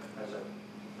to add? That's it.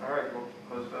 All right, we'll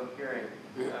close the public hearing.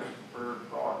 Ask for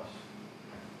thoughts.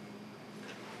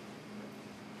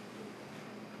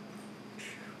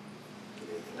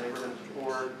 Neighborhood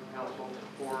support, council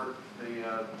support.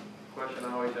 The question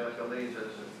I always ask on these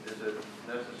is it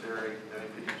necessary? I mean,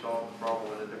 could you solve the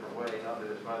problem in a different way? Not that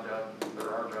it's my job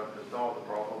or our job to solve the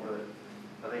problem, but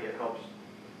I think it helps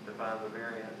define the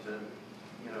variance. And,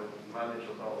 you know, my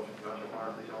initial thought was, gosh, why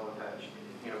aren't these all attached?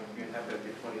 You know, you have to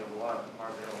get 20 on the lot,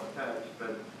 why aren't they all attached?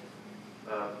 But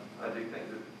I do think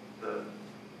that the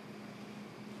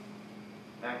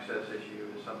access issue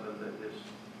is something that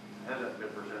hasn't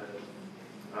been presented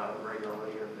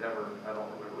regularly, if ever. I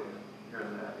don't remember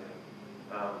hearing that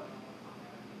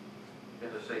in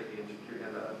the safety and security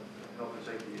and the health and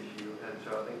safety issue. And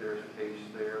so I think there's a case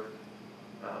there,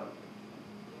 and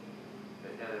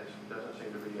it doesn't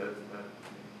seem to be an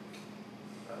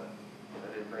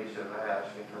invasive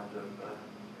ask in terms of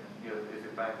you know, if you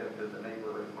back up to the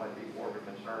neighbor, it might be more of a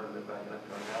concern than backing up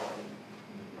to an alley.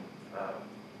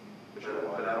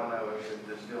 But I don't know. I mean,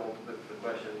 it's still the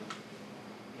question.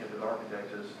 You know, the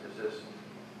architects is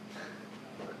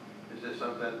this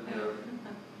something, you know,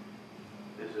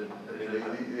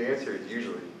 The answer is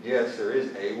usually yes, there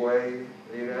is a way,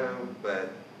 you know,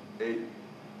 but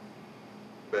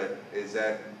is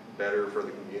that better for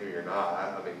the community or not?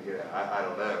 I mean, you know, I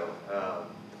don't know.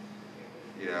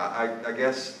 You know, I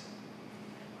guess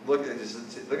look at this.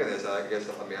 I guess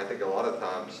I mean I think a lot of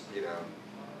times, you know,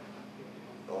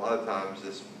 a lot of times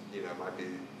this, might be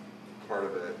part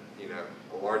of a, if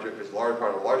it's a large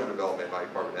part of a larger development, it might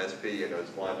be part of an SP, and those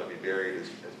lines might be buried as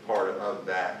part of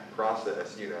that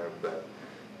process, but,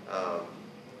 I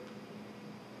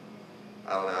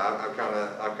don't know,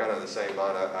 I'm kind of the same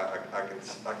line. I can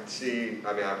see,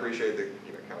 I appreciate the,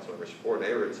 council member support,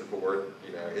 neighborhood support,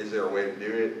 is there a way to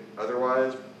do it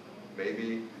otherwise?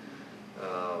 Maybe,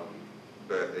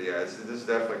 but yeah, this is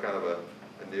definitely kind of a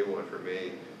new one for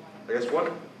me. I guess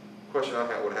one question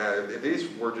I would have, if these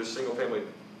were just single-family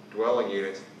dwelling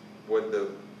units, would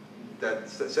that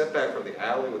setback from the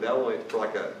alley, would that only, for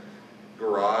like a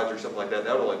garage or something like that,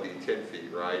 that would only be 10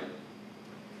 feet, right?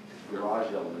 The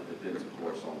garage element depends, of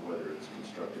course, on whether it's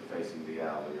constructed facing the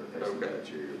alley or facing the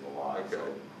interior of the lot. Okay. So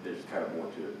there's kind of more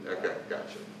to it. Okay,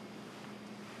 gotcha.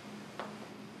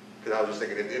 Because I was just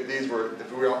thinking,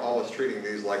 if we were almost treating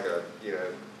these like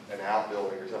an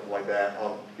outbuilding or something like that,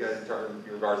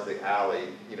 in regards to the alley,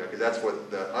 because that's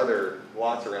what the other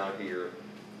lots around here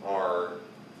are,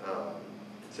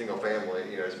 single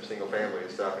family, some single family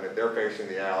and stuff, and if they're facing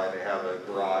the alley and they have a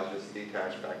garage that's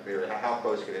detached back there, how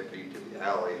close can it be to the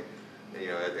alley?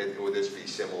 Would this be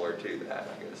similar to that,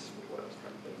 I guess, is what I was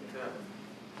trying to think. Yeah.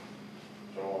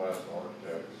 So I'll ask the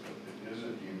architects, is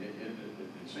it unique,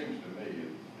 it seems to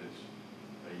me it's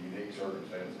a unique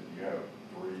circumstance that you have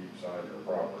three sides of your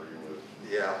property with.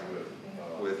 Yeah,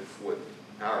 with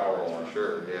power lines, for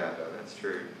sure, yeah, that's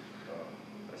true.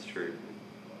 That's true.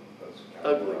 That's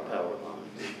Ugly power lines.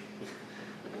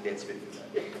 Against it.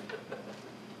 Yeah,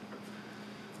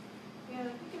 I think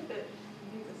if you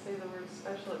need to say the word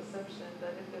special exception,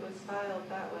 that if it was filed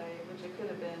that way, which it could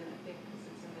have been, I think, because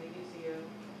it's in the UZO,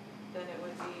 then it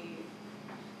would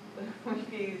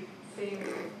be same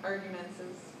arguments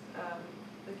as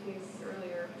the case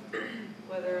earlier,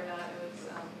 whether or not it was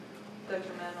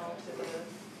detrimental to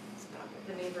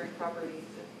the neighboring properties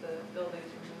if the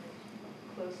buildings were moved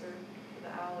closer to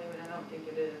the alley, and I don't think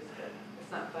it is, but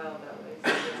it's not filed that way, so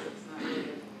I guess it's not really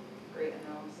a great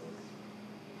analysis.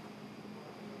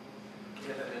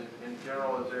 Yeah, in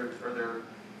general, are there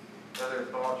other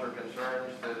thoughts or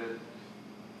concerns that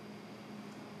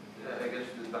I guess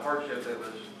the hardship that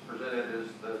was presented is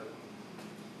the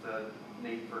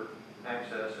need for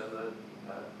access and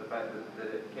the fact that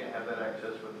it can't have that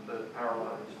access with the power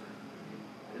lines.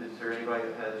 Is there anybody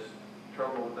that has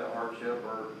trouble with that hardship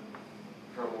or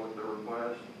trouble with the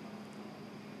request?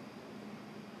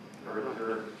 Or is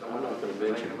there someone I'm not going to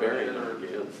mention burying them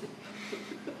again.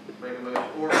 Make a motion,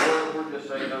 or just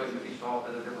say, no, it could be solved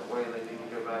in a different way, and they need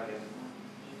to go back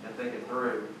and think it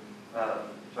through.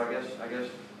 So I guess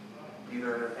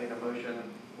either entertain a motion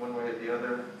one way or the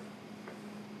other,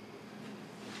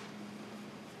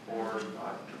 or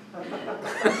not. I'm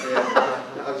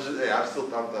still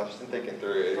thinking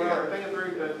through it. Well, thinking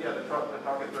through, to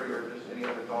talk it through, or just any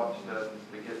other thoughts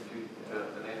to get to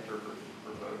an answer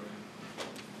for folks.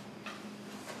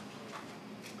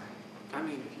 I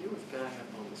mean, if you was a guy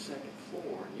up on the second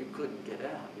floor and you couldn't get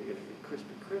out, you're going to get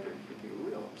crispy critters, you'd be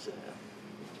real upset.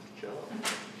 Joe.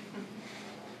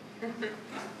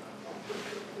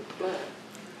 But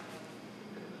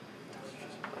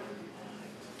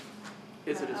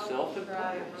is it a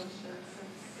self-imposed?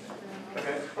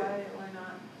 Okay. Or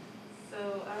not.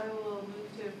 So I will move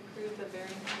to approve the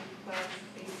variance request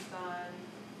based on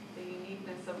the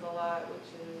uniqueness of the lot, which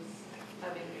is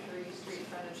having 3 street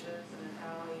frontages and an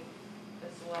alley,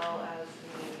 as well as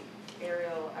the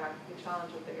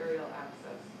challenge with the aerial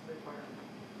access requirement.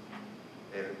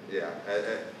 And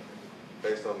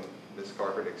based on Ms.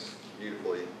 Carpenter's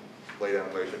beautifully laid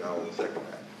out motion, I will second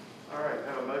that. All right,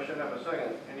 have a motion, have a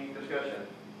second. Any discussion?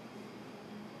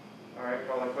 All right,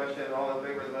 call the question. All in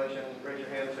favor of the motion, raise your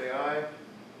hand, say aye.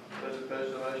 Those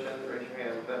opposed to the motion, raise your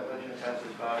hand. That motion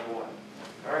passes 5-1. All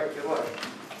right, good luck.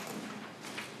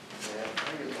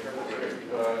 If we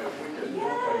could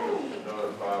take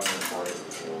another 5-minute break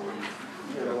before we.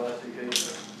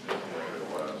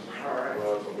 All right.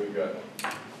 Well, so we've got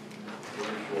 3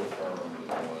 short terms and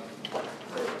 1.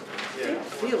 It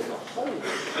feels a whole lot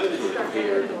colder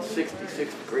here than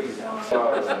 66 degrees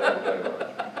outside. I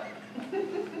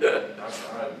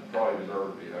probably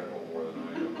deserve to be heckled more than I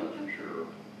am, I'm not too sure.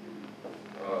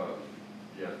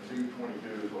 Yeah,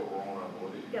 222 is what we're on, I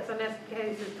believe. Yes, and this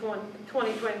case is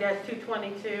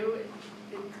 2020-222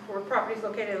 for properties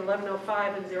located at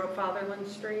 1105 and 0 Fatherland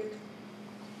Street.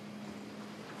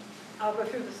 I'll go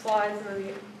through the slides and then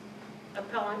the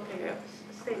appellant can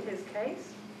state his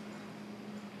case.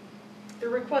 They're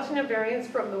requesting a variance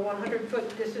from the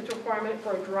 100-foot distance requirement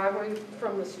for a driveway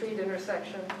from the street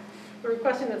intersection. They're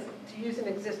requesting to use an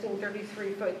existing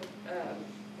 33-foot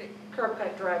curb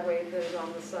cut driveway that is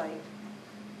on the site.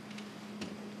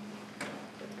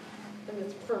 And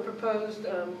it's for proposed,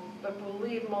 I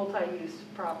believe, multi-use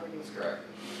property. That's correct.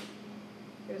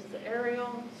 Here's the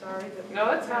aerial, sorry.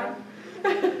 No, it's fine.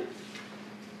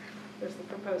 There's the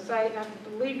proposed site. I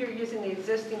believe you're using the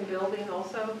existing building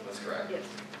also? That's correct. Yes.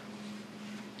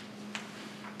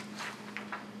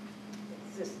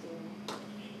 Existing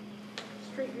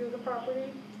street view of the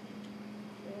property,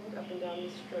 and up and down the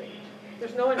street.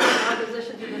 There's no one in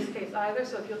opposition to this case either,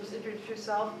 so if you'll just introduce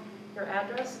yourself, your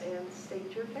address, and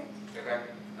state your case. Okay,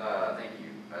 thank you.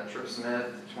 Trip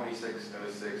Smith,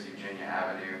 2606 Eugenia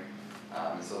Avenue.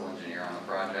 I'm a civil engineer on the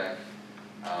project.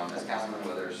 As Councilman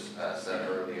Withers said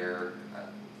earlier,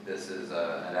 this is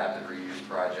an adaptive reuse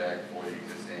project for the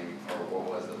existing, or what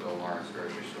was the Bill Lawrence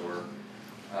grocery store.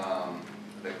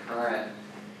 The current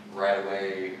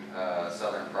right-of-way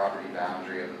southern property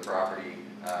boundary of the property,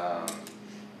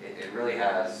 it really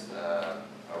has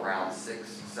around 6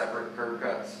 separate curb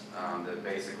cuts that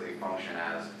basically function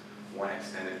as one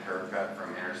extended curb cut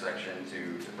from intersection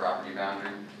to property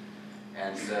boundary.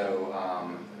 And so,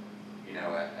 you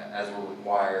know, as we're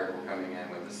required, we're coming in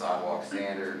with the sidewalk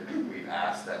standard. We've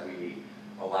asked that we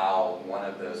allow one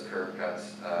of those curb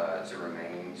cuts to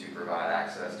remain to provide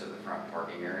access to the front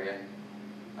parking area,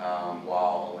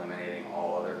 while eliminating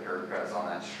all other curb cuts on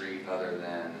that street other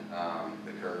than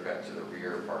the curb cut to the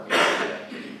rear parking area.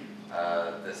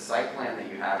 The site plan that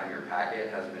you have in your packet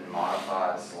has been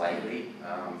modified slightly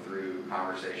through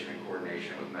conversation and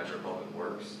coordination with Metropolitan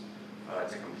Works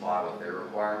to comply with their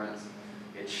requirements.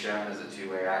 It's shown as a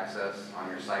two-way access on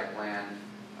your site plan.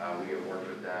 We have worked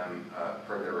with them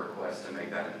per their request to make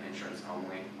that an entrance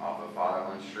only off of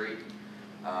Fatherland Street.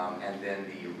 And then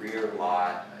the rear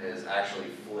lot is actually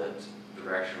flipped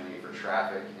directionally for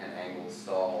traffic and angled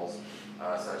stalls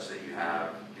such that you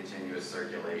have continuous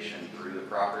circulation through the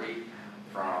property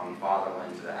from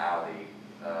Fatherland to the alley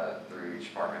through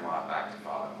each parking lot back to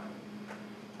Fatherland.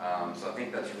 So I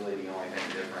think that's really the only thing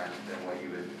different than what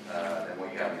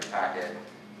you have in your packet.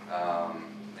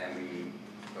 And we,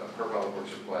 per Public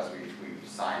Works request, we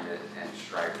signed it and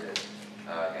striped it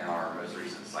in our most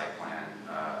recent site plan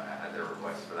at their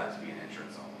request for that to be an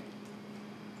entrance only.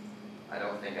 I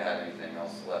don't think I have anything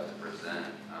else left to present.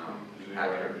 Do you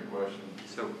have any questions?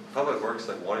 So Public Works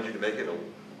wanted you to make it a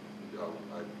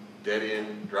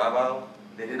dead-end drive aisle?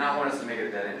 They did not want us to make it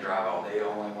a dead-end drive aisle. They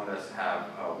only want us to have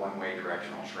one-way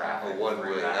directional traffic. Oh, one-way,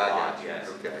 through that I lot, got you. yes.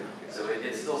 Okay. So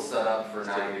it's still set up for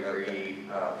 90-degree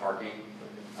parking,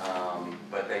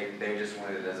 but they just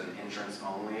wanted it as an entrance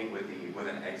only with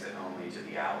an exit only to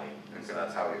the alley. And so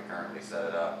that's how we've currently set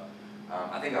it up.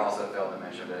 I think I also failed to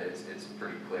mention that it's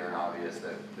pretty clear and obvious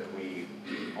that we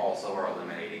also are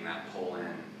eliminating that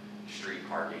pull-in street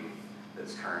parking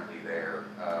that's currently there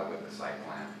with the site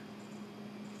plan.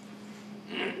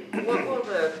 What will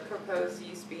the proposed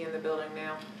use be in the building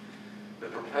now? The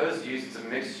proposed use, it's a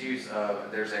mixed use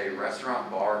of, there's a restaurant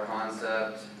bar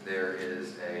concept, there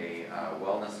is a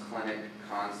wellness clinic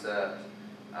concept,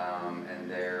 and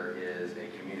there is a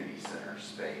community center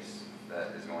space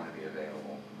that is going to be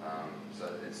available. So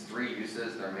it's 3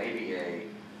 uses. There may be a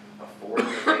 4th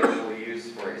available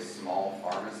use for a small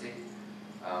pharmacy,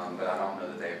 but I don't know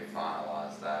that they've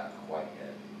finalized that quite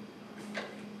yet.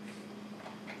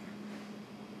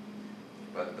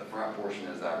 But the front portion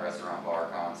is that restaurant bar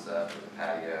concept with the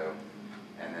patio,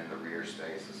 and then the rear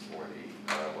space is for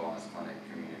the wellness clinic,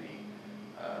 community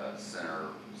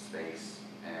center space,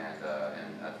 and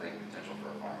I think potential for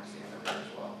a pharmacy in the rear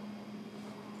as well.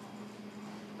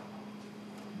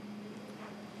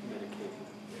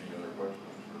 Any other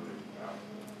questions for the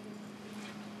applicant?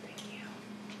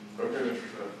 Okay, Mr.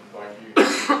 Smith, thank you.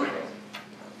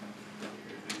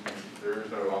 There is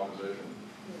no opposition,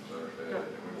 as I understand it,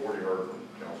 and we've already heard from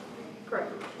Councilman. Correct.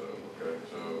 So, okay,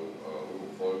 so we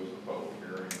will close the public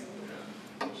hearing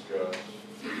and discuss.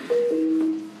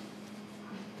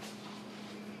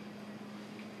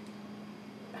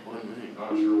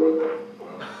 Not sure what that,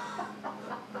 well,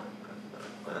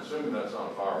 I'm assuming that's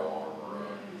not a fire alarm or,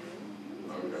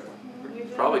 okay.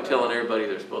 Probably telling everybody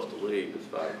they're supposed to leave, it's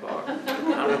 5 o'clock. I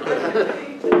don't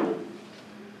know.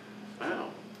 Wow.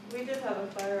 We did have a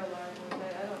fire alarm one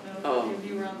day. I don't know if any of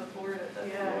you were on the board at that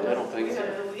time. I don't think We so.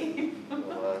 had to leave.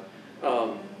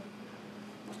 Well,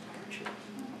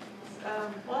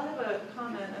 I have a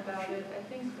comment about it. I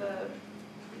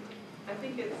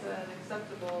think it's an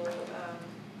acceptable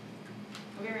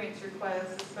variance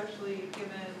request, especially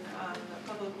given that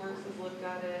Public Works has looked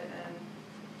at it and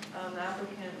the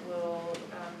applicant will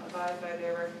abide by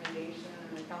their recommendation,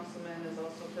 and the councilman has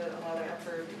also put a lot of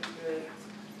effort into it,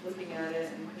 looking at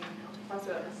it, and he talks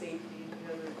about the safety. He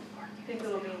doesn't think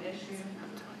it'll be an issue.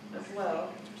 as well.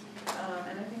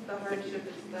 And I think the hardship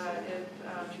is that if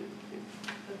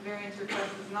the variance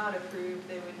request is not approved,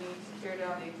 they would need to tear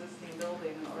down the existing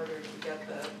building in order to get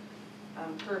the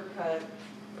curb cut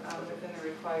within the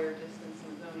required distance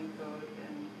in the zoning code,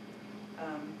 and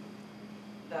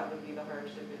that would be the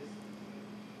hardship. Is,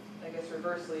 I guess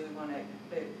reversely, we want to,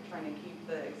 they're trying to keep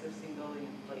the existing building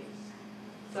in place.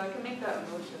 So I can make that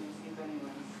motion, see if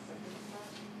anyone's second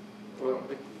that. Well,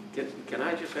 can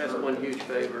I just ask one huge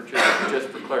favor, just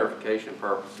for clarification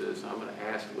purposes? I'm going to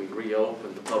ask we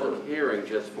reopen the public hearing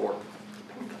just for.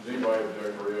 Does anybody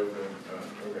object to reopen?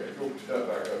 Okay, if you'll step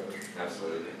back up.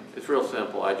 Absolutely. It's real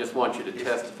simple. I just want you to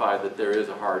testify that there is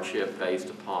a hardship based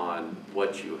upon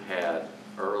what you had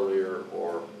earlier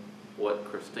or what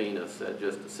Christina said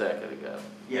just a second ago.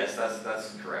 Yes,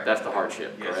 that's correct. That's the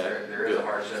hardship, yes, correct? There is a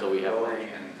hardship So we have building,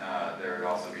 and there would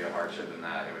also be a hardship in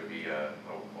that it would be a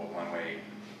one-way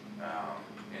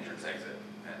entrance exit,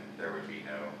 and there would be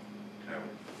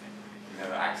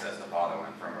no access to follow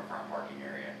in from a front parking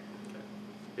area.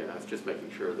 Yeah, I was just making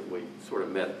sure that we sort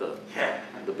of met the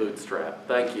bootstrap.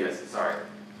 Thank you. Yes, sorry.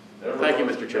 Thank you,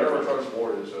 Mr. Chairman. Never touch the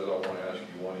board that says, I want to ask you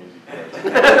one easy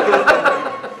question.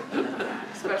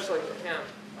 Especially for him.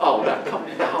 Oh, now, come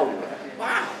on.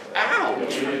 Wow. Yeah, Ouch.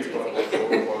 we need to close the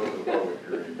public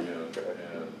hearing again,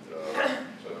 and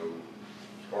so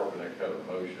Scarpinick had a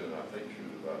motion, I think she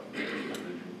was about to make a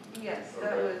decision. Yes,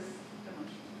 that Okay. was the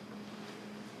motion.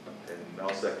 And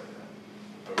I'll second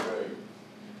that. Okay.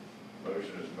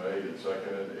 Motion is made and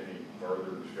seconded. Any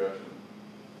further discussion?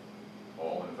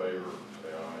 All in favor,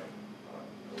 say aye.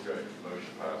 Aye. Okay,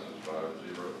 motion passes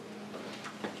 5-0.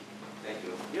 Thank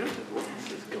you. You know,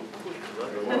 this is going quick.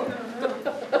 Good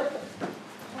luck.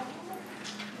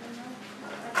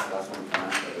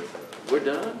 We're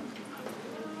done?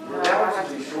 That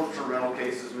was the short-term rental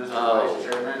cases, Mr. Oh. Vice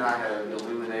Chairman. I have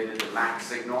illuminated the MAC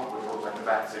signal, which looks like the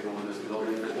bat signal in this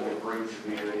building. This will be approved, should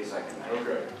be here any second.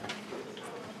 Okay.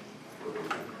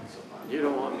 You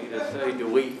don't want me to say, do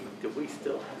we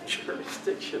still have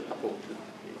jurisdiction over this?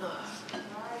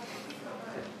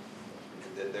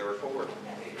 There were 4.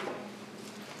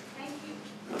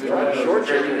 Short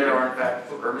Chairman, there are in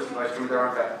fact, or Mr. Vice Chairman, there are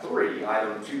in fact 3.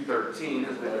 Item 213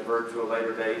 has been deferred to a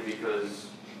later date because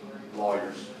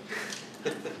lawyers.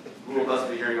 We will thus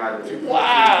be hearing item 214,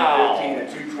 Wow. 215, and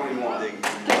 221.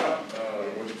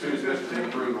 Was 215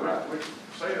 approved?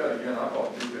 Say that again, I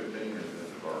thought 215 had been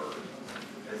deferred.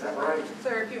 Is that right?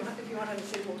 Sir, if you wanted to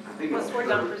see, I think once it's we're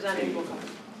done 13. presenting, we'll I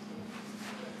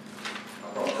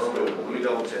thought earlier. Let me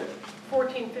double check.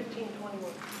 14, 15,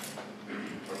 21.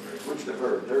 Which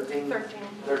deferred, 13? 13.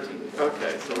 13.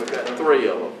 Okay, so we've got 3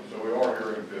 of them. So we are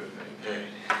hearing 15.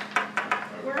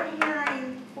 We're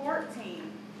hearing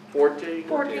 14. 14,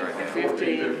 14,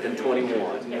 15, and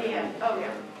 21. Yeah, oh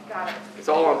yeah, got it. It's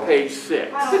all on page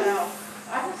 6. I don't know.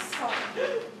 I just saw.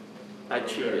 I Okay,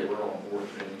 cheated. we're on 14,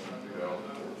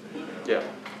 2014. Yeah.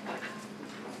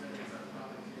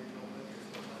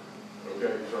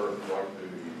 Okay, sir, would you like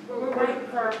to? We're waiting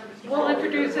for. We'll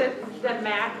introduce it, then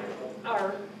Matt,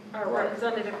 our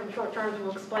representative from short terms,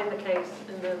 will explain the case,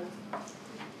 and then.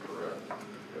 Correct.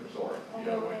 I'm sorry.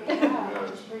 Yeah, Although wait we a few have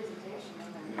minutes. presentation in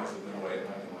there.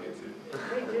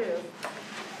 We do.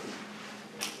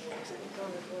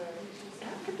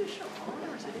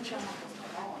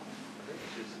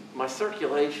 My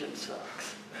circulation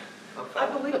sucks. I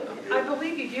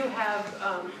believe you do have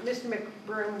Mr.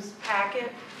 McBroom's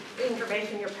packet,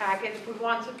 information in your packet. If we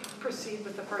want to proceed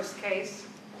with the first case,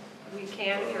 we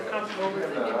can, if you're comfortable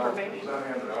with the information. Was that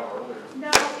handed out earlier? No,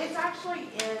 it's actually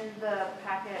in the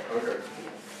packet. Okay,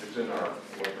 it's in our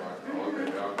electronic,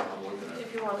 okay, I'm looking at it.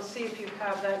 If you want to see if you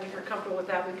have that, if you're comfortable with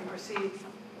that, we can proceed.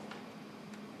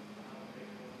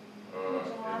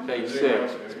 Page Does 6. anybody-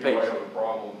 It's Anybody page- have a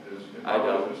problem? I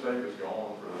don't. This thing is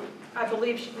gone for the. I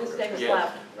believe Ms. Davis Yes.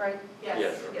 left, right? Yes.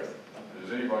 Yes.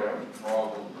 Does anybody have a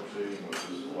problem proceeding with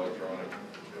this electronic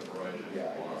information?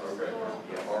 Yeah. Okay,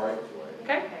 all right.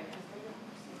 Okay?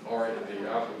 All right, the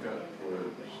applicant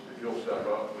would, if you'll step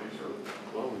up, please, sir.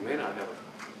 Well, we may not have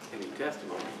any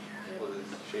testimony. Well,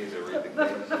 she needs to read the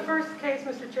case. The first case,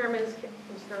 Mr. Chairman, is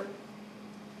Mr.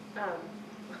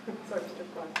 Sorry, Mr.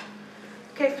 Clark.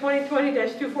 Case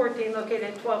 2020-214, located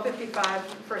at 1255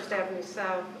 First Avenue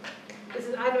South. This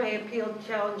is an item A appeal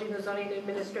challenging the zoning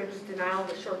administrator's denial of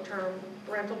the short-term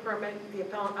rental permit. The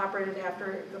appellant operated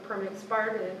after the permit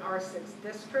expired in an R6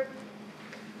 district.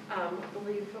 I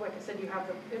believe, like I said, you have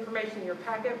the information in your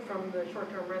packet from the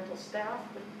short-term rental staff.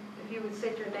 If you would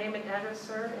state your name and address,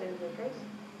 sir, and your case.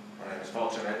 My name is Paul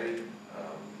Giannetti.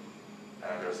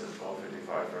 Address is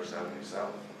 1255 First Avenue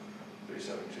South,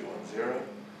 37210.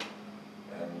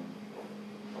 And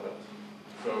what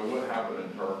So what happened in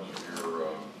terms of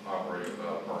your operating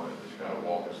without a permit? Just kind of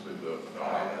walk us through the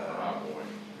high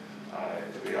point.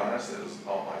 To be honest, it was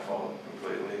all my fault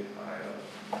completely. I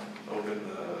opened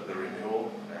the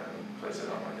renewal and placed it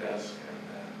on my desk, and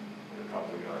then it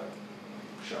probably got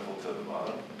shuffled to the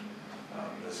bottom.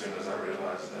 As soon as I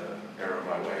realized the error of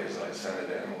my ways, I sent it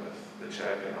in with the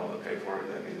check and all the paperwork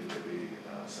that needed to be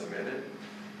submitted.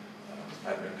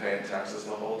 I've been paying taxes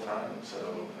the whole time,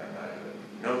 and I had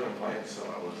no complaints, so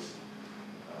I was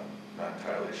not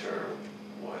entirely sure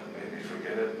what made me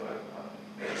forget it, but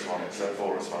I just want to accept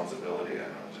full responsibility, and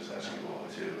I'm just asking you all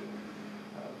to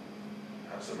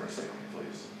have some mercy on me,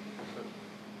 please.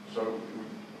 So,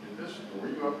 were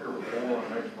you up here before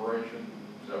on expiration?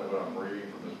 Is that what I'm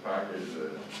reading from this package,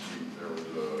 that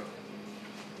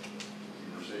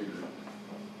you received a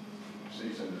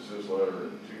cease and desist letter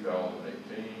in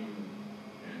 2018,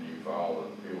 and you filed an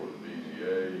appeal with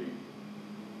BZA,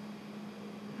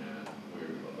 and we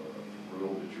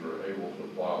ruled that you were able to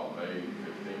apply on May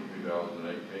 15,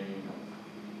 2018?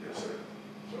 Yes, sir.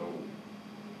 So,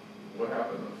 what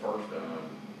happened the first time?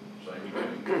 Same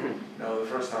thing? No, the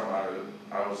first time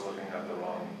I was looking at the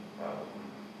wrong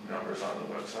numbers on the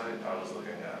website. I was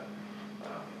looking at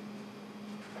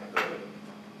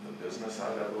the business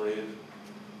side, I believe,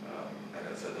 and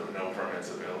it said there were no permits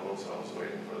available, so I was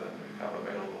waiting for them to become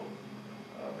available.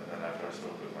 And then after I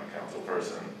spoke with my council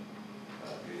person,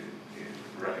 he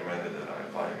recommended that I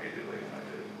apply immediately, and I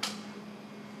did.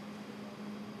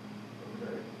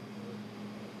 Okay.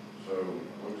 So,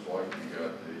 looks like you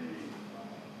got the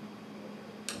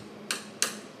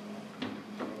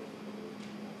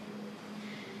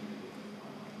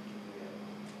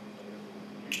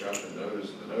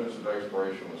notice of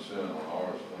expiration was sent on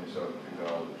August 27,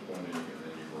 2020, and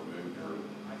then you removed your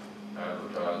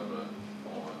advertisement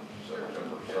on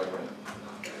September 2nd.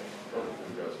 Oh,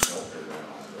 we've got some help here now.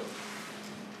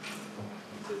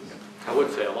 I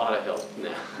would say a lot of help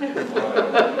now.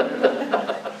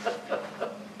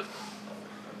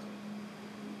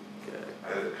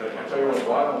 Okay. I'll tell you what,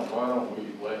 why don't we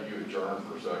let you adjourn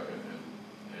for a second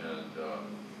and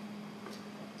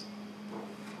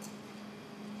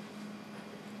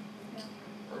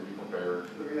are you prepared?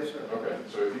 Yes, sir. Okay,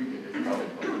 so if you can,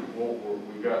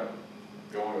 we got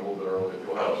going a little bit early.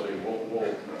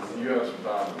 You have some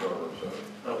time to cover, so.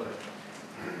 Okay.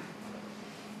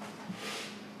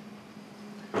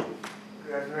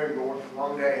 Good afternoon, board.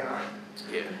 Long day, huh?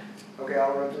 Yeah. Okay,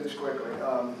 I'll run through this quickly.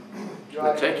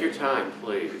 But take your time,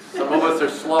 please. Some of us are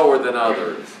slower than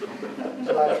others.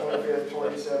 July 25th,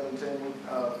 2017,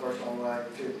 first online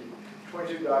activity.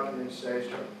 22 documents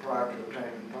staged prior to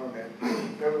obtaining the permit.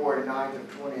 February 9th of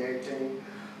 2018,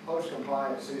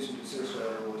 post-compliance cease and desist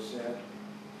letter was sent.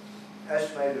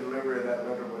 Estimated delivery of that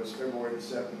letter was February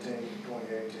 17th,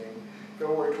 2018.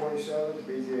 February 27th,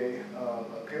 BZA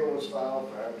appeal was filed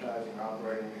for advertising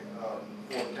operating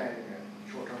for obtaining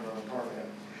a short-term rental permit.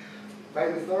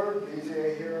 May the 3rd,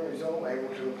 BZA hearing result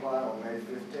able to apply on May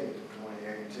 15th of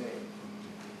 2018.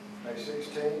 May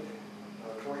 16th,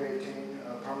 2018,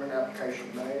 permit application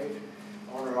made.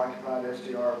 Owner-occupied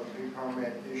SDRP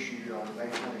permit issued on May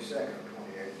 22nd of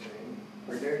 2018.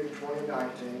 Renewed in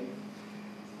 2019.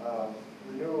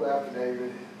 Renewal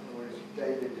affidavit was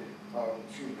dated,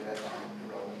 that's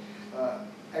irrelevant.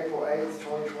 April 8th,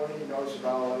 2020, notice of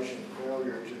violation for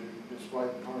failure to display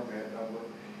the permit number.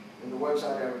 And the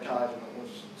website advertisement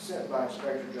was sent by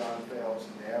Inspector John Phelps,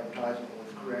 and the advertisement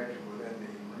was corrected within the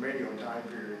remedial time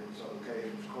period, so the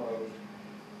case was closed.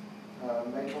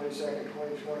 May 22nd,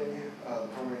 2020, the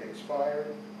permit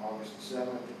expired. August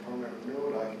 7th, the permit renewal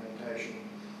documentation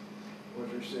was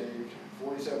received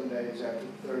 47 days after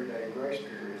the 30-day grace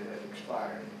period had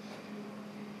expired.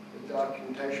 The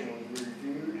documentation was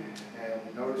reviewed and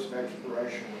the notice of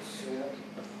expiration was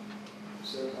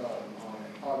sent on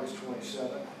August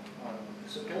 27th. On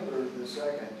September the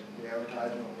 2nd, the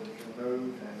advertisement was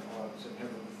removed, and on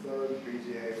September the 3rd, the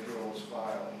BZA appeal was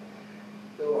filed.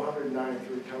 There were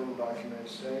 193 total document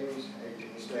stays,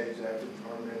 18 stays after the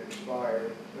permit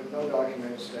expired, but no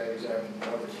document stays after the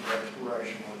notice of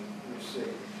expiration was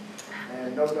received.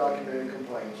 And no documented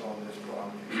complaints on this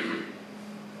property.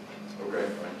 Okay,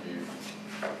 thank you.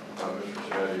 Mr.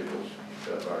 Shaddy, we'll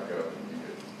step back up and you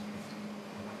get.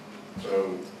 So,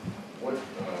 what,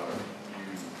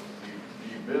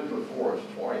 you've been before us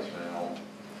twice now,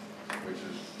 which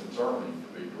is concerning to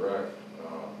be direct.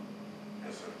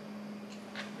 Yes, sir.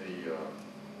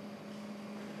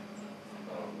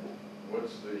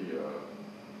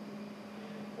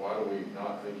 Why do we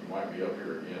not think you might be up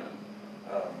here again?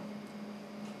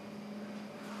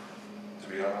 To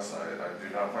be honest, I do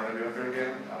not plan to be up here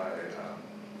again.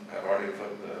 have already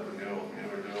put the new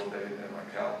renewal date in my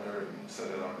calendar and set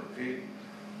it on repeat.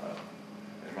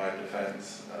 In my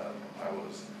defense, I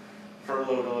was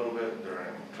furloughed a little bit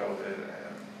during COVID,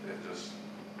 and it just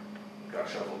got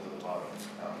shoveled to the bottom.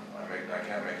 I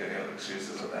can't make any other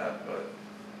excuses than that, but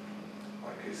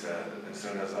like he said, as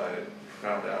soon as I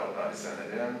found out, I sent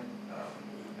it in, and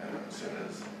as soon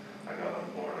as I got on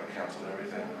board, I canceled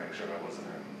everything to make sure I wasn't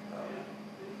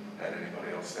had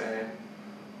anybody else staying,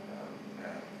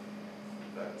 and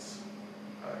that's,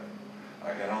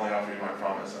 I can only offer you my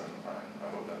promise, and I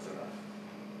hope that's enough.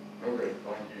 Okay,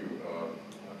 thank you.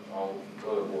 All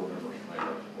other board members may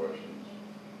have some questions.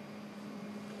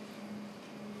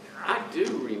 I do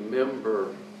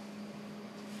remember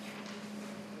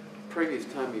previous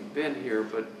time you've been here,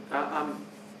 but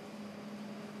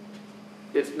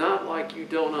it's not like you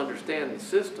don't understand the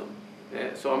system.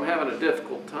 So I'm having a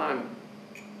difficult time.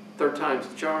 Third time's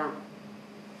the charm.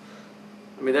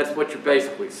 I mean, that's what you're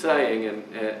basically saying, and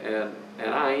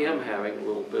I am having a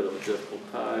little bit of a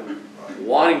difficult time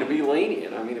wanting to be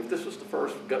lenient. I mean, if this was the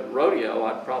first rodeo,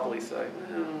 I'd probably say,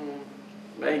 well,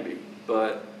 maybe,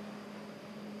 but.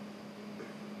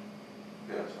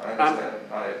 Yes, I understand.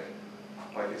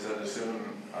 Like you said, I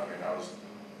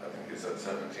think you said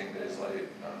 17 days late.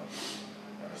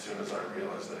 And as soon as I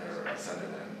realized the error, I sent it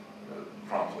in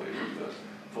promptly with the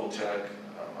full check.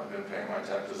 I've been paying my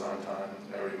taxes on time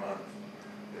every month.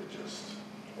 It just.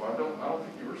 Well, I don't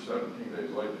think you were 17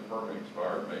 days late. The permit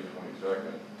expired May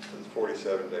 22nd. It's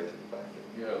 47 days in fact.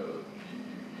 Yeah,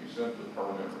 you sent the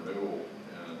permit renewal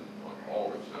in on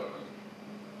August 7th,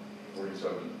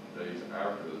 47 days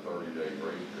after the 30-day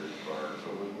grace period expired, so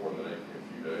it was more than a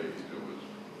few days. It was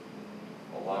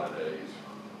a lot of days,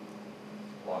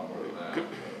 a lot more than that.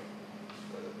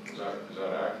 Is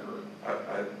that accurate? I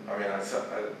mean,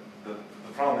 the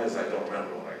problem is I don't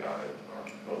remember when I got it,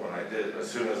 but when I did, as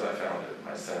soon as I found it,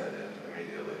 I sent it in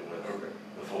immediately with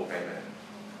the full payment,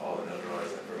 all the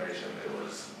notarized information. It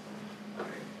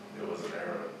was an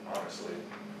error, honestly.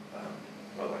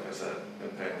 But like I said,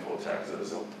 been paying full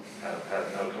taxes, have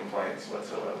had no complaints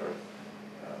whatsoever.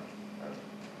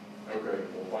 Okay,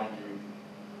 well, thank you.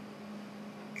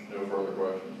 No further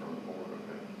questions from the board.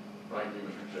 Okay. Thank you,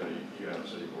 Mr. Chetty. You have a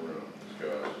seat. We're going to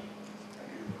discuss.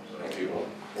 Thank you. We'll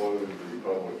close the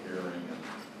public hearing and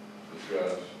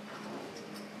discuss.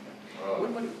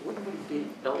 When would he be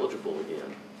eligible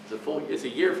again? It's a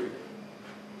year from.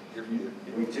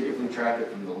 We typically track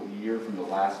it from the year from the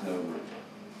last known rent.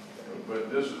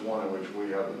 But this is one in which we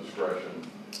have the discretion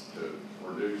to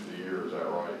reduce the year, is that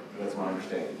right? That's my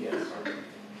understanding, yes. Okay.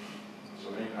 So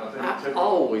I think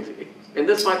Always, and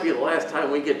this might be the last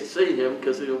time we get to see him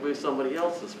because it'll be somebody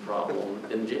else's problem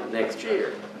next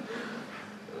year.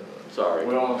 Sorry.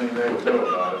 Well, I mean, they would know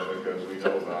about it because we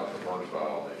know about the first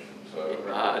violation. So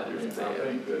I understand. I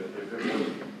think that if it was,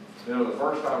 the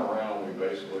first time around, we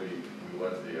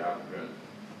let the applicant,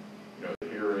 the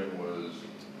hearing was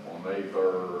on May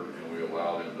 3rd, and we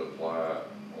allowed him to apply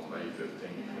on May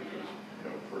 15th, which is,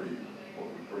 what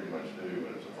we pretty much do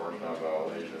when it's a first-time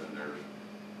violation, and there's,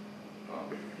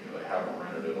 they haven't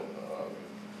rented it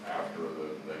after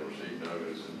they received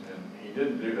notice, and he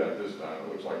didn't do that this time. It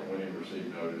looks like when he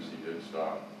received notice, he did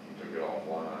stop. He took it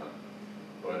offline,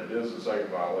 but it is a second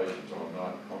violation, so I'm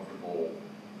not comfortable.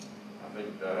 I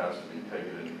think that has to be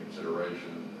taken into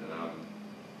consideration, and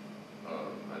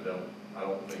I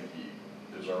don't think he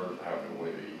deserves to have to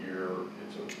wait a year.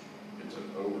 It's an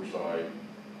oversight,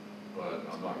 but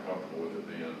I'm not comfortable with it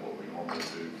being what we normally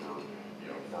do for,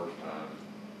 first time.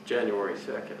 January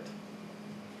 2nd.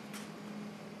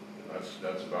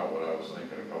 That's about what I was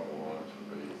thinking a couple of months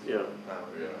would be. Yeah.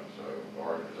 Yeah, so,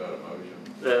 all right, is that a motion?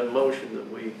 A motion that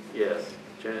we, yes,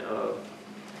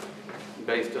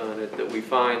 based on it, that we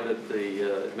find that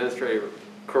the administrator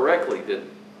correctly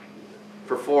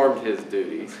performed his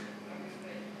duties,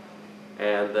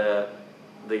 and that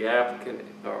the applicant,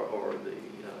 or the,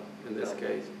 in this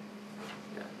case,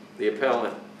 the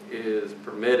appellant is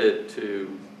permitted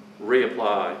to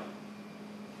reapply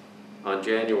on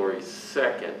January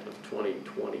 2nd of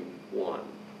 2021.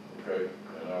 Okay,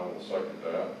 and I will second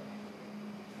that.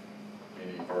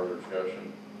 Any further discussion?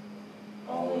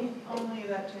 Only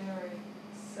that January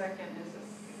 2nd is a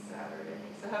Saturday.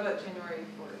 So how about January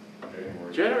 4th?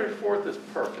 January 4th is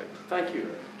perfect. Thank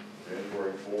you.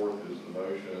 January 4th is the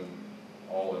motion.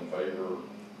 All in favor,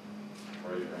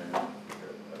 raise your hand.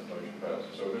 Okay, that motion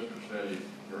passes. So, Mr. Sneddie,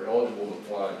 you're eligible to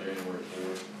apply January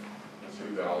 4th,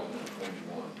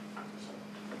 2021.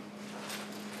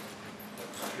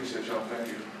 I appreciate y'all. Thank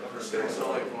you for staying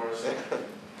so late for us.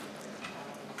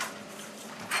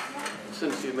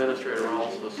 since the administrator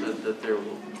also said that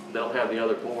they'll have the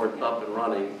other board up and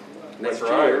running next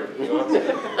That's right. year.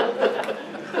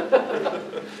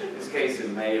 This case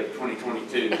in May of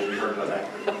 2022, we heard about that.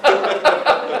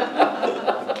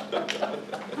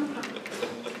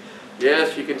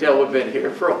 Yes, you can tell we've been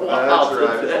here for a while. That's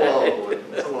right, it's a long today. one,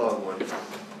 it's a long one.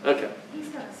 Okay. He's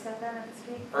gonna step in and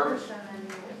speak first, and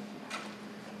then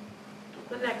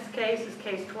The next case is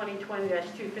case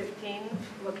 2020-215,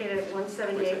 located at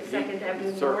 178 Second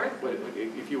Avenue Sir, North. wait,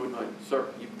 if you would mind, sir,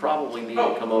 you probably need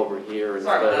Oh. to come over here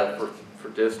Sorry instead about of for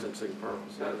distancing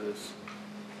purposes.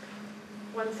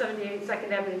 178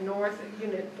 Second Avenue North,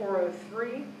 Unit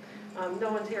 403. No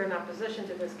one's here in opposition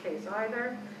to this case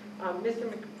either.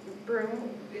 Mr. McBroom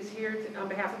is here on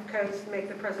behalf of Codes to make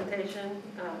the presentation,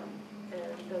 and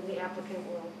then the applicant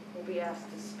will be asked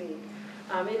to speak.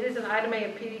 It is an item A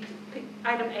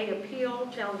appeal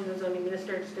challenging the zoning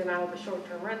administrator's denial of a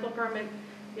short-term rental permit.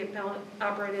 The appellant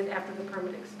operated after the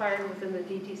permit expired within the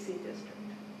DTC district.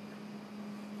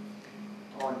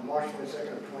 On March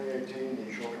 22nd of 2018,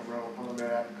 the short-term rental permit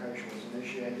application was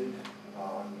initiated.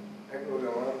 On April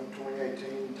 11th,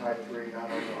 2018, type 3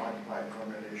 non-owner-occupied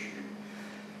permit issued.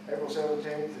 April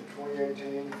 17th of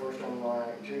 2018, first online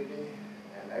activity,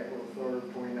 and April 3rd,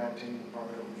 2019, the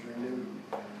permit was renewed.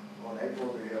 On April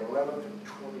the 11th of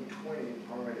 2020, the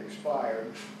permit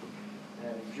expired,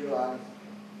 and July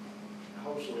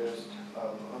host list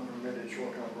of unpermitted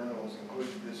short-term rentals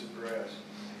included this address.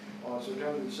 On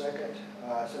September the 2nd,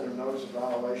 I sent a notice of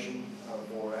violation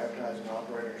for advertising and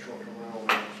operating a short-term rental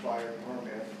with expired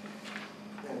permit,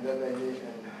 and then they need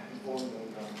and informed them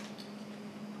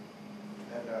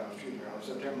on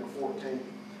September 14th,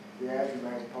 the ads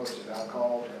remained posted. I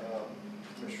called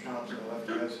Mr. Thompson and left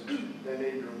a message. They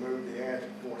need to remove the ads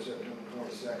before September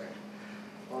 22nd.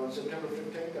 On September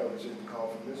 15th, I received a call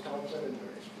from Ms. Thompson, and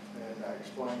I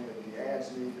explained that the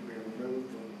ads need to be removed,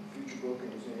 future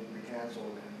bookings need to be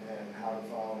canceled, and how to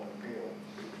file an appeal.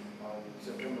 On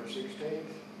September 16th,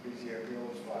 BCA appeal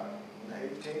was filed. On the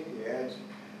 18th, the ads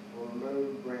were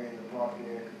removed, bringing the property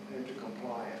into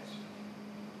compliance.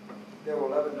 There were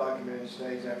 11 documented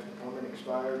stays after the permit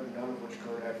expired, none of which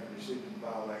occurred after receipt of the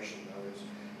violation notice,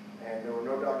 and there were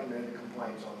no documented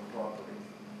complaints on the property.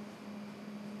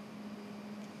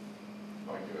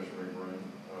 Thank you, Mr. McBroom.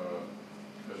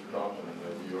 Mr. Thompson,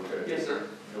 are you okay? Yes, sir.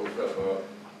 You'll step up.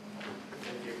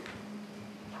 Thank you.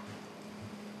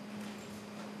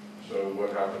 So what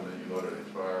happened that you let it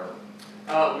expire?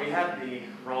 We had the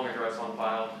wrong address on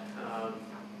file.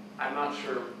 I'm not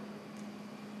sure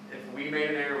if we made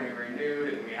an error when we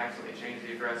renewed and we accidentally changed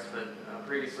the address, but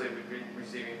previously we've been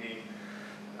receiving the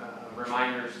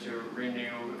reminders to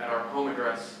renew at our home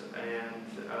address, and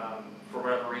for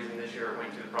whatever reason this year it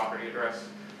went to the property address.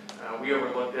 We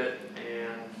overlooked it,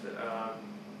 and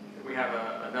we have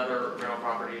another rental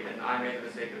property, and I made the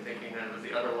mistake of thinking that it was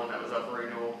the other one that was up for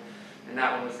renewal, and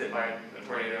that one was hit by a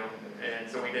tornado, and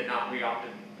so we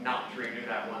opted not to renew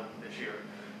that one this year.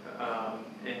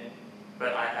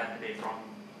 But I had the dates wrong.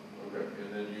 Okay, and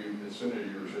then as soon as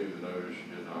you received the notice, you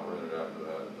did not rent it after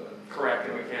that, is that? Correct,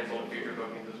 and we canceled future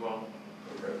bookings as well.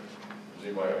 Okay. Does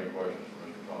anybody have any questions for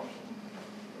Mr. Thompson?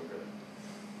 Okay.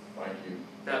 Thank you.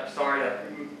 Sorry to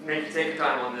make you take your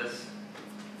time on this.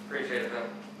 Appreciate it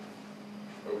though.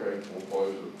 Okay, we'll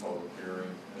close the public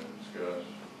hearing and discuss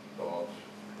thoughts.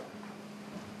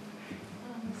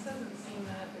 This doesn't seem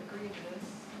that egregious,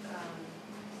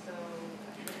 so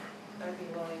I'd be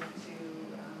willing to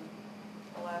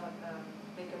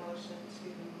make a motion to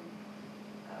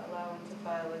allow him to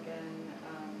file again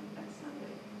next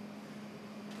Monday.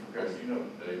 Okay, you know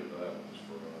David, that was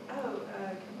for,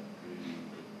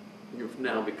 You've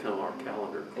now become our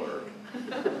calendar clerk.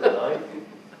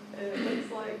 It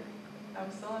looks like,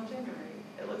 I'm still in January.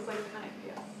 It looks like the 9th,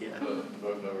 yes. Yeah.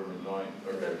 November 9th.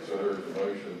 Okay, so there's a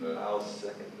motion that. I'll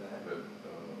second that. That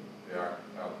the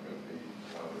applicant be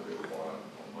reapplied on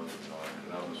Monday 9th.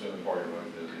 And I'm assuming part of your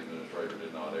motion is the administrator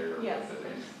did not err. Yes. That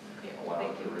he's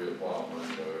allowed to reapply on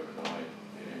Monday overnight.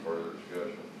 Any further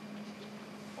discussion?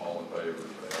 All in favor,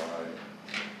 say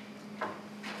aye.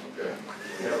 Okay,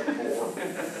 we have 4.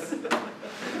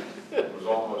 It was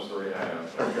almost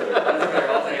 3.5. Okay.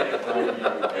 I'll take it.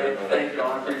 Thank you, I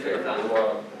appreciate your time. You're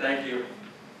welcome. Thank you.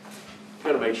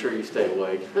 Gotta make sure you stay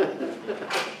awake.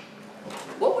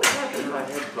 What would have happened if I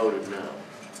had voted no?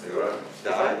 It would have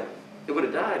died. It would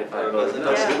have died if I Unless voted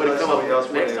no. It would have come somebody else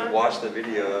up would next have time. watched the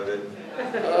video of it.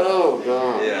 Oh,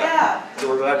 God. Yeah. So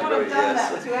we're glad you would have voted done yes.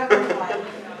 that to everyone.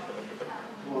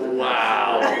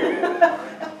 Wow.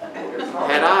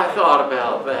 Had I thought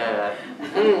about that.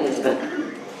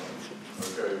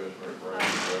 Okay, Mr.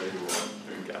 McBride, ready to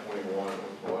 21, it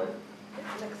looks like.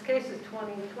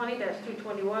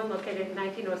 2020-221 located at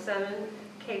 1907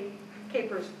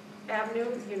 Capers Avenue,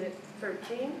 Unit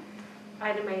 13.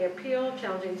 Item A, appeal,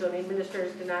 challenging zoning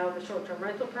administrator's denial of a short-term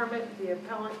rental permit. The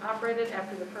appellant operated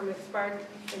after the permit expired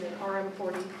in an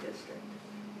RM40 district.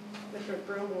 Mr.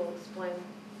 Broom will explain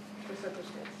the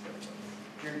circumstances.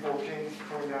 June 14th,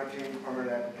 2019,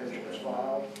 permit application was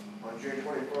filed. On June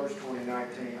 21st,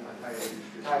 2019,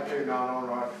 a type 2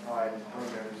 non-owner occupied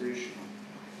permit was issued.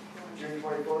 June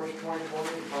 21st,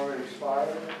 2020, the permit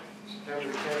expired.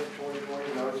 September 10th,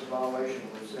 2020, notice of violation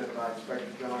was sent by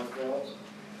Inspector John Phelps.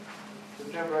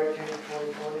 September 18th,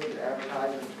 2020, the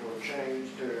advertisements were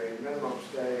changed to a minimum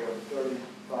stay of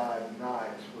 35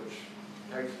 nights, which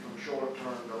takes it from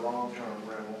short-term to long-term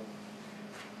rental.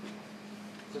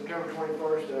 September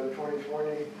 21st of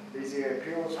 2020, BZA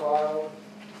appeal was filed.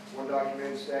 One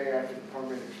documented stay after the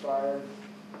permit expired.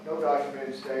 No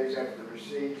documented stays after the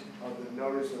receipt of the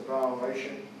notice of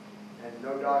violation, and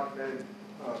no documented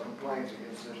complaints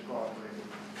against this property.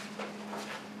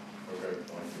 Okay,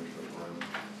 thank you, Mr. Brown.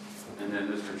 And then,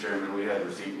 Mr. Chairman, we had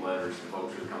received letters from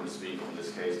folks who come to speak on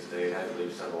this case today. It had to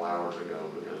leave several hours ago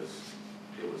because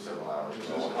it was several hours Is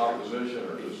ago. this opposition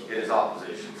or just? It is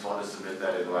opposition, so I'll just submit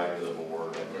that in writing to the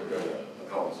board and Okay. the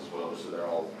comments as well, so they're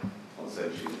all on the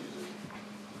same sheet.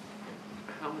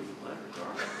 How many letters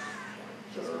are there?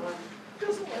 Just one.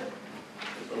 Just one.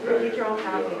 Okay. Get your own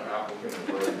copy. The applicant is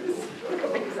ready to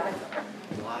go. Exactly.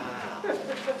 Wow. How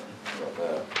about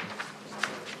that?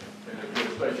 And if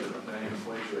you'll state your name,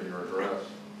 please, and your address.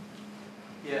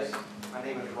 Yes, my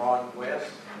name is Ron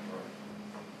West.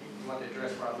 You want the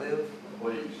address where I live?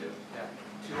 Please, yes.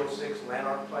 Yeah, 206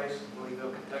 Lanark Place,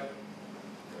 Louisville, Kentucky.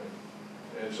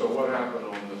 And so what happened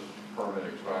on this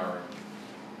permit expiring?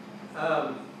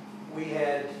 We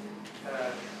had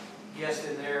guests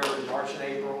in there in March and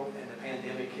April, and the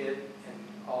pandemic hit, and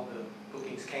all the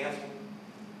bookings canceled.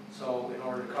 So in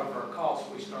order to cover our costs,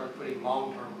 we started putting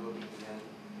long-term bookings in.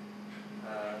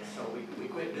 So we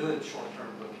quit doing short-term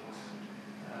bookings.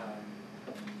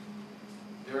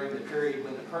 During the period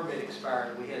when the permit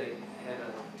expired, we had a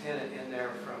tenant in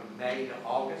there from May to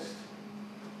August.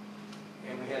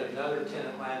 And we had another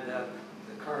tenant lined up,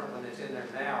 the current one that's in there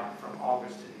now, from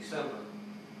August to December.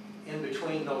 In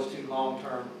between those two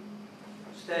long-term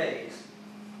stays,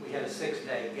 we had a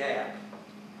 6-day gap.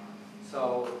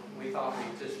 So we thought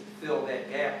we'd just fill that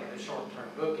gap with a short-term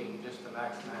booking just to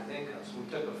maximize income. So we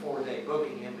took a 4-day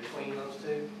booking in between those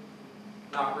two,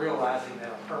 not realizing that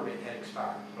a permit had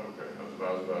expired. Okay,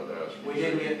 I was about to ask you. We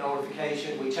didn't get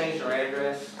notification. We changed our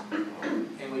address,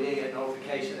 and we didn't get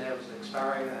notification that it was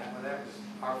expiring. That was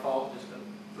our fault, just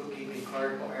a bookkeeping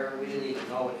clerical error. We didn't even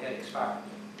know it had expired.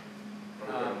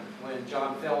 Okay. When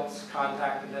John Phelps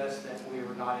contacted us that we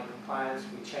were not in compliance,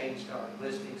 we changed our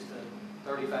listings to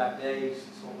 35 days,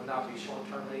 so it would not be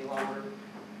short-term any longer.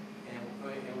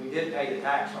 And we did pay the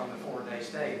tax on the 4-day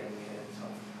stay that we had. So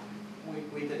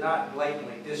we did not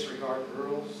blatantly disregard the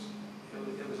rules.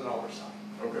 It was an oversight.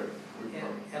 Okay.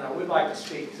 And I would like to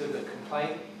speak to the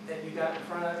complaint that you got in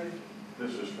front of you.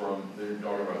 This is from, they're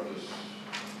talking about this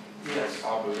Yes.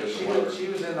 opposition letter. She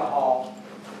was in the hall,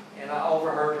 and I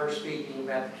overheard her speaking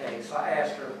about the case. So I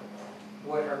asked her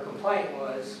what her complaint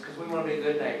was, because we want to be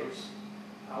good neighbors.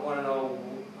 I want to know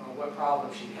what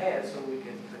problems she had so we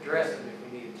could address them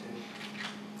if we needed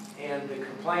to. And the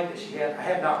complaint that she had, I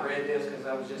have not read this because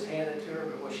I was just handed it to her,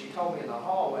 but what she told me in the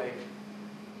hallway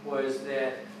was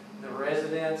that the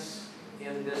residents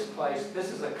in this place,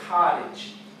 this is a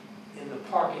cottage in the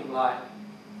parking lot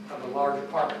of a large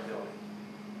apartment building.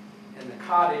 And the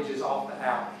cottage is off the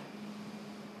alley.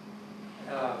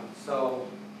 So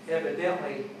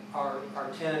evidently, our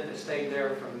tenant that stayed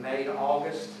there from May to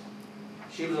August,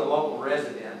 she was a local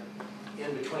resident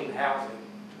in between housing.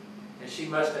 And she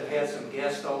must have had some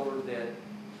guests over that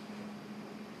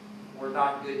were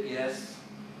not good guests.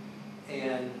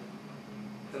 And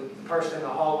the person in the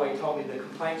hallway told me the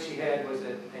complaint she had was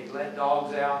that they let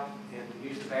dogs out and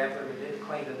used the bathroom and didn't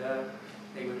clean it up.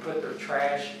 They would put their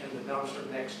trash in the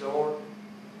dumpster next door.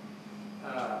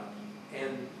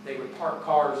 And they would park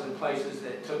cars in places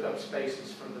that took up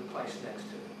spaces from the place next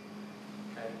to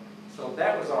it. Okay? So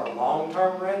that was our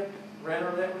long-term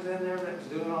renter that was in there that was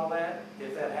doing all that.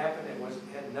 If that happened, it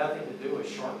had nothing to do with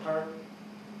short-term.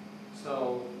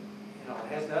 So,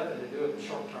 it has nothing to do with the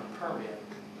short-term permit.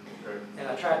 Okay. And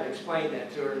I tried to explain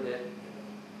that to her that.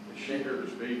 Is she here to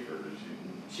speak, or did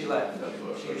she? She left.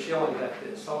 She only left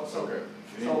this. So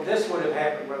this would have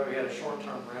happened whether we had a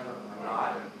short-term renter or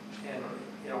not. And,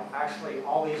 actually,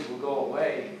 all these will go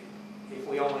away if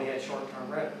we only had short-term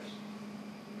renters.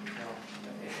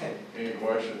 Any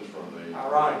questions from the?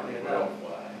 Ironically enough.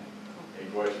 Any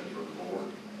questions from the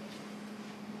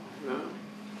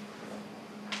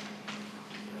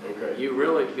you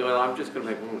really, well, I'm just gonna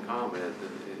make one comment, and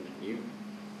you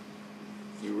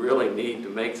really need to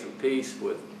make some peace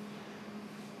with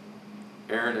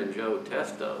Aaron and Joe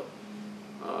Testo.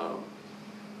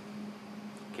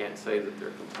 Can't say that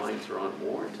their complaints are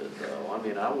unwarranted, though. I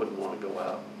mean, I wouldn't want to go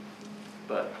out,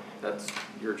 but that's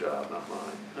your job, not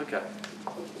mine. Okay.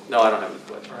 No, I don't have any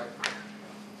questions. Right.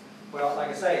 Well, like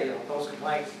I say, those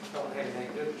complaints don't have anything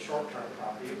to do with the short-term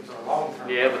property, it was a long-term.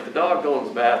 Yeah, but the dog going to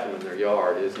the bathroom in their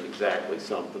yard isn't exactly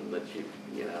something that you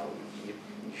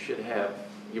should have.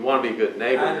 You want to be a good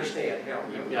neighbor. I understand,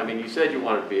 I mean, you said you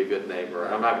wanted to be a good neighbor,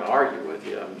 and I'm not going to argue with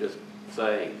you, I'm just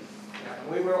saying.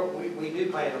 Yeah, and we do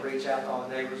plan to reach out to all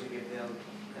the neighbors and give them,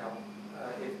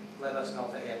 let us know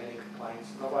if they have any complaints.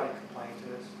 Nobody complained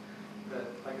to us, but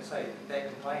like I say,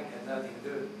 that complaint had nothing to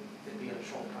do with it being a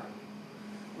short term.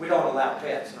 We don't allow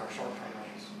pets in our short term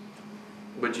rentals.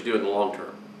 But you do in the long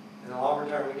term. In the longer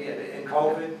term, we did. In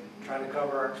COVID, trying to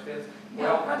cover our expense.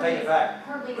 Well, I take it back.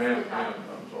 I'm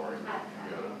sorry.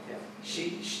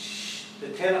 The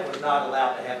tenant was not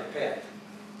allowed to have a pet.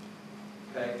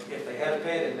 Okay, if they had a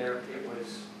pet in there, it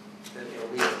was an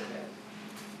illegal pet.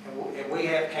 And we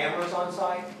have cameras on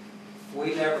site.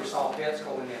 We never saw pets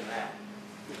going in and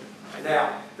out.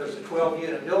 Now, there's a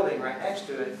 12-unit building right next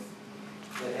to it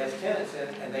that has tenants in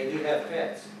it, and they do have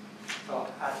pets. So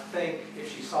I think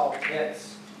if she saw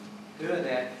pets doing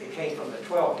that, it came from the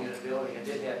 12-unit building and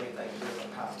didn't have anything to do with the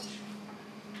college.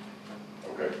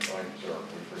 Okay, thank you, sir.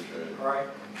 We appreciate it. All right,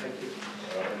 thank you.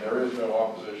 And there is no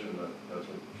opposition, that's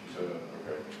what she said.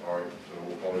 Okay, all right, so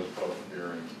we'll call this a public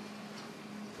hearing,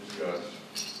 discuss.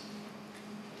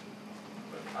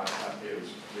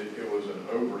 It was an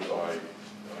oversight.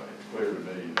 It's clear to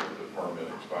me that the permit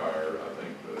expired. I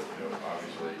think that,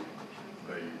 obviously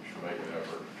they should make an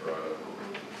effort to try to,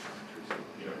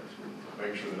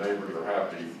 make sure the neighbors are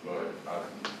happy, but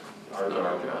our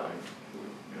job, I think,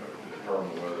 to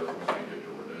determine whether we can get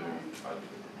to renew.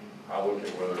 I look at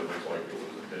whether it looks like it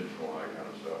was intentional, that kind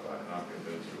of stuff. I'm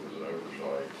convinced it was an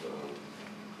oversight, so,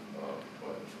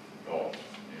 but thoughts,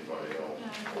 anybody else,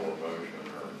 or a motion,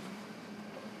 or?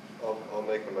 I'll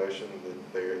make a motion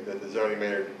that the zoning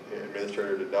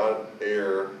administrator did not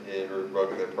err in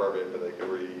revoking their permit, but they could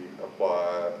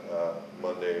reapply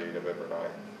Monday, November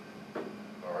 9th.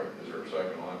 All right, is there a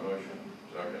second on that motion?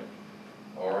 Second.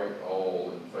 All right,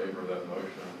 all in favor of that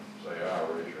motion, say aye,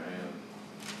 raise your hand.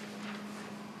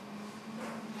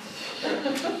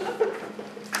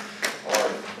 All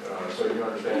right, so you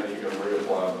understand that you can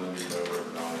reapply Monday, November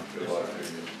 9th. Good luck to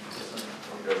you.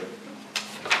 Okay.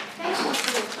 Thank you for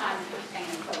your time for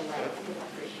staying so late. We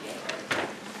appreciate it.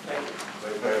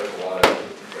 They pay us a lot of.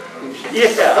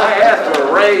 Yeah, I asked for a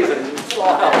raise and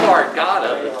saw how far it got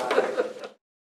us.